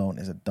issue of the loan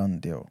is a done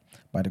deal.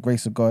 By the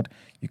grace of God,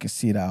 you can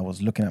see that I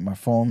was looking at my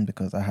phone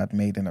because I had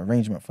made an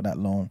arrangement for that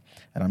loan,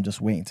 and I'm just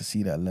waiting to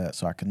see the alert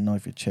so I can know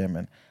if your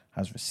chairman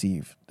has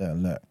received the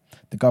alert."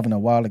 The governor,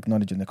 while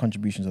acknowledging the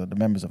contributions of the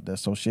members of the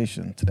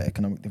association to the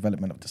economic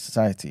development of the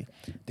society,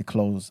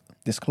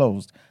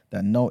 disclosed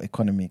that no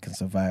economy can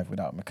survive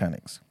without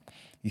mechanics.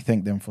 He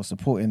thanked them for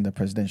supporting the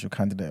presidential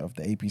candidate of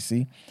the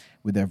APC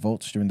with their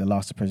votes during the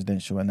last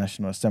presidential and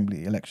National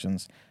Assembly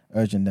elections,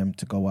 urging them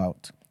to go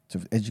out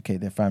to educate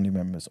their family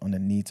members on the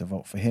need to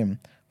vote for him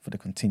for the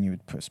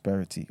continued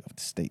prosperity of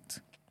the state.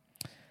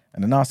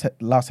 And the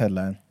last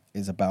headline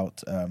is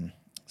about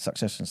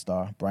Succession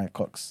star Brian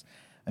Cox,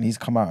 and he's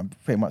come out and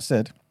pretty much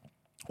said,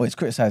 well, he's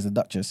criticised the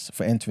Duchess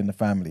for entering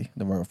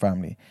the royal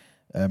family,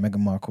 Meghan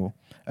Markle,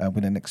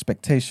 with an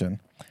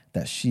expectation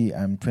that she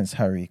and Prince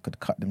Harry could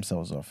cut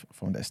themselves off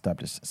from the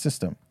established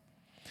system.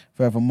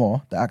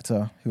 Furthermore, the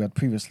actor, who had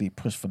previously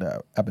pushed for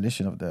the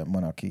abolition of the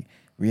monarchy,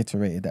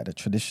 reiterated that the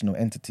traditional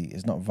entity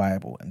is not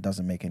viable and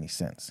doesn't make any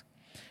sense.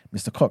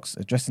 Mr. Cox,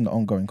 addressing the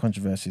ongoing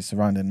controversy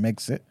surrounding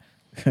Megxit,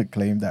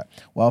 claimed that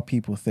while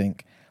people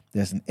think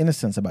there's an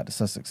innocence about the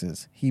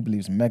Sussexes, he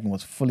believes Meghan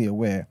was fully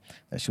aware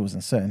that she was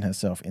inserting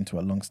herself into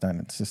a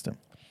long-standing system.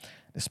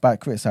 Despite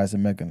criticising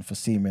Meghan for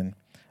seemingly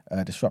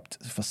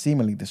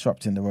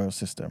disrupting the royal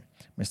system,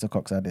 Mr.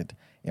 Cox added,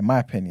 "In my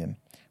opinion,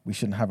 we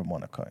shouldn't have a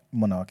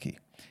monarchy.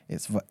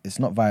 It's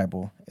not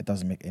viable. It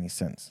doesn't make any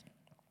sense."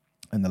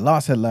 And the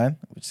last headline,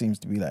 which seems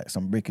to be like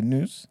some breaking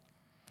news,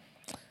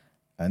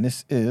 and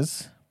this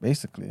is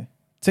basically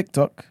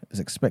TikTok is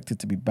expected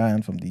to be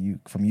banned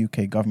from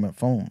UK government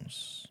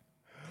phones.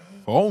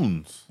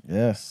 Phones?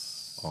 Yes.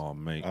 Oh,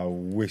 mate. I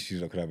wish you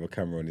could have a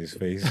camera on his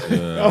face.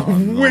 Yeah, I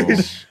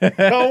wish.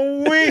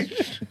 I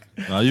wish.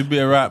 Nah, you be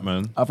a rat,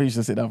 man. I think you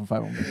should sit down for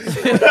 5 more minutes.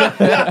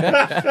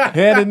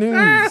 Hear the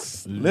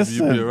news.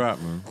 Listen. You be a rat,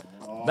 man.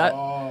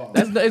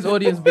 That's not his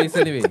audience base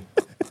anyway.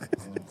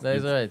 That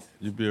is alright.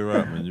 You be a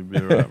rat, man. You be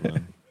a rat,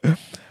 man.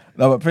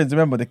 No, but Prince,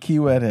 remember the key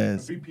word here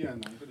is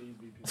VPN. I'm gonna use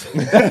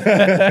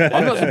VPN.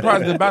 I'm not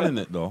surprised they're banning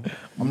it, though.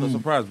 I'm not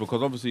surprised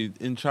because obviously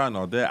in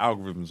China, their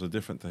algorithms are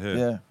different to here.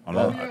 Yeah. I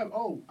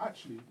know.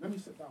 Actually, let me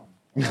sit down.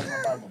 I have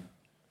my Bible.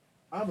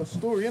 I have a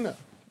story in it.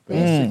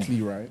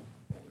 Basically, right?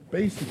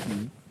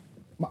 Basically,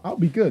 I'll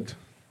be good.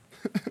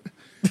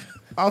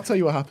 I'll tell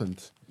you what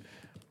happened.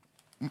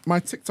 My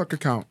TikTok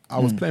account, I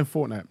was playing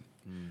Fortnite.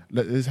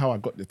 This is how I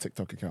got the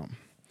TikTok account.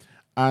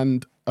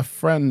 And a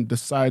friend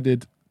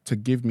decided to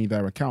give me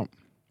their account.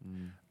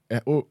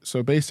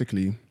 So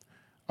basically,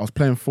 I was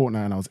playing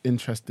Fortnite and I was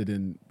interested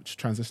in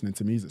transitioning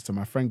to music. So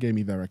my friend gave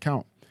me their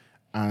account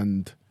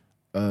and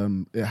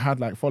it had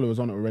like followers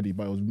on it already,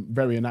 but it was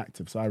very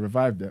inactive. So I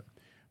revived it.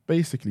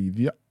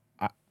 Basically,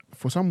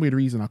 for some weird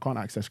reason, I can't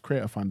access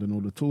Creator Fund and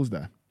all the tools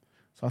there.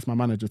 So I asked my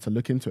manager to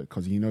look into it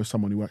because he knows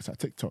someone who works at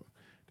TikTok.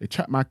 They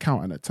checked my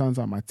account and it turns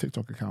out my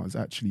TikTok account is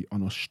actually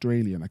an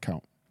Australian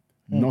account,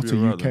 not a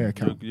You're UK right,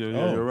 account.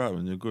 You're right,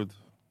 man. You're good.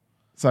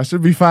 So I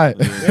should be fine.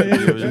 You're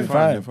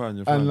fine. You're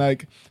fine. And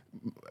like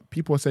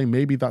people are saying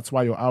maybe that's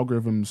why your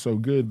algorithm's so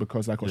good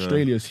because like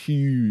Australia's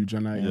huge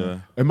and like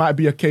it might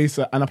be a case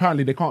and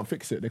apparently they can't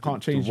fix it. They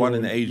can't change the one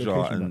your in Asia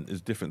location and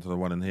is different to the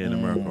one in here in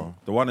America.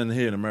 The one in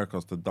here in America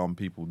is to dumb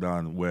people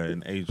down, where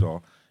in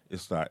Asia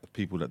it's like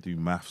people that do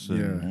maths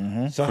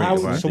and So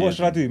what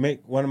should I do?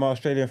 Make one of my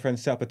Australian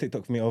friends set up a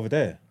TikTok for me over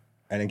there,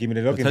 and then give me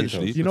the login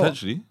potentially, details. You know-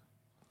 potentially,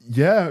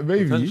 Yeah,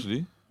 maybe.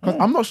 potentially, 'Cause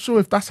I'm not sure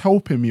if that's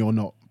helping me or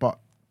not, but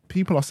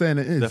people are saying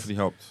it is. definitely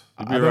helped.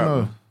 You'll be I don't alright,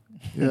 know. man.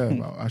 Yeah,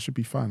 well, I should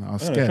be fine. I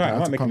was I don't know, scared. try it. I I had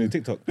might to make a come new in.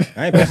 TikTok.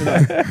 I ain't posting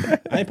nothing.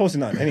 I ain't posting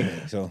nothing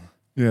anyway. So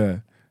Yeah.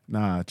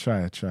 Nah,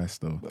 try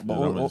still. But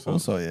that makes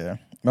sense. also,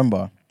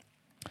 remember,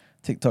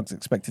 TikTok's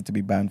expected to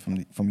be banned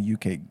from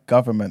UK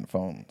government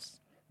phones.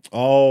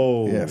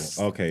 oh Yes.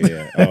 okay,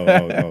 yeah.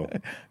 Oh.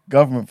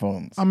 Government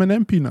phones. I'm an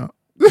MP now.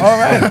 All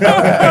right.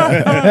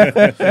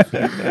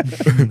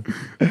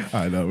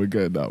 I know, we're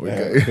good now.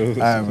 We're good.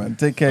 All right, man.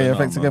 Take care.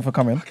 Thanks again for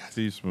coming.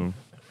 Peace, man.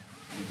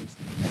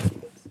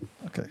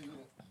 Okay.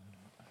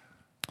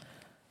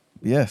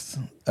 Yes.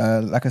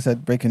 Like I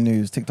said, breaking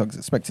news: TikTok is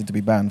expected to be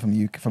banned from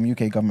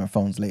UK government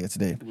phones later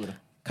today.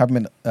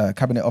 Cabinet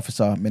Office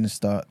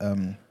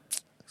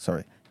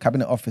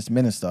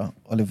Minister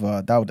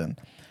Oliver Dowden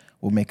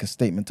will make a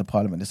statement to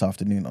Parliament this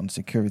afternoon on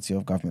security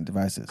of government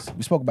devices.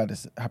 We spoke about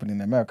this happening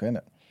in America,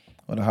 innit?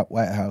 Or the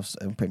White House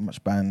pretty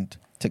much banned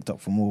TikTok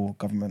from all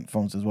government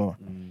phones as well.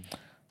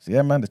 So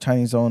yeah, man, the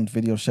Chinese-owned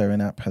video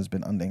sharing app has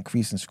been under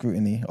increasing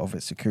scrutiny of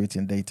its security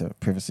and data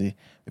privacy,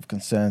 with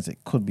concerns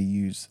it could be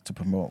used to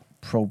promote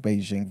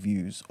pro-Beijing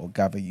views or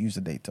gather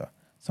user data,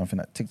 something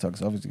that TikTok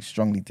is obviously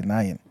strongly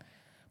denying.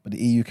 But the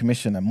EU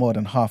Commission and more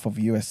than half of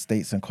US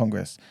states and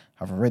Congress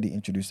have already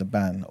introduced a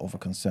ban over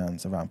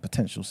concerns around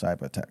potential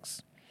cyber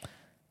attacks.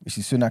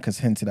 Rishi Sunak has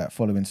hinted at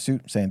following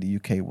suit, saying the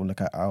UK will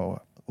look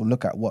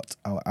at what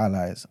our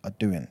allies are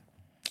doing.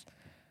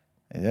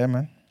 Yeah,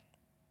 man.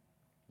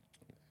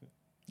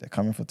 They're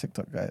coming for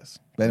TikTok, guys.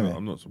 But anyway,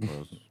 I'm not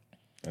surprised.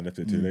 I left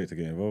it too late to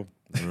get involved.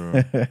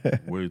 Yeah,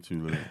 way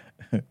too late.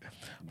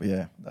 but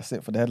yeah, that's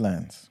it for the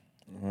headlines.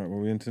 All right, what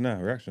are we into now?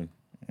 Reaction.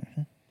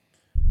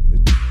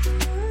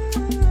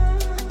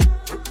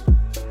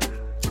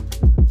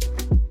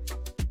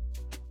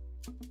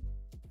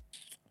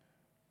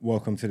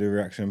 Welcome to the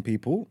reaction,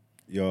 people.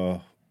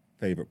 Your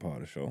favorite part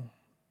of the show.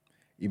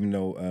 Even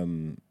though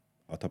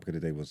our topic of the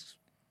day was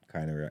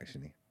kind of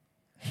reactiony.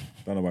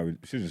 Don't know why we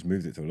should have just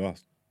moved it till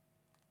last.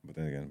 But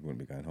then again, we wouldn't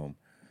be going home.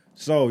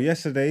 So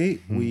yesterday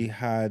we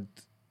had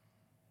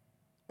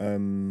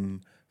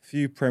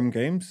few Prem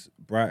games.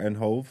 Brighton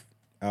Hove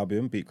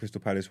Albion beat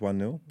Crystal Palace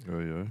 1-0.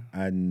 Yeah.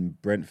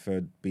 And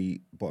Brentford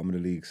beat bottom of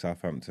the league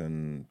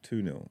Southampton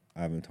 2-0.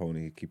 Ivan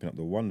Toney keeping up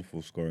the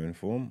wonderful scoring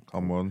form.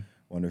 Come on.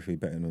 Wonder if he's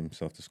betting on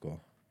himself to score.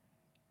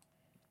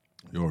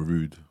 You're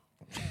rude.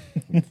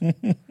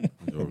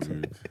 You're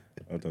rude.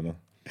 I don't know.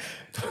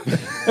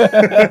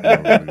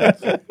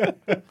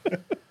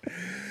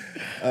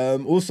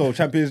 Also,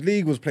 Champions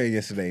League was played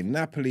yesterday.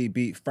 Napoli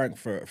beat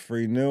Frankfurt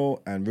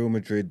 3-0 and Real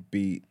Madrid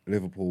beat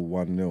Liverpool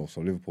 1-0.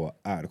 So Liverpool are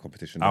out of the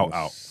competition. Out.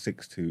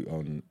 6-2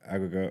 on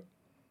aggregate.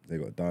 They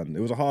got done. It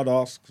was a hard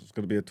ask. It was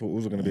going to be a talk. It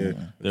was going to be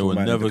a. They were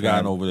never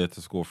going over there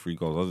to score 3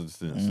 goals. I just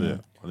didn't see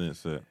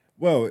it.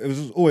 Well, it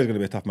was always going to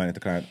be a tough man to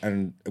climb,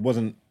 and it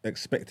wasn't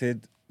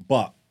expected.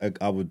 But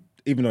I would,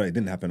 even though it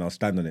didn't happen, I'll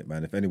stand on it,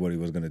 man. If anybody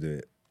was going to do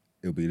it,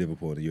 it would be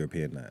Liverpool, the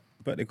European night.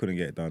 But they couldn't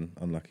get it done.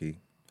 Unlucky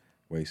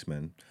waste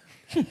men.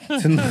 I'm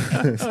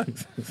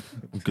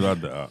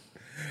glad that.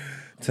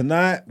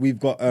 Tonight we've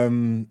got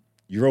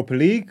Europa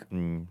League.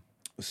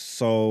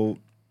 So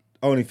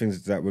only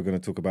things that we're going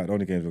to talk about, the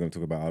only games we're going to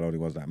talk about are the only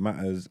ones that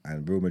matters.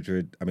 And Real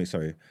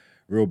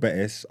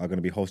Betis are going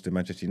to be hosting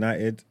Manchester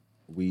United.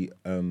 We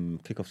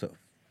kick off at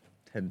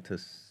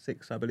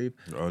 10-6, I believe.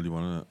 The early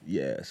one, isn't it?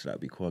 Yeah, so that'd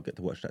be cool. I get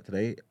to watch that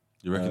today.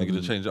 You reckon they're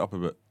going to change it up a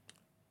bit?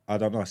 I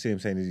don't know. I see him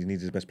saying he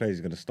needs his best players.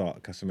 He's going to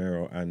start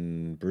Casemiro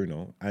and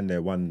Bruno, and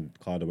they're one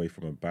card away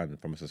from a ban,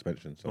 from a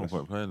suspension. So No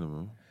point playing them,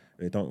 man.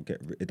 it don't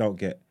get.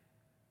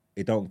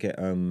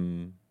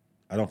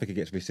 I don't think it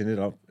gets rescinded.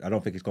 I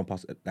don't think it's gone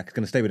past. Like it's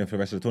going to stay with him for the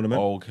rest of the tournament.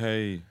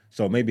 Okay.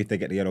 So maybe if they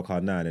get the yellow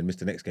card now and then miss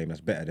the next game,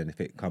 that's better than if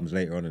it comes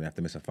later on and they have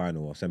to miss a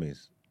final or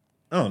semis.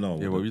 I don't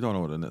know. Yeah, but we don't know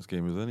what the next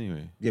game is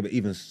anyway. Yeah, but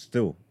even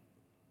still,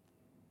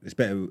 it's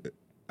better.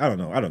 I don't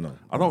know.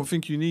 I don't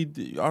think you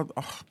need.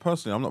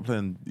 Personally, I'm not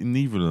playing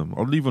neither of them.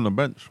 I'll leave on the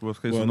bench.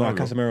 Worst case Well, no,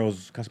 scenario.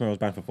 Casemiro's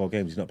banned for 4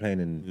 games. He's not playing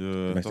in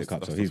domestic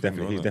cups, so that's he's the thing,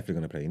 definitely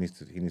going to play. He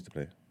needs to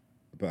play.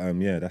 But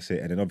yeah, that's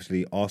it. And then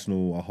obviously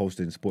Arsenal are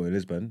hosting Sporting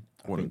Lisbon.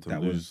 I Want think them to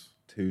that lose.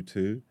 was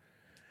 2-2.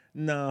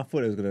 Nah, I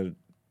thought it was gonna.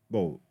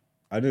 Well,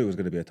 I knew it was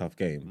gonna be a tough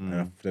game.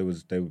 And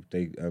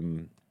they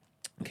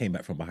came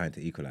back from behind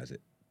to equalise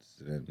it.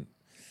 So then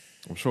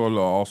I'm sure a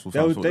lot of Arsenal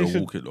fans thought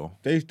they'll walk it though.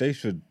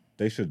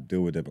 they should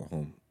deal with them at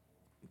home.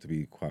 To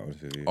be quite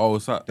honest with you. Oh,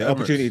 it's that The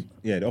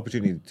Emirates.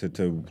 opportunity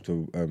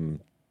to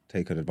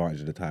take an advantage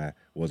of the tie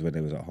was when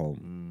they was at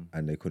home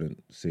and they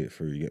couldn't see it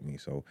through. You get me?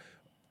 So,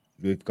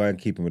 with going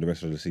keeping with the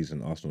rest of the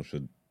season, Arsenal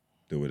should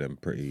deal with them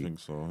I pretty think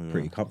so. Yeah.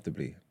 pretty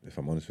comfortably, if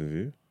I'm honest with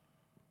you.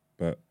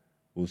 But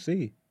we'll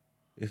see.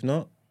 If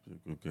not,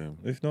 Good game.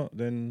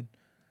 then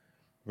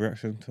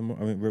reaction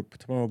tomorrow.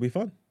 Tomorrow will be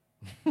fun.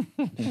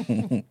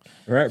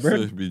 Right, So bro?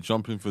 you'll be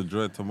jumping for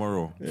dread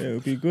tomorrow. Yeah, it'll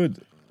be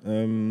good.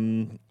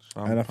 And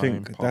I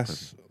think Champagne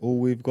that's all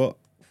we've got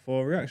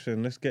for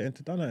reaction. Let's get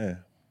into Donna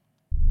here.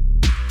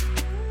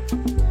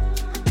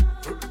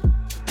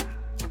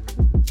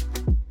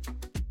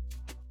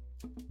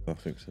 I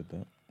think said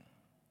that.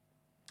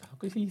 How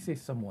could he say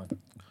someone?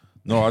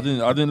 No, I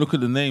didn't look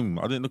at the name.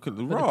 I didn't look at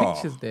the But the raw.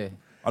 picture's there.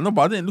 I know,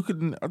 but I didn't look at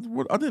the.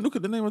 I didn't look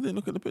at the name. I didn't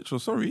look at the picture.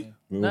 Sorry.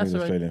 We're all That's his all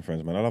right. Australian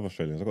friends, man. I love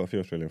Australians. I've got a few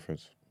Australian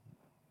friends.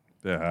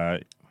 Yeah,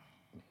 alright.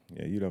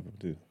 Yeah, you love them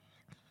too.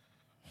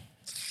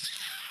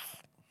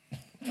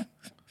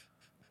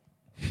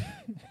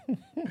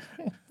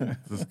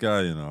 This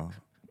guy, you know.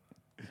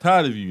 I'm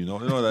tired of you, you know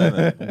that,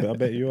 innit? But I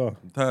bet you are.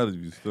 I'm tired of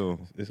you still.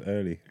 It's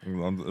early.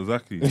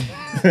 Exactly.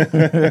 Exactly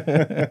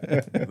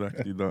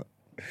that.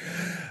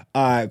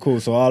 All right, cool.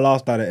 So our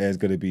last data is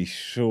going to be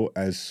short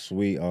and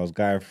sweet. I was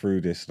going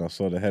through this and I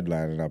saw the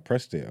headline and I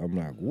pressed it. I'm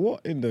like,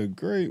 what in the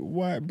Great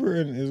White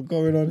Britain is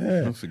going on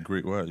here? That's a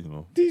great word, you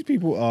know. These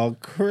people are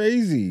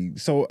crazy.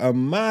 So a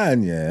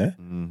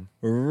man,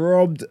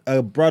 robbed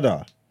a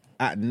brother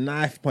at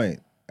knife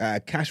point, at a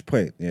cash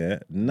point,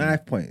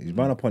 knife point. He's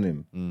run up on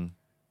him,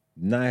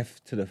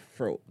 knife to the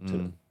throat,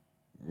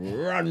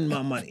 run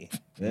my money,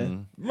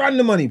 run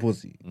the money,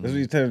 pussy. That's what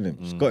he's telling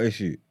him. Scottish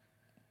shoot,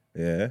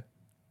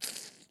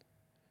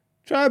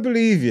 Try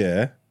believe.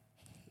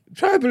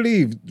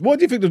 What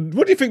do you think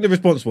the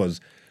response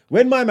was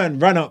when my man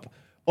ran up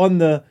on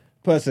the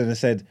person and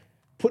said,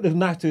 put the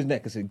knife to his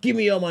neck and said, "Give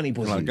me your money,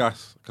 pussy." Can I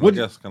guess? What-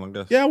 Can I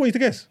guess? Yeah, I want you to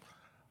guess.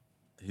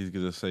 He's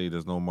gonna say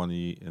there's no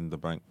money in the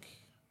bank.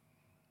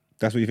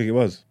 That's what you think it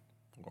was.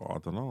 Oh, I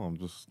don't know.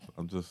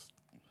 I'm just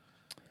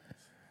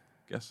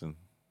guessing.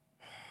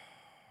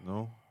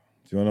 No.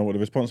 Do you want to know what the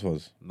response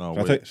was? No.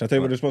 Shall I wait. tell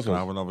you what the response Can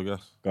I was? have another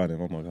guess? Go on then,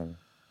 one more time.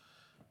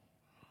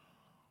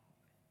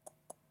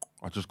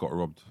 I just got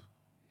robbed.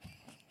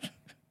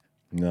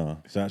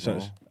 No. Shall I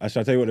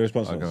tell you what the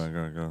response was?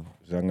 Go.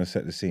 So I'm going to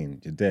set the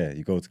scene. You're there.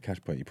 You go to cash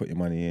point. You put your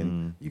money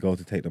in. You go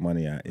to take the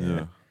money out.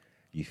 Yeah.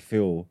 You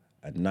feel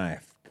a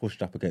knife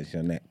pushed up against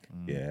your neck.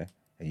 Yeah.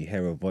 And you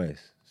hear a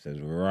voice says,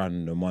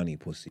 "Run the money,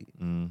 pussy."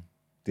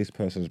 This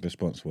person's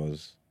response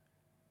was,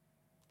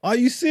 "Are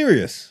you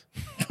serious?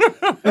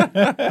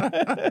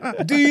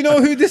 Do you know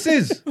who this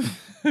is?"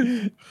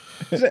 He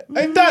said,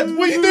 "Hey, Dad,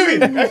 what are you doing?"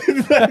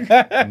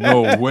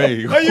 No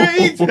way. Are you an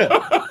idiot?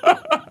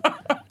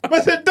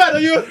 I said, "Dad,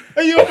 are you a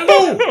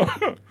fool?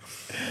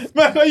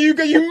 Man, are you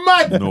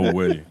mad?" No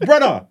way.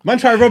 Brother, man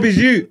try to rob his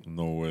ute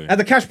No way. at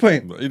the cash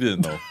point. He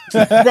didn't know.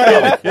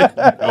 Brother,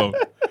 No.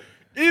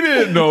 He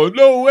didn't know.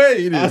 No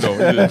way. He didn't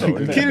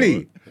know.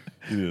 Killy.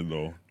 He didn't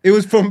know. It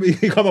was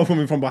he come up from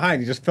him from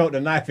behind. He just felt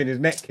the knife in his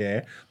neck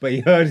here, but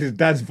he heard his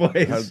dad's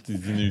voice.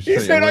 He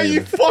said, "Are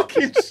you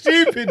fucking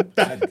stupid,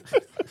 Dad?"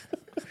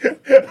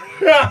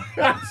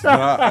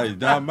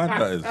 Damn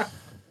mad that is.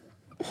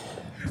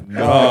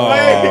 No.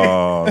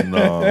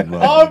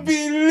 I'll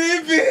be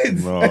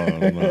livid.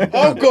 No.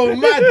 I'll go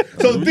mad.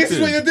 So this is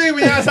what you're doing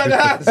when you're outside the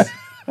house.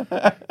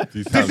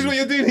 This is what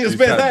you're doing in your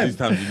spare time. These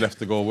times you left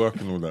to go work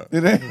and all that.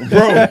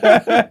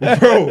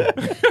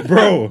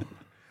 Bro.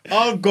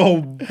 I'll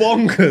go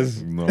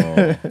bonkers. No.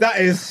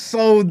 That is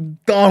so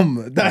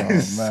dumb. That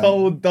is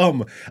so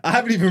dumb. I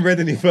haven't even read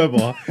any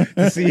further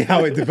to see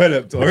how it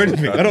developed or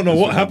anything. I don't know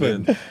what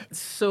happened.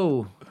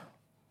 So,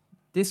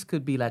 this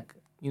could be like,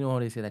 you know how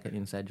they say like an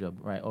inside job,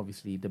 right?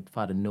 Obviously, the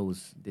father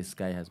knows this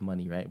guy has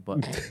money, right?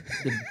 But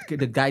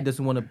the guy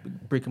doesn't want to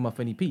break him off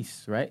any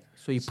piece, right?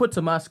 So he puts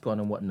a mask on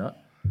and whatnot,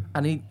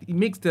 and he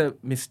makes the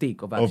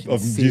mistake of actually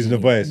Of saying using the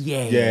it. voice.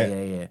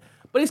 Yeah.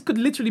 But this could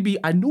literally be,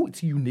 "I know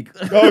it's you,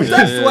 nigga." Oh,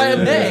 That's why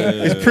I'm there.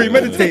 It's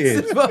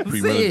premeditated. That's what I'm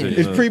saying.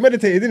 It's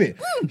premeditated, isn't it?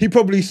 He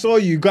probably saw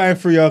you going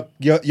through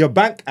your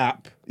bank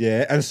app,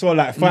 and saw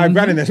like $5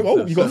 grand in there. So,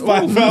 "Oh, you got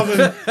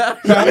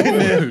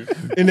 5,000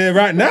 in there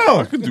right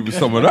now." Could do with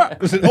some of that.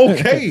 I said,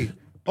 "Okay."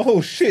 Oh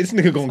shit, this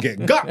nigga gonna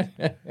get got.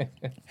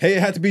 Hey,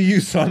 it had to be you,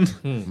 son.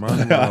 Man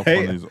went up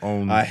on his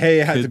own I hate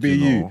it had kid, to be you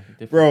you,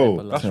 know.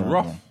 bro. That's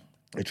rough.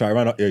 He tried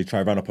run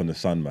up on the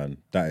son, man.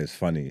 That is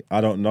funny. I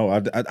don't know. I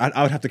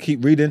would have to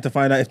keep reading to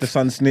find out if the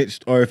son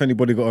snitched or if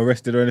anybody got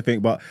arrested or anything.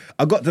 But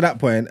I got to that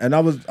point and I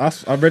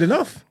read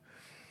enough.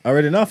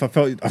 I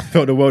felt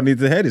the world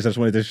needs to hear this. I just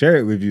wanted to share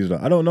it with you.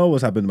 Like, I don't know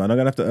what's happened, man. I'm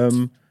gonna have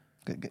to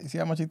See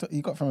how much you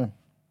got from him?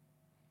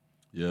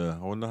 Yeah,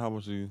 I wonder how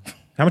much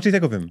How much did you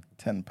take of him?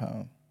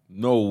 £10.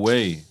 No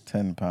way.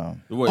 £10.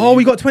 Wait, Oh,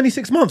 we got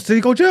 26 months. Did he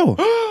go jail?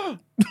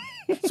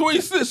 So he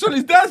snitched on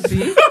his dad.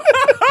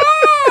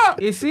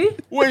 You see?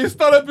 Wait, he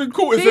stood up in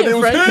court and He said it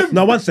ain't was friends. him.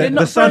 No, one They're sec.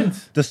 not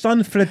friends. The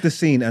son fled the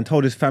scene and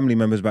told his family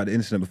members about the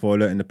incident before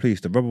alerting the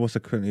police. The robber was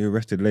subsequently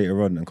arrested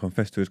later on and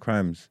confessed to his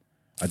crimes.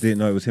 I didn't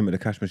know it was him at the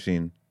cash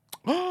machine.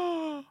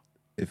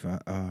 If I,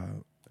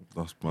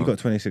 That's he mad. got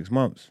 26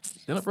 months.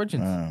 They're not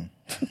virgins.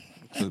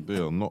 They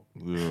are not.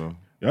 Yeah.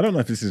 Yeah, I don't know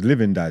if this is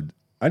living, Dad.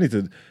 I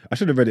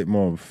should have read it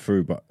more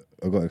through, but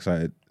I got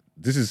excited.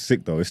 This is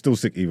sick though. It's still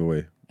sick either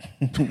way.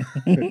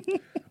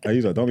 Hey,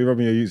 you don't be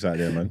rubbing your youths out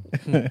there,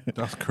 man.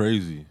 That's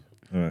crazy.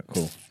 All right,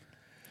 cool.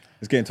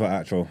 Let's get into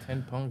our outro.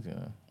 £10, yeah.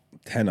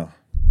 Tenor.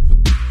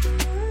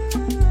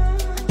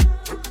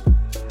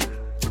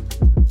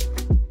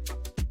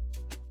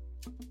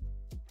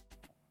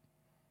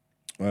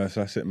 All right,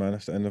 so that's it, man.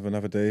 That's the end of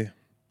another day.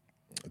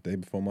 A day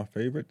before my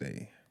favorite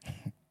day.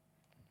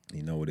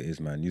 You know what it is,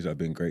 man. You have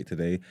been great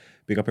today.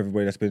 Big up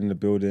everybody that's been in the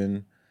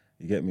building.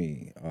 You get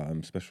me?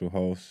 Special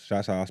host.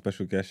 Shouts out our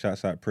special guest.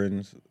 Shouts out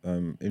Prinz.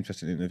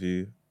 Interesting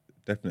interview.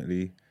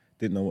 Definitely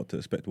didn't know what to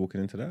expect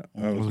walking into that.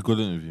 It was a good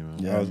interview, man.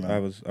 Yeah,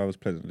 I was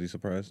pleasantly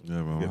surprised.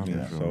 Yeah, man. Get I'm me?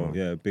 happy for So him,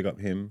 yeah, big up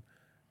him.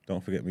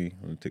 Don't forget me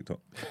on TikTok.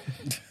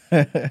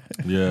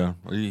 Yeah,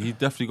 he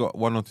definitely got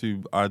one or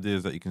two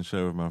ideas that you can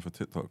share with man for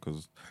TikTok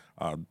because,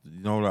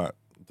 you know, like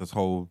this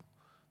whole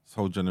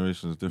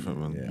generation is different,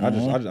 man. Yeah, I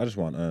just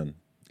want to earn.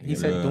 He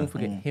said, Yeah. don't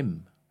forget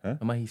him. Huh?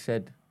 Remember he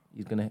said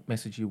he's going to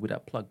message you with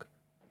that plug.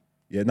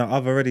 Yeah, no,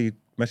 I've already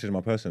messaged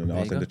my person and There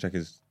asked you him go. to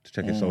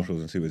check his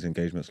socials and see what his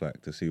engagement's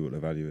like to see what the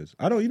value is.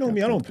 I don't, you know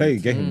me, I don't play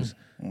games.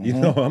 You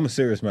know, I'm a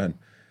serious man.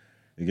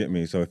 You get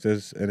me? So if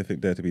there's anything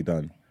there to be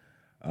done,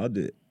 I'll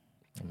do it.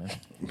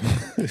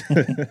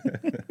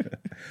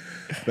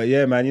 But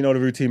yeah, man, you know the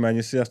routine, man.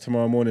 You see us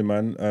tomorrow morning,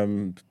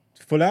 man.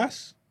 Full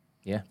ass?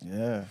 Yeah.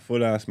 Yeah.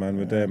 Full ass, man.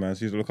 We're there, man.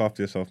 So you look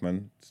after yourself,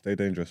 man. Stay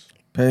dangerous.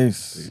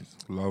 Peace.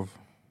 Love.